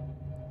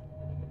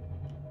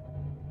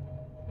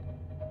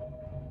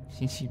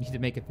 You need to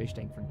make a fish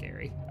tank for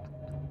Gary.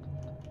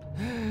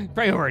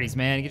 Priorities,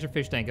 man. Get your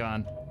fish tank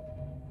on.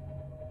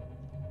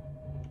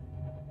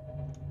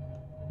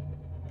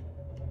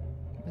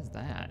 What is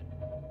that?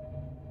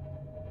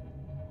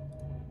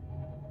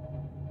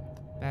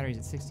 Batteries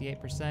at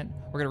 68%.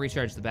 We're gonna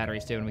recharge the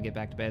batteries too when we get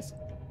back to base.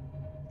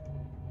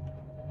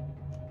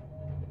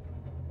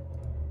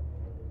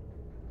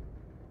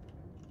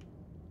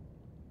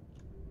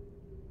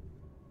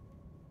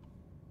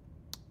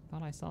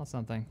 Thought I saw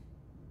something.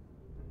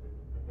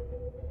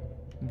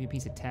 Maybe a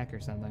piece of tech or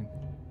something.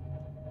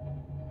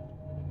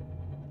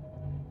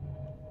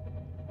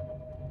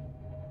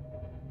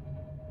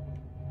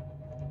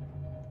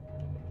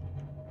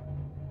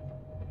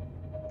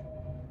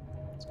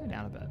 Let's go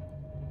down a bit.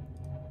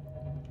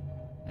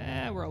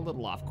 We're a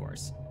little off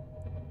course.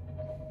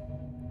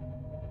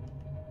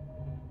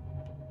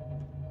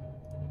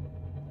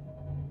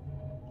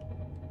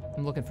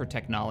 I'm looking for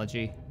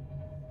technology.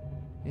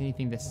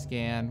 Anything to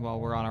scan while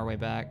we're on our way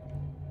back.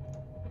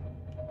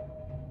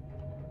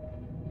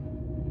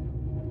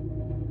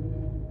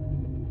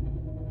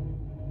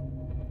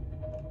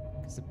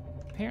 Because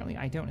apparently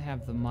I don't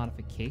have the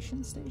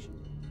modification station.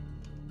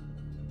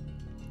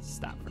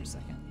 Stop for a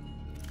second.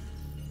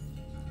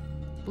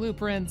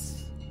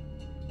 Blueprints.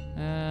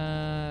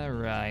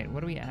 Right.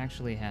 What do we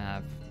actually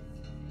have?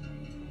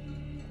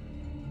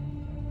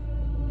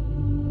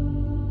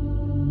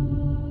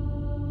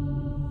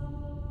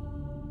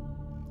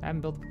 I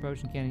haven't built the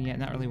propulsion cannon yet.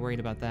 Not really worried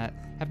about that.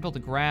 Haven't built a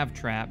grav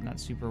trap. Not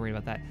super worried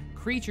about that.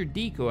 Creature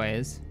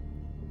decoys.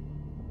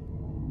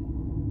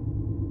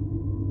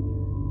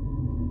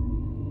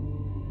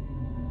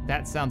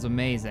 That sounds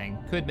amazing.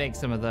 Could make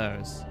some of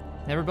those.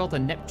 Never built a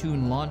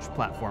Neptune launch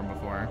platform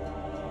before.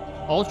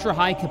 Ultra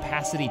high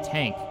capacity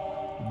tank.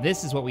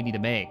 This is what we need to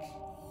make.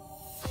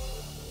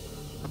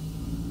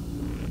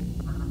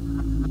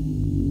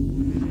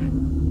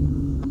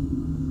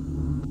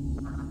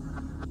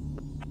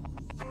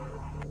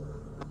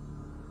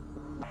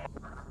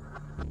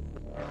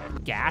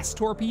 Gas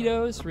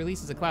torpedoes?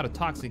 Releases a cloud of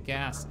toxic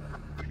gas.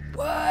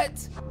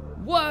 What?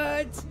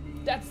 What?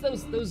 That's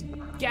those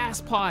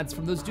gas pods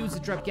from those dudes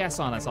that drop gas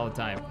on us all the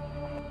time.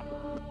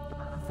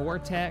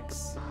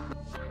 Vortex.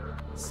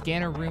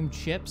 Scanner room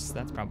chips.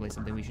 That's probably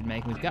something we should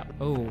make. We've got,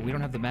 oh, we don't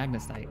have the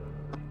Magnetite.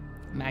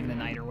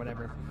 Magnetite or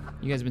whatever.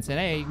 You guys have been saying,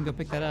 hey, you can go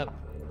pick that up.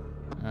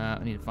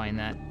 I need to find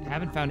that.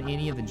 Haven't found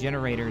any of the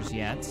generators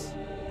yet.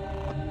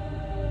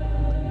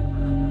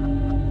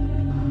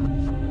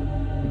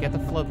 We got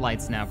the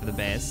floodlights now for the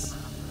base.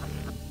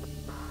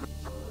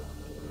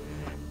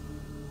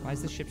 Why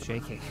is the ship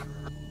shaking?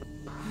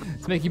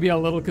 It's making me a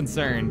little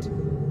concerned.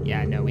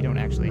 Yeah, no, we don't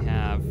actually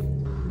have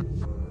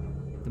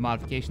the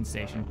modification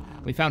station.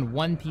 We found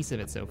one piece of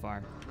it so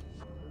far.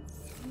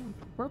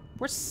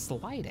 We're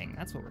sliding.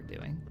 That's what we're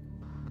doing.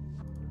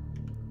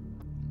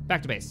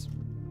 Back to base.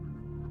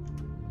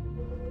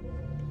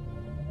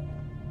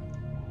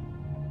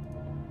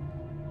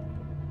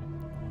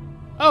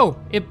 Oh,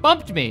 it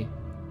bumped me.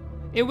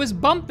 It was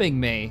bumping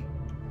me.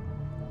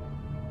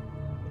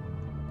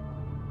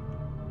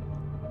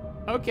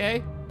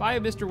 Okay, bye,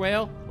 Mr.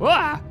 Whale.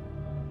 Ah!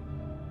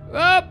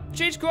 Oh,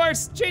 change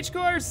course, change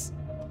course.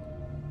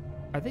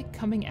 Are they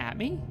coming at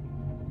me?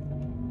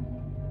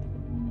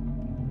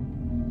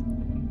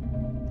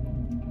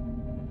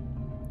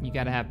 You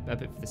gotta have a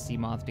bit for the sea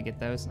moth to get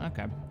those.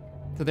 Okay.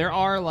 So there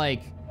are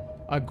like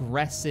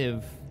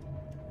aggressive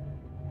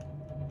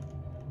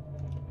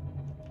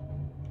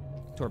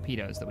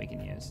torpedoes that we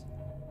can use.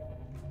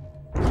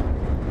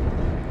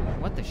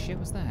 What the shit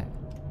was that?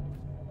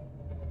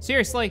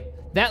 Seriously,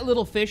 that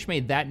little fish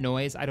made that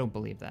noise? I don't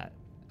believe that.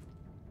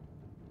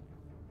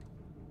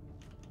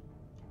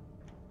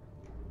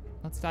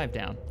 Let's dive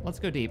down. Let's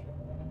go deep.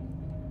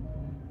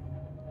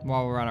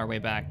 While we're on our way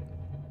back.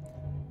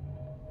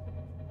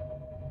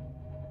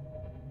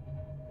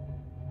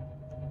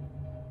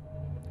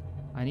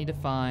 I need to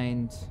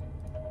find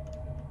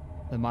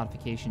the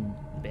modification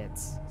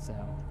bits, so.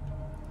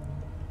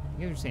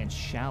 You guys are saying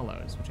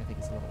shallows, which I think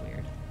is a little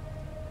weird.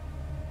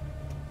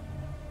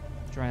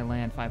 Dry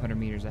land 500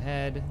 meters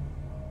ahead.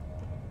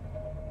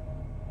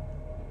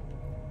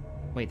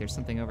 Wait, there's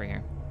something over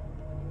here.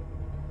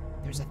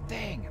 There's a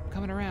thing! I'm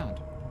coming around.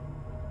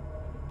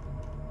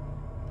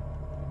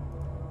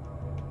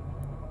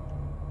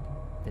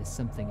 There's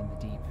something in the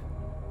deep.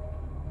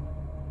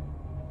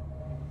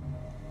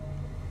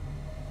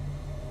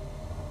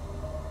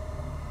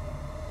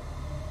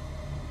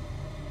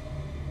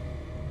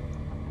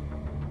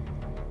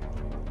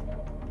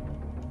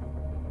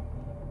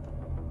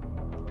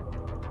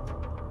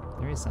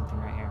 There is something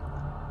right here.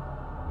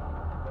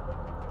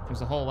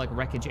 There's a whole, like,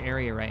 wreckage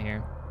area right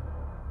here.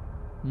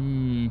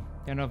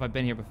 Don't know if I've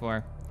been here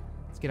before.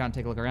 Let's get out and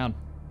take a look around.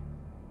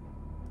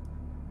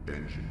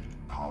 Engine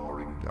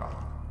powering down.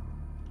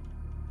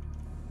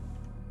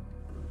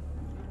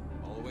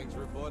 All wings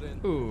report in.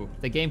 Ooh,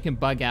 the game can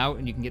bug out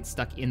and you can get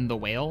stuck in the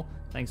whale.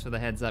 Thanks for the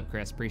heads up,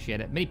 Chris.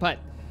 Appreciate it. Mini putt.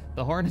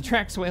 The horn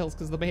attracts whales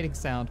because of the baiting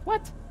sound.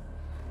 What?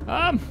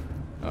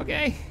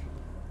 Okay.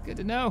 Good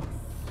to know.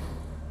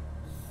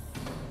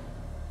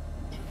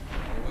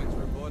 All wings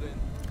report in.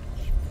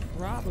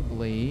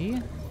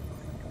 Probably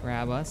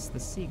grab us the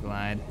Sea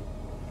Glide.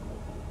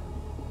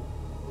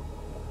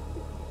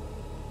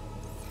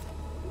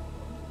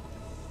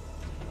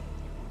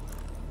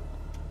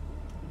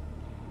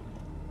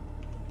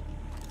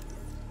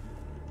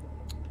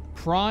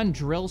 Prawn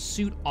drill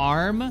suit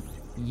arm?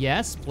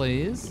 Yes,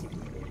 please.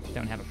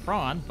 Don't have a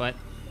prawn, but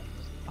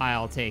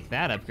I'll take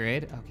that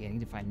upgrade. Okay, I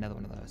need to find another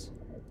one of those.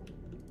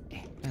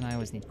 And I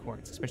always need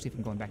quartz, especially if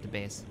I'm going back to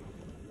base.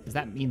 Because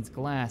that means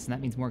glass, and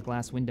that means more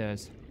glass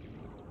windows.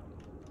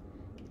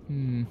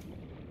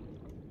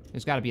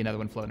 There's got to be another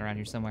one floating around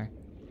here somewhere.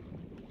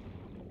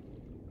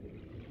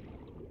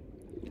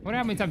 I wonder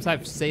how many times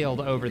I've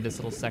sailed over this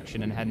little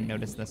section and hadn't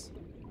noticed this.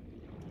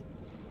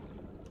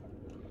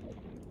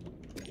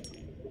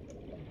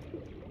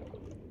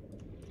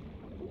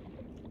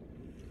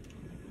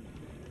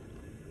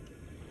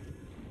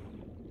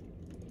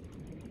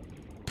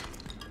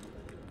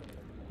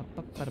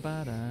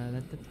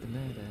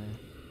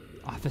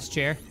 Office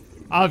chair?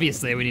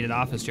 Obviously, we need an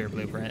office chair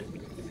blueprint.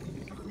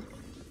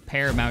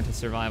 Paramount to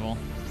survival.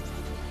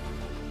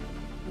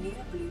 New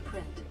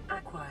blueprint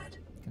acquired.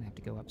 Gonna have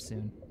to go up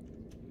soon.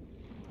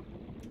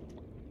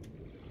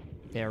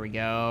 There we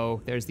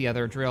go. There's the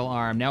other drill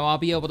arm. Now I'll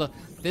be able to,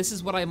 this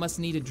is what I must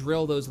need to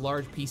drill those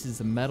large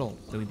pieces of metal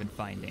that we've been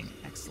finding.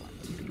 Excellent.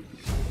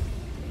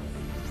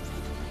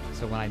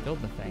 So when I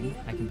build the thing,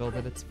 I can build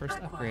it its first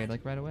upgrade,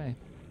 like right away.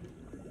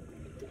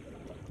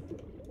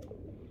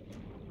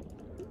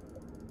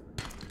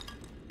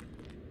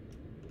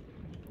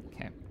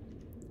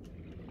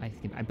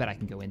 I bet I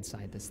can go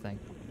inside this thing.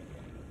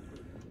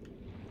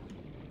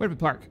 Where did we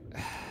park?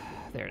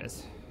 There it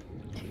is.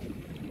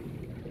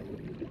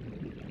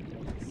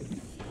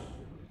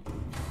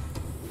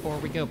 Before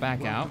we go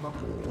back out,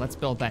 let's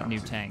build that new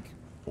tank.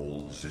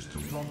 All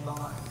systems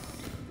online.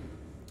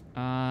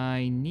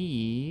 I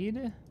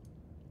need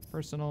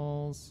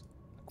personals,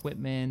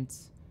 equipment,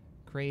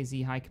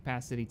 crazy high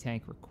capacity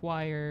tank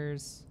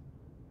requires.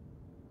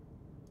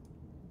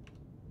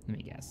 Let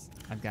me guess.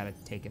 I've got to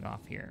take it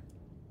off here.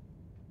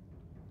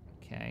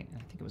 Okay, I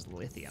think it was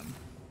lithium.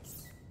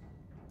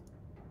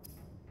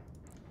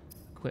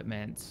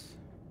 Equipment.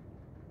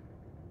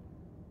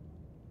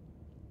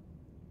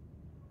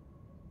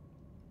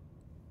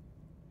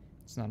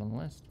 It's not on the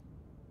list.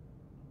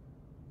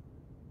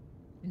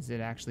 Is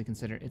it actually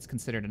considered? It's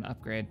considered an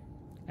upgrade.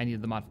 I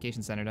needed the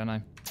modification center, don't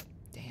I?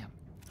 Damn.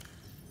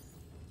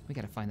 We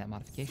gotta find that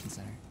modification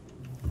center.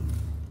 All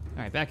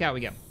right, back out we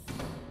go.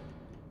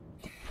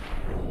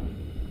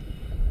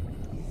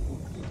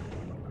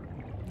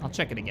 I'll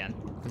check it again,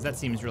 because that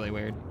seems really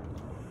weird.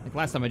 Like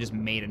last time I just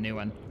made a new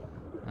one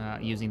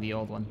using the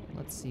old one.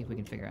 Let's see if we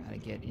can figure out how to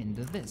get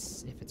into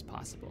this, if it's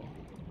possible.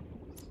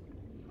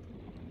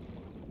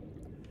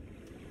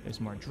 There's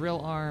more drill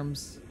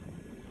arms.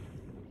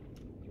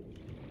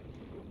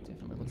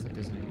 Definitely looks like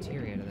there's an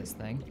interior to this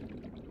thing.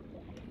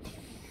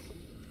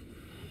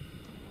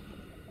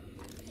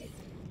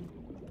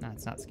 Nah,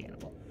 it's not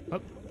scannable. Oh,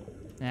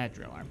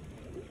 drill arm.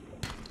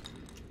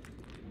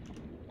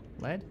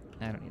 Lead?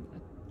 I don't need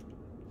lead.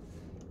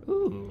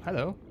 Ooh,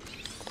 hello.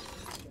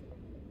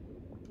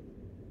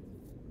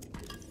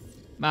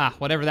 Ah,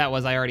 whatever that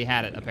was, I already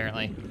had it,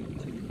 apparently.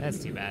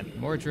 That's too bad.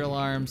 More drill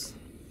arms.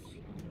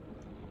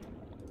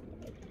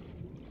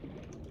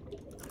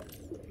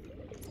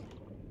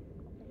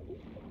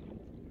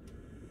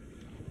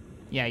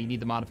 Yeah, you need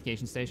the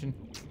modification station.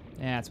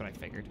 Yeah, that's what I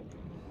figured.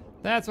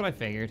 That's what I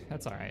figured.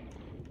 That's all right.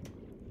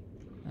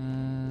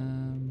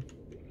 Oh,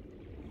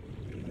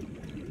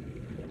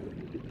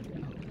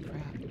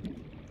 crap.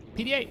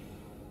 PD8.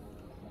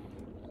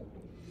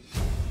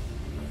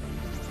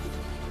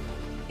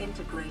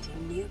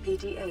 Integrating new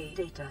PDA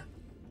data.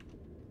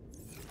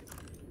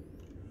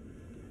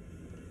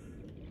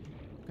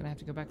 Gonna have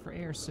to go back for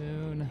air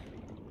soon.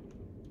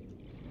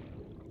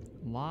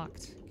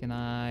 Locked. Can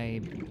I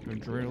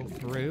drill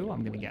through?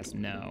 I'm gonna guess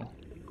no.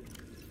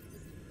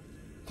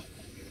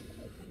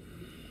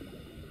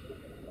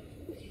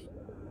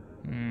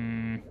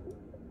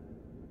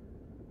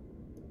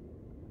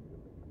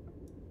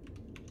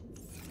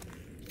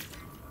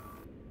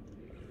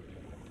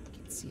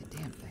 Can't see a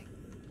damn thing.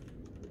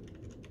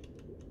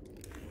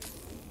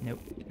 Nope.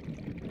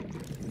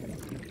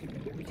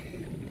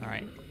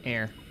 Alright,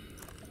 air.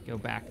 Go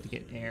back to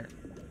get air.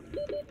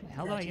 The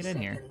hell did I get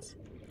in here?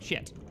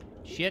 Shit.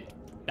 Shit.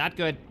 Not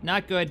good.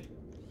 Not good.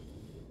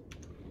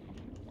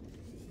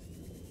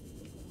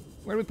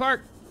 Where do we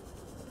park?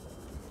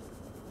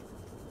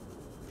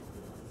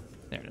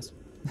 There it is.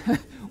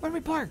 Where do we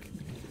park?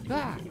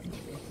 Ah! I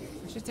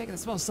should have taken the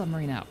small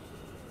submarine out.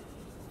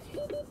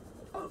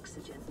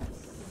 Oxygen.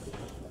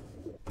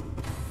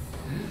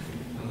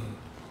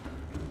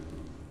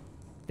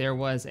 There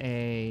was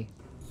a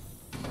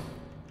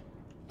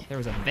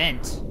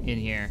vent in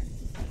here.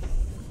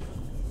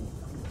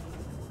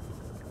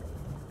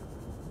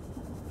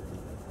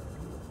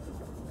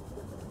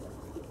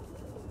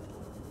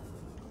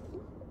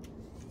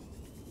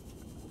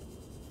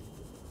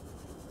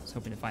 I was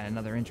hoping to find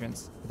another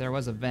entrance, but there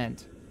was a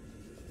vent.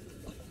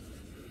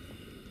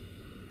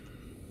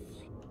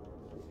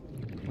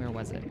 Where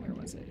was it? Where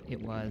was it?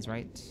 It was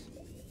right...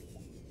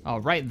 Oh,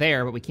 right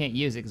there, but we can't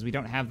use it because we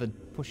don't have the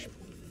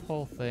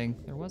push-pull thing.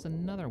 There was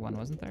another one,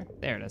 wasn't there?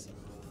 There it is.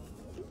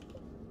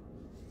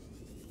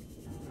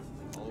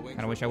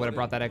 Kind of wish I would have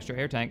brought that extra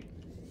air tank.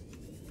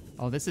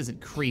 Oh, this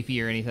isn't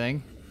creepy or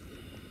anything.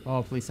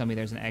 Oh, please tell me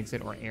there's an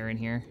exit or air in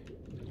here.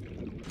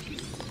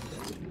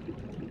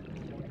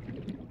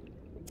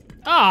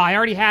 Oh, I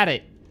already had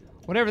it.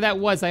 Whatever that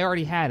was, I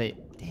already had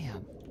it.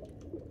 Damn.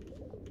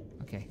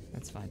 Okay,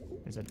 that's fine.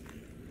 There's a...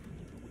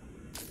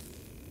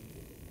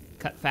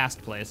 Cut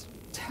fast, please.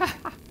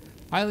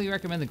 Highly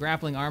recommend the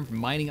grappling arm from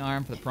mining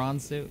arm for the prawn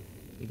suit.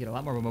 You get a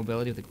lot more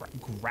mobility with the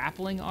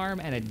grappling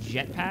arm and a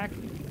jetpack.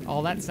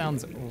 Oh, that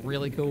sounds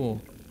really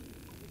cool.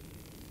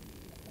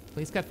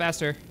 Please cut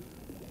faster.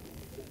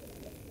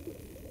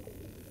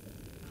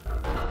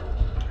 Oh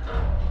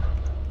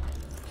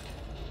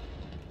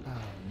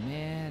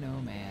man,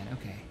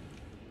 okay.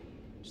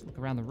 Just look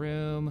around the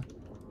room.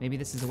 Maybe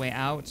this is a way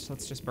out.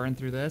 Let's just burn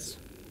through this.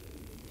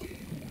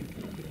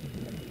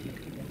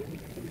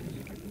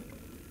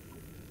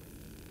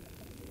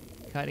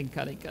 Cutting.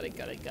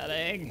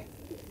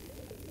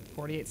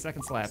 48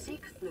 seconds left.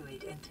 Seek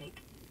fluid intake.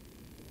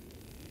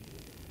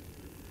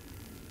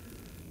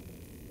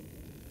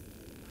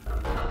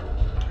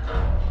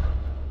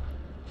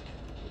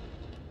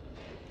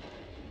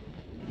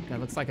 That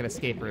looks like an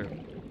escape route.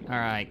 All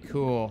right,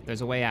 cool.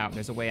 There's a way out.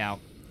 There's a way out.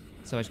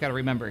 So I just got to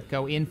remember,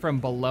 go in from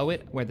below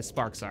it where the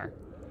sparks are.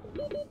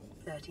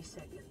 30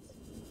 seconds.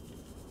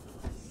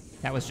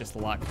 That was just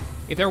luck.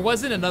 If there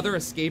wasn't another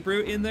escape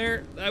route in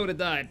there, I would have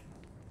died.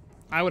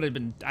 I would have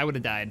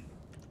died.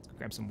 Let's go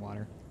grab some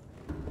water.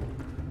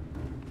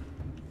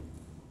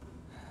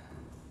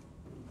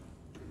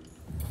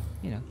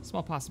 You know,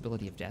 small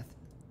possibility of death.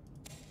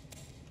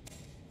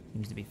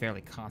 Seems to be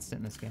fairly constant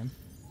in this game.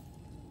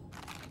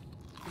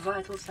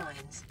 Vital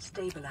signs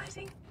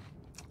stabilizing.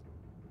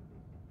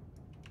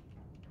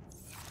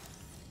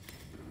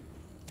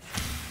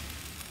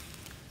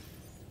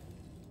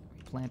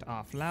 Plant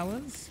our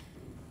flowers.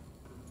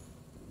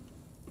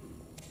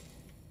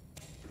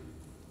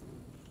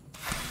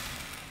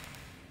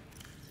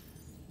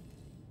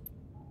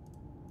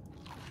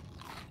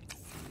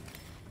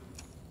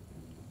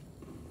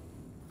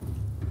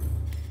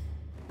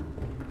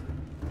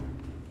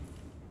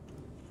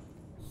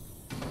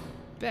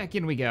 Back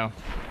in we go.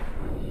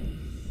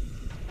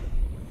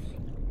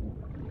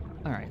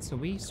 All right, so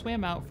we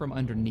swam out from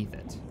underneath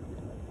it.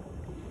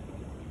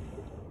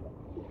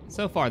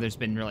 So far, there's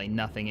been really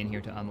nothing in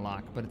here to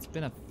unlock, but it's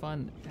been a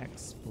fun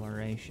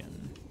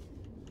exploration.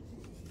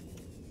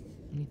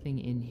 Anything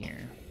in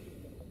here?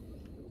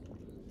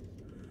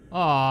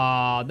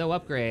 Aw, no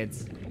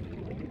upgrades.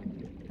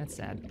 That's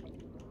sad.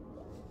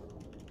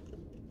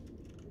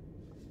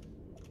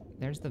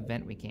 There's the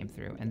vent we came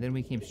through, and then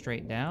we came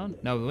straight down.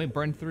 No, we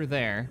burned through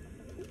there,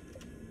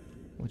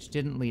 which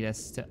didn't lead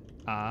us to,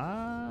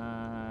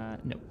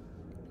 no.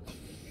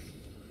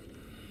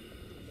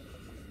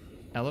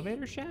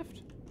 Elevator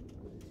shaft?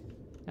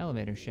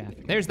 Elevator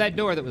shaft. There's that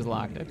door that was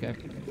locked, okay.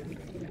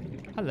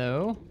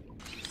 Hello.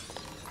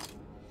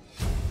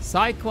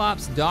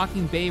 Cyclops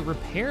docking bay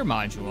repair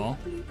module.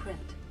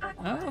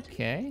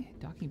 Okay,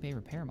 docking bay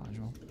repair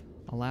module.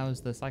 Allows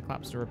the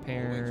Cyclops to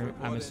repair,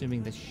 I'm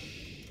assuming the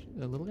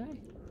little guy?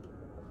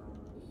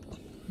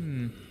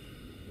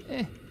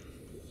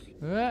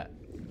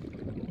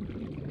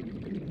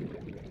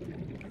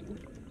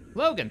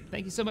 Logan,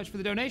 thank you so much for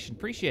the donation.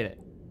 Appreciate it.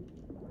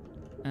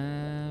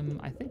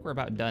 I think we're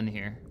about done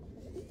here.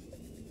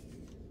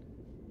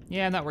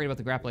 Yeah, I'm not worried about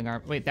the grappling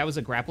arm. Wait, that was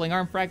a grappling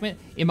arm fragment?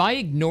 Am I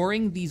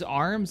ignoring these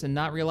arms and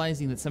not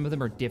realizing that some of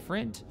them are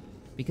different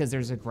because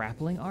there's a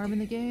grappling arm in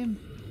the game?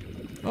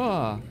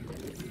 Oh,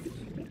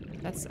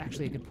 that's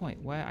actually a good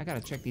point. Well, I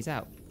gotta check these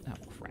out. Oh,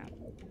 crap.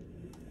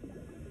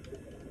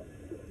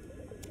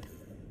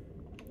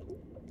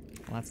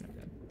 Well, that's not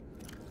good.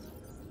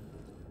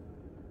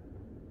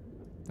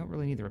 Don't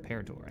really need the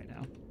repair tool right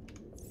now.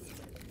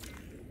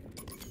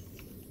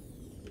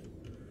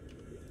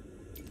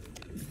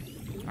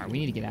 All right, we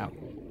need to get out.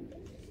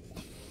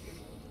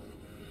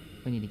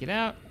 We need to get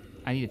out.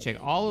 I need to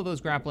check all of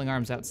those grappling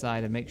arms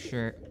outside and make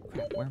sure...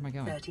 Crap, where am I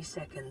going? 30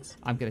 seconds.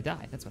 I'm gonna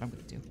die. That's what I'm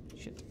gonna do.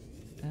 Shit.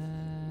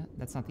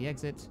 That's not the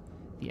exit.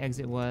 The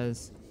exit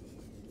was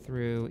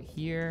through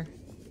here.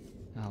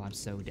 Oh, I'm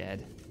so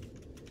dead.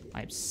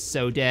 I'm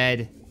so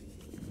dead.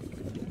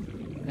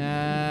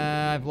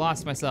 I've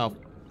lost myself.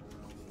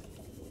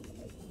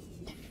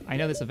 I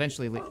know this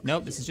eventually...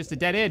 Nope, this is just a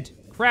dead end.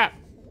 Crap.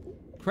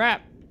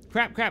 Crap.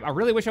 Crap, crap. I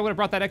really wish I would have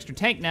brought that extra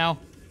tank now.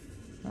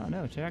 Oh,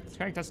 no,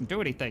 tank doesn't do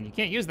anything. You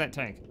can't use that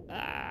tank.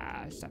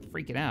 I stop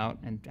freaking out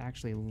and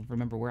actually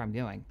remember where I'm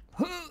going.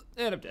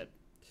 And I'm dead.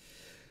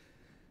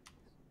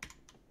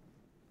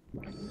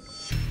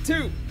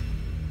 2.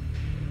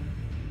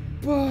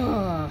 It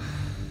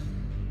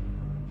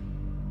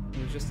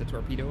was just a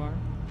torpedo arm.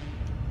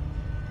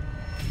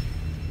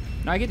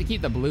 Now I get to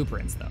keep the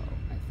blueprints, though,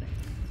 I think.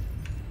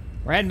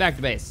 We're heading back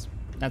to base.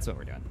 That's what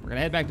we're doing. We're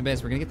gonna head back to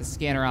base. We're gonna get the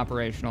scanner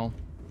operational.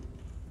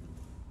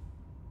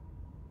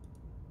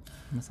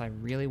 Unless I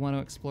really want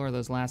to explore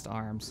those last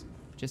arms.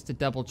 Just to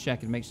double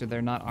check and make sure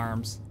they're not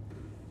arms.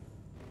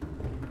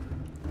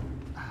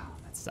 Oh,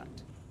 that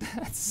sucked.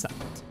 That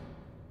sucked.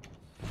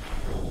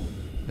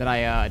 That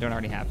I don't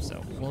already have,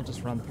 so we'll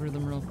just run through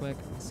them real quick.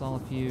 I saw a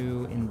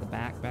few in the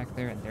back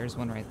there, and there's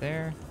one right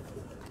there.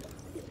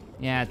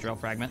 Yeah, drill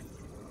fragment.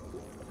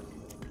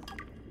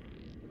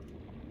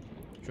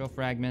 Drill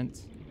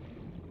fragment.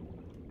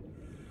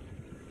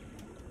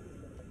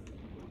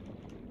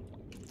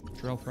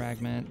 Drill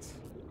fragment.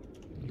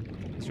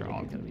 These are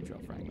all gonna be drill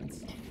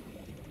fragments.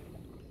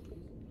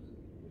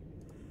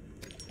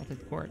 I'll take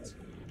the quartz.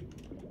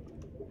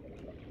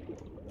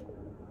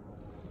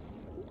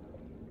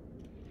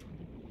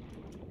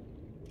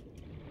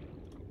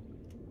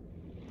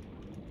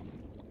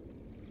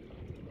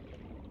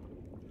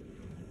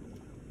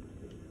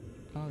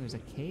 Oh, there's a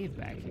cave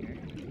back here.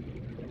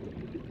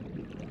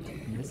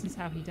 And this is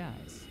how he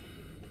dies.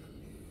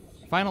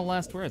 Final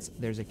last words.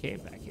 There's a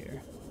cave back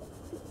here.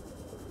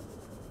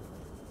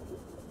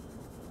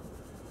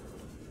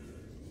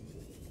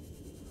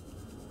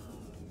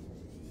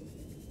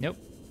 Nope.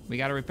 We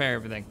gotta repair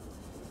everything.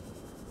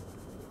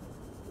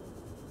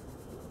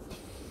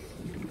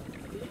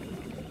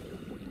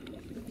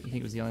 You think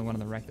it was the only one on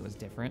the wreck that was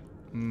different?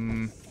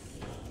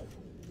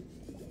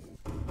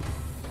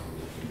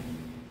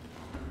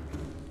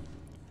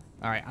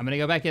 Alright, I'm gonna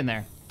go back in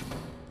there.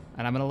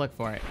 And I'm gonna look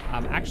for it.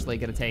 I'm actually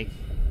gonna take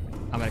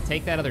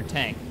that other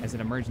tank as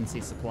an emergency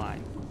supply.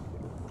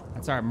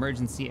 That's our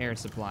emergency air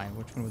supply.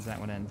 Which one was that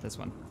one in? This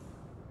one.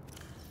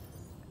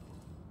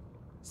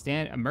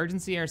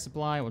 Emergency air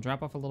supply. We'll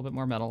drop off a little bit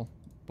more metal.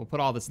 We'll put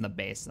all this in the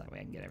base so that way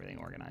I can get everything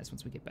organized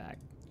once we get back.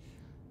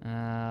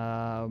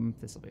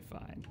 This will be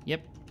fine.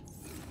 Yep.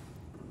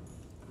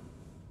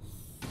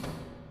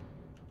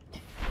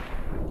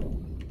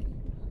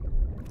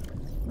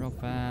 Real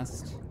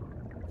fast.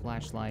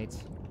 Flashlight.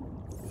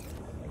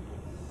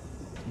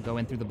 Go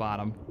in through the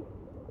bottom.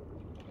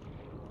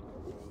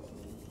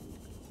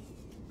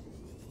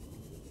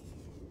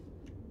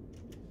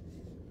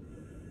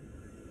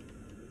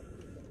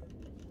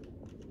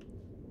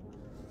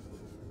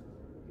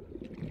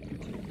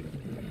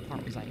 What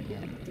part was I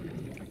in?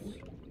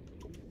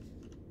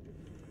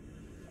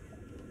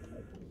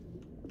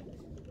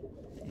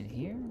 In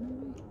here,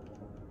 maybe?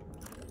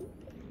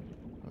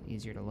 A little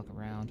easier to look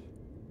around.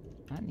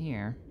 Not in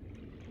here.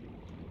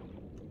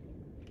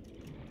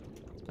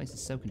 This place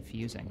is so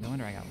confusing. No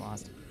wonder I got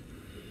lost.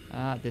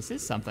 This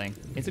is something.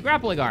 It's a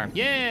grappling arm.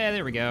 Yeah,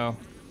 there we go.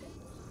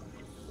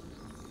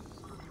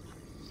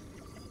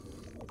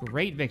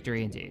 Great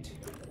victory indeed.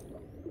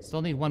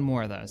 Still need one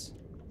more of those.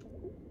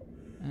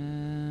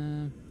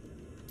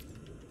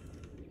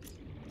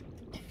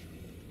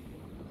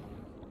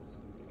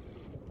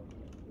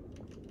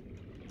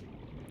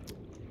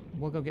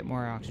 We'll go get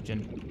more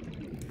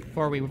oxygen.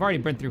 We've already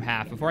burned through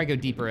half. Before I go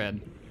deeper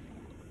in.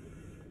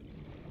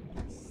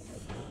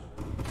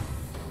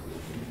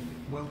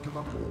 Welcome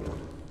aboard,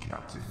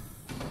 Captain.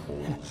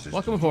 All systems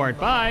Welcome aboard.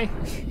 Bye.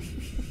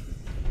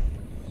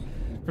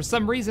 For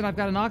some reason, I've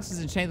got an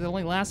oxygen chain that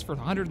only lasts for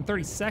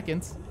 130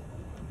 seconds.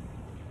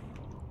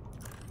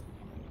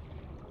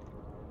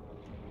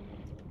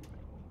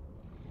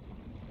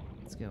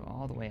 Let's go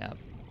all the way up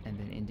and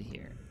then into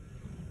here.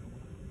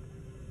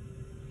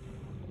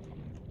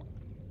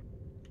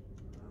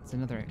 It's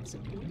another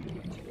exit.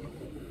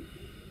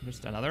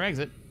 Just another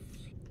exit.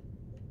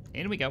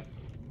 In we go.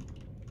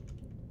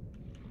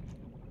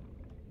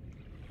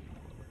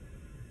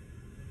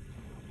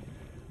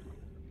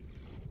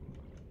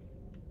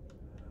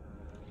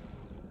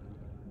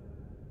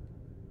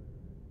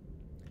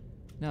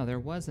 No, there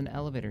was an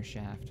elevator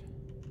shaft.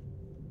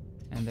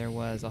 And there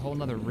was a whole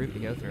nother route to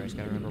go through. I just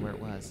gotta remember where it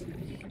was.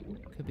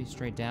 Could be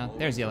straight down.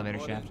 There's the elevator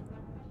shaft.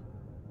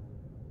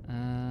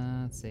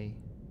 Let's see.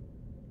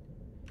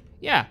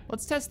 Yeah,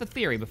 let's test the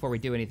theory before we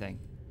do anything.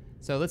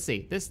 So let's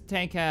see. This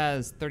tank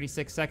has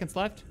 36 seconds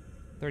left.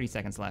 30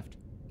 seconds left.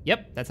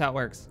 Yep, that's how it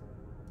works.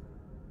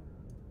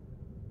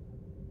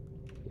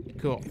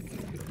 Cool.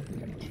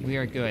 We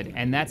are good.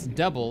 And that's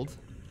doubled.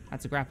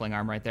 That's a grappling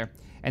arm right there.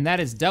 And that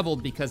is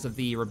doubled because of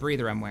the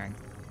rebreather I'm wearing.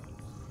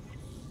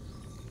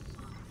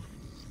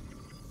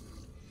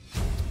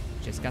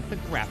 Just got the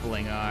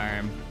grappling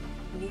arm.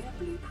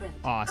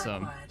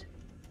 Awesome.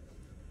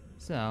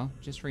 So,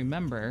 just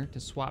remember to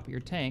swap your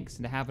tanks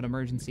and to have an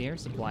emergency air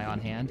supply on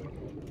hand,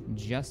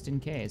 just in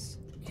case.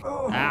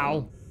 Oh.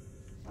 Ow!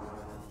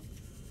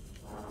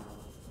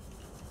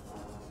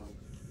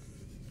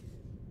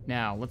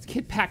 Now, let's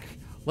get back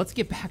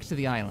to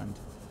the island.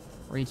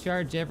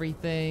 Recharge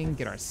everything,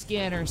 get our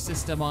scanner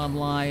system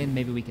online.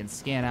 Maybe we can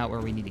scan out where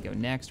we need to go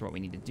next or what we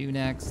need to do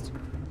next.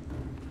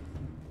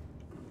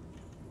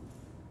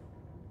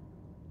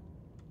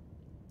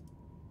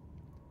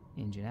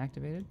 Engine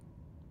activated.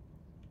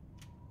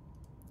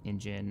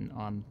 Engine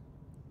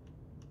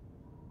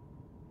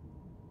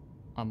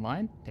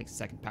online. Takes a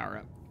second to power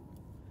up.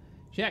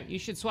 Jack, you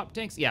should swap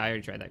tanks. Yeah, I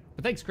already tried that.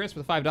 But thanks, Chris, for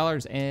the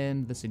 $5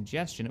 and the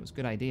suggestion. It was a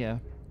good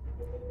idea.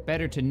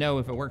 Better to know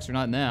if it works or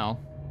not now.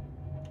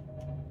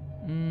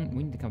 We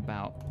need to come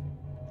about.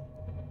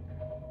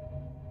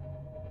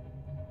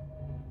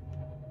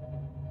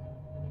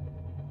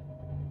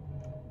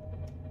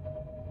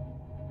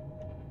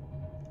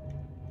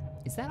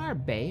 Is that our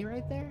bay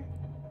right there?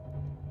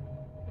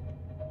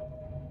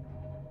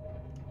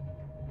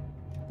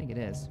 I think it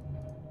is.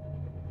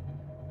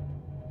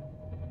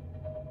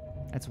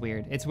 That's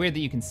weird. It's weird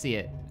that you can see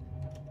it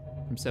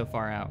from so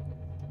far out.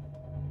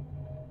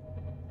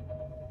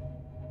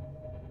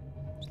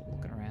 Just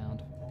looking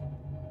around.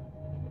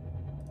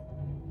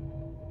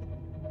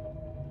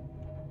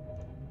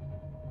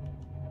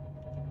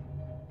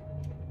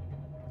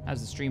 How's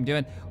the stream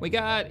doing? We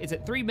got, it's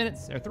at 3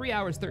 minutes, or 3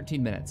 hours,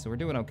 13 minutes, so we're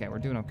doing okay, we're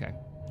doing okay.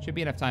 Should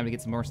be enough time to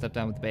get some more stuff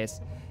done with the base.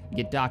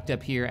 Get docked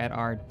up here at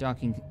our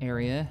docking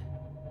area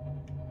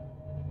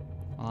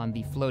on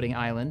the floating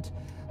island.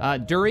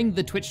 During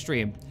the Twitch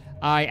stream,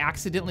 I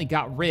accidentally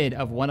got rid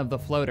of one of the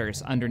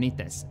floaters underneath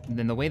this. And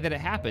then the way that it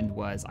happened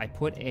was I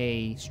put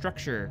a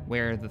structure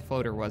where the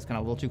floater was kind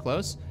of a little too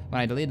close.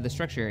 When I deleted the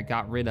structure, it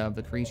got rid of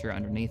the creature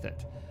underneath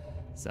it.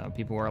 So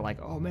people were like,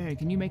 oh man,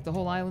 can you make the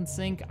whole island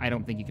sink? I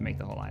don't think you can make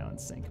the whole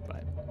island sink,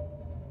 but...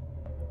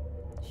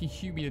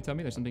 You mean to tell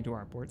me there's something to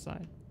our port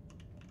side?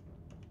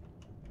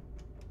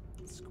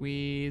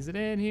 Squeeze it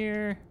in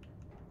here.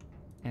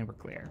 And we're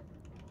clear.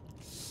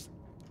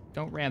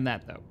 Don't ram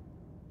that, though.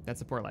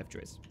 That's a poor life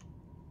choice.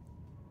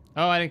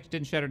 Oh, I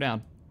didn't shut her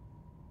down.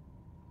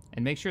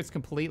 And make sure it's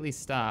completely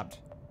stopped.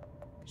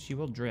 She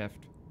will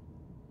drift.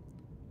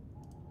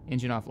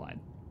 Engine offline.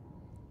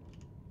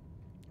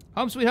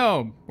 Home sweet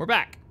home. We're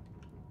back.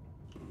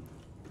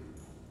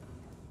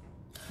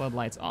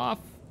 Floodlights off.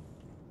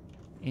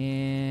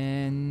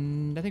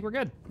 And I think we're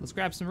good. Let's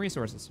grab some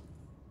resources.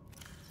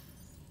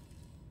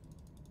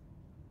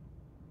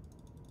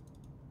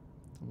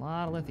 A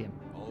lot of lithium.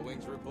 All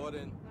wings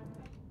reporting.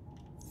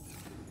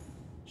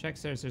 Shack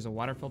says there's a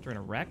water filter in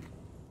a wreck.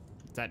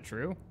 Is that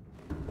true?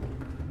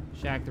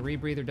 Shack, the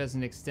rebreather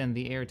doesn't extend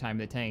the airtime of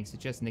the tanks. It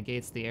just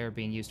negates the air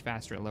being used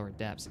faster at lower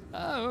depths.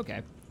 Oh,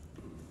 okay.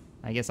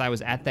 I guess I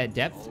was at that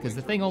depth, because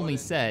the thing only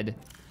said...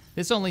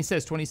 This only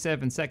says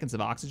 27 seconds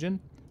of oxygen,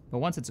 but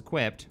once it's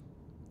equipped,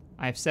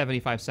 I have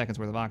 75 seconds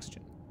worth of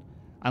oxygen.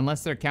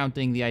 Unless they're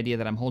counting the idea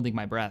that I'm holding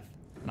my breath,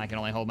 and I can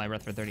only hold my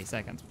breath for 30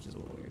 seconds, which is a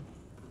little weird.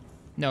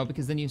 No,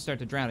 because then you start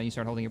to drown and you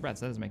start holding your breath,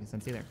 so that doesn't make any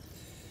sense either.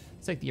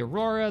 Let's take the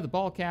Aurora, the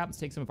ball cap, let's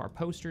take some of our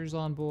posters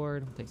on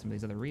board, we'll take some of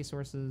these other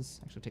resources.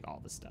 Actually, take all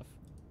this stuff.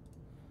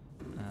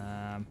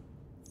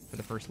 For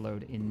the first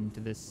load into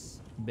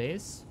this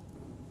base.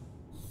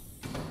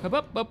 Up,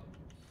 up, up.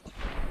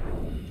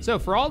 So,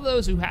 for all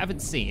those who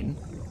haven't seen,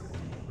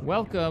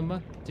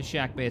 welcome to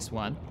Shack Base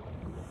 1.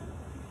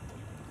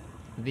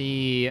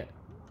 The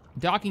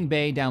docking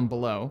bay down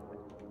below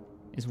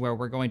is where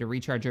we're going to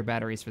recharge our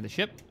batteries for the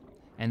ship.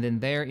 And then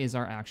there is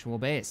our actual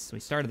base. We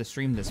started the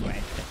stream this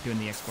way, doing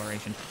the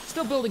exploration.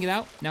 Still building it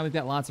out. Now we've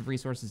got lots of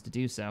resources to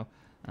do so.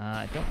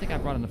 I don't think I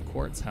brought enough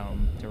quartz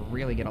home to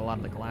really get a lot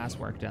of the glass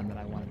work done that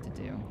I wanted to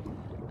do.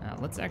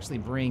 Let's actually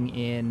bring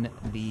in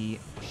the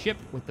ship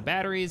with the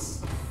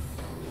batteries.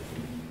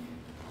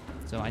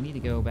 So I need to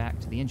go back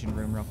to the engine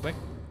room real quick.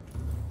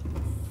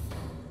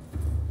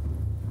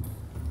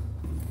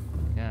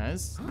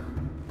 Because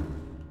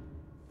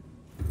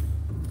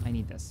I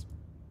need this.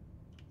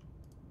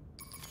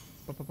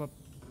 Up, up, up.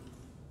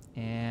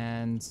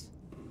 And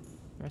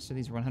the rest of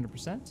these are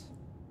 100%. What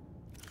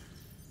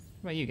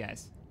about you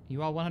guys?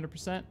 You all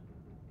 100%?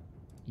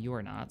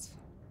 You're not.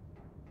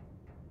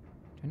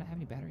 Do I not have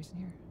any batteries in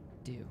here?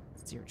 I do.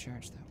 It's zero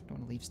charge, though. Don't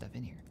want to leave stuff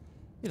in here.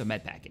 We have a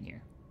med pack in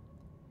here.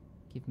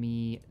 Give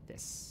me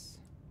this.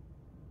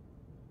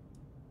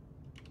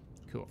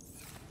 Cool.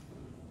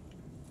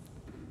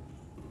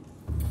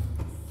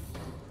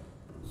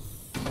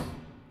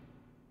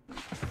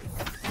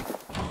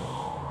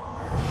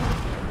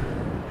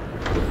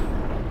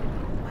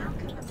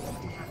 Welcome aboard,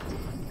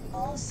 Captain.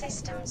 All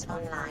systems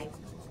online.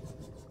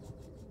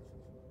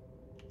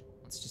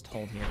 Let's just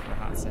hold here for a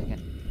hot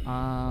second.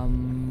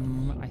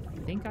 I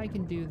think I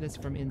can do this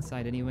from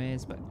inside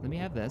anyways, but let me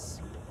have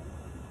this.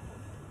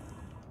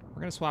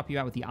 We're gonna swap you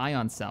out with the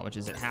ion cell, which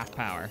is at half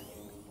power.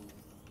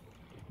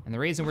 And the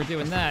reason we're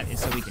doing that is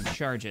so we can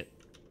charge it.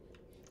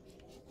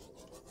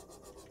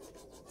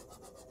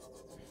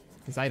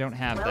 Because I don't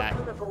have that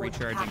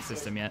recharging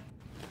system yet.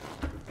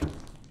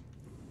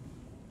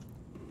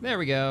 There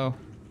we go.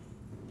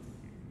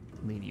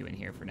 Leave you in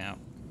here for now.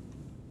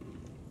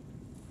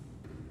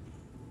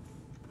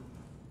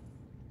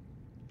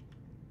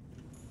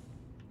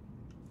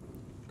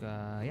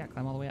 Yeah,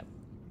 climb all the way up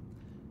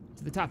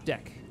to the top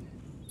deck.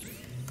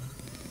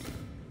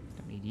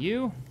 Don't need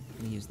you.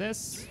 Let me use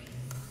this.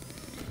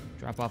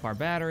 Drop off our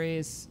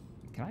batteries.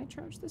 Can I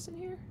charge this in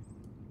here?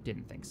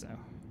 Didn't think so.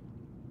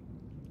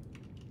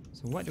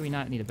 So what do we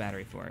not need a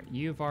battery for?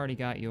 You've already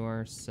got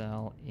your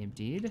cell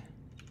emptied.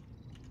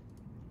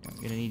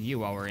 Don't gonna need you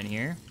while we're in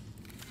here.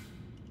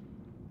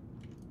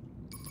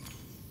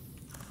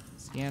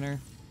 Scanner.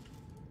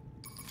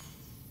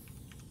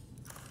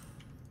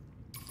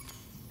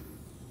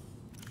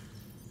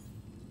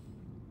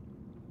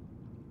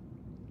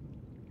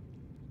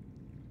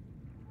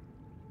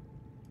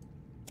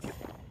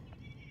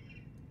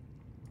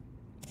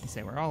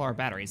 Say where all our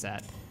batteries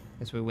at.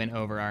 Guess we went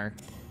over our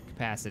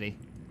capacity.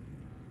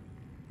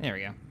 There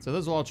we go. So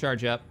those will all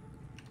charge up.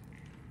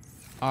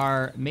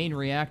 Our main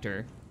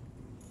reactor.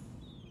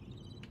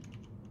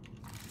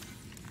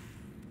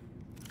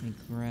 Let me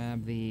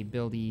grab the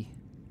Boldy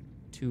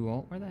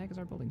tool. Where the heck is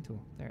our building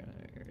tool? There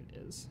it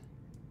is.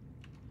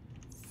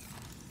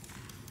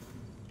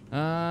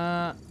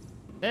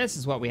 This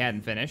is what we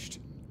hadn't finished.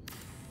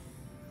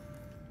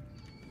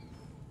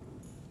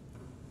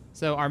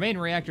 So our main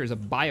reactor is a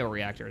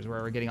bioreactor, is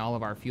where we're getting all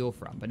of our fuel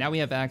from. But now we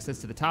have access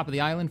to the top of the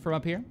island from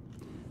up here.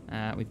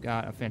 We've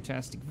got a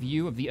fantastic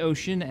view of the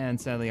ocean and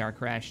sadly our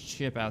crashed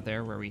ship out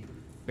there where we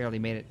barely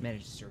managed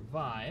to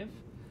survive.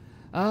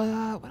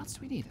 What else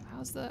do we need?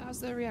 How's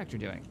the reactor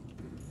doing?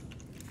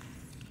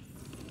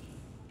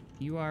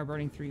 You are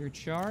burning through your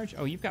charge.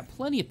 Oh, you've got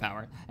plenty of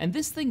power. And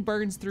this thing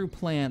burns through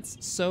plants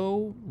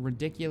so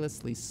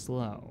ridiculously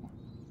slow,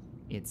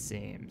 it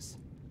seems.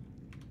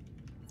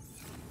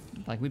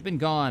 Like, we've been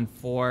gone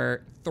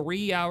for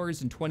 3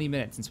 hours and 20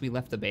 minutes since we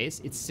left the base.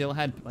 It still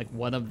had, like,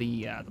 one of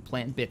the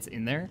plant bits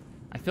in there.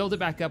 I filled it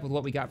back up with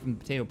what we got from the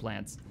potato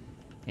plants.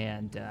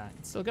 And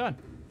it's still going.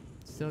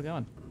 Still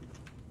going.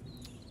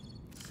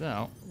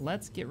 So,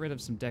 let's get rid of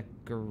some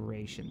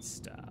decoration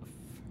stuff.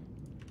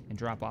 And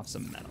drop off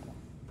some metal.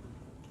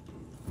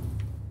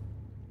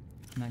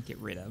 Not get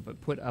rid of, but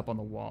put up on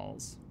the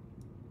walls.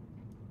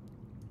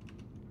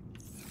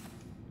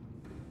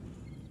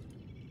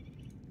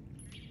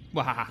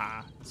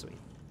 Wahaha. Sweet.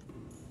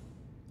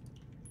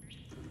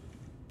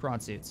 Prawn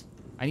suits.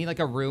 I need like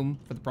a room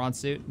for the prawn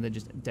suit and then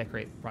just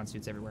decorate prawn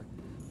suits everywhere.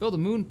 Build a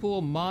moon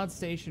pool mod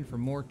station for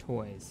more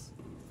toys.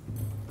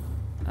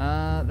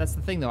 That's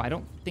the thing though. I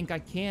don't think I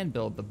can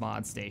build the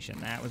mod station.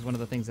 That was one of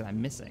the things that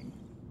I'm missing.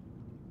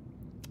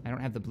 I don't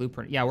have the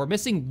blueprint. Yeah, we're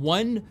missing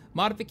one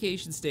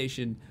modification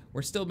station.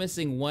 We're still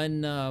missing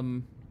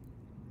one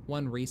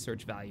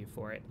research value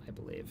for it, I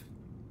believe.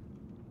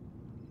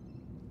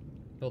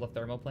 Build a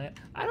thermal plant?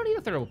 I don't need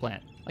a thermal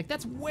plant. Like,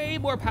 that's way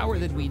more power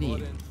than we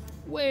need.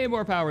 Way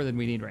more power than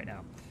we need right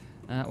now.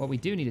 What we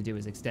do need to do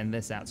is extend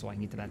this out so I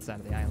can get to that side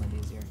of the island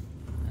easier.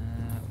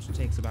 Which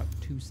takes about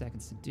 2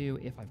 seconds to do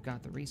if I've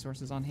got the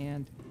resources on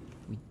hand.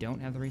 We don't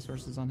have the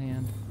resources on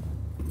hand.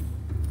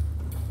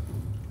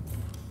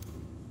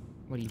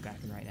 What are you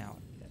packing right now?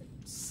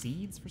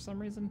 Seeds for some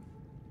reason?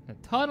 A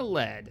ton of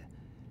lead.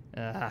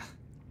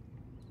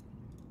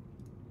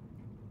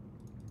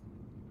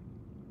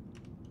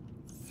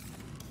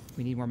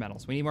 We need more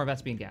metals. We need more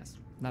Vespian gas.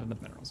 Not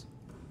enough minerals.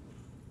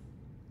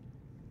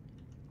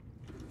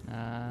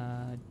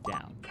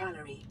 Down.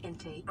 Calorie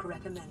intake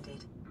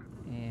recommended.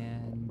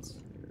 And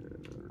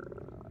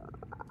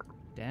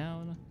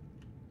down.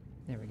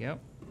 There we go.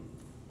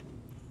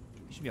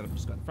 We should be able to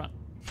just go in front.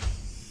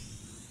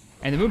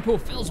 And the moon pool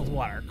fills with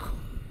water.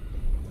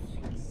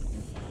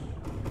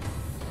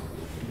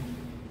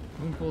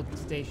 Moon pool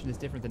station is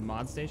different than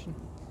mod station.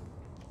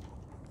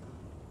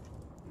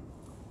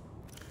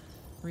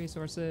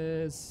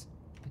 Resources.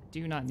 I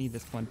do not need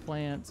this one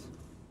plant.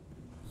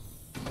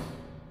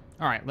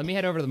 All right, let me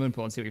head over to the moon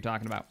pool and see what you're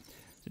talking about.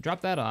 So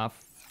drop that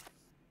off.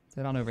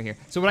 Head on over here.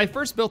 So when I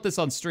first built this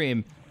on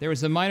stream, there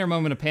was a minor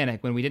moment of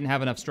panic when we didn't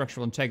have enough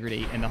structural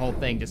integrity and the whole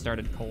thing just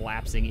started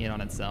collapsing in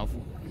on itself.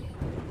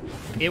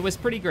 It was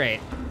pretty great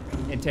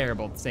and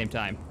terrible at the same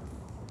time.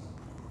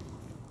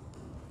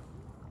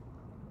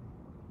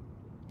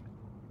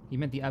 You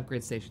meant the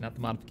upgrade station, not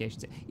the modification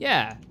station.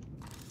 Yeah,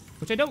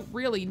 which I don't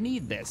really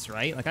need this,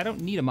 right? Like I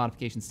don't need a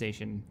modification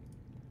station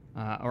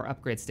or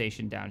upgrade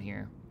station down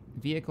here.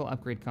 Vehicle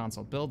upgrade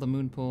console. Build the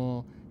moon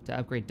pool to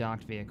upgrade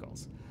docked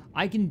vehicles.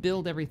 I can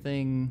build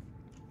everything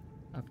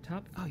up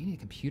top. Oh, you need a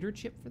computer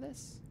chip for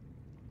this?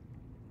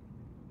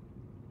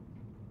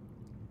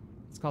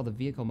 It's called the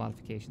vehicle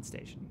modification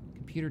station.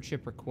 Computer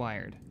chip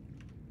required.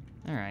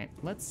 All right,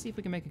 let's see if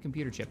we can make a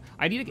computer chip.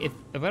 I need if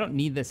I don't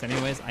need this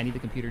anyways, I need the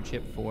computer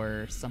chip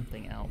for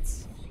something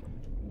else.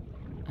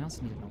 I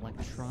also need an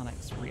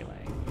electronics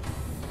relay.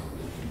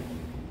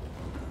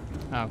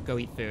 Oh, go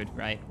eat food,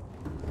 right?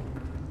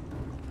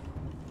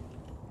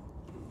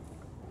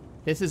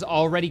 This is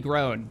already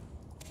grown.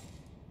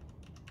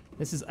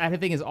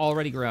 Everything is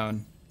already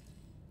grown.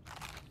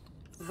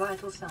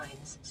 Vital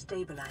signs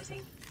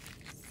stabilizing.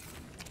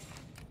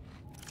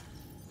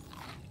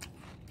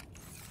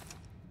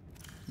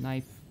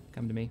 Knife,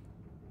 come to me.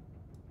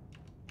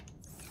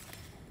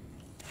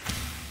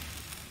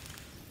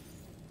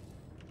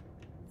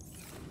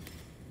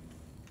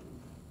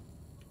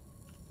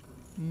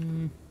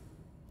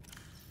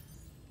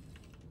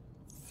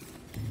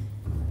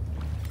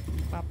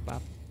 Bop,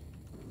 bop.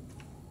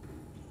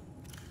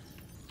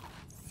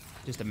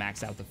 Just to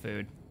max out the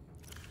food.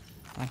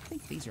 I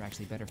think these are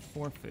actually better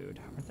for food,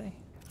 aren't they?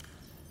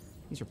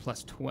 These are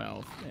plus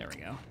 12. There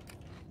we go.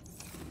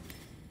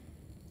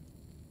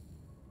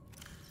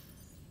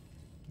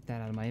 Get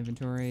that out of my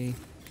inventory.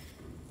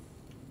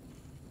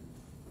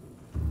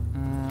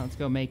 Let's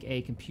go make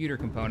a computer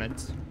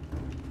component.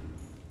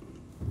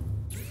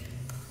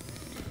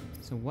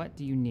 So what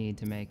do you need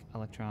to make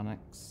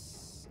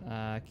electronics?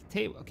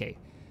 Okay.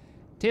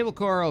 Table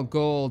coral,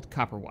 gold,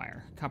 copper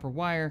wire. Copper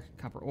wire,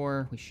 copper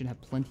ore. We should have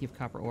plenty of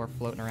copper ore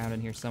floating around in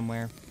here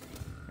somewhere.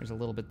 There's a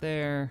little bit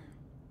there.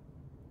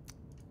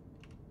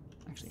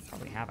 Actually,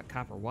 probably have a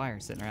copper wire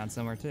sitting around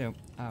somewhere too.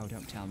 Oh,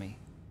 don't tell me.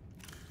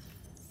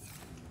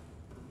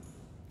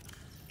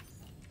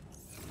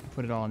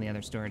 Put it all in the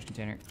other storage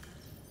container.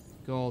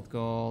 Gold,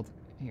 gold.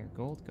 Here,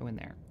 gold, go in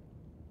there.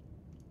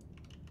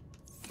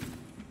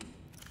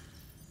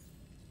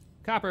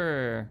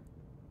 Copper.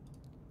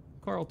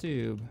 Coral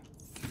tube.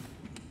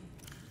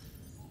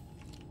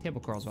 Table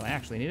coral's what I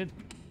actually needed.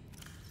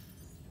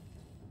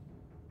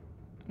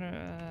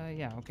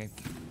 Yeah, okay.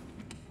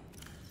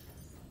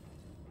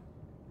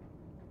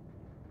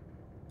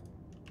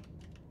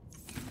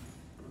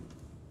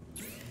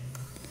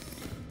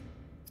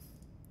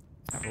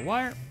 Copper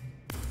wire.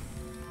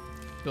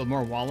 Build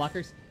more wall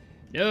lockers.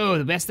 No,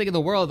 the best thing in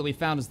the world that we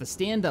found is the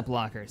stand-up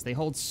lockers. They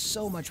hold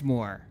so much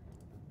more.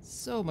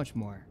 So much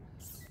more.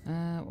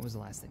 What was the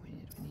last thing we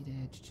needed? We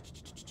needed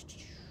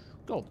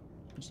gold.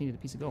 We just needed a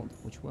piece of gold,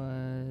 which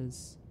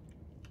was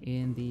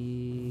in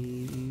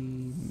the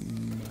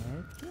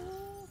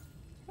metal.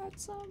 Got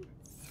some.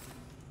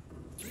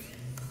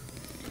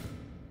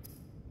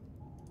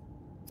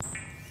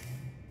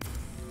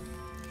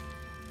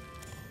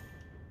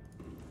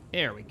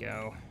 There we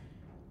go.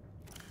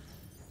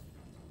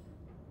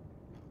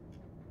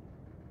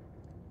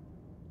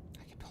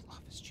 I can build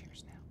office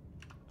chairs now.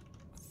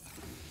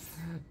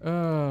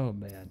 Oh,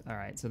 man. All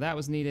right, so that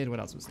was needed. What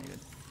else was needed?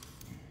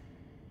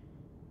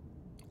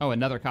 Oh,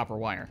 another copper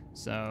wire.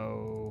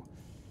 So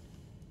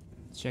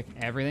let's check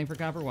everything for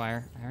copper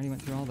wire. I already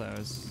went through all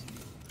those.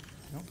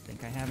 I don't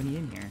think I have any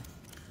in here.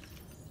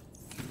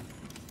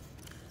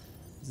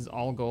 This is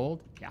all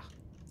gold? Yeah.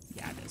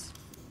 Yeah, it is.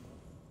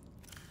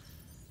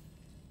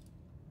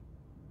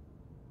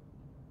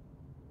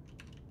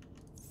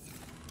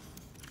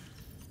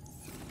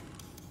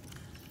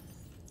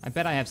 I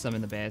bet I have some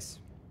in the base.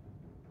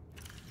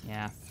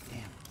 Yeah. Damn.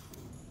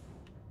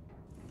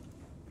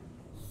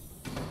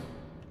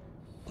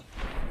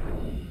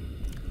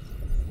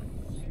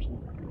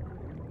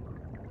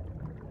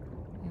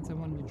 Hands I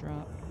wanted to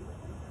drop.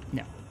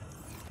 No.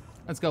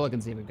 Let's go look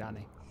and see if we've got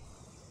any.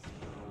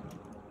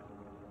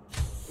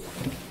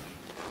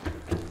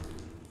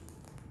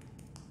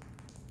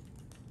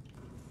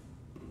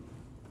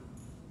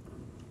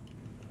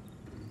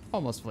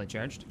 Almost fully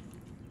charged.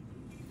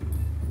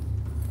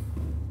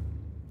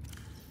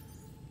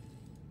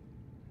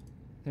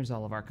 There's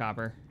all of our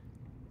copper.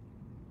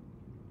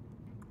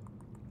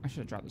 I should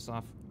have dropped this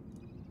off.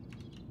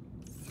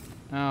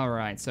 All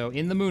right, so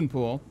in the moon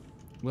pool,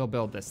 we'll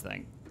build this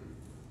thing.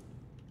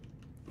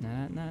 We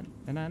had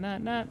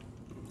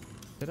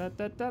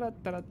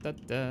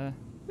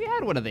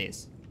one of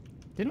these,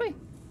 didn't we?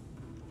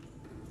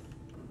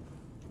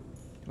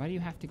 Why do you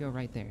have to go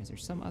right there? Is there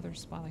some other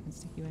spot I can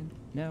stick you in?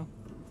 No.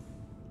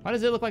 Why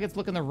does it look like it's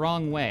looking the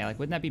wrong way? Like,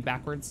 wouldn't that be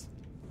backwards?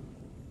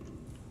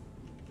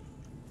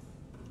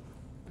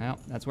 Well,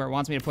 that's where it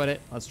wants me to put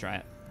it. Let's try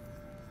it.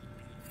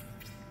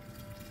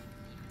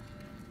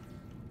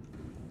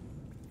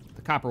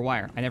 The copper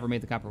wire. I never made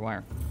the copper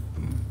wire.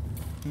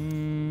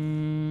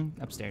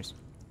 Upstairs.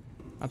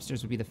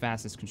 Upstairs would be the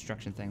fastest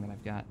construction thing that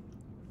I've got.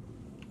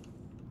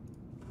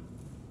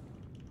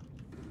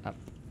 Up.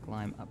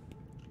 Climb up.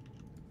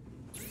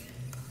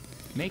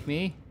 Make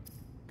me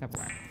copper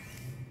wire.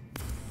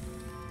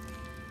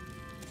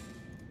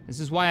 This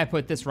is why I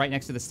put this right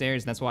next to the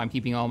stairs. That's why I'm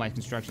keeping all my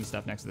construction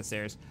stuff next to the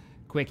stairs.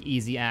 Quick,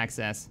 easy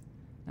access.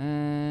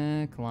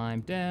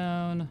 Climb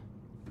down.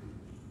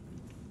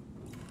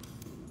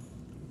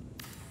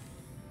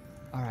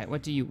 All right,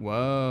 what do you...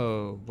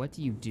 Whoa. What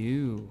do you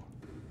do?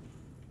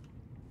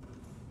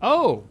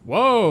 Oh,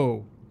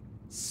 whoa.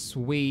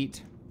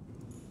 Sweet.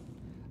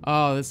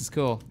 Oh, this is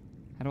cool.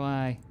 How do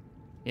I...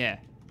 Yeah.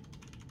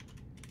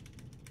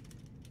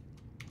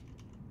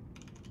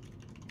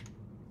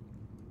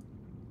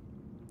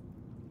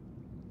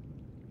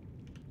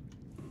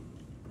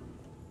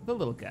 The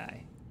little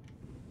guy.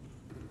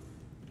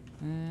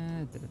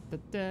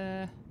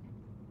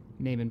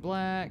 Name in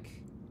black.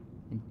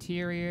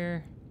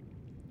 Interior.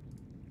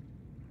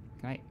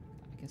 Can I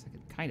guess I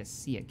could kind of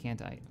see it,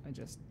 can't I?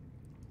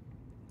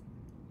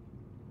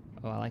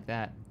 Oh, I like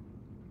that.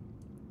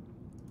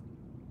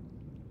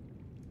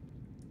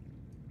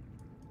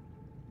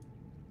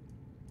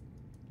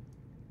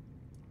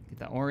 Get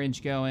the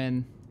orange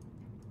going.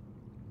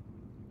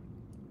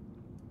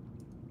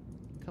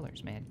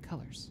 Colors, man,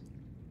 colors.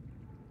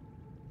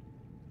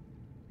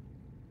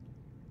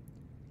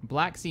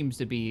 Black seems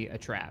to be a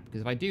trap,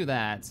 because if I do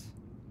that,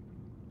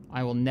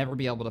 I will never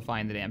be able to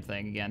find the damn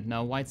thing again.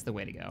 No, white's the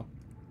way to go.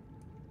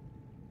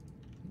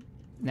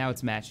 Now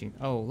it's matching.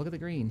 Oh, look at the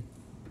green.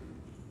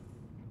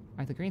 All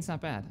right, the green's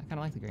not bad. I kind of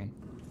like the green.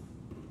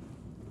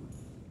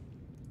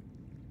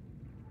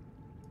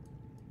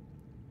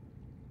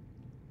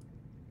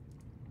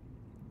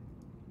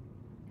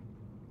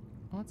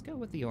 Well, let's go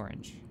with the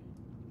orange.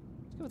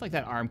 Let's go with like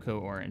that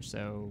Armco orange.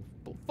 So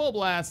full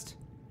blast.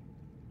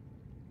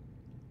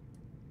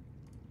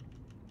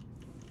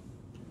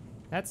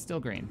 That's still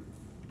green.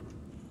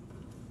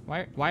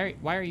 Why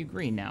are you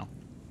green now?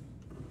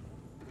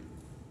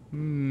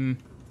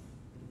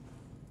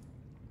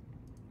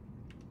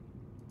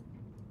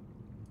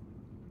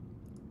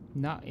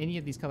 Not any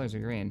of these colors are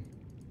green.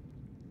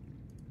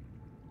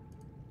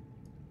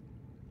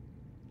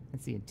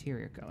 That's the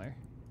interior color.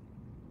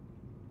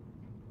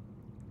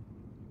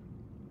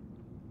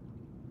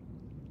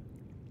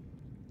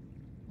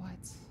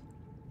 What?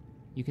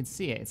 You can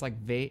see it. It's like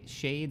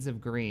shades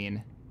of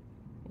green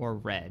or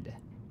red.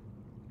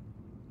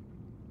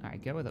 All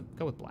right, go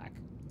with black.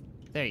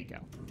 There you go.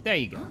 There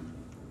you go.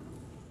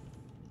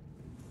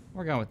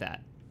 We're going with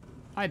that.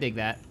 I dig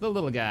that. The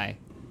little guy.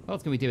 What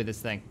else can we do with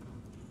this thing?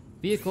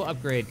 Vehicle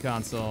upgrade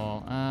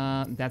console.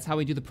 That's how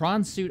we do the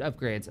prawn suit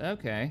upgrades.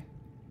 Okay.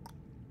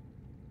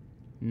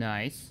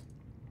 Nice.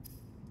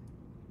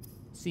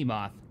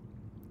 Seamoth.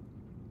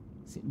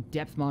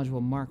 Depth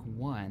module Mark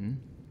 1.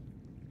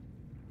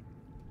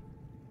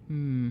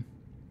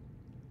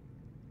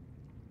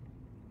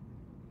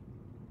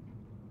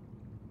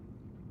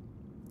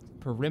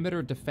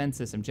 Perimeter defense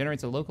system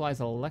generates a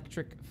localized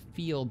electric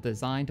field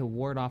designed to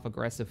ward off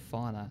aggressive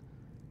fauna.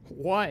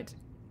 What?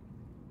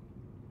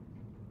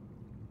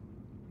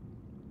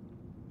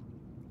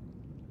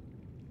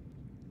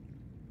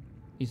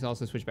 You should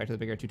also switch back to the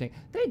bigger 2 tank.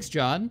 Thanks,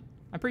 John.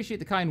 I appreciate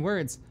the kind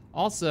words.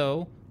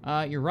 Also,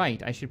 you're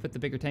right. I should put the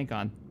bigger tank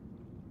on.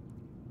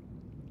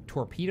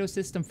 torpedo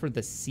system for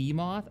the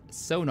Seamoth.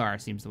 Sonar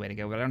seems the way to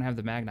go, but I don't have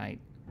the Magnite.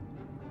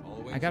 All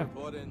wings I gotta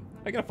report in.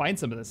 find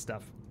some of this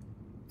stuff.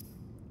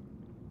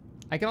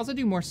 I can also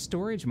do more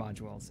storage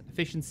modules.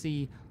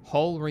 Efficiency,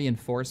 hull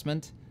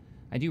reinforcement.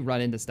 I do run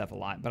into stuff a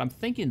lot, but I'm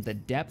thinking the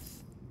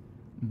depth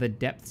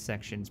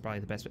section is probably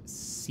the best.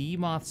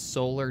 Seamoth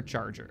solar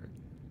charger.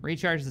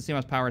 Recharges the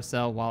Seamoth power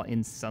cell while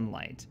in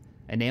sunlight.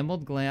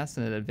 Enameled glass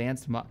and an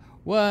advanced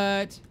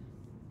what?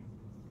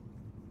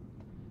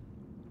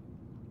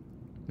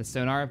 The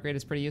sonar upgrade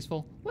is pretty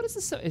useful. What is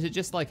this? Is it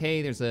just like,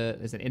 hey, there's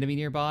an enemy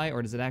nearby,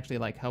 or does it actually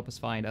like help us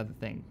find other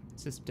things?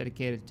 It's just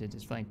dedicated to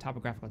displaying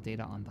topographical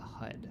data on the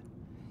HUD.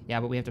 Yeah,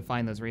 but we have to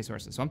find those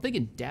resources. So I'm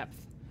thinking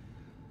depth.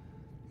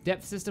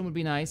 Depth system would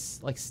be nice.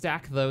 Like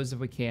stack those if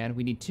we can.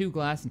 We need 2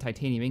 glass and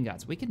titanium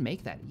ingots. We can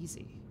make that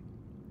easy.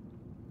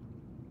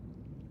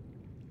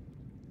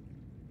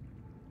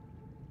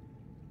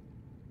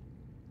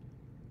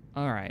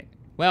 All right.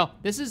 Well,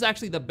 this is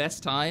actually the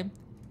best time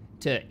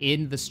to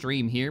end the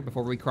stream here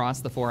before we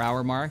cross the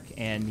 4-hour mark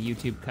and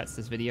YouTube cuts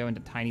this video into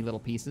tiny little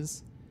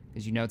pieces,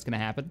 because you know it's going to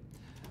happen.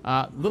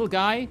 Little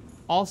guy,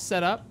 all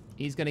set up.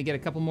 He's going to get a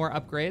couple more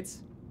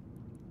upgrades.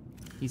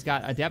 He's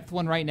got a depth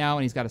one right now,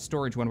 and he's got a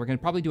storage one. We're going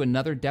to probably do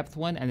another depth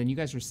one, and then you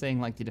guys are saying,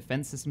 like, the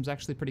defense system's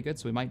actually pretty good,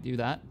 so we might do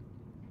that.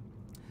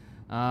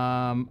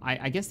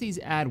 I guess these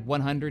add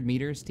 100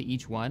 meters to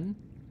each one.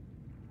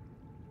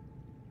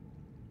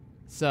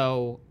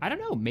 So, I don't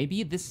know.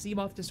 Maybe this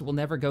Seamoth just will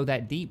never go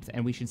that deep,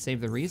 and we should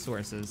save the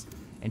resources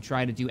and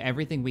try to do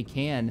everything we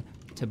can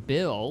to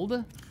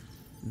build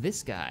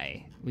this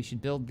guy. We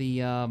should build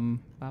the,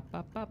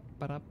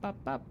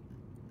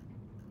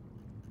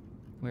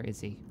 Where is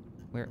he?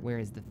 Where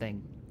is the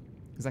thing?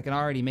 Because I can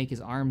already make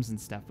his arms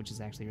and stuff, which is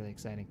actually really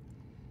exciting.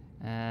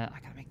 I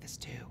gotta make this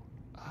too.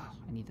 Oh,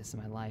 I need this in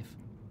my life.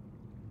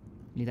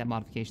 I need that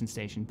modification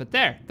station. But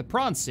there, the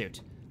prawn suit.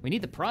 We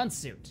need the prawn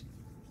suit.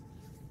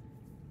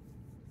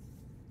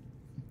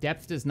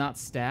 Depth does not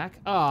stack.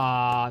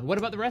 Ah, what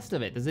about the rest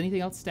of it? Does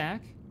anything else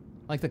stack?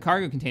 Like the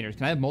cargo containers.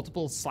 Can I have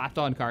multiple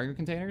slapped-on cargo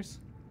containers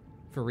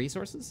for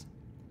resources?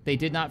 They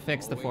did not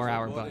fix the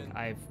 4-hour bug.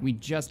 We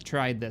just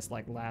tried this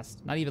like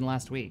not even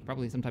last week,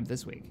 probably sometime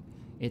this week.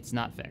 It's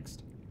not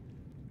fixed.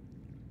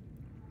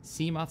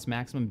 Seamoth's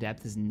maximum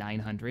depth is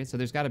 900, so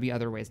there's got to be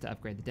other ways to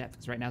upgrade the depth,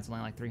 because right now it's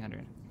only like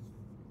 300.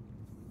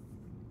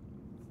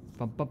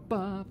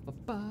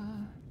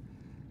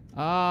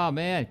 Oh,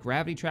 man.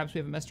 Gravity traps we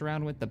haven't messed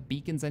around with. The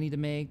beacons I need to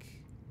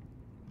make.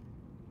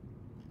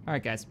 All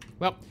right, guys.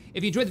 Well,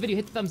 if you enjoyed the video,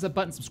 hit the thumbs up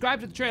button. Subscribe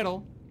to the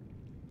channel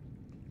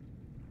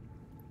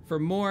for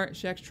more.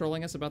 Shack's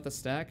trolling us about the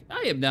stack.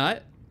 I am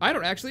not. I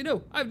don't actually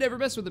know. I've never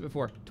messed with it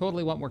before.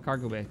 Totally want more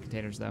cargo bay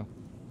containers, though.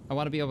 I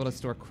want to be able to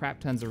store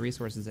crap tons of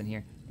resources in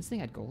here. This thing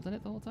had gold in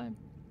it the whole time?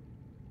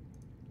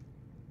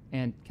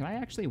 And can I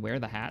actually wear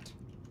the hat?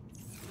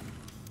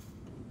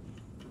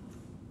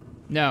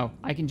 No,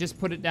 I can just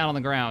put it down on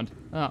the ground.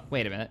 Oh,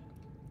 wait a minute.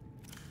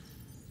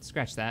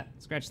 Scratch that.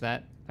 Scratch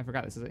that. I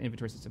forgot this is an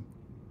inventory system.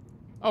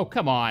 Oh,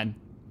 come on.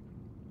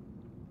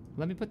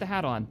 Let me put the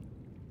hat on.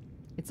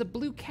 It's a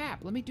blue cap.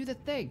 Let me do the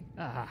thing.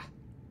 Ah.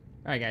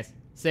 All right, guys.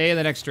 See you in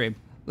the next stream.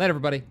 Later,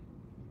 everybody.